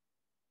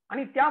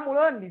आणि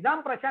त्यामुळं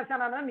निजाम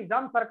प्रशासनानं,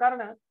 निजाम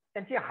सरकारनं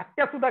त्यांची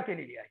हत्या सुद्धा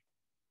केलेली आहे.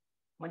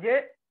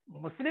 म्हणजे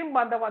मुस्लिम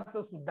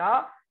बांधवांचं सुद्धा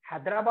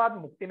हैदराबाद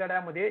मुक्ती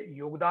लढ्यामध्ये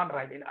योगदान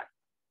राहिलेलं आहे.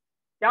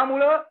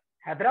 त्यामुळं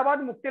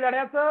हैदराबाद मुक्ती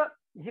लढ्याचं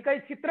जे काही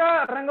चित्र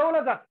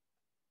रंगवलं जात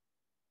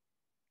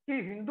की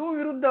हिंदू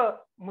विरुद्ध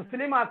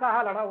मुस्लिम असा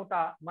हा लढा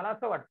होता, मला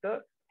असं वाटतं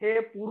हे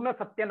पूर्ण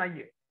सत्य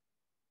नाहीये.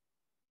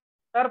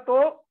 तर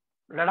तो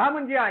लढा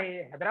म्हणजे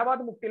आहे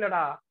हैदराबाद मुक्ती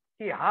लढा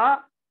की हा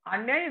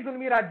अन्यायी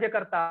जुलमी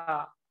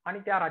राज्यकर्ता आणि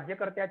त्या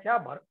राज्यकर्त्याच्या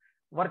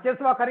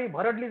वर्चस्वाखाली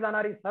भरडली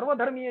जाणारी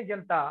सर्वधर्मीय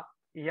जनता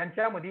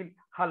यांच्यामधील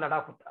हा लढा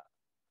होता.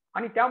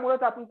 आणि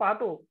त्यामुळेच आपण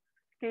पाहतो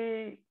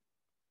की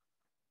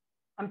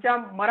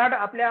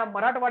आपल्या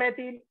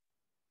मराठवाड्यातील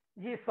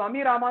जी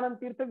स्वामी रामानंद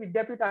तीर्थ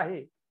विद्यापीठ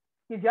आहे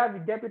की ज्या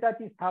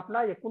विद्यापीठाची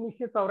स्थापना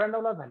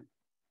 1994 ला झाली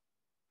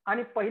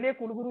आणि पहिले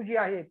कुलगुरू जी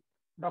आहेत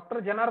डॉक्टर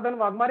जनार्दन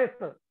वाघमारे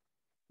सर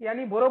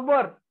यांनी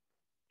बरोबर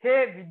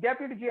हे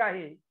विद्यापीठ जे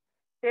आहे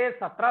ते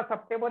 17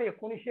 सप्टेंबर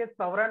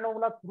 1994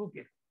 ला सुरू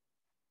केले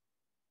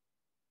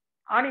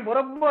आणि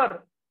बरोबर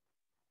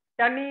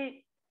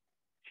त्यांनी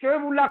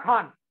शोएबुल्ला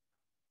खान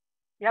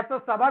याचं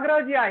सभागृह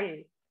जे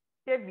आहे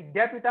ते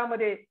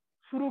विद्यापीठामध्ये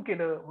सुरू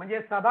केलं. म्हणजे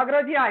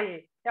सभागृह जे आहे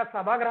त्या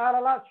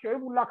सभागृहाला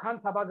शोएबुल्ला खान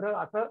सभागृह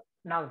असं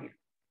नाव दिलं.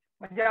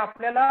 म्हणजे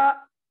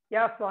आपल्याला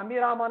या स्वामी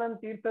रामानंद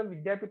तीर्थ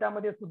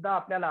विद्यापीठामध्ये सुद्धा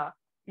आपल्याला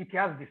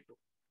इतिहास दिसतो.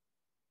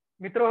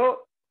 मित्रहो,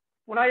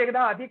 पुन्हा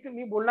एकदा अधिक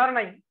मी बोलणार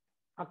नाही,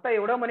 फक्त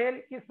एवढं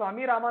म्हणेल की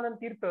स्वामी रामानंद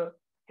तीर्थ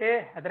हे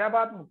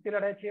हैदराबाद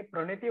मुक्तीलढ्याचे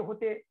प्रणेते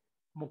होते,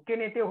 मुख्य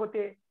नेते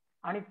होते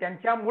आणि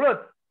त्यांच्यामुळेच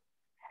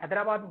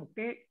हैदराबाद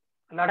मुक्ती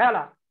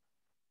लढ्याला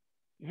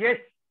यश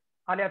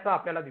आल्याचं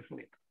आपल्याला दिसून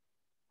येतं.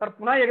 तर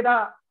पुन्हा एकदा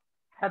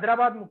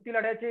हैदराबाद मुक्ती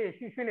लढ्याचे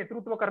यशस्वी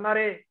नेतृत्व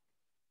करणारे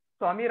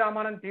स्वामी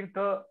रामानंद तीर्थ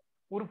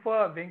उर्फ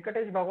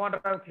व्यंकटेश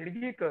भगवानराव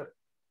खेडगीकर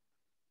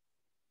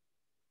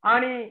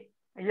आणि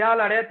या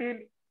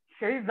लढ्यातील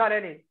शहीद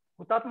झालेले,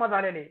 हुतात्मा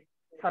झालेले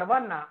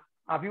सर्वांना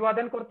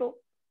अभिवादन करतो.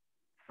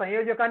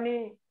 संयोजकांनी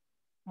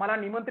मला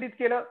निमंत्रित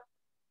केलं,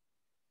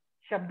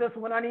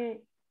 शब्दसुमनाने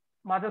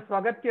माझं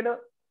स्वागत केलं,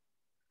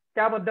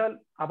 त्याबद्दल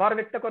आभार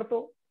व्यक्त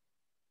करतो.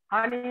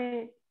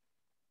 आणि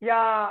या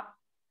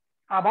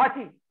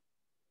आभासी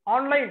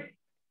ऑनलाईन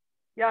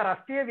या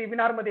राष्ट्रीय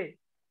वेबिनार मध्ये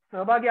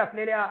सहभागी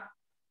असलेल्या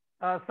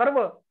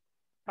सर्व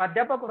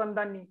प्राध्यापक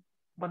वृंदांनी,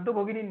 बंधू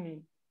भगिनींनी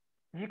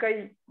जी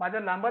काही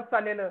माझं लांबत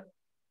चाललेलं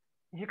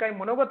जी काही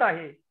मनोगत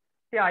आहे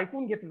ते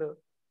ऐकून घेतलं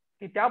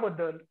की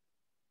त्याबद्दल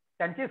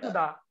त्यांचे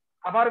सुद्धा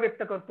आभार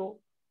व्यक्त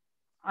करतो.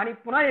 आणि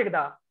पुन्हा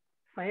एकदा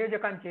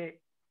संयोजकांचे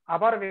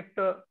आभार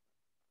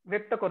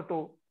व्यक्त करतो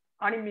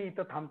आणि मी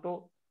इथं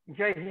थांबतो.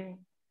 जय हिंद,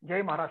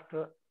 जय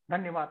महाराष्ट्र.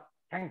 धन्यवाद.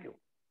 थँक्यू.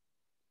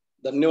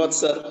 धन्यवाद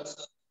सर.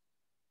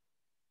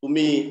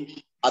 तुम्ही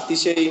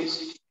अतिशय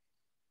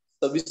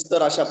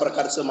सविस्तर अशा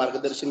प्रकारचं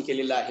मार्गदर्शन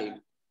केलेलं आहे.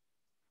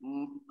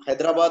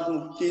 हैदराबाद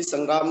मुक्ती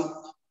संग्राम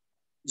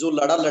जो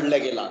लढा लढला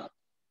गेला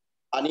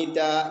आणि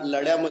त्या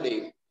लढ्यामध्ये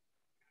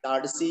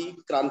धाडसी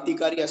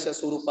क्रांतिकारी अशा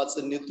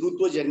स्वरूपाचं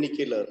नेतृत्व ज्यांनी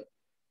केलं,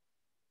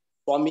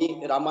 स्वामी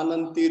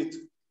रामानंद तीर्थ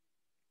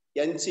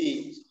यांची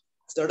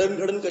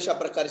जडणघडण कशा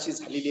प्रकारची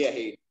झालेली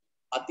आहे.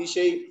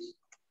 अतिशय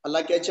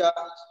हलाख्याच्या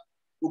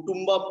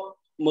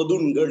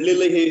कुटुंबामधून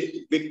घडलेलं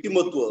हे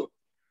व्यक्तिमत्व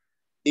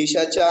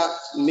देशाच्या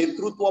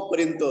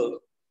नेतृत्वापर्यंत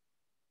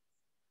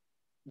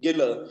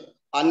गेलं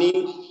आणि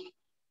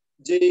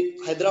जे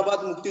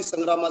हैदराबाद मुक्ती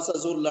संग्रामाचा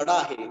जो लढा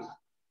आहे,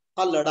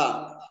 हा लढा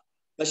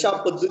कशा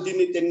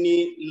पद्धतीने त्यांनी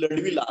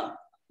लढविला,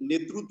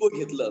 नेतृत्व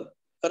घेतलं.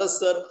 खरंच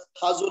सर,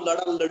 हा जो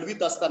लढा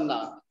लढवित असताना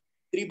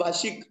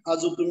त्रिभाषिक हा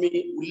जो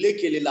तुम्ही उल्लेख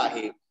केलेला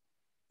आहे,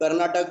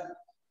 कर्नाटक,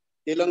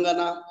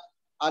 तेलंगणा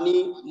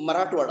आणि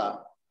मराठवाडा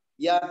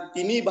या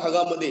तिन्ही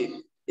भागामध्ये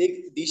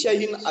एक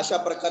दिशाहीन अशा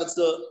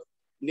प्रकारचं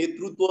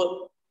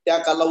नेतृत्व त्या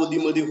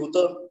कालावधीमध्ये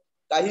होतं.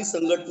 काही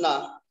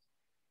संघटना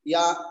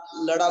या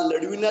लढा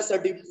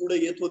लढविण्यासाठी पुढे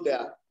येत होत्या,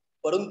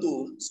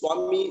 परंतु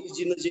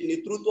स्वामीजीनं जे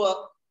नेतृत्व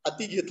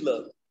हाती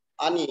घेतलं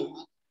आणि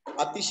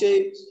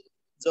अतिशय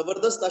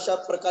जबरदस्त अशा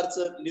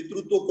प्रकारचं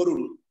नेतृत्व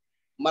करून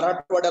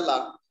मराठवाड्याला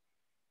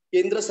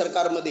केंद्र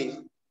सरकारमध्ये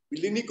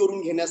विलिनी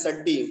करून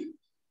घेण्यासाठी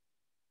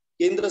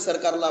केंद्र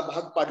सरकारला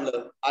भाग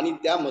पाडलं आणि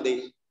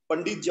त्यामध्ये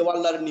पंडित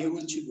जवाहरलाल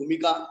नेहरूंची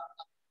भूमिका,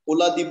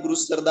 पोलादी पुरुष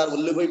सरदार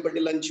वल्लभभाई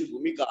पटेलांची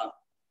भूमिका,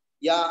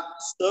 या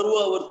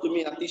सर्ववर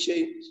तुम्ही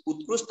अतिशय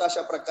उत्कृष्ट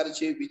अशा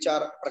प्रकारचे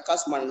विचार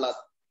प्रकाश मांडलात.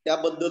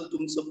 त्याबद्दल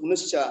तुमचं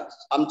पुनश्च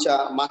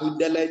आमच्या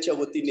महाविद्यालयाच्या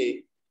वतीने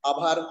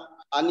आभार.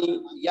 आणि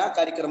या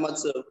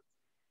कार्यक्रमाचं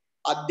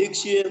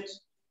अध्यक्षीय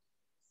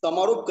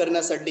समारोप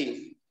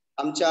करण्यासाठी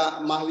आमच्या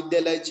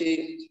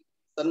महाविद्यालयाचे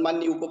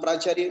सन्माननीय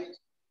उपप्राचार्य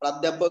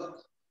प्राध्यापक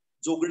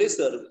जोगडे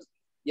सर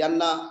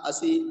यांना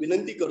अशी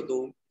विनंती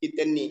करतो की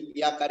त्यांनी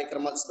या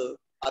कार्यक्रमाचं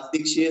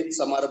अध्यक्षीय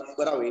समारोप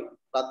करावे.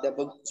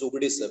 प्राध्यापक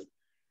जोगडे सर.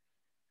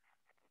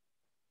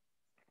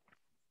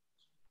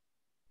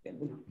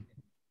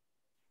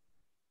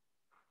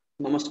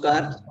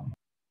 नमस्कार.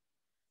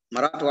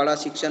 मराठवाडा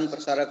शिक्षण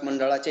प्रसारक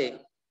मंडळाचे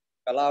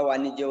कला,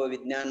 वाणिज्य व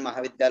विज्ञान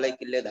महाविद्यालय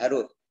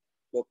किल्ले-धारूर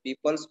व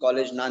पीपल्स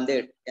कॉलेज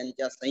नांदेड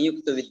यांच्या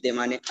संयुक्त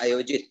विद्यमाने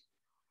आयोजित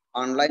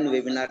ऑनलाईन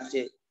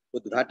वेबिनारचे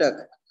उद्घाटक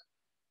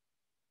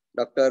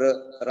डॉक्टर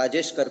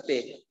राजेश करपे,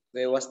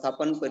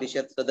 व्यवस्थापन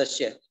परिषद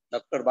सदस्य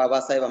डॉक्टर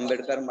बाबासाहेब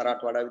आंबेडकर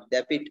मराठवाडा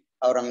विद्यापीठ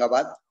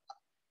औरंगाबाद,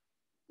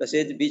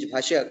 तसेच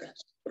बीजभाषक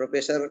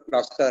प्रोफेसर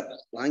डॉक्टर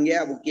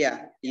भांग्या भुकिया,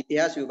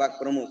 इतिहास विभाग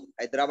प्रमुख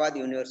हैदराबाद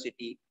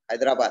युनिव्हर्सिटी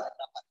हैदराबाद.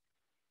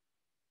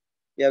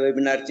 या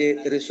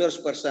वेबिनारचे resource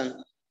person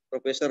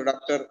professor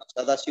doctor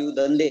Sadashiv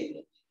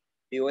दंदे,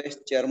 POS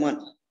chairman,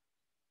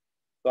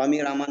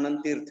 Swami Ramanand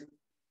तीर्थ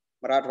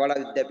मराठवाडा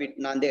विद्यापीठ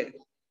नांदेड.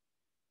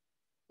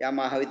 या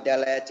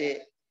महाविद्यालयाचे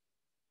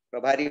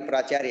प्रभारी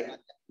प्राचार्य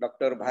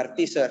डॉक्टर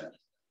भारती सर,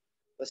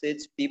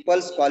 तसेच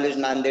पीपल्स कॉलेज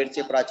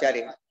नांदेडचे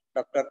प्राचार्य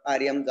डॉक्टर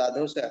आर्यम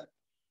जाधव सर,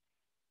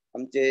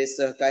 आमचे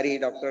सहकारी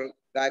doctor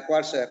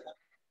Gaikwad sir,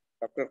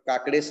 doctor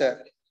Kakade sir,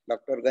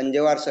 doctor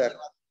Ganjewar sir,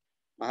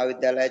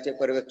 महाविद्यालयाचे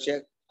पर्यवेक्षक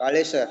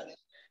काळे सर,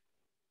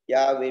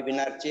 या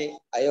वेबिनारचे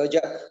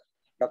आयोजक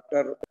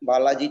डॉक्टर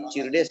बालाजी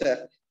चिरडे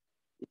सर,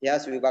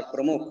 इतिहास विभाग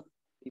प्रमुख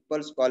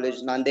पीपल्स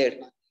कॉलेज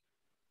नांदेड,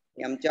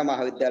 आमच्या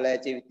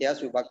महाविद्यालयाचे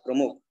इतिहास विभाग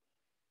प्रमुख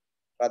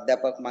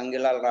प्राध्यापक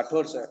मांगेलाल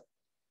राठोड सर,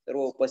 सर्व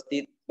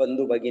उपस्थित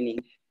बंधू भगिनी,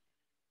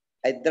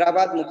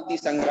 हैदराबाद मुक्ती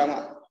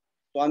संग्रामात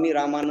स्वामी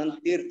रामानंद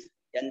तीर्थ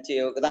यांचे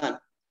योगदान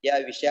या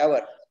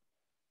विषयावर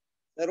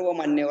सर्व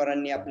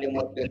मान्यवरांनी आपले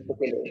मत व्यक्त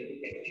केले.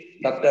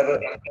 डॉक्टर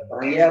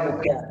भांग्या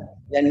भुक्या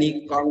यांनी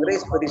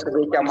काँग्रेस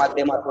परिषदेच्या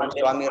माध्यमातून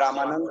स्वामी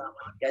रामानंद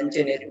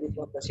यांचे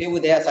नेतृत्व कसे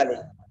उदयास आले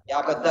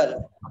याबद्दल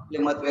आपले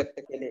मत व्यक्त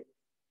केले.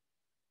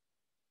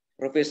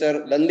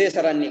 प्रोफेसर दंदे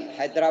सरांनी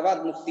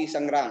हैदराबाद मुक्ती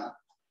संग्राम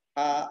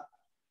हा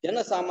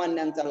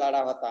जनसामान्यांचा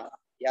लढा होता,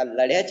 या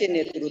लढ्याचे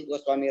नेतृत्व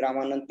स्वामी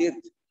रामानंद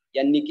तीर्थ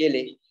यांनी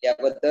केले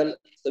याबद्दल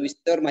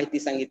सविस्तर माहिती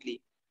सांगितली.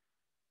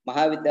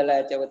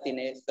 महाविद्यालयाच्या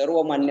वतीने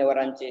सर्व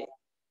मान्यवरांचे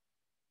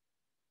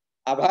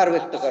आभार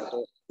व्यक्त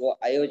करतो व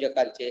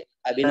आयोजकांचे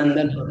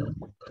अभिनंदन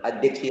करतो.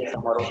 अध्यक्षीय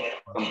समारोप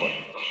संपतो.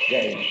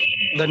 जय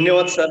हिंद.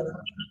 धन्यवाद सर,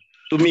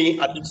 तुम्ही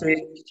अतिशय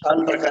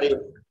छान प्रकारे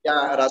या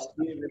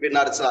राष्ट्रीय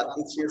वेबिनारचा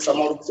अतिशय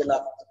समारोप केला,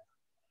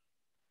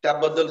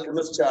 त्याबद्दल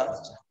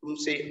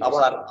तुमचे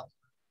आभार.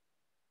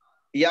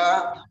 या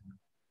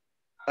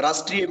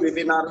राष्ट्रीय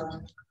वेबिनार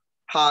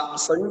हा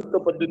संयुक्त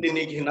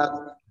पद्धतीने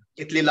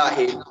घेतलेला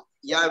आहे.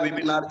 या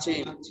वेबिनारचे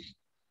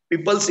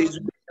पीपल्स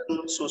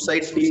एज्युकेशन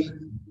सोसायटी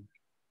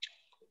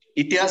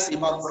इतिहास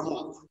विभाग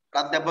प्रमुख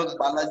प्राध्यापक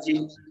बालाजी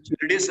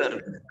चिरडे सर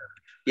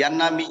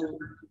यांना मी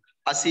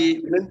अशी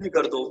विनंती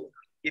करतो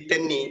की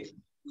त्यांनी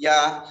या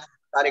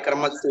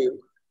कार्यक्रमाचे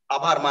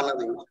आभार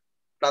मानावे.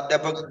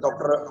 प्राध्यापक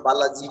doctor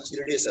Balaji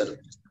Chirde sir.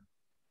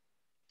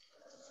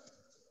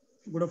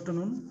 Good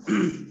afternoon.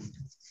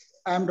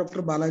 I am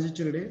Dr. Balaji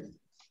Chirde,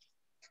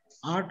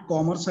 Art,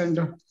 Commerce and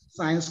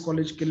Science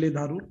College,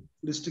 Kille-Dharur,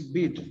 District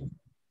Beat,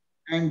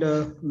 and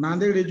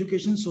Nanded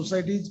Education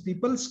Society's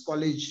People's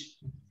College.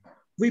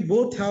 We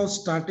both have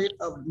started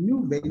a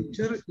new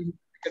venture in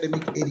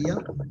academic area.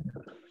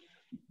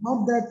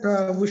 Not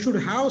that we should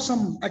have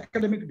some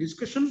academic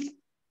discussion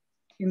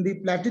in the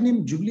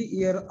platinum jubilee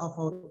year of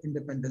our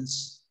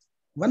independence.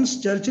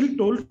 Once Churchill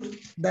told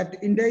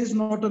that India is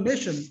not a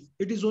nation,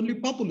 it is only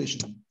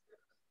population.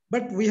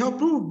 But we have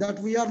proved that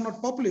we are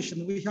not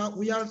population, we are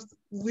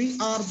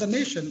the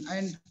nation,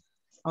 and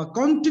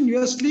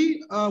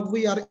continuously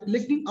we are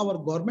electing our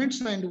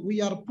governments, and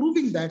we are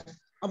proving that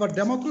our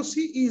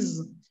democracy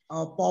is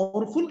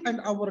powerful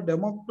and our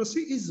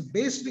democracy is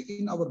based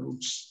in our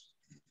roots.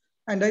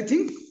 And I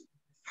think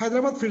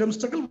Hyderabad freedom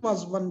struggle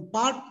was one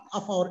part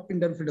of our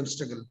Indian freedom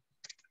struggle.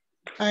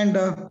 And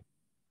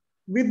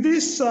with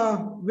this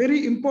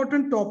very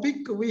important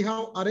topic, we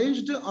have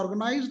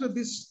organized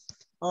this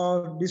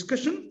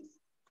discussion.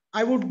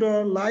 I would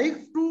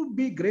like to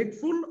be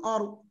grateful,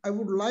 or I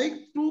would like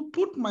to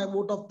put my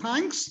vote of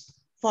thanks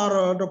for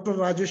Dr.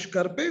 Rajesh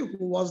Karpe,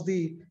 who was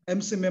the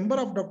MC member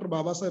of Dr.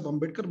 Babasaheb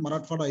Ambedkar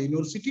Marathwada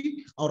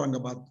University,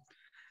 Aurangabad.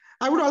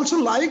 I would also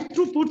like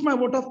to put my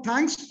vote of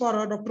thanks for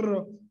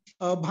Dr.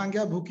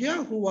 Bhangya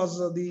Bhukia, who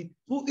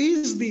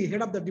is the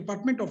head of the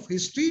Department of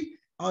History,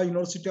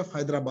 University of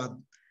Hyderabad.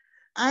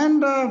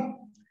 And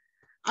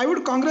I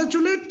would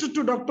congratulate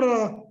to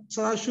Dr.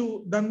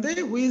 Sarashu Dande,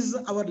 who is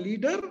our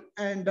leader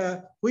and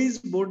who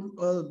is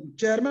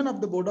chairman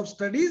of the Board of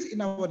Studies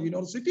in our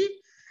university,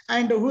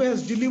 and who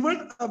has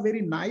delivered a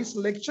very nice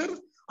lecture.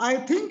 I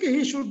think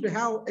he should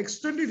have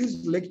extended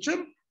his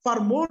lecture for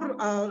more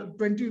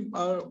 20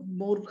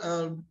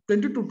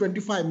 to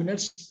 25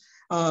 minutes,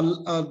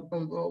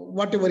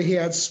 whatever he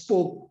has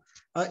spoke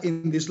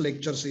in this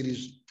lecture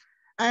series.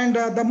 And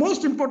the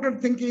most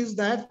important thing is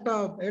that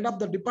head of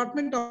the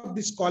department of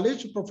this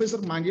college, Professor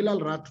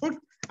Mangilal Rathod,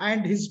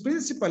 and his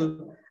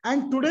principal,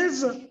 and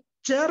today's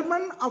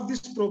chairman of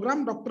this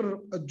program, Dr.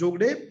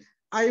 Jogde.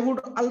 I would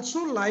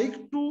also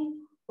like to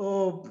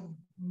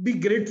be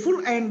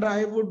grateful, and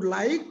I would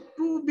like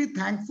to be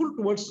thankful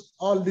towards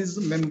all these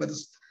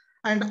members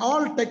and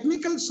all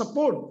technical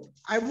support.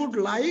 I would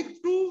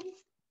like to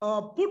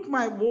put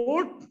my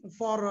vote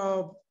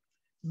for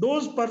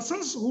those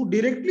persons who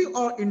directly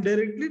or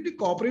indirectly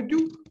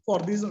cooperated for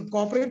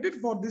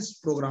this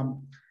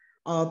program.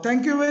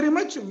 Thank you very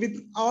much.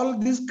 With all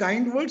these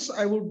kind words,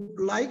 I would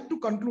like to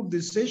conclude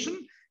this session,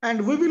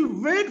 and we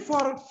will wait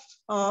for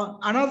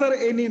another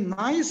any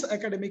nice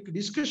academic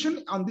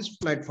discussion on this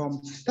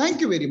platform.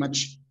 Thank you very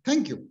much.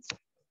 Thank you.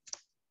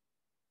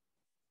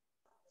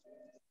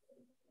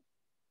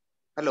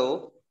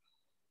 Hello.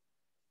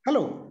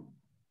 Hello.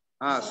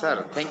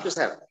 Sir. Thank you,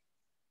 sir.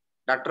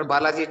 Dr.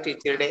 Balaji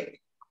Chirde.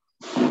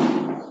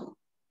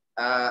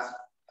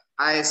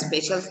 I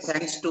special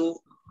thanks to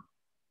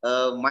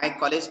my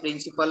college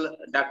principal,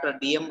 Dr.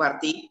 D.M.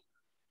 Bharti,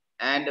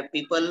 and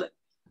People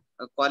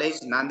College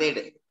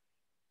Nanded,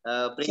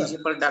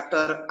 Principal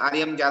Dr.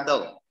 Aryam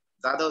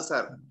Jadhav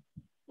sir.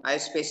 I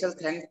special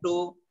thanks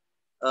to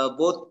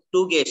both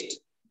two guests,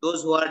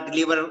 those who are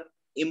deliver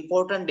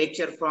important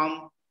lecture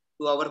from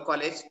to our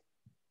college,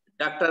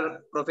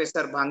 Dr.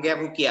 Professor Bhangya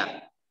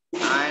Bhukia,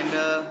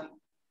 and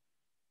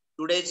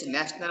today's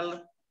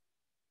national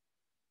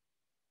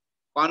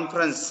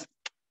conference.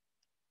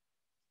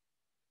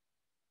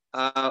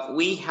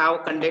 We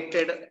have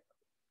conducted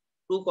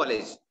two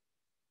colleges,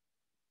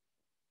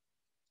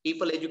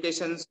 People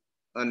Education,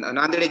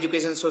 Nanded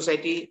Education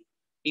Society,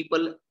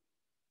 People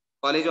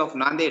College of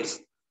Nanded,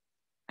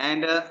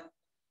 and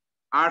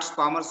Arts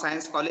Commerce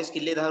Science College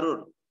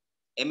Kille-Dharur,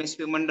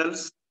 MSP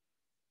Mandals,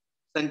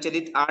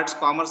 Sanchalit Arts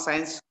Commerce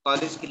Science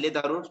College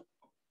Kille-Dharur.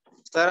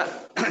 Sir,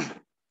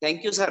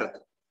 thank you, sir.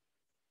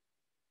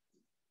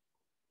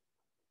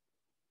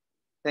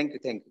 Thank you,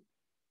 thank you.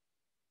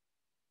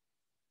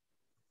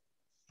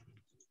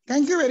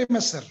 Thank you very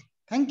much, sir.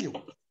 Thank you.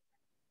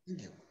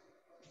 Thank you.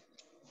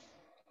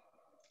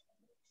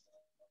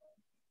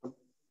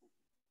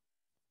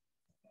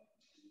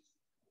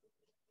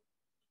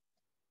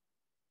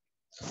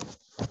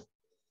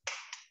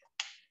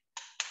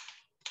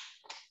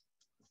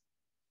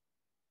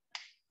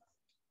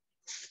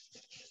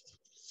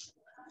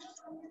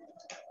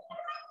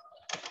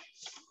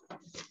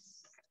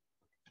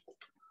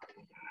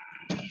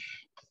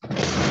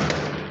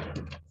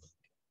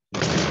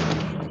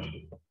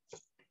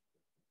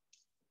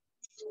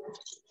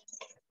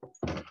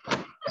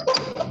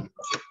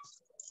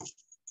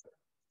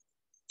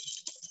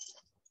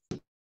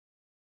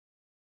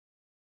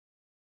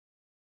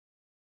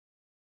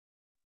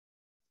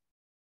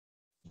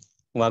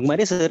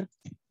 Waghmare sir,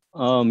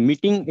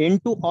 meeting end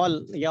to all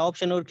या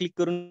ऑप्शनवर click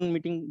करून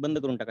meeting बंद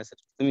करून टाका sir.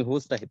 तुम्ही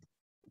host आहेत.